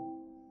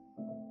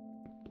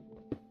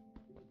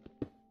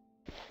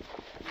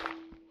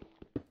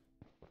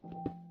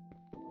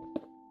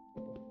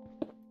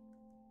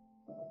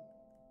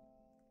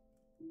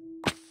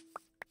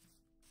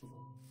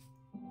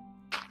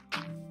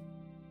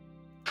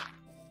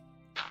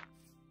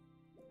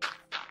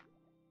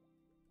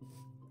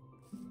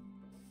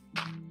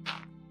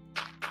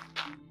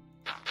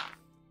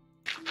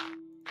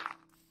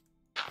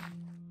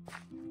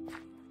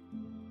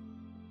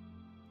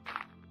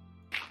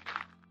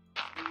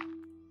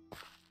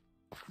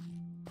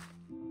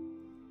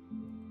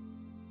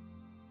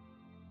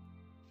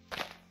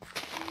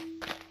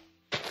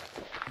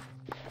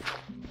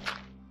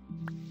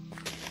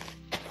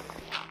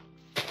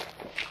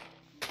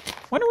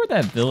 Wonder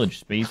where that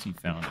village Spacey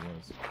found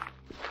was.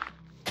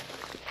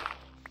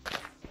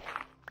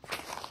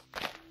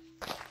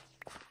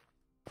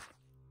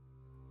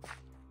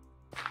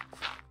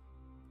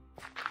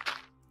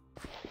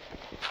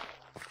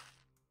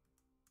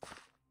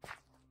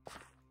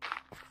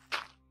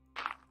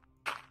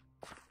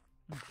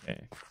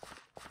 Okay.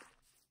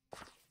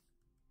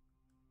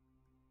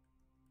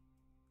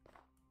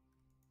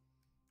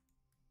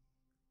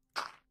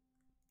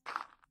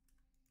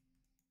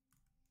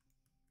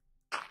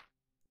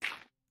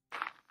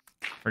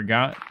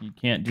 Forgot you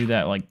can't do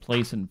that like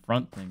place in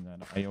front thing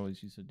that I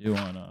always used to do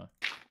on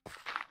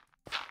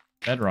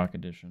Bedrock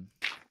Edition.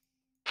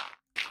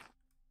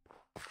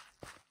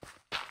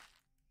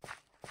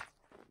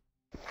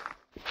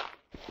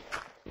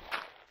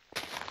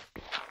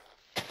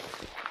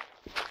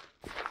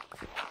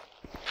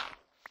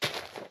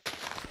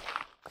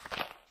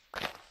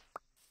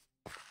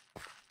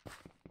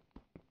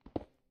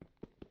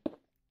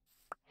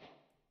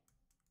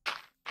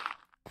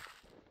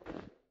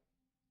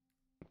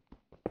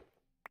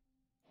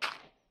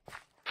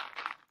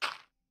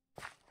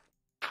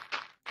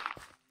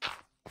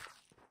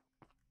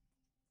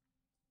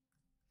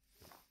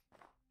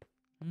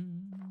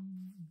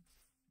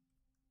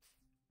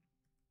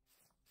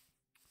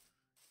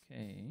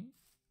 Okay.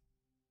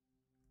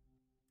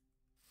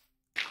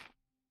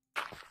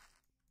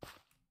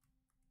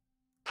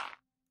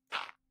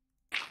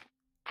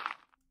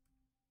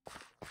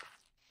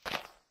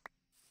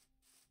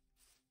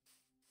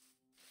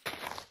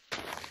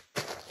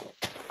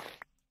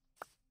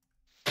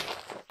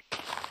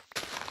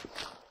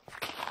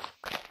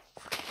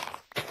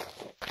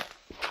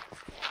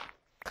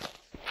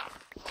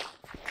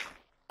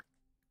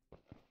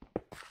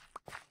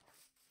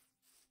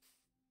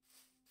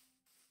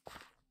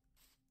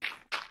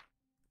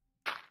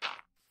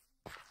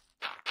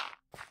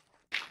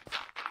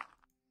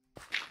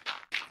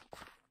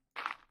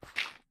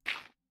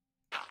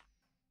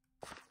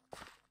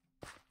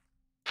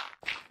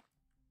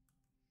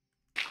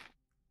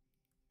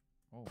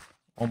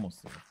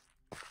 almost there.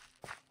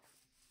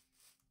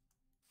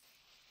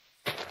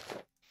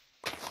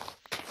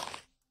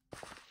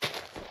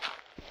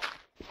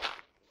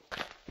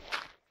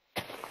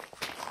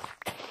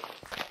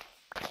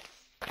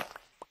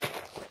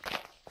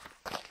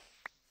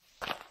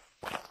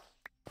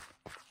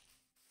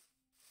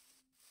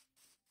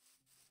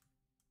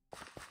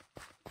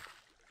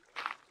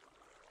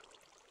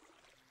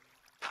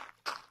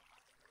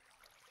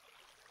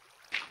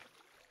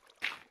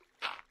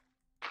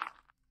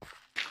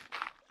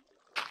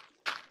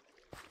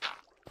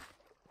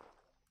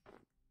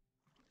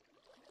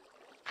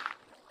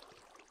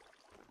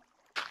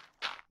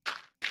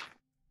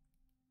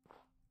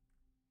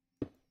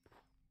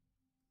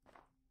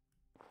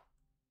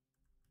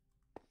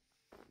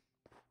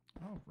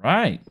 All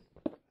right.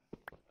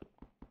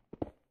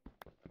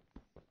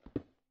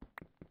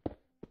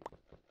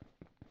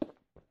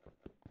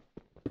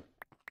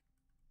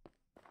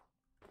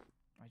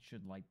 I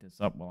should light this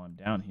up while I'm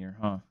down here,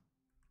 huh?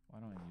 Why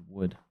don't I need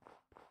wood?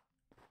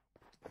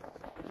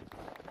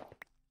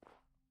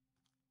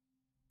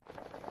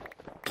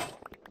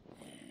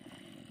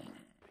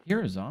 I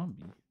hear a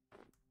zombie.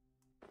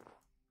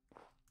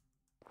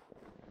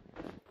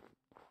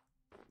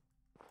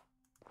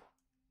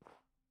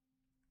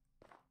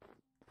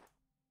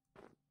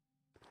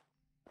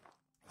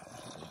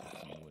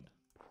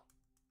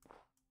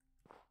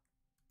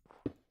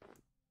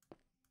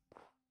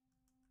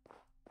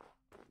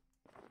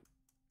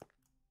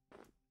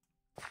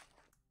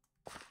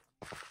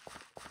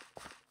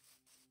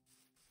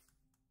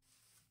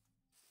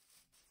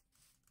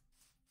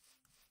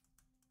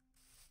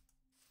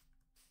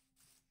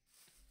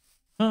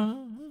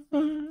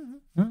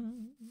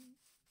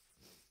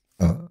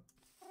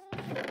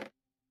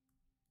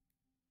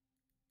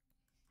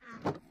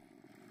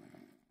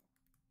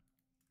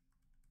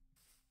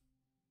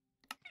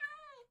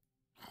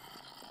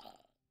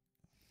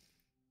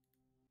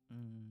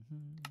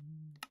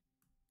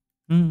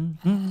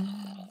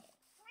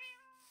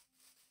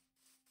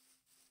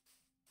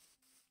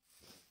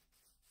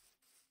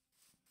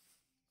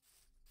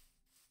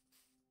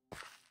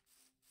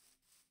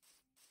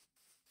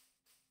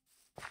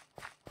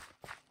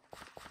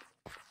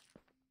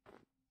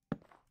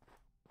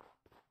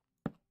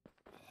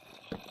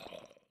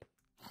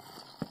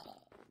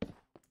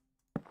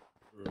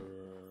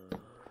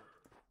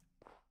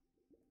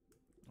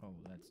 Oh,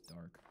 that's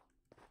dark.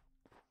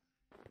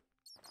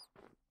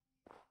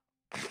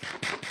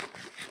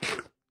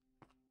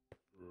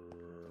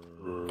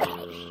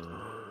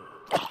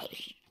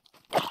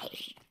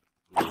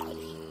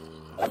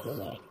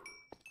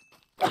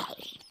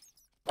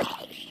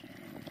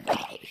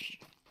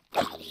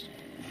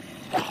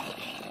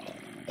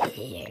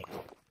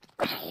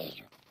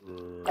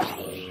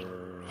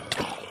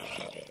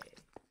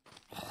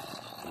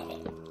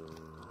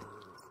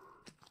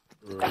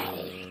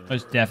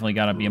 There's definitely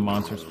got to be a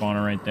monster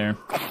spawner right there.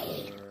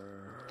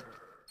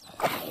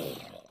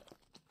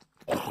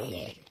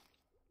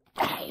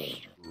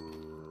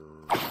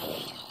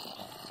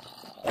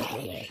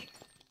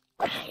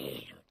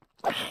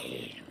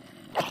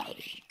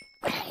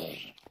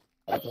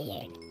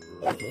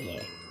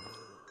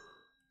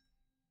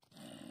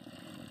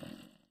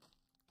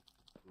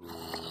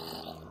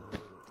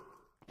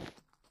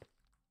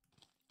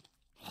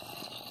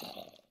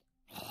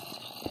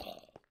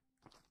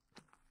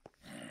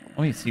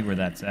 Let me see where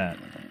that's at.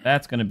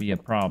 That's going to be a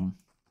problem.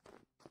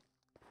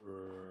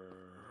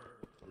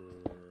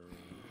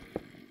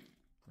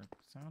 They're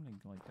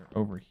sounding like they're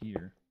over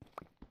here.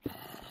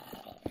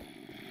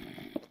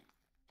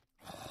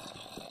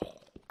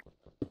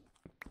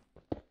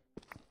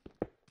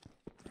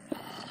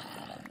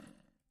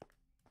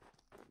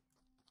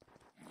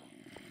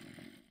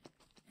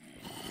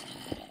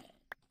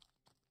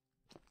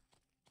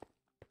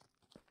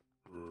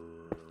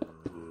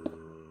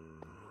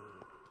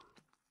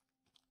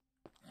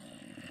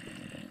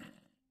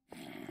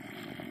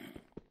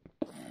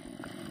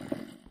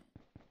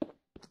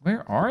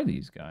 Where are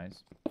these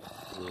guys?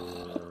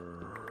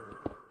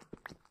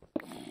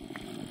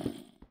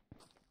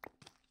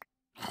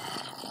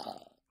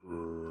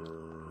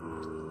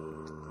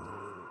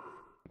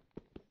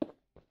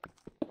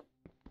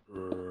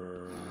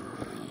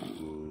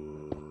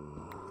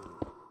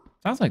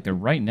 Sounds like they're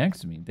right next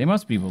to me. They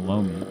must be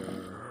below me.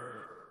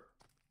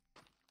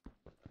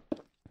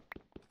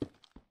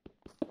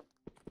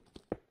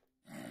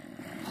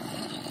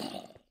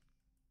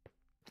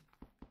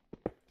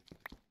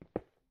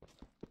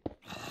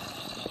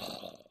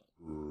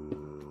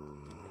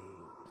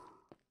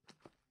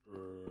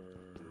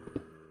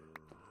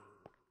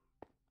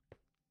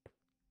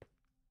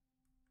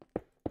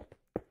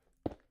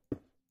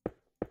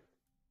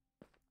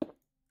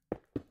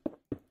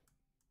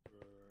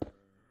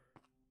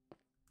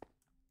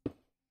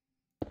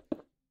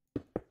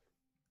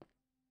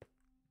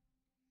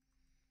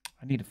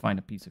 I need to find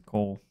a piece of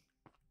coal.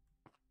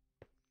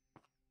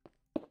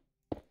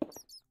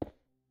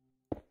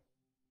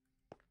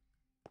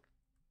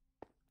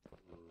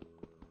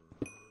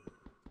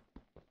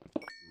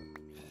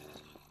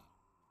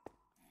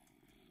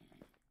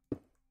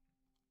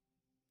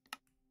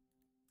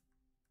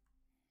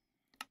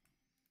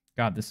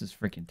 God, this is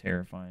freaking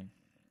terrifying.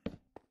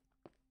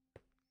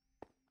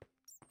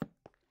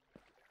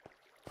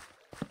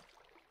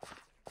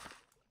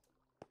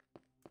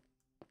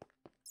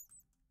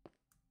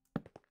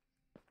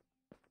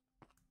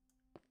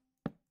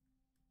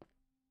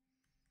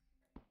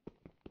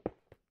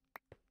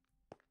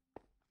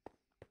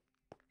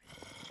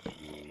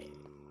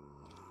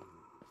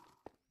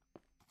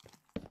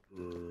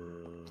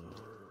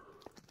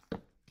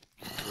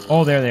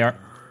 Oh, there they are.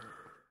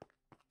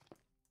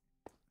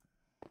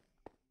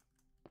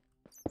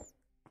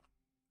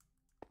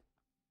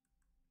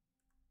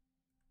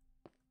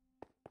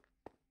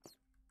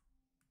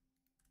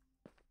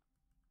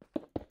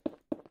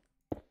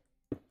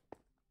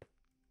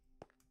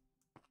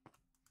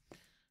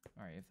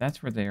 All right, if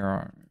that's where they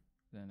are,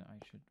 then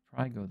I should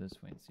probably go this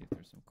way and see if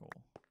there's some coal.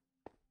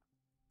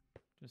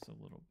 Just a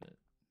little bit.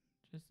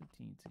 Just a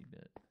teensy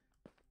bit.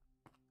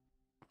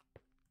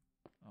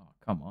 Oh,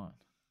 come on.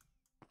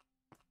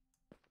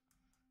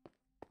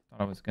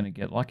 Thought I was going to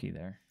get lucky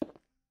there.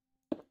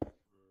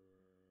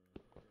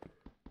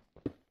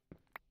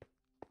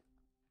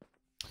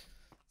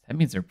 That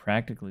means they're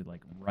practically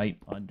like right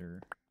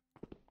under.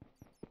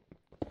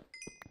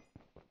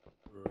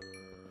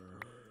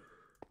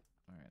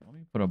 Alright, let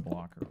me put a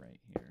blocker right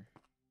here.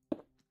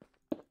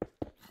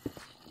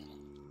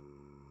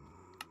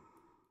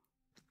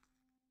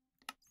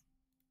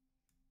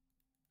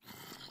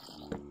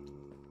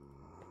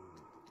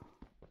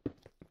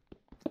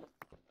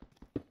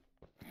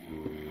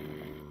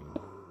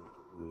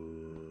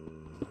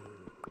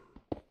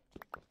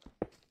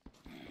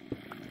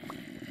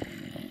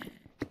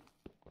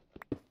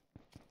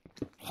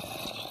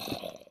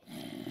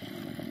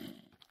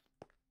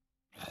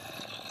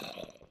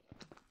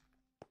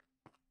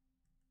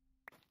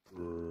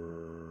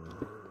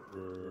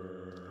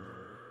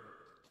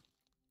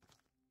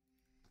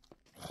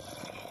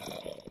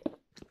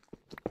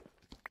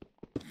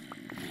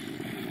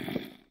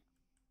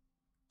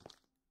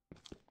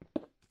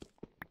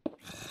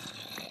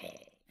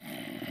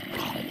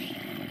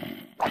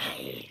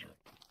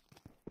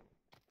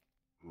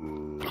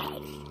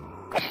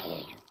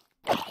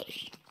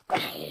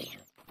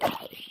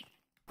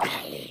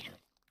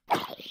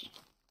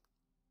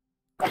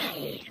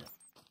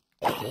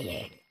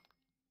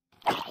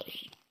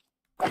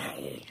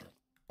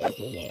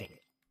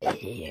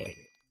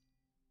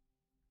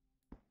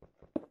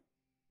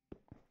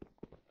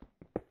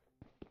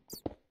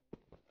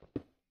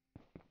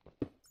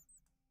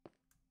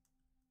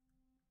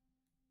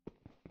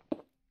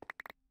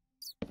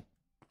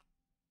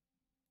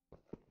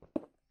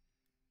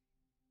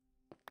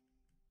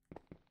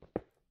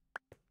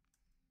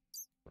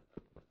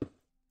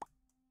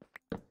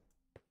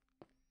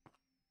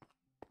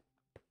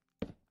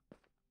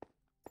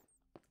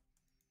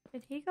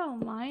 Did he go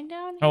mine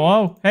down here?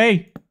 Hello?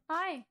 Hey!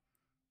 Hi.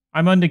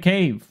 I'm on the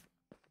cave.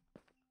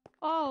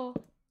 Oh,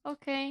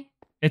 okay.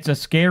 It's a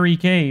scary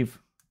cave.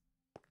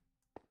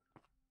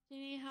 Do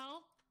you need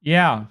help?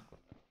 Yeah.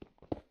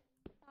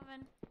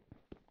 Coming.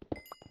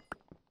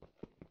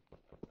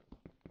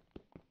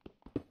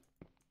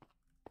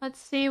 Let's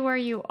see where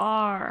you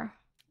are.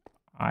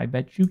 I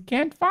bet you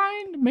can't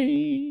find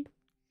me.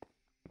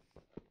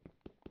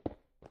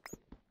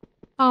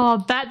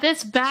 Oh,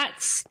 this bat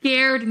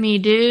scared me,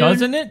 dude.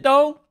 Doesn't it,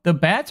 though? The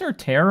bats are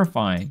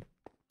terrifying.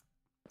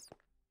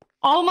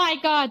 Oh my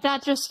god,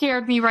 that just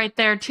scared me right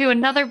there, too.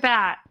 Another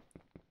bat.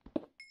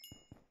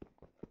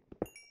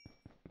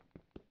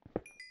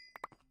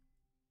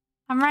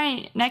 I'm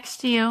right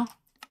next to you.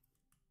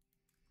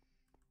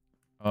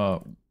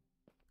 No,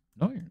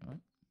 you're not.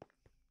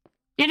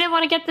 You didn't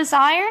want to get this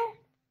iron?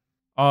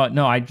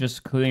 No, I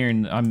just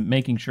clearing. I'm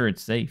making sure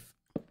it's safe.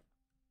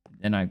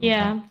 Then I go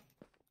Yeah. back.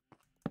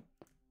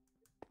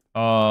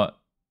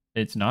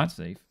 It's not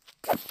safe.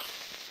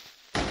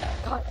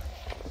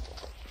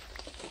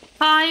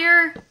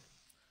 Fire.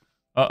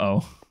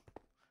 Uh-oh.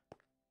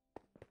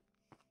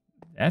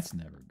 That's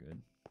never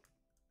good.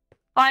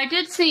 I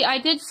did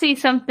see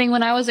something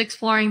when I was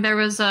exploring. There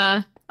was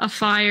a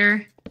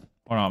fire.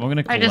 Hold on, I'm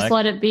gonna I collect. just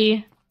let it be.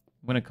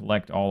 I'm gonna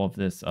collect all of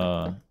this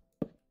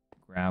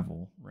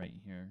gravel right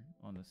here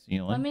on the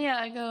ceiling. Let me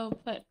go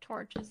put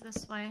torches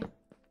this way.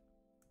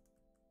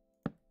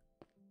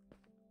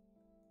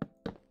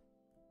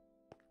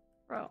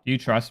 Bro. Do you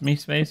trust me,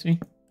 Spacey?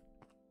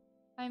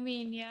 I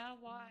mean, yeah,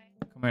 why?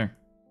 Come here.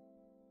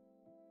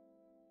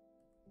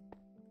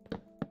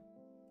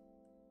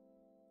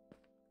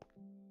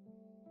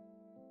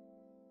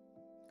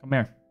 Come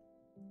here.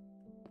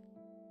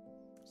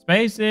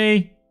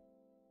 Spacey!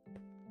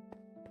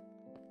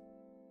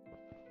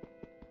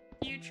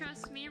 Do you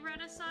trust me,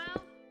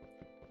 Redisile?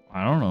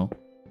 I don't know.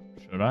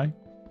 Should I?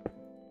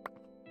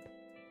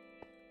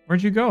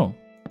 Where'd you go?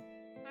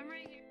 I'm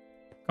right here.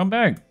 Come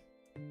back.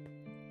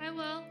 I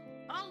will.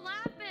 Oh,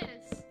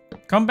 Lapis!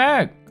 Come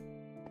back.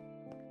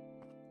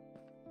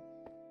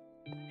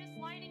 I'm just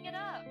lighting it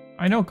up.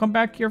 I know. Come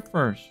back here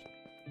first.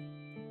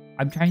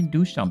 I'm trying to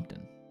do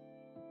something.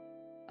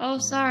 Oh,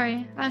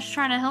 sorry. I was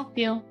trying to help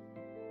you.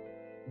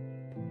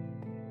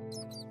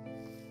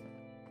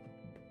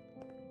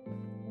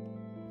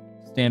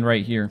 Stand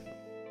right here.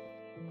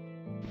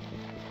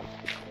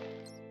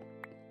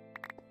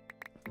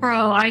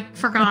 Bro, I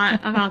forgot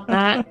about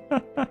that.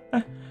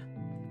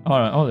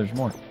 Oh, there's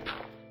more.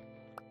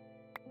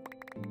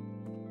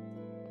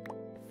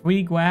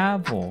 Free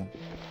gravel.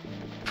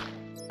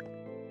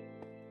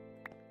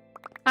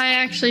 I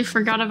actually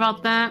forgot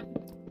about that.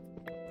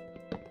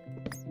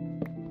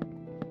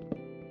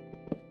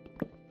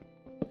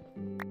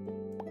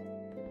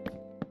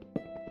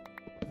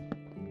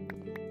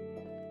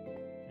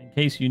 In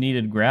case you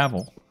needed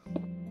gravel.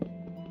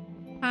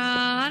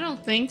 I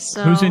don't think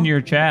so. Who's in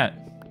your chat?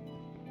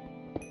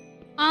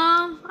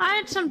 I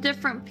had some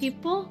different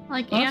people,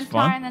 like That's Anti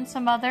fun. and then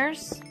some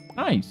others,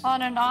 Nice.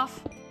 on and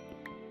off.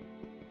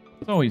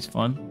 It's always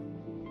fun.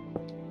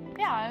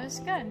 Yeah, it was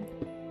good.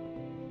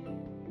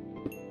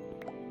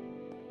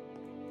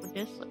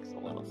 This looks a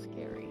little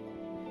scary.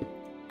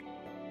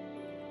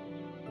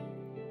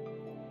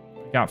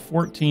 Got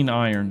 14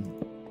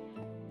 iron.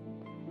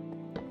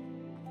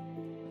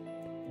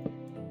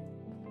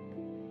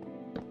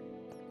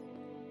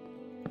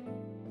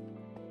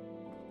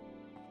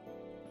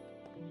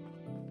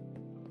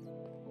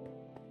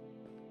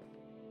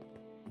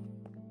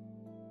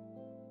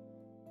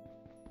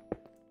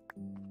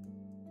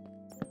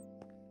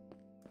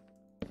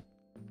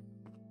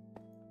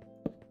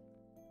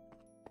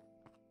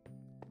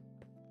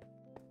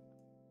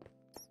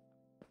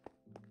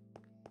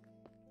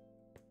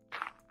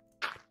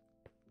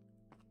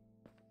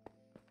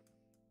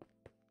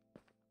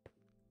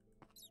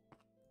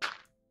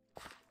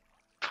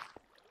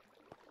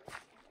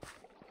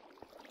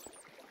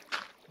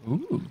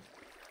 Ooh.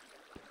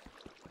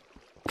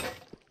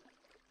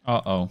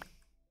 Uh-oh.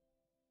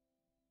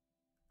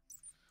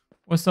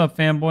 What's up,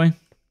 fanboy?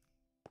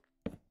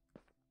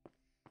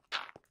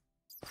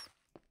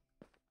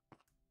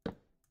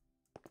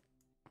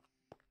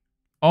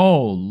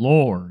 Oh,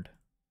 Lord.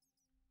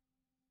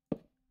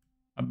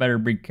 I better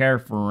be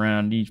careful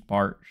around these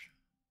parts.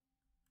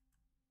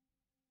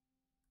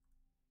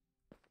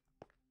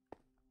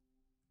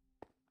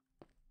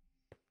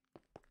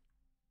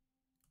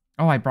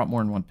 Oh, I brought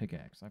more than one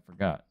pickaxe. I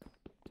forgot.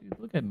 Dude,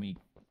 look at me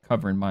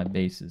covering my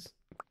bases.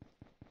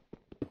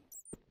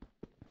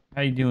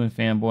 How you doing,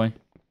 fanboy?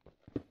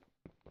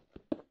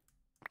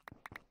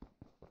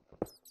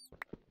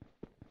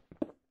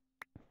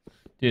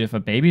 Dude, if a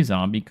baby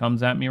zombie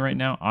comes at me right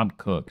now, I'm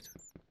cooked.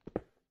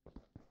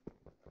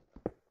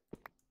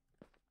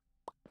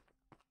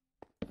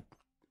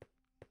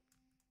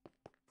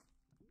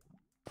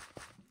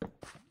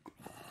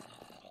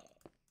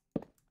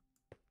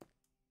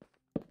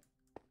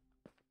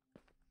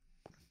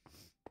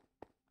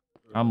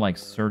 I'm like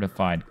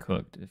certified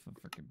cooked if a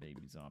freaking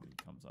baby zombie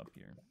comes up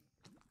here.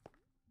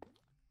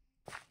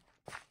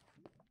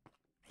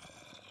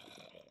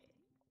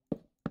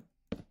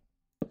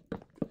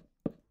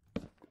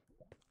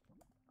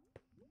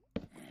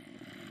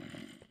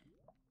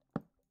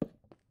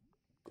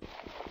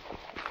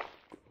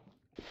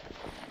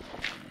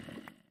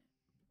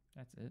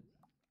 That's it.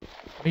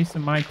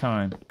 Wasting my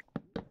time.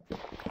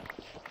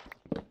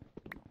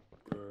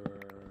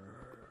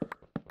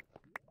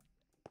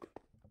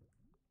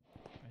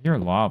 I hear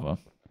lava.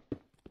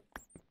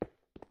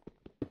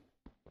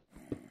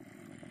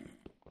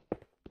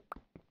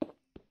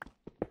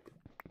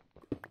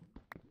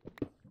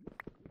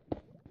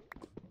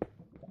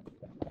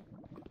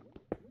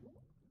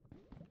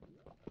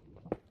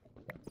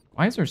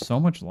 Why is there so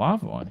much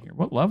lava on here?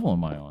 What level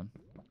am I on?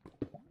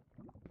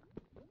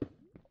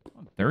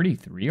 I'm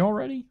 33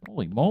 already?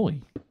 Holy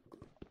moly.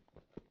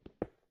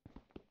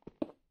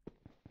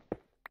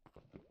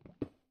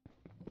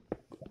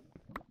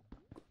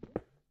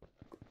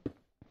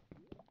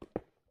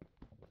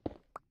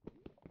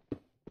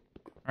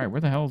 Alright,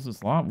 where the hell is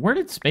this lava? Where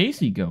did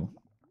Spacey go?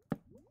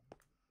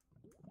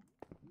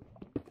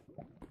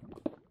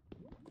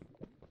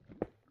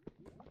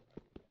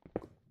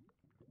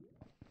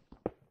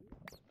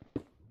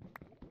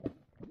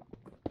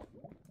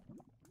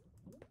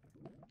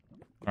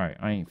 Alright,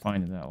 I ain't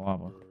finding that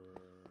lava.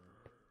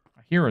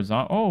 I hear a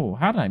zombie. Oh,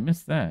 how did I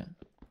miss that?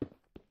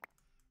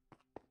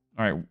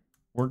 Alright,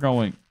 we're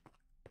going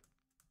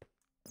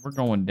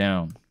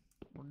down.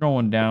 We're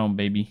going down,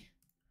 baby.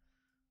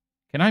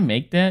 Can I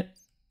make that?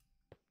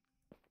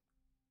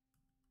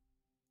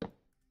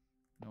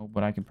 No,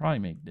 but I can probably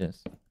make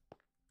this.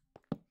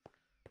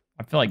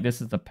 I feel like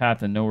this is the path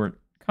to nowhere.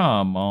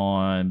 Come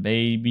on,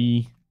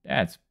 baby.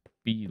 That's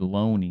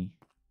baloney.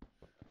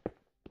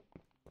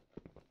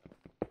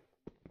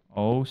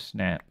 Oh,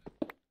 snap.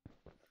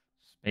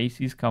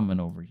 Spacey's coming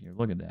over here.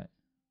 Look at that.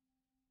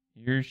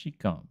 Here she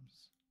comes.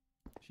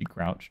 She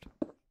crouched.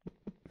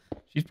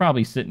 She's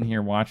probably sitting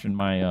here watching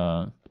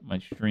my my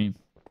stream.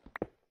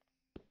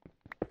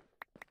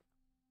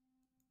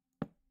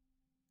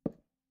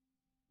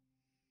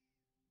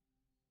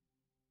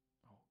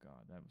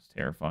 That was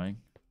terrifying.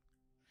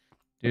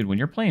 Dude, when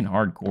you're playing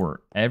hardcore,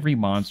 every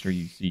monster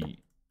you see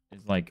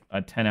is like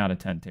a 10 out of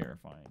 10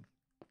 terrifying.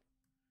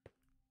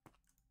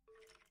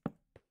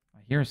 I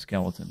hear a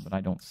skeleton, but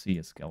I don't see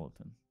a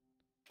skeleton.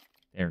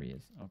 There he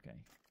is. Okay.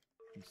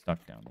 He's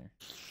stuck down there.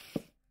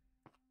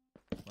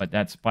 But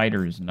that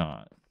spider is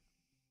not.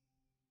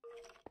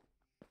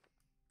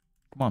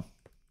 Come on.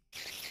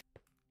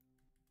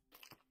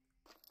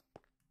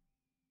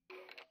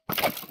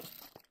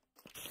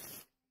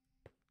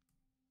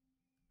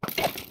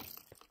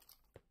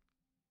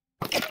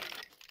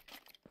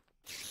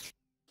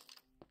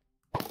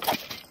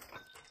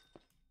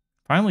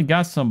 Finally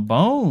got some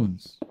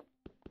bones.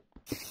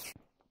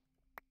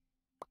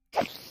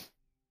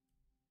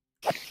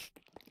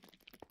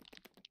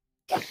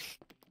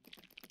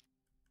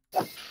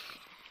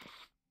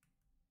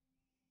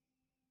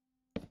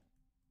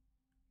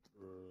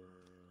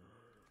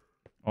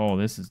 Oh,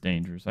 this is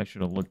dangerous. I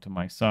should have looked to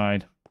my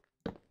side.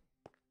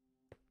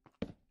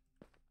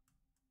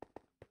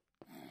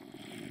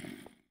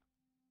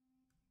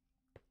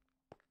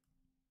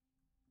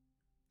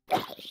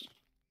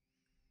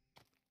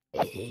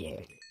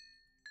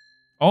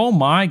 Oh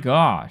my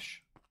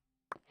gosh.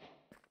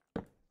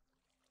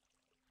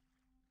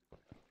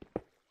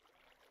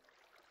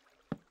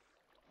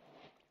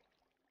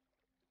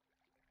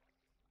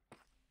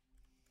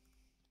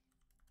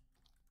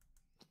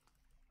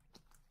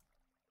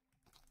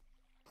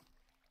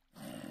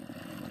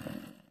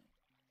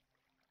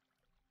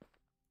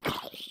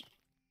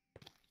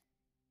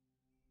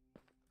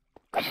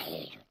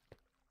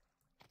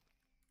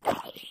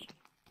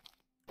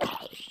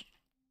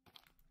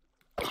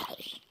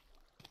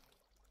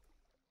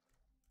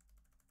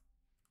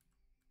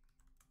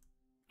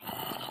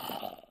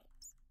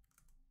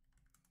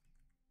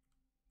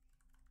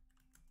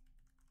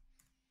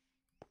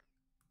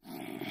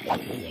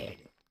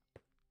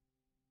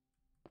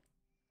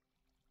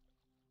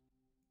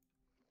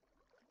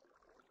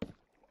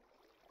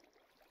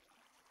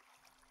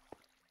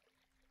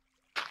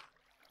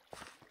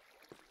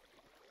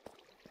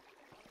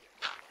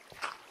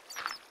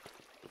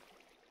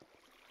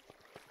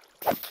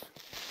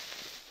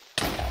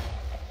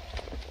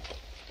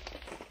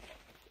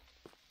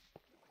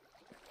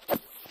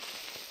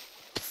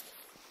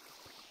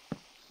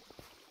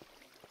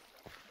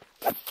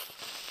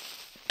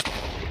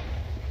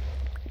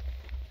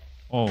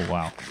 Oh,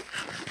 wow.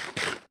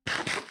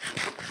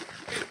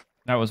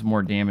 That was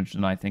more damage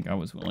than I think I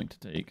was willing to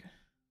take.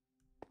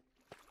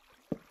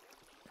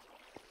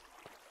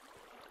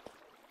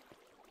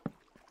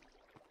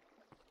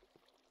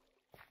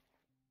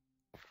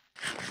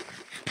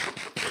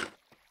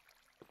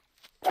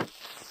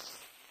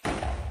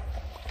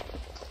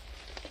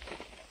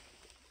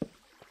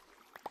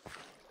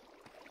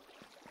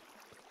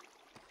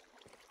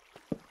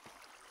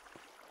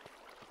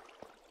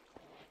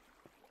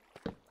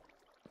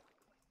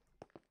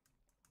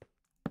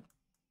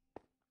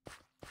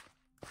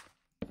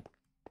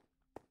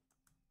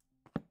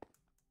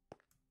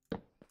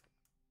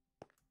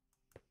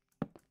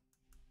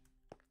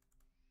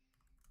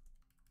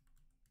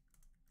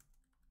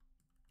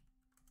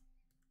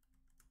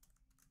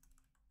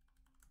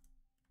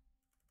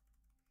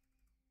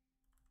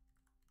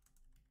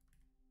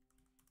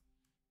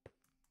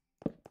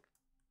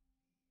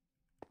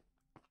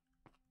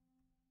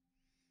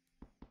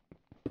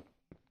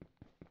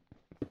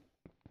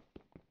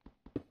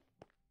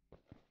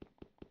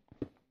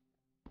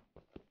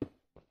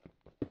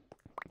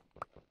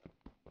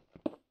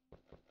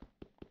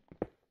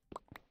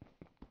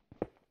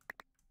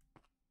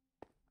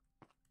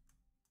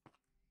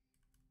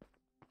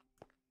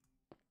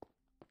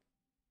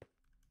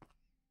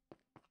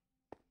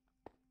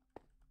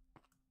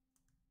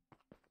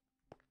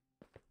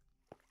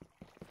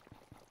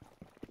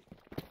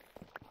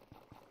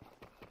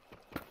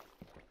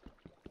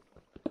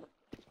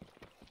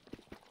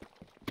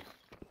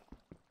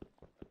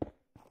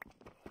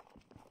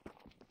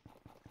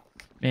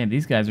 Man,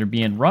 these guys are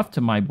being rough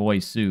to my boy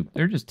Soup.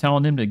 They're just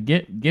telling him to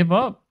give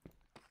up.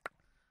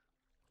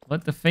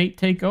 Let the fate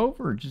take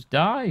over. Just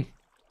die.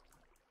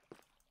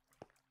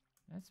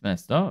 That's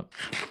messed up.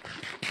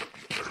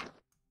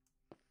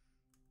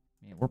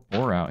 Man, we're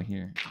poor out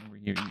here. We're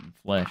here eating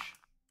flesh.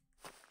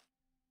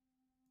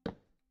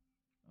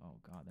 Oh,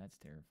 God, that's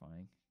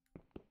terrifying.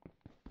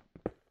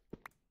 What's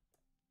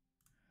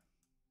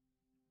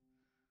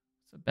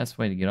the best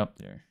way to get up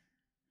there?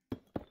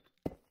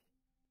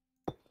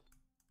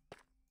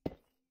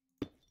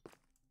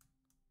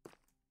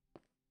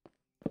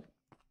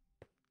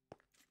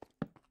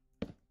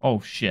 Oh,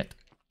 shit.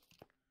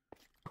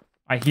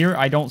 I hear,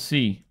 I don't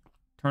see.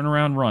 Turn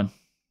around, run.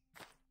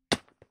 Oh,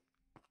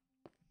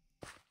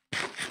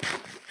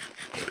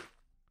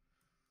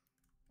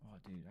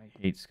 dude, I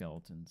hate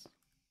skeletons.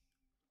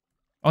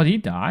 Oh, did he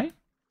die?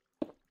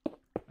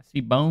 I see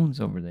bones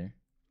over there.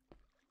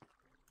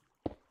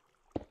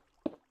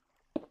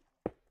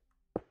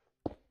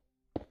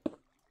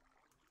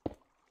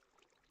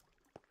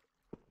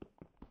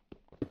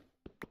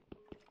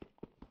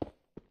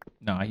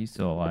 Nah, he's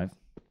still alive.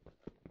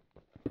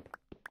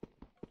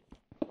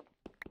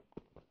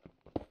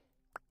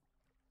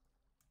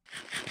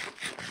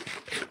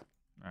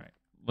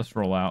 Let's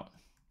roll out.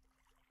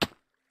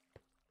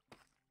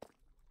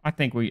 I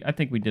think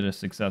we did a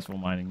successful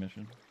mining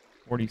mission.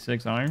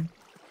 46 iron.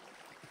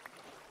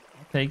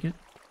 I'll take it.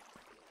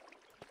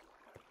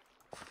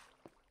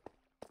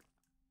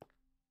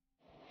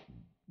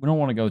 We don't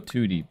want to go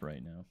too deep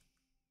right now.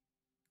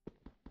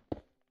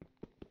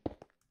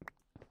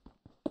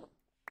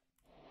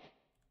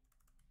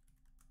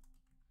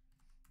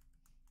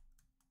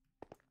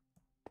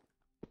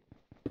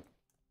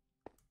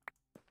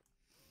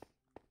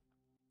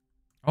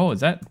 Oh,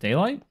 is that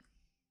daylight?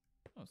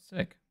 Oh,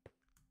 sick.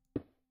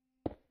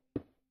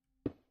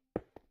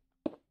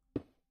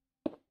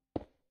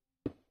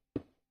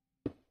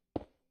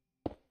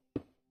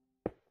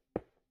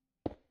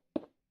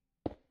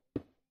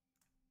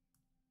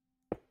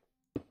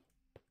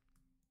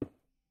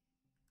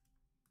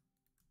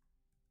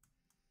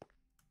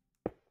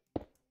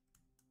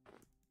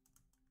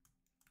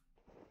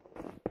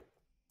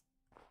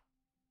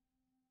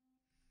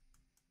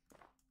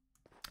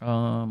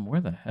 Where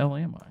the hell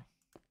am I?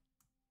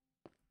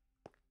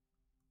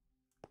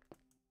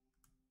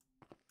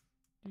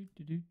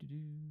 Do.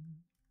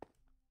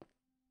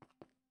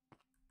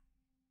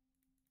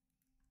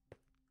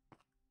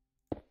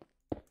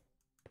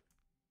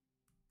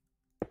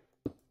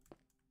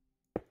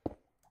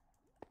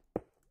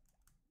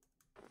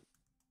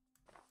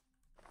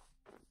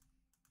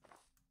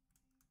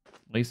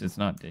 At least it's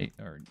not day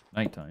or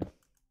nighttime.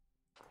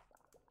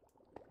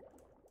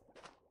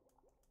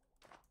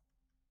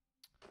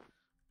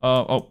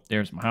 Oh,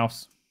 there's my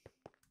house.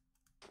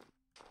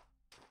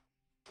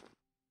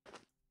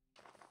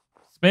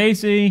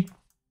 Spacey!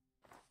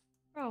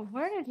 Bro,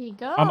 where did he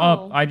go? I'm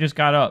up. I just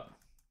got up.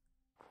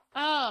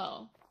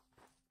 Oh.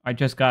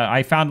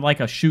 I found like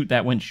a chute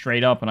that went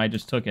straight up and I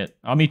just took it.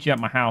 I'll meet you at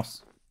my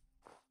house.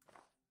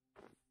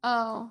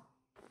 Oh.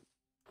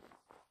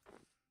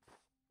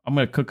 I'm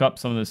gonna cook up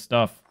some of this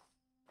stuff.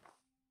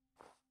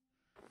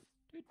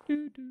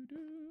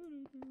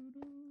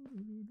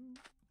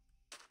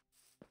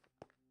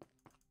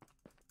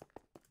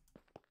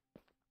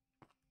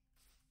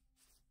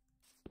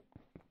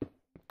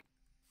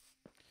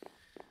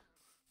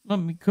 Let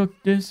me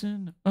cook this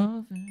in the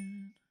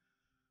oven.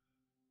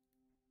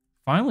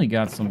 Finally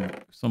got some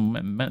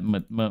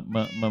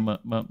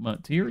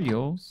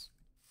materials.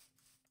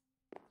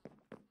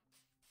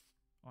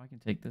 Oh, I can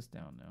take this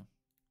down now.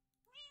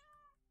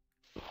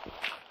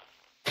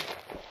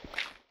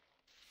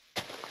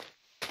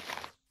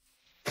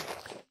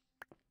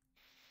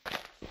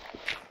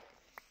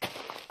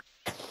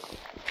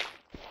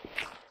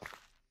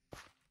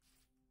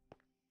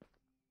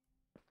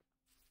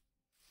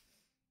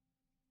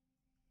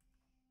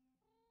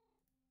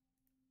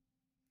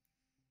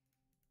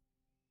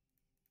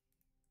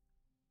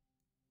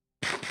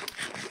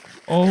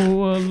 Oh,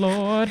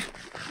 Lord.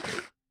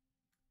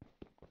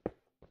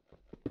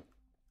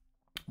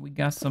 We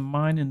got some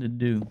mining to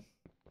do.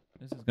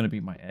 This is going to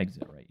be my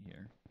exit right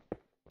here.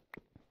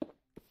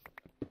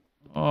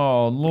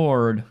 Oh,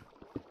 Lord.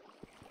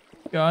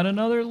 Got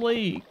another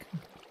leak.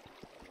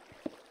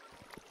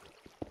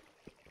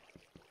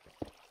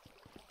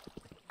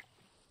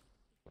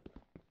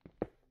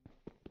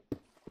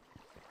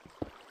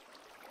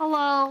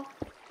 Hello.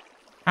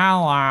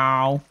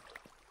 Hello.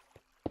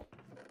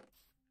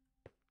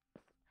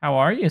 How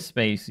are you,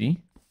 Spacey?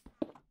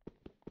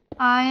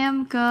 I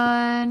am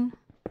good.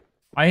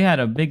 I had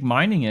a big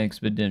mining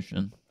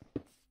expedition.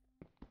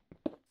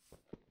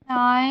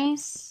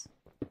 Nice.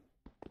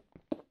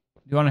 Do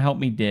you want to help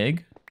me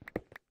dig?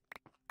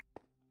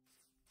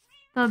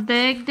 The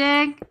big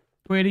dig?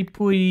 Pretty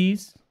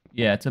please.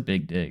 Yeah, it's a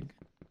big dig.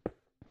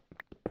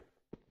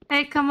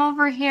 Hey, come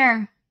over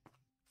here.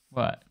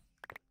 What?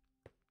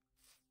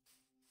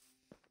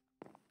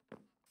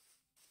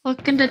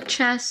 Look in the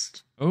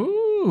chest.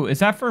 Ooh, is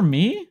that for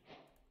me?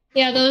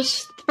 Yeah,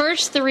 those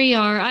first three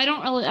are. I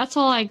don't really. That's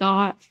all I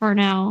got for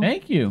now.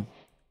 Thank you.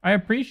 I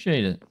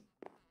appreciate it.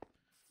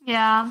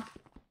 Yeah.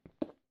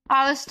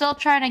 I was still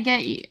trying to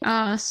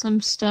get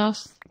some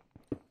stuff.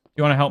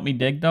 You want to help me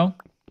dig, though?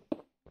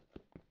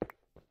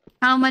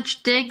 How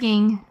much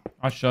digging?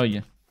 I'll show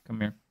you.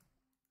 Come here.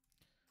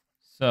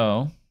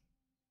 So,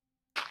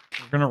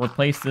 we're going to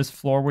replace this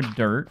floor with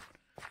dirt.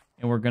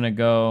 And we're going to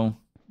go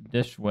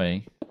this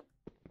way.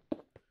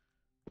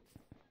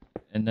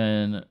 And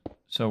then,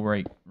 so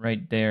right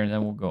there. And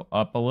then we'll go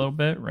up a little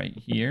bit right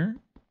here.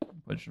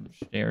 Put some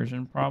stairs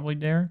in probably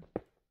there.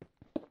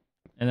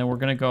 And then we're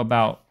going to go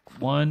about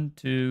 1,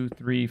 2,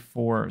 3,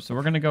 4. So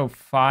we're going to go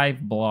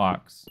 5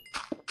 blocks.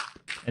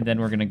 And then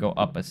we're going to go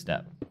up a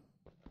step.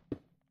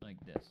 Like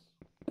this.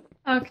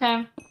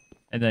 Okay.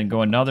 And then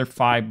go another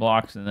 5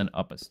 blocks and then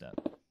up a step.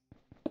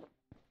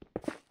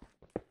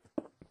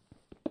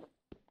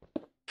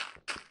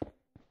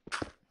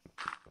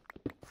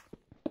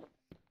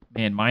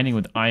 Man, mining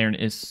with iron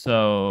is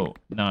so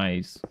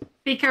nice.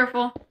 Be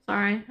careful.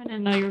 Sorry, I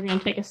didn't know you were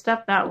gonna take a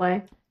step that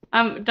way.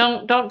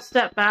 Don't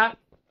step back.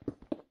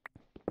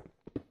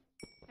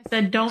 I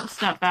said don't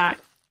step back.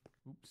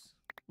 Oops.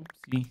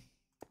 Oopsie.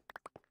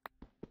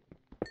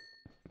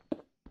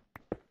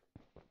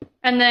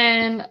 And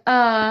then,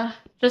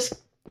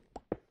 just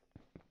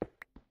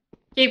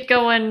keep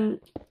going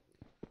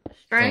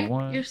right? So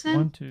one, You said?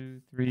 1,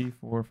 2, 3,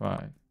 4,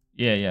 5.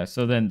 Yeah, yeah.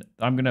 So then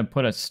I'm gonna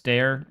put a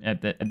stair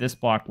at this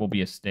block will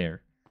be a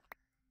stair,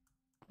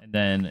 and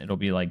then it'll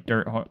be like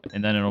dirt,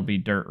 and then it'll be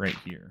dirt right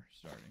here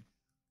starting.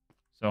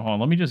 So hold on,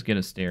 let me just get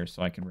a stair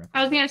so I can rep.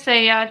 I was gonna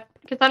say, yeah,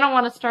 because I don't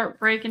want to start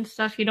breaking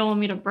stuff you don't want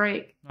me to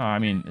break. No, I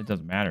mean it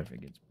doesn't matter if it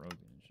gets broken.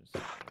 It's just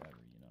whatever,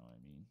 you know what I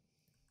mean.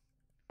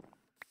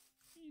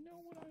 You know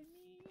what I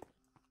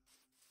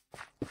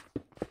mean?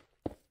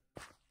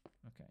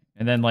 Okay,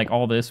 and then like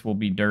all this will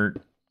be dirt.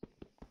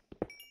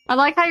 I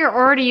like how you're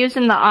already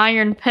using the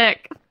iron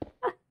pick.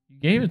 You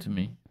gave it to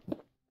me.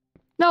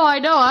 No, I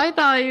know. I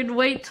thought you'd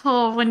wait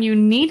till when you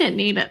need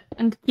it,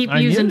 and keep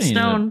I using didn't need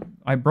stone. it.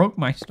 I broke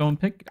my stone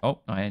pick. Oh,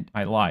 I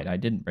lied. I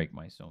didn't break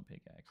my stone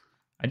pickaxe.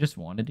 I just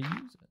wanted to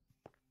use it.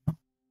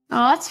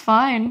 Oh, that's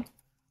fine.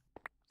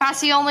 That's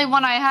the only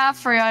one I have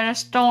for you. I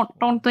just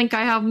don't think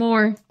I have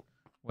more.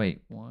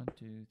 Wait, 1,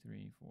 2,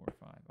 3, 4,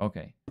 5.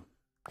 Okay.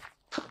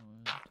 1,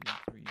 2,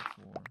 3,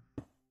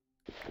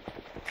 4.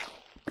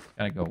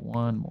 Gotta go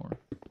one more.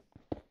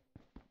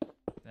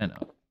 Then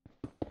up.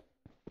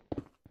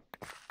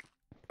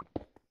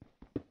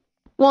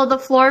 Will the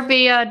floor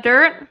be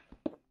dirt?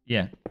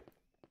 Yeah.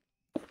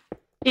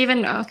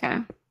 Even okay.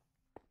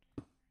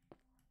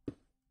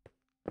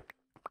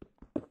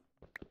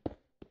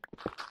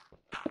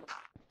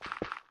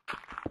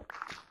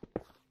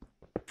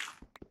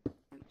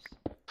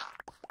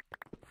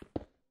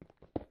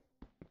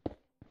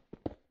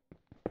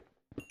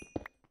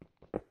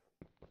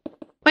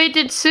 Wait,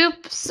 did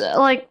Soups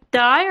like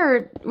die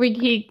or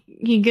he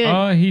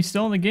good? He's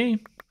still in the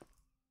game.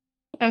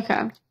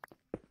 Okay.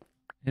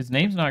 His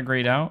name's not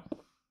grayed out.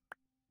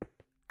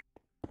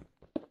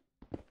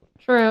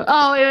 True.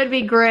 Oh, it would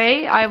be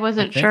gray. I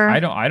wasn't sure. I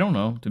don't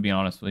know, to be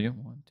honest with you.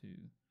 1, 2.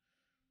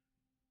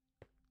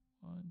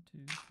 1, 2,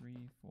 3,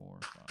 4,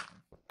 5.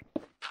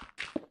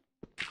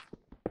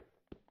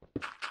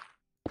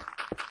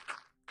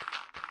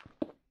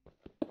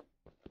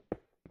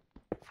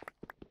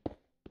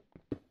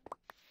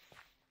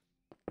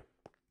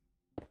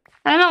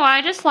 I don't know.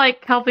 I just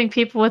like helping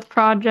people with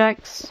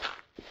projects.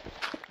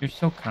 You're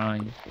so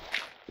kind.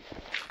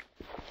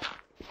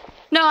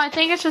 No, I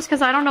think it's just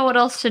because I don't know what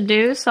else to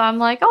do, so I'm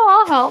like,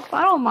 oh, I'll help.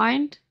 I don't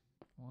mind.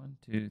 1,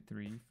 2,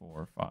 3,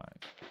 4, 5.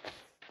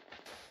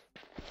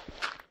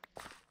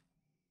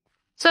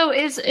 So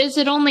is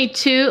it only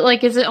two?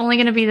 Like, is it only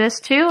going to be this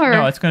two? Or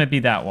No, it's gonna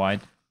be that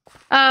wide.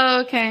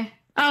 Oh, okay.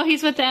 Oh,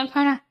 he's with the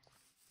Empire.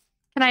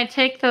 Can I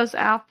take those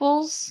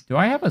apples? Do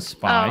I have a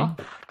spy?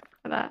 Oh,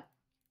 for that.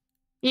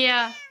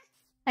 Yeah,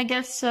 I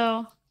guess so.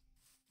 Is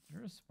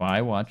there a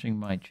spy watching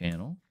my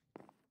channel?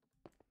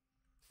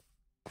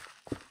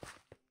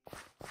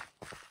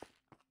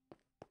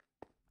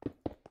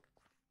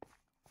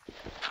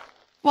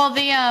 Well,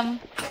 the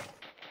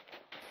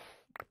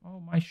Oh,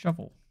 my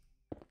shovel.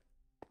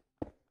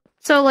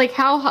 So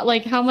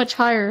how much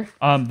higher?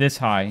 This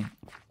high,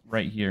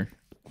 right here,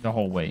 the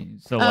whole way.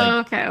 So Oh,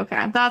 like,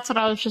 okay. That's what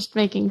I was just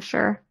making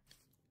sure.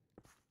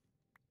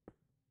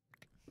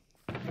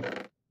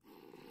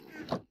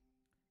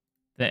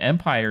 the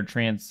Empire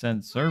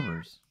transcends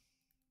servers.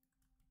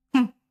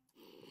 Oh,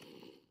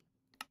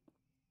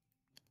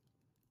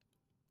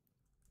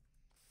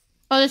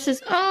 this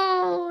is.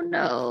 Oh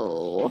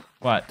no!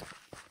 What?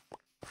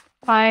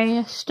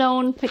 My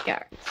stone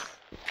pickaxe.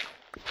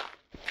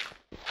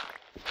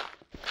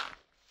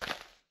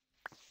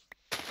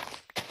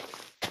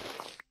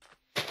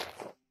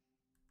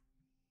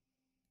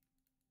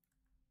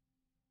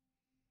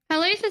 At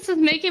least this is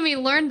making me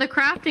learn the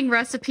crafting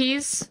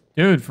recipes.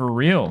 Dude, for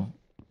real.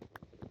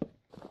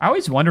 I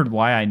always wondered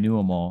why I knew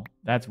them all.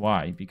 That's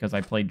why, because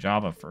I played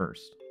Java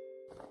first.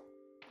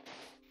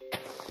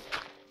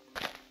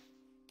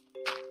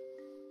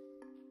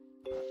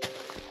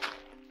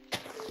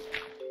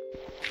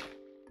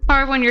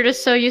 Hard when you're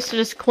just so used to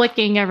just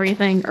clicking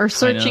everything or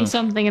searching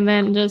something and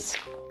then just.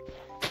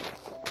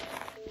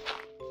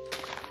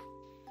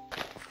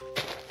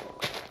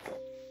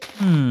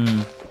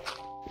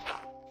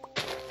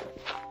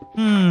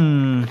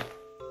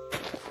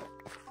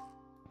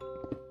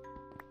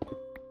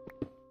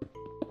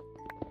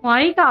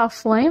 Why you gotta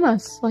flame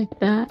us like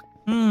that?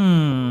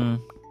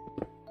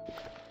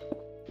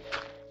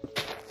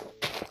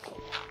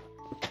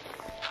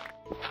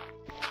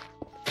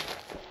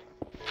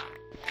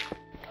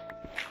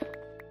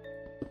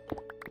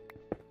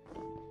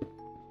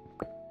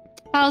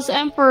 How's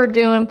Emperor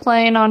doing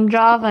playing on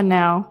Java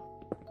now?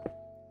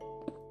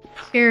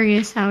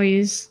 Curious how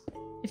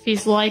if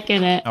he's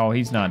liking it. Oh,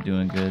 he's not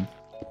doing good.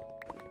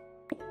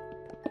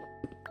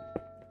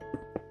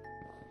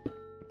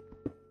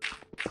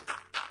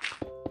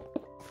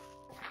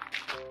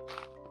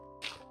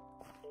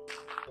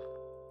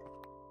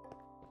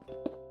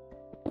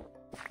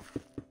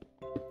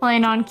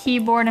 Playing on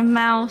keyboard and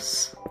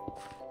mouse.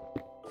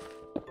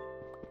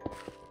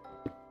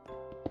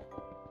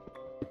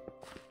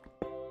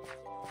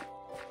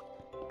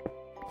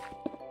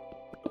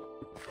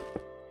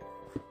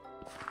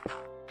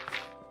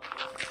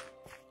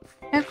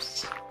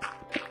 Oops.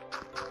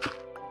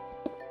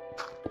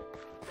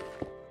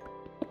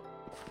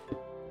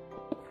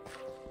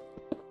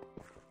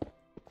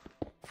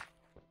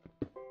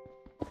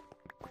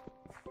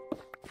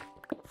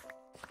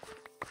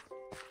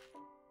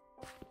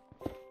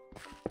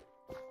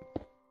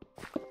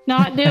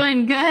 Not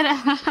doing good.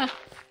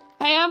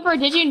 Hey, Emperor,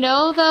 did you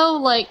know though,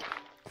 like,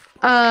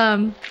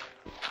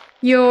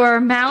 your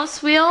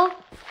mouse wheel,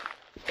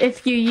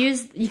 if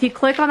you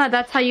click on that,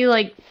 that's how you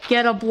like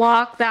get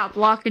that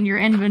block in your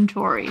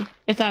inventory,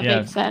 if that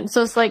makes sense.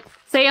 So it's like,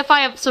 say if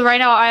so right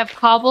now I have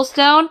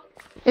cobblestone,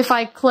 if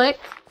I click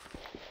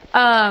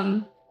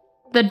the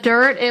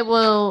dirt, it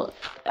will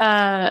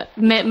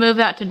move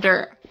that to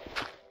dirt.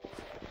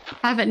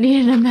 Haven't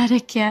needed a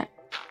medic yet.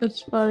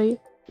 That's funny.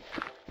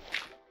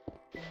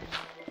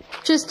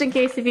 Just in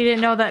case if you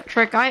didn't know that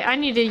trick, I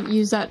need to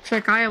use that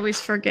trick. I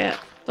always forget,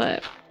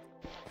 but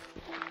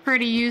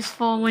pretty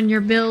useful when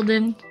you're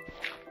building.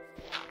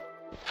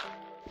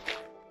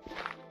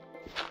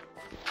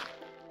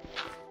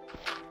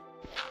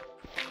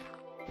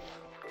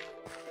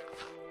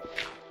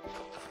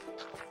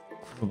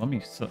 Well,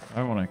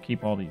 I want to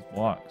keep all these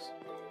blocks.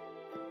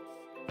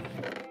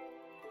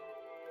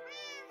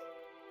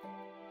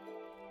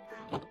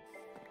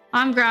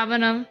 I'm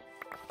grabbing them.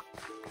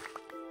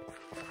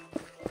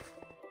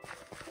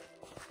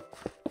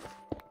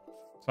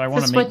 So I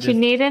want to make make what you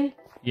needed?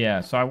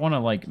 Yeah, so I want to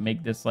like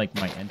make this like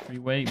my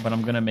entryway, but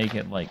I'm gonna make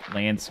it like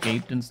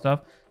landscaped and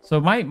stuff.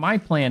 So my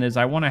plan is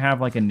I want to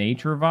have like a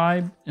nature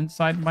vibe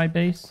inside my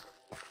base,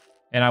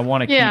 and I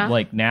want to keep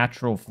like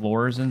natural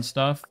floors and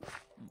stuff,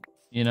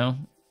 you know.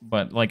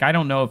 But like I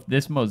don't know if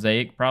this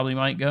mosaic probably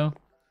might go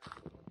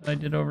that I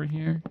did over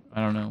here.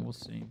 I don't know. We'll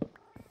see.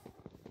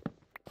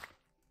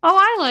 Oh,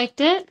 I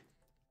liked it.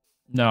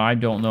 No, I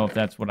don't know if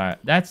that's what I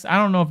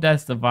don't know if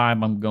that's the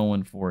vibe I'm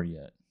going for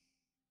yet.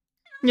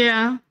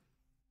 Yeah.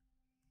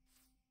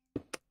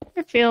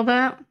 I feel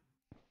that.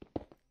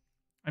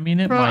 I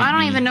mean, Bro, I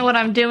don't even know what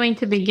I'm doing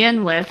to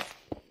begin with.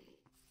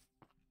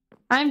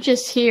 I'm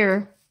just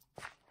here.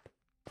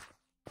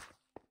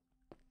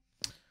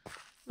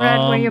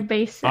 Red, where your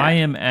base at? I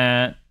am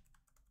at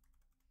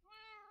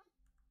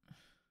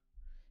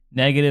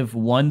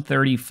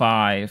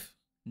 -135,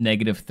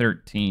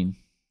 -13.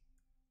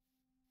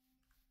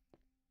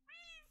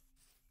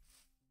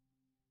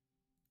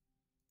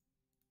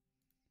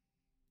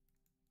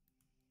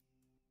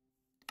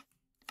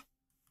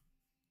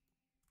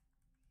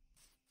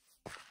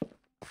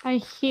 I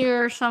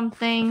hear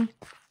something.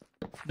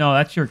 No,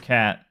 that's your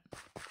cat.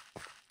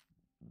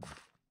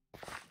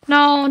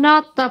 No,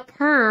 not the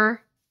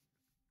purr.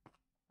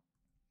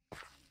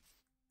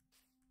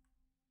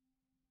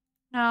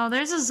 No,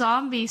 there's a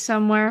zombie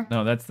somewhere.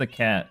 No, that's the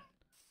cat.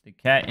 The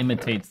cat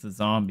imitates the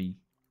zombie.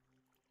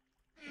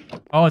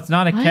 Oh, it's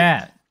not a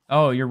cat.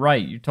 Oh, you're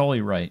right. You're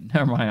totally right.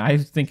 Never mind. I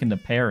was thinking the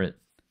parrot.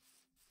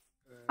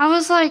 I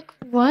was like,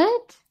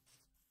 what?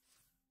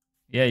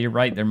 Yeah, you're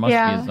right. There must be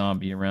a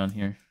zombie around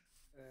here.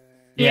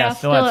 Yeah,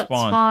 still at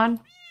spawn.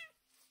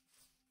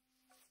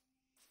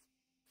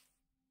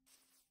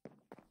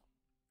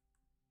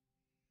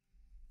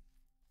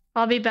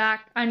 I'll be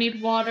back. I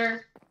need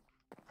water.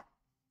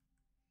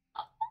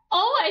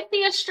 Oh, I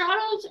think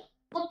Estrada's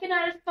looking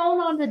at his phone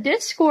on the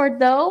Discord,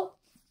 though.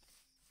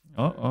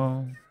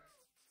 Uh-oh.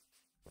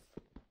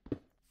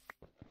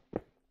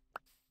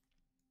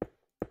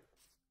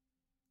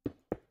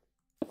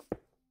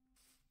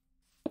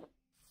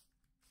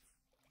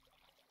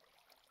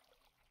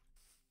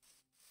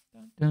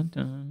 Dun, dun,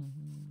 dun.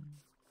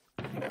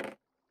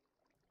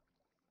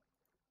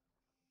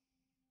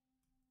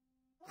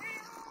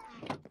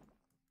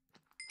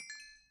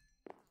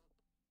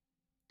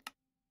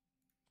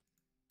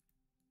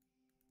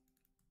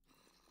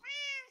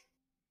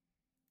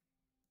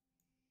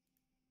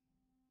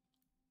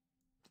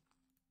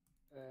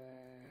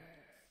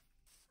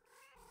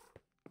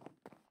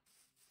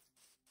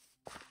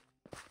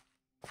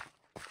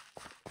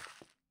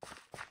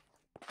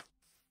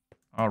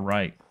 All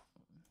right.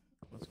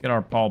 Let's get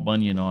our Paul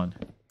Bunyan on.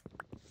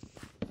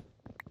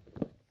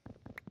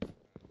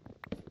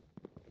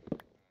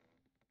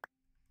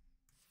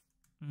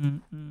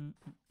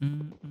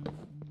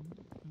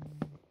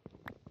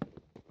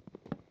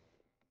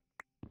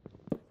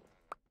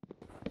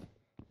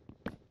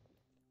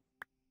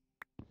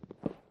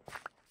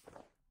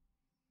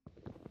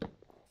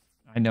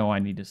 I know I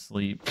need to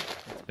sleep.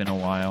 It's been a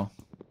while.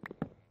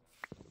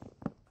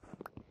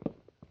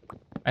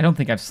 I don't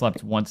think I've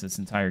slept once this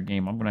entire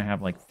game. I'm going to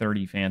have like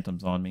 30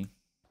 phantoms on me.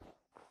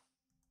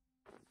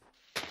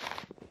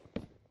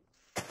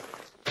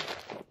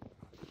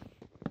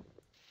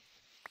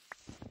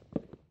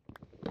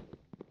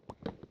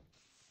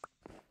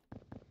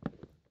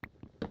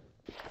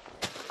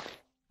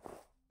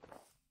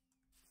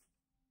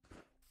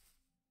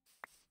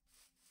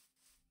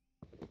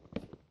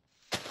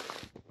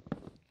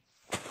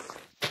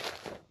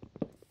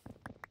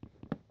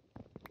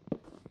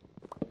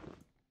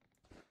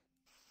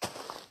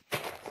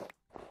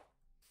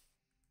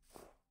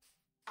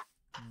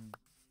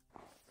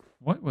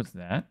 What was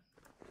that?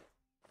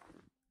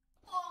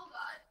 Oh,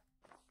 God.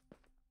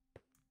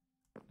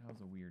 That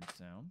was a weird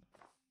sound.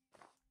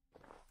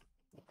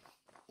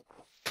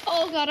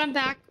 Oh, God, I'm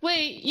back.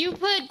 Wait, you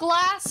put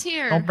glass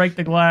here. Don't break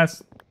the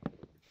glass.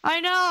 I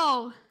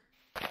know.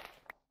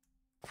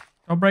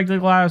 Don't break the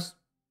glass.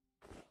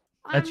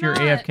 That's I'm your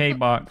not. AFK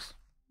box.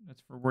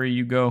 That's for where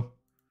you go.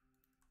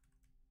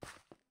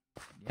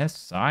 Yes,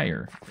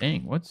 sire.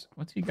 Dang, what's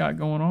he got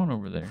going on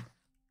over there?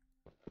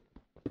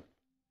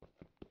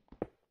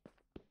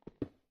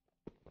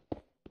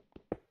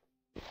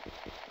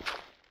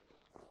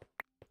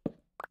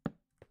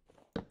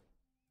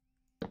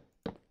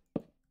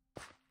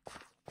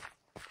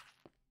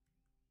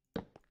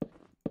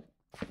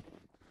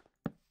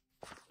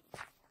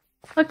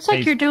 Looks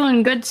like you're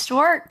doing good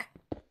work.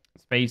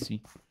 Spacey.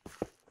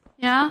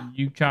 Yeah. Can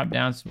you chop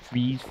down some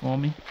trees for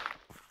me?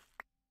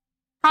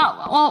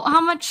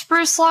 How much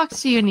spruce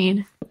logs do you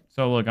need?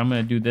 So look, I'm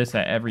gonna do this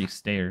at every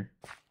stair.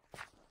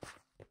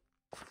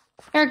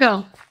 Here,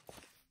 go.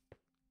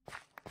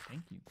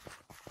 Thank you.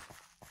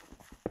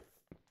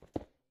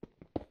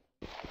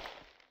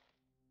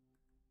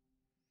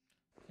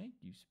 Thank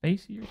you,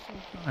 Spacey. You're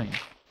so kind.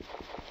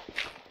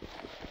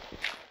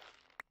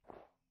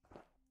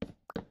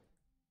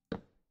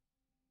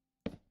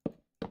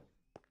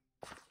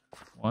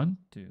 One,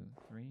 two,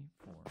 three,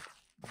 four.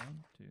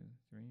 1, 2,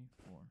 3,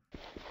 4.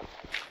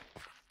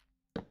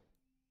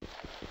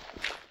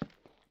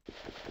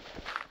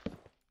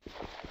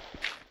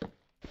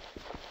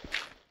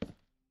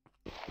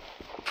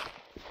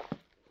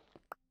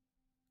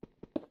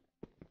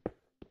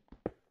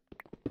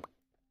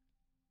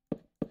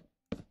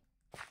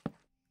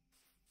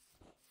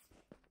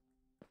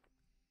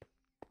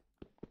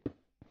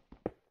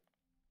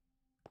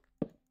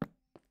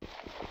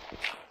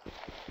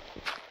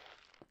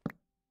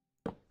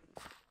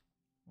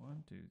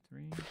 One, two,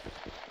 three,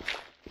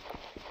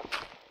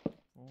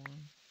 4.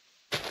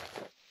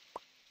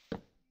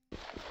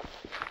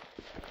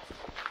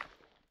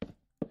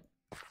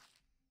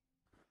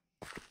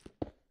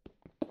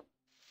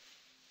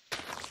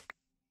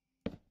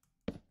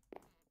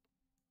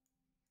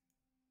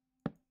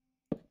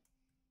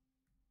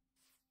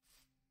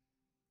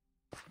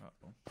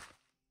 Uh-oh.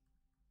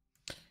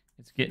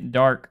 It's getting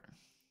dark.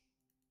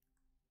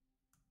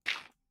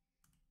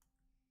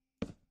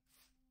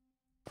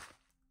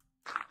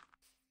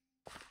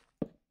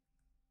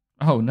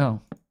 Oh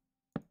no.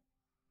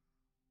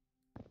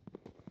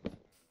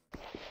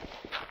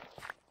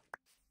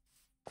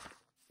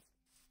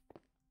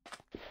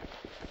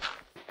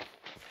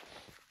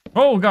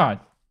 Oh God.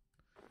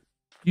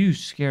 You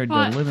scared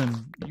What? the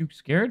living. You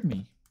scared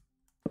me.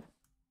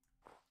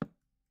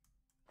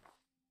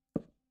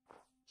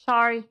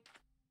 Sorry.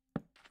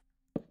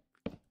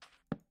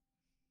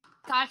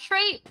 Got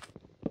straight.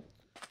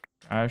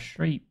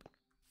 Straight.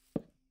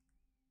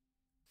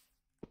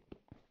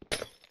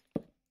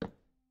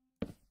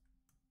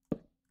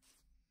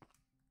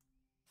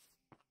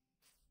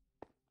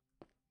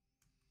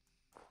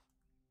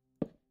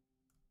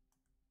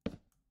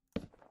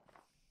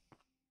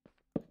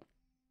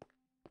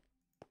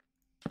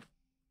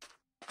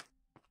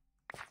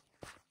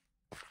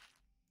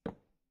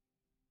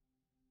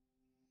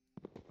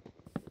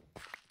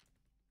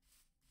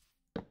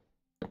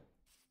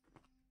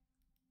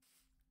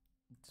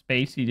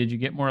 Spacey, did you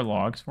get more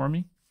logs for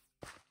me?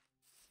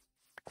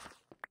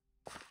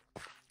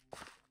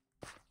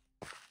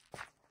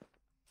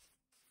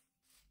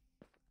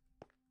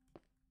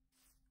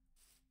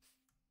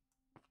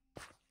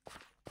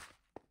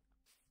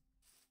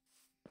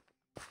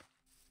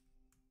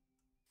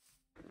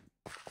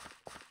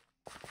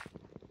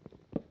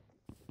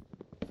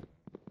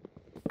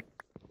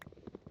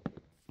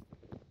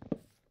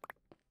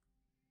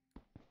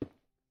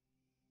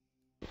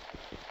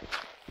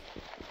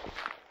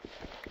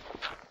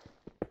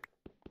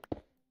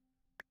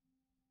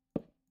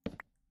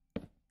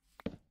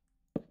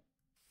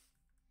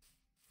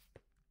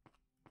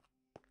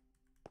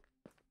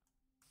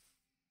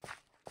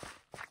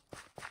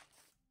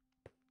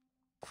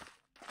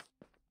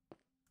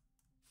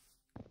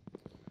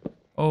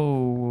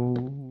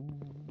 Oh.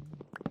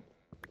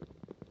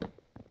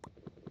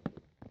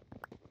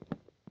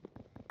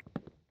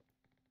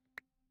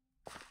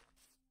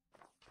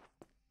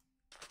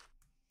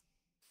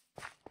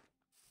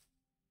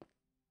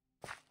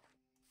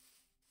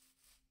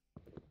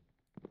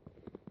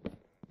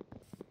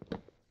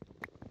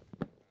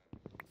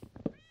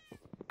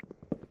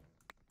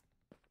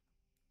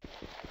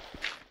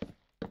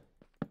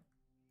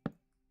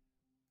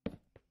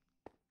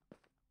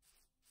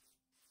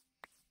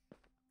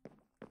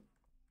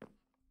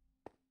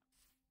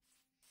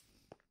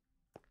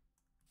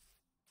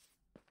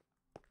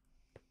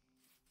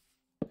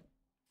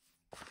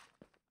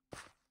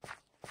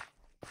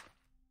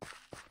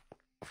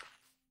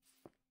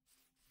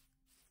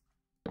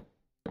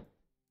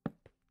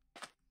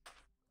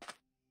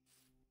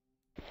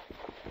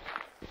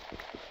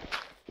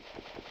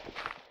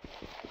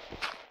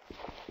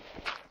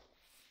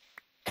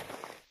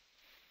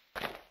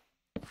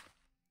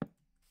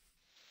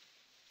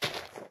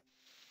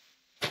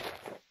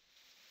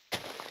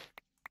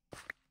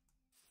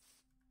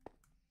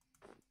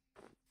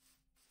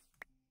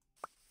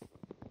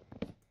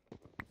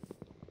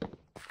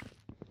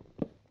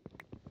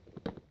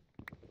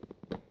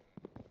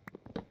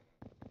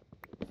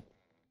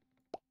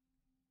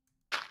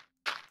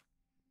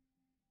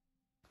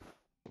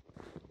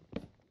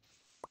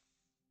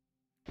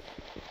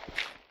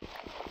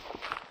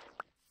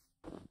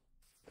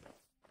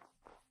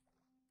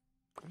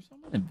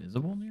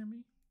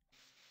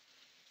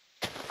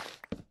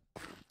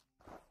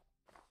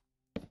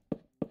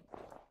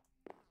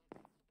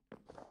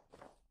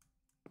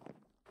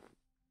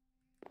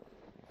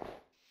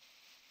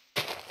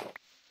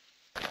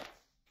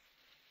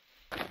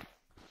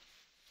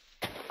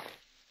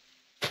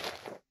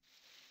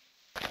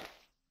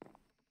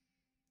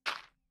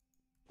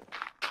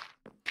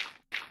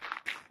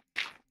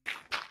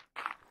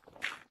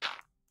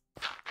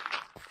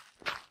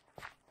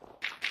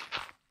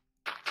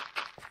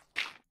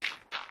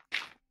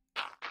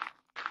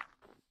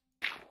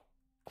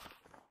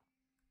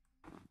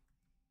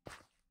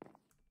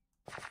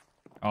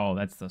 Oh,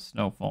 that's the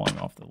snow falling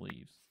off the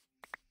leaves.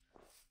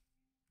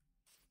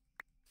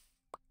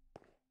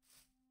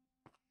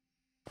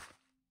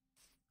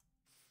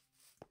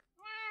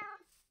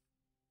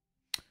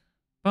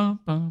 Bum,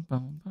 bum,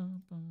 bum,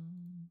 bum, bum.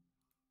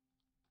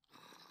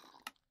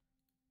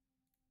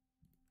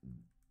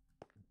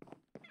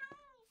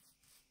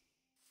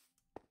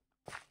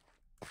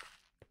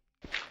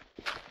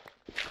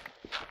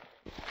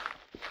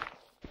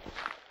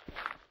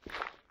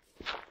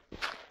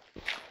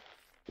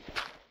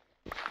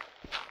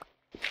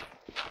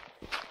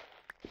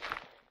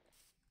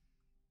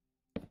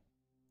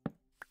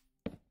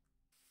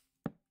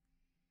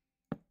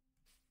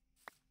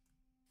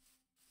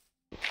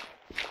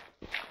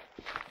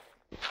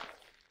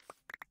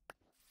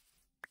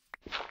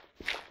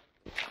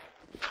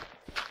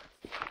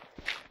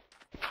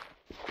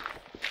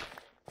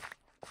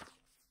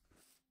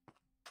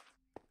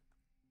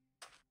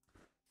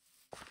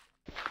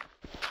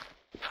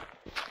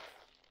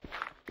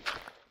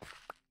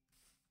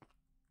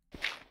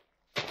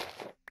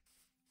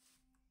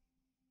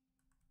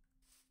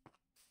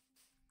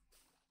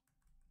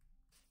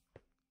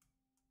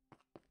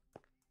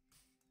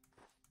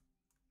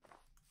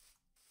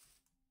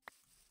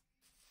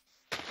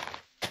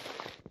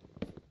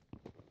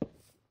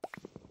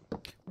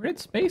 Where did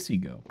Spacey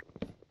go?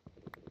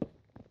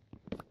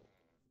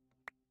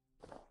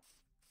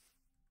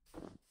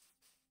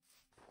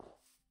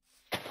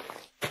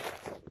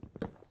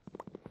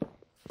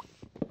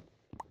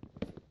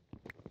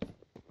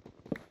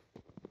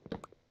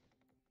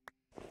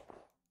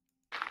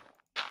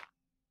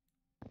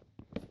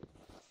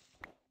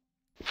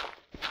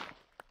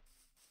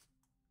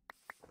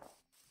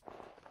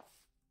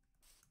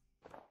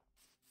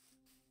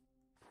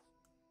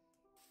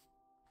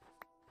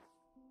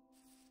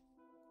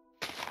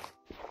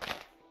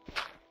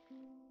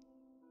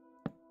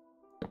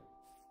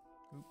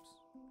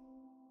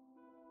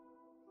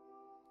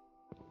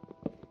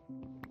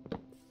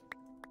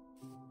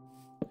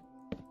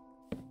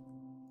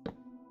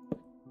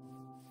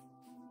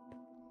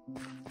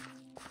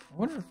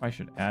 I wonder if I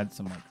should add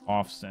some like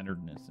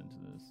off-centeredness into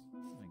this.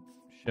 Like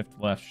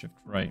shift left, shift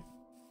right.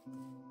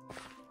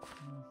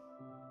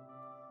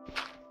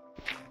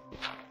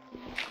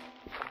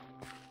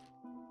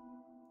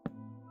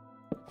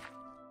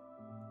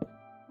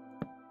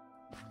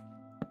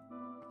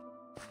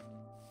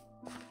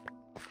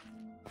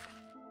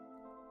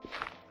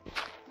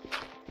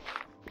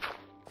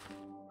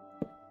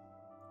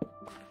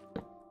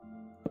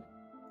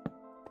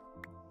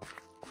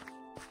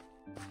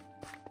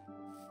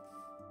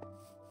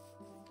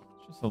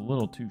 A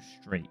little too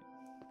straight.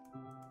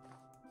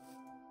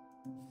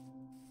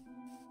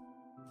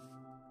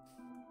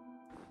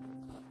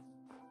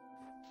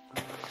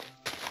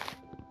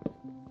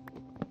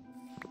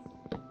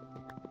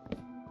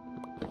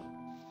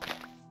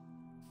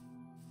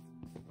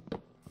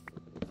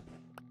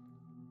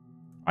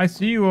 I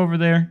see you over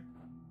there.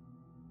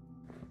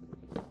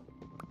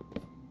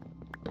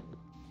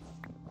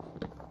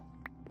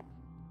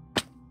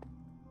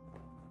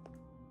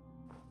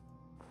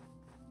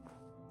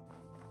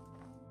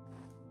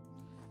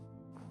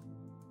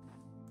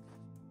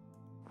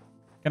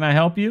 Can I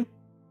help you?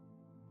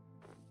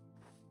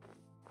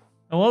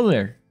 Hello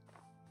there.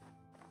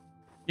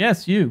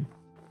 Yes, you.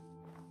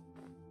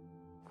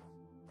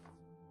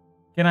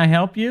 Can I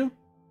help you?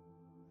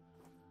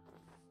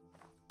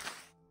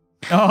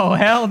 Oh,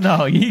 hell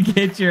no. You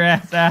get your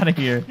ass out of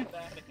here.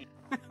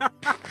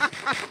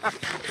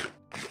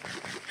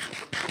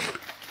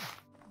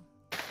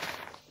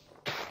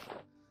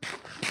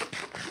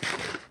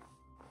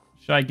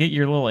 Should I get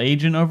your little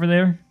agent over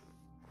there?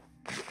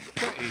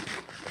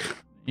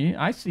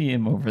 Yeah, I see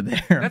him over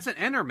there. That's an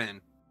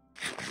Enderman.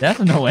 That's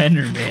no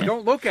Enderman.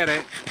 Don't look at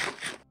it.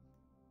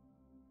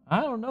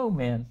 I don't know,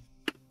 man.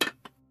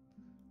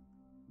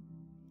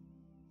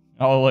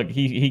 Oh, look,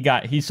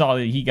 he saw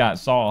that he got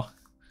Saw.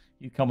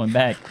 He's coming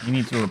back. He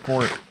needs to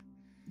report.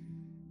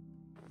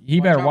 He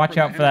better watch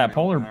out for that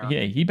polar.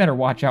 Yeah, he better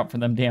watch out for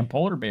them damn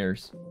polar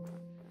bears.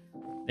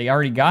 They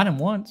already got him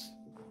once.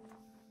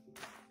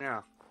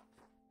 Yeah.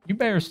 You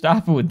better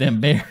stop it with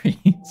them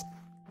berries.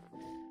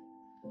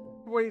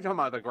 What are you talking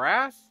about? The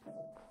grass?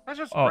 That's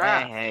just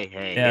grass. Hey.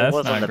 Yeah, it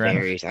wasn't the grass.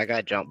 berries. I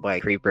got jumped by a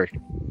creeper.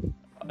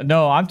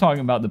 No, I'm talking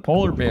about the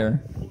polar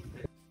bear.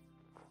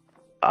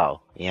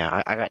 Oh,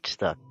 yeah, I got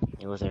stuck.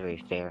 It wasn't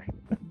very fair.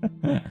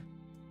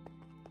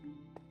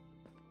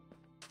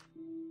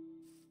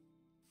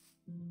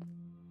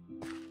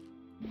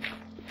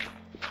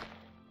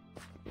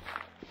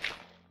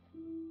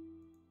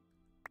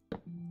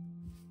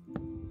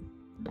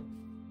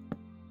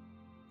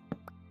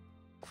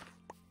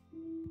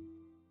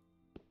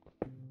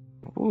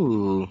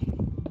 Ooh.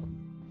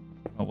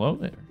 Hello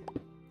there.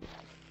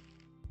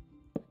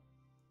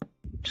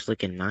 Just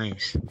looking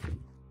nice.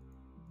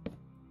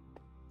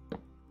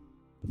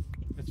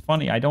 It's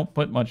funny, I don't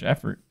put much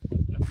effort.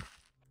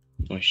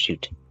 Oh,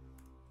 shoot.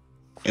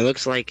 It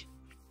looks like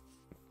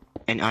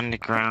an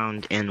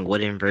underground and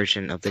wooden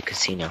version of the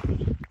casino.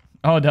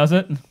 Oh, does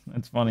it?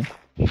 That's funny.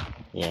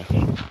 Yeah.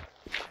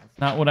 It's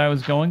not what I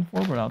was going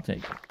for, but I'll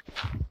take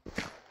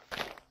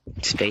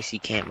it. Space you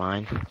can't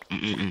mine.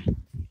 Mm-mm-mm.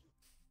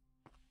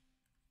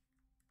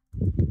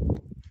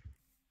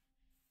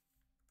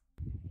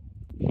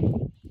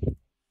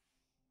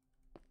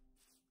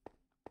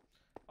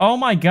 Oh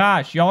my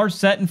gosh, y'all are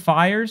setting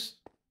fires?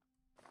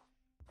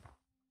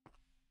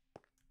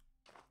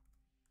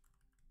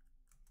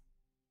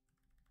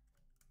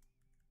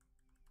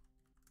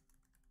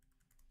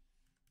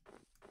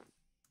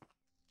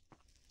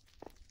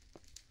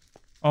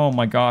 Oh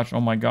my gosh,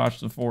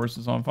 the forest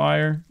is on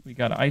fire. We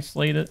gotta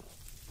isolate it.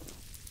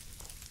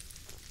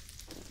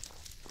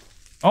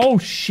 Oh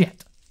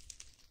shit.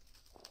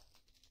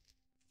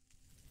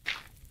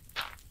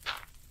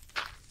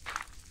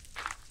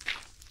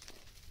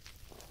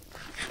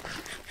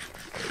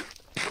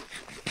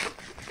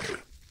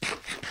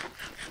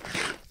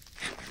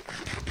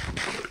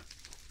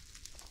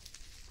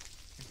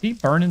 Is he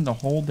burning the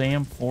whole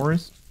damn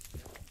forest?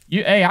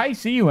 Hey, I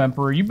see you,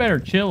 Emperor. You better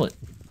chill it.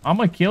 I'm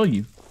gonna kill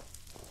you.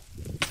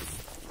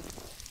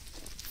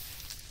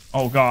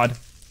 Oh god.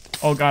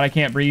 Oh god, I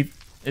can't breathe.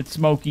 It's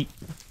smoky.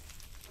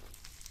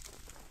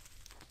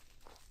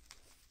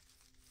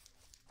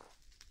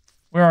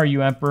 Where are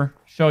you, Emperor?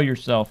 Show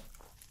yourself.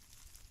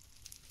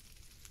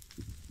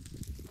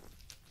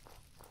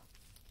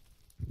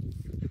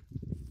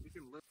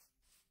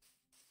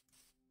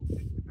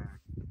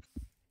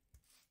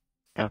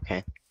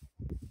 Okay.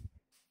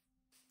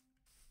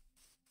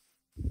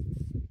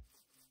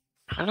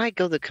 How did I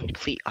go the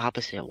complete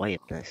opposite way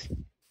of this?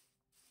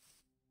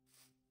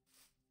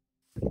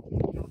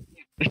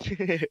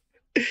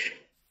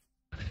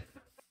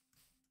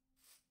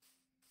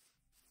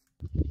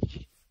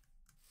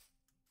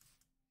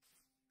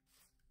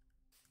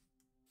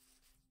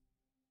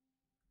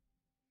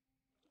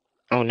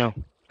 Oh no.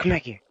 Come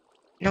back here.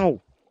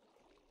 No.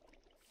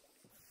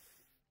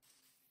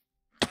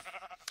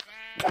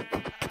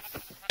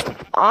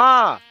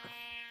 Ah!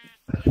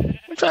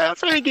 I'm trying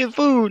to get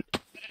food.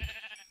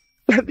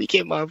 Let me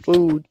get my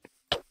food.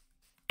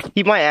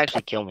 He might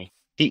actually kill me.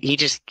 He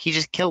just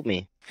killed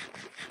me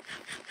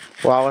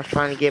while I was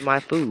trying to get my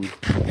food.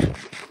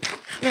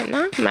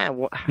 Not mad.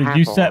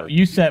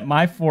 You set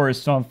my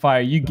forest on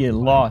fire. You get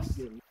lost.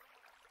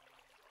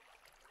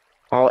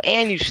 Oh,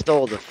 and you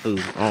stole the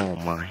food. Oh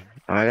my!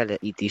 I gotta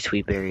eat these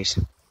sweet berries.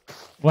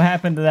 What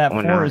happened to that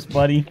forest,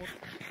 buddy?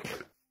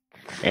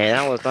 And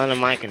that was none of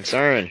my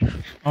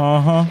concern.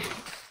 Uh-huh.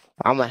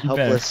 I'm a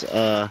helpless,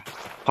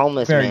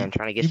 homeless man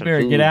trying to get some food. You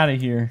better get out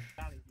of here,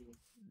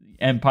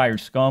 Empire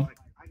scum.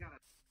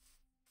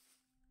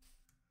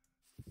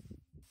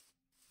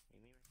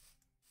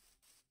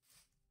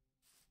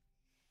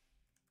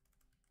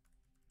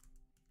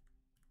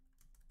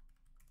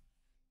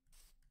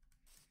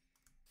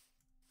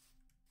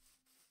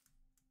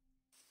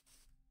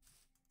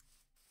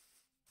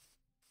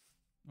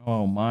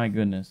 Oh my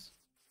goodness.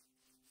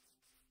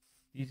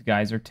 These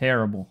guys are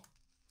terrible.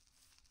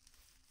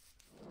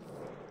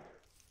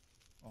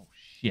 Oh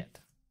shit.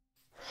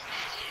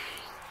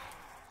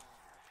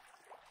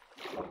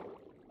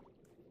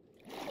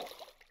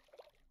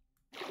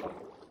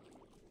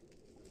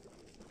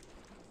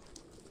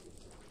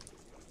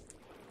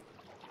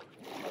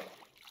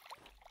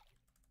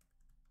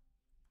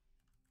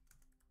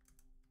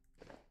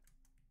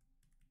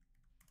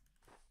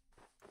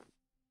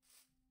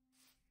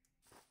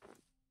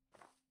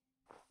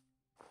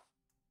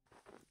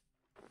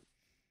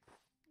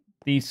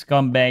 These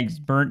scumbags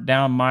burnt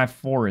down my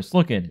forest.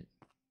 Look at it.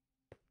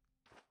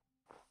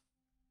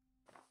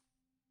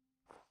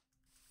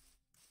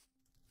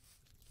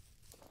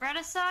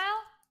 Redicile?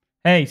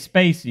 Hey,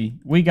 Spacey,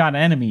 we got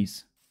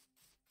enemies.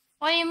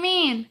 What do you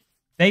mean?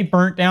 They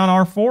burnt down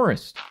our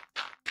forest.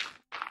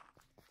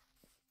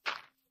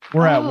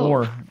 We're at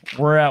war.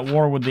 We're at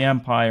war with the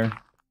Empire.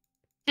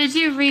 Did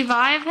you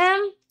revive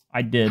him?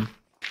 I did.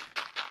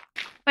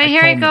 Wait,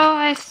 here you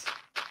go.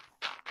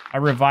 I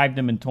revived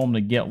him and told him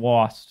to get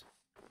lost.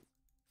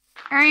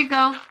 There you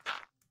go.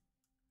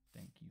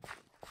 Thank you.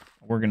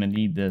 We're gonna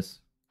need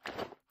this.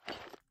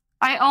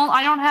 I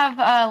don't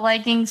have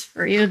leggings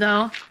for you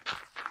though.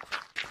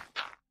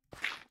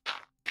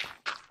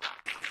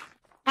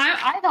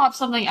 I thought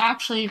something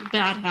actually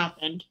bad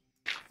happened.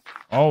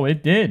 Oh,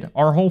 it did.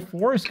 Our whole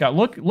forest got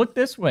look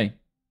this way.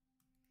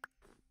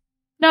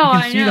 No, you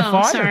can I see know. the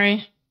fire.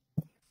 Sorry.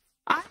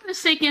 I was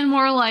thinking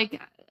more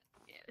like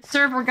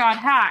server got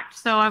hacked,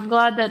 so I'm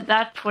glad that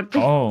that's what.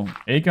 Oh,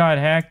 it got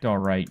hacked, all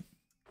right.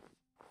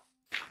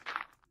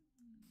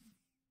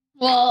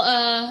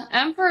 Well,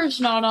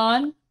 Emperor's not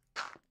on.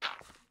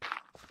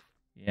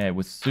 Yeah, it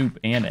was Soup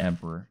and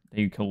Emperor.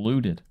 They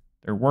colluded.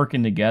 They're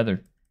working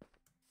together.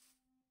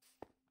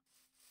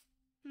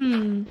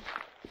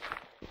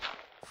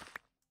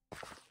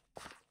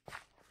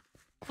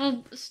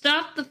 Well,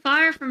 stop the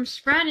fire from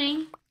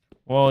spreading.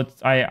 Well,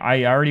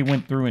 I already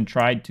went through and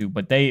tried to,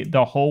 but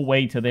the whole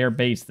way to their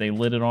base, they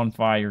lit it on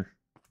fire.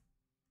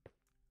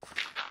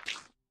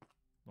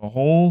 The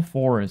whole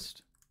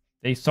forest.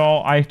 They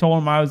saw. I told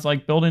them I was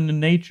like building in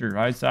nature.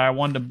 I said I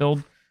wanted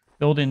to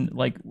build in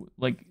like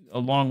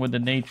along with the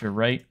nature,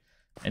 right?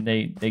 And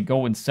they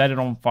go and set it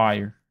on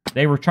fire.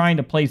 They were trying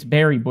to place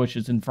berry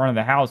bushes in front of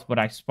the house, but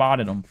I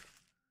spotted them.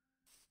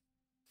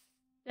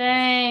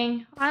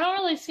 Dang, I don't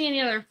really see any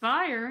other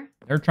fire.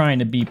 They're trying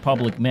to be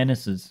public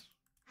menaces.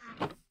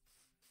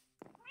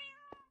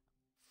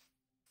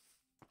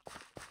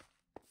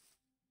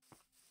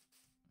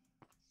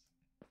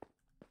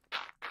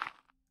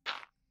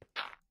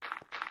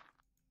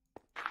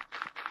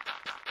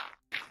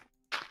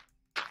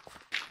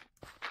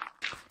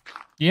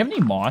 Do you have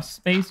any moss,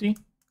 Spacey?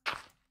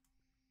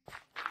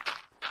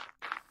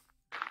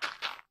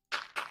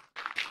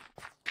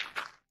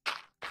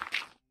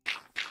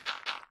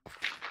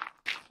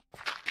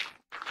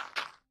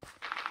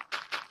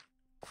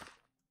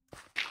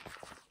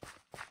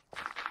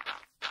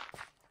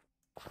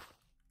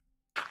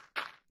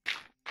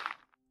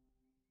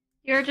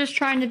 You're just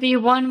trying to be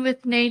one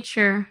with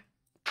nature.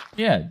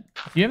 Yeah. Do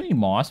you have any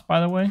moss, by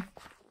the way?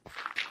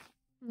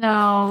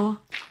 No.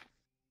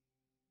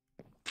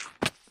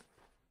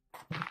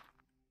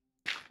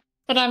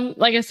 But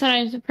like I said,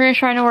 I'm pretty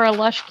sure I know where a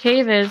lush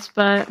cave is,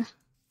 but...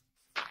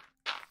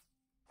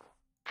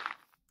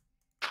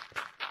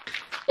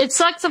 It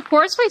sucks, of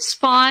course we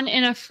spawn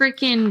in a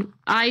freaking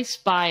ice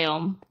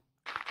biome.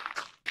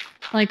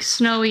 Like,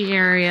 snowy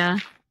area.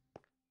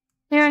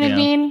 You know what I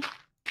mean?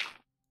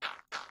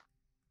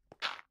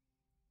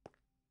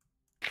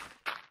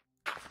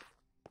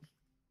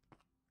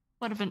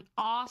 Would have been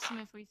awesome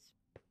if we...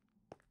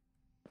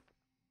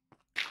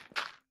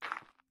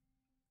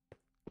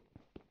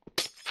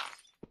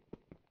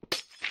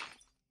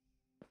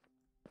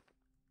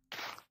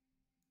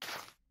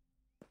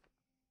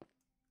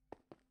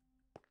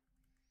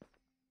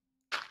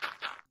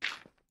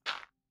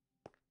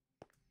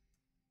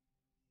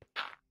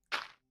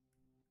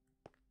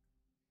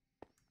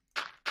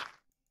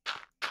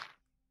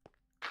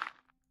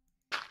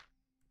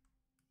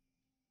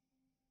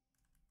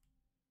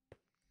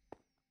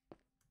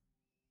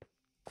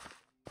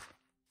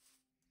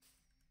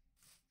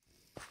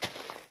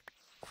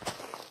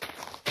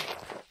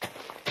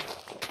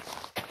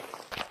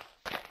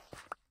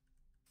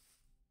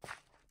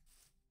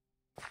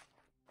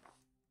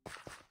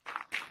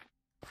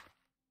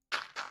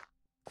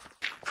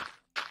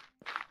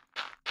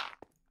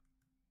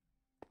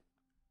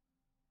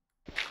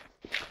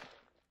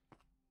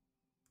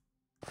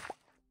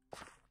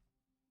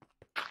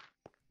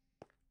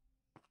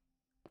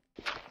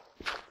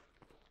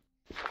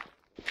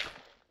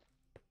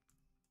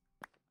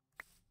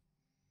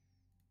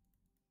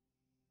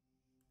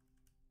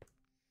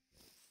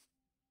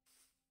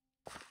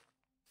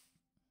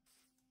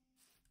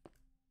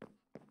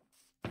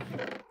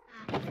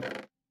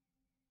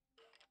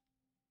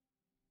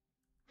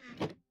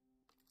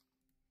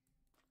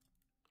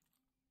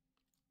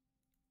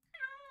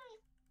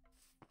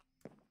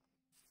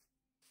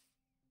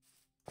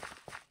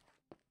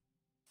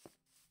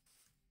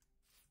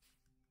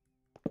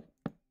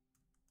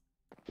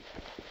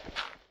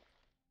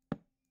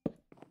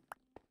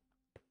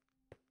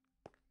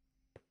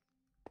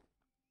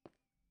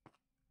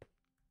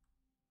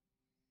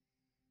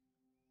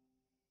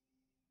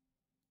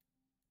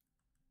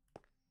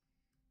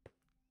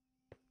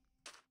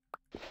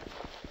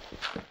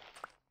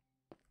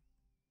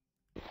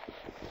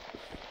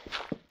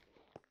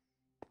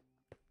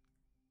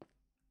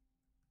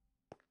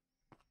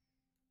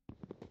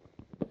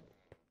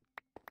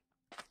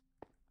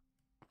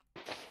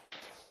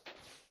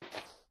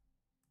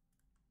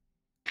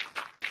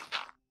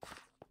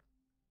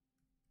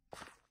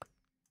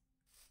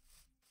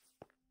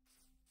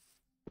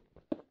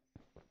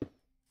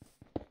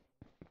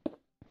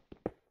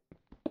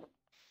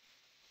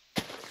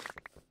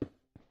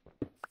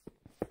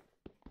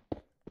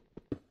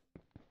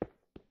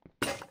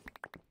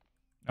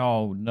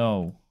 Oh,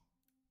 no.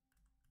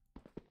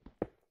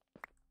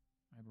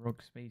 I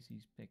broke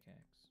Spacey's pickaxe.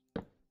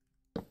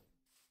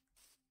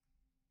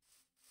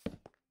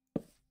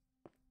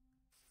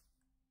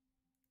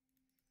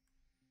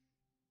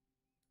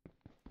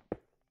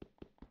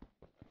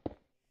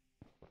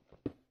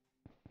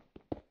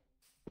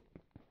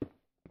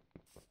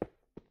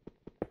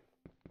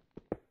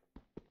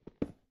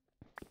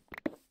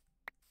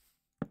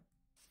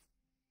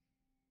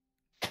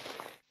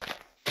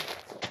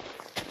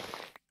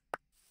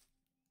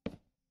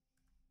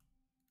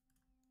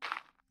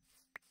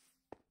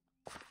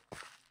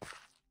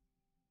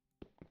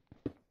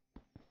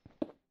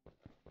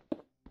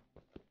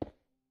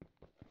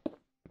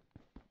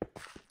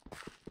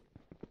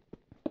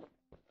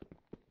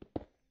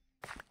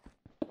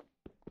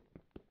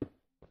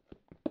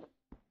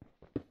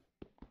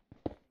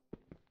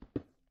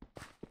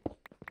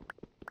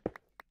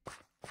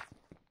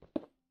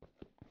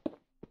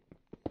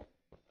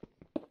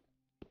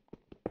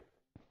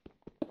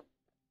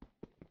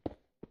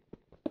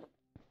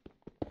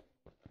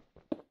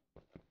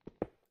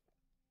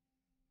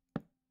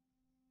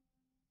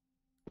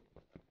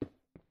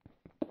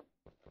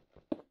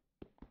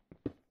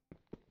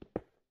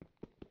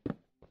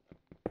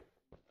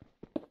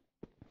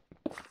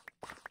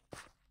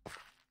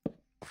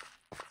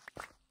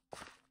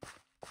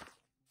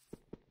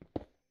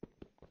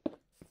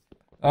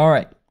 All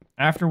right.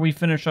 After we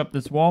finish up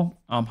this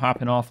wall, I'm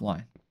hopping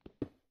offline.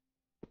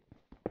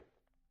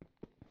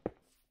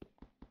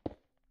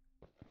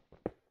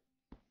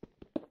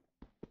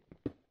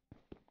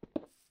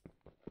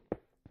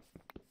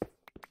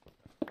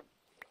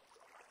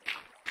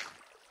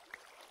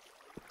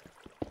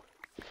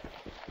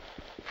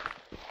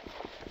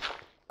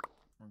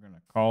 We're going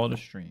to call it a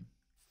stream.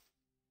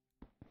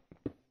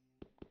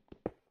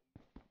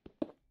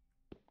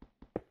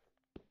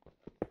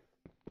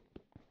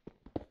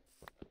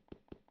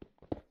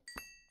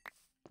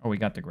 Oh, we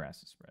got the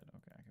grasses spread.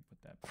 Okay, I can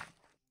put that back.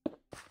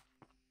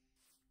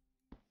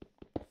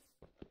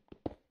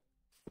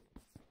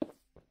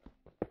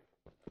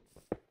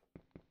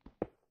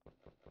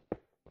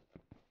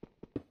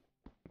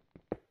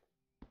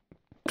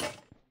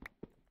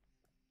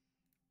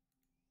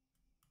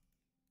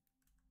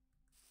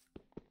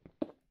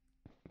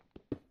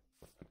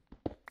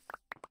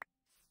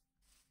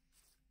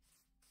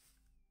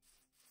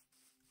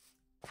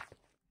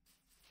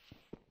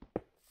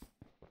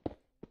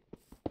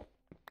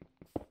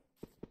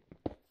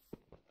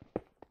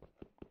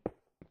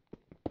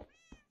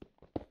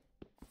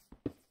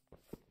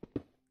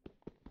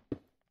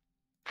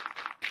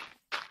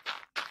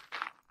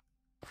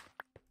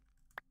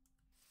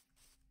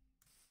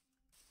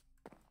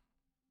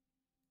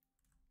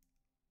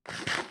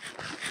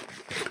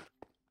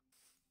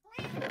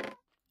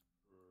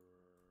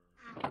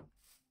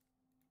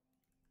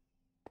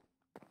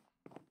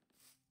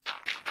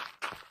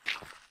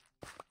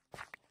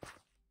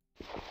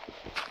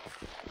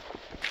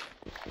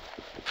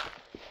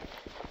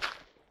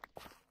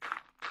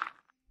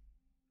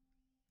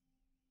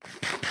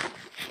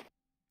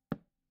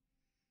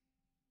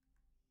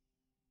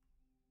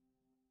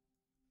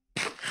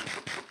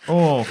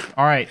 Oh,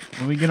 all right.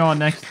 When we get on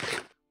next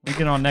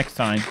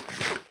time.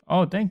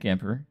 Oh, thank you,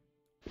 Emperor.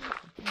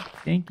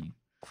 Thank you.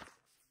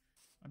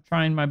 I'm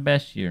trying my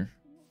best here.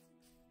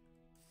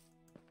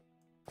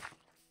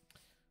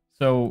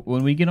 So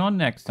when we get on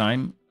next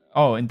time.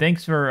 Oh, and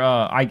thanks for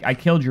I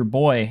killed your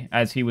boy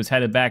as he was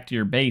headed back to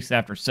your base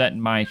after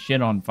setting my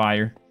shit on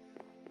fire.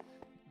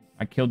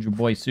 I killed your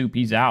boy Soup.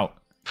 He's out.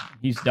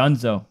 He's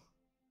donezo.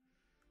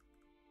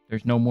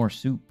 There's no more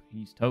Soup.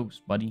 He's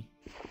toast, buddy.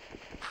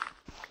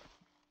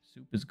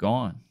 Soup is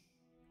gone.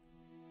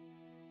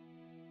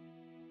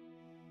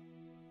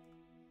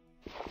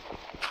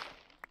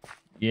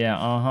 Yeah,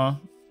 uh-huh.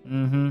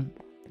 Mm-hmm.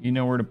 You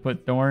know where to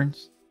put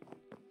thorns?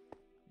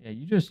 Yeah,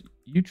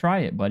 you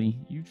try it, buddy.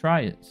 You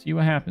try it. See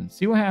what happens.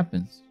 See what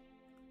happens.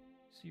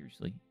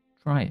 Seriously,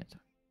 try it.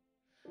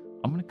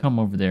 I'm going to come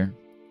over there.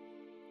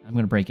 I'm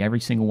going to break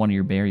every single one of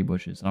your berry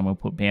bushes, and I'm going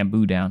to put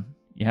bamboo down.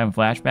 You having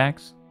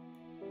flashbacks?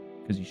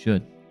 Because you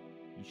should.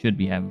 You should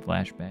be having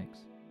flashbacks.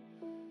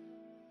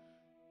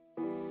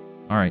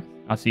 All right.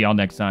 I'll see y'all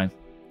next time.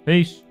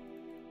 Peace.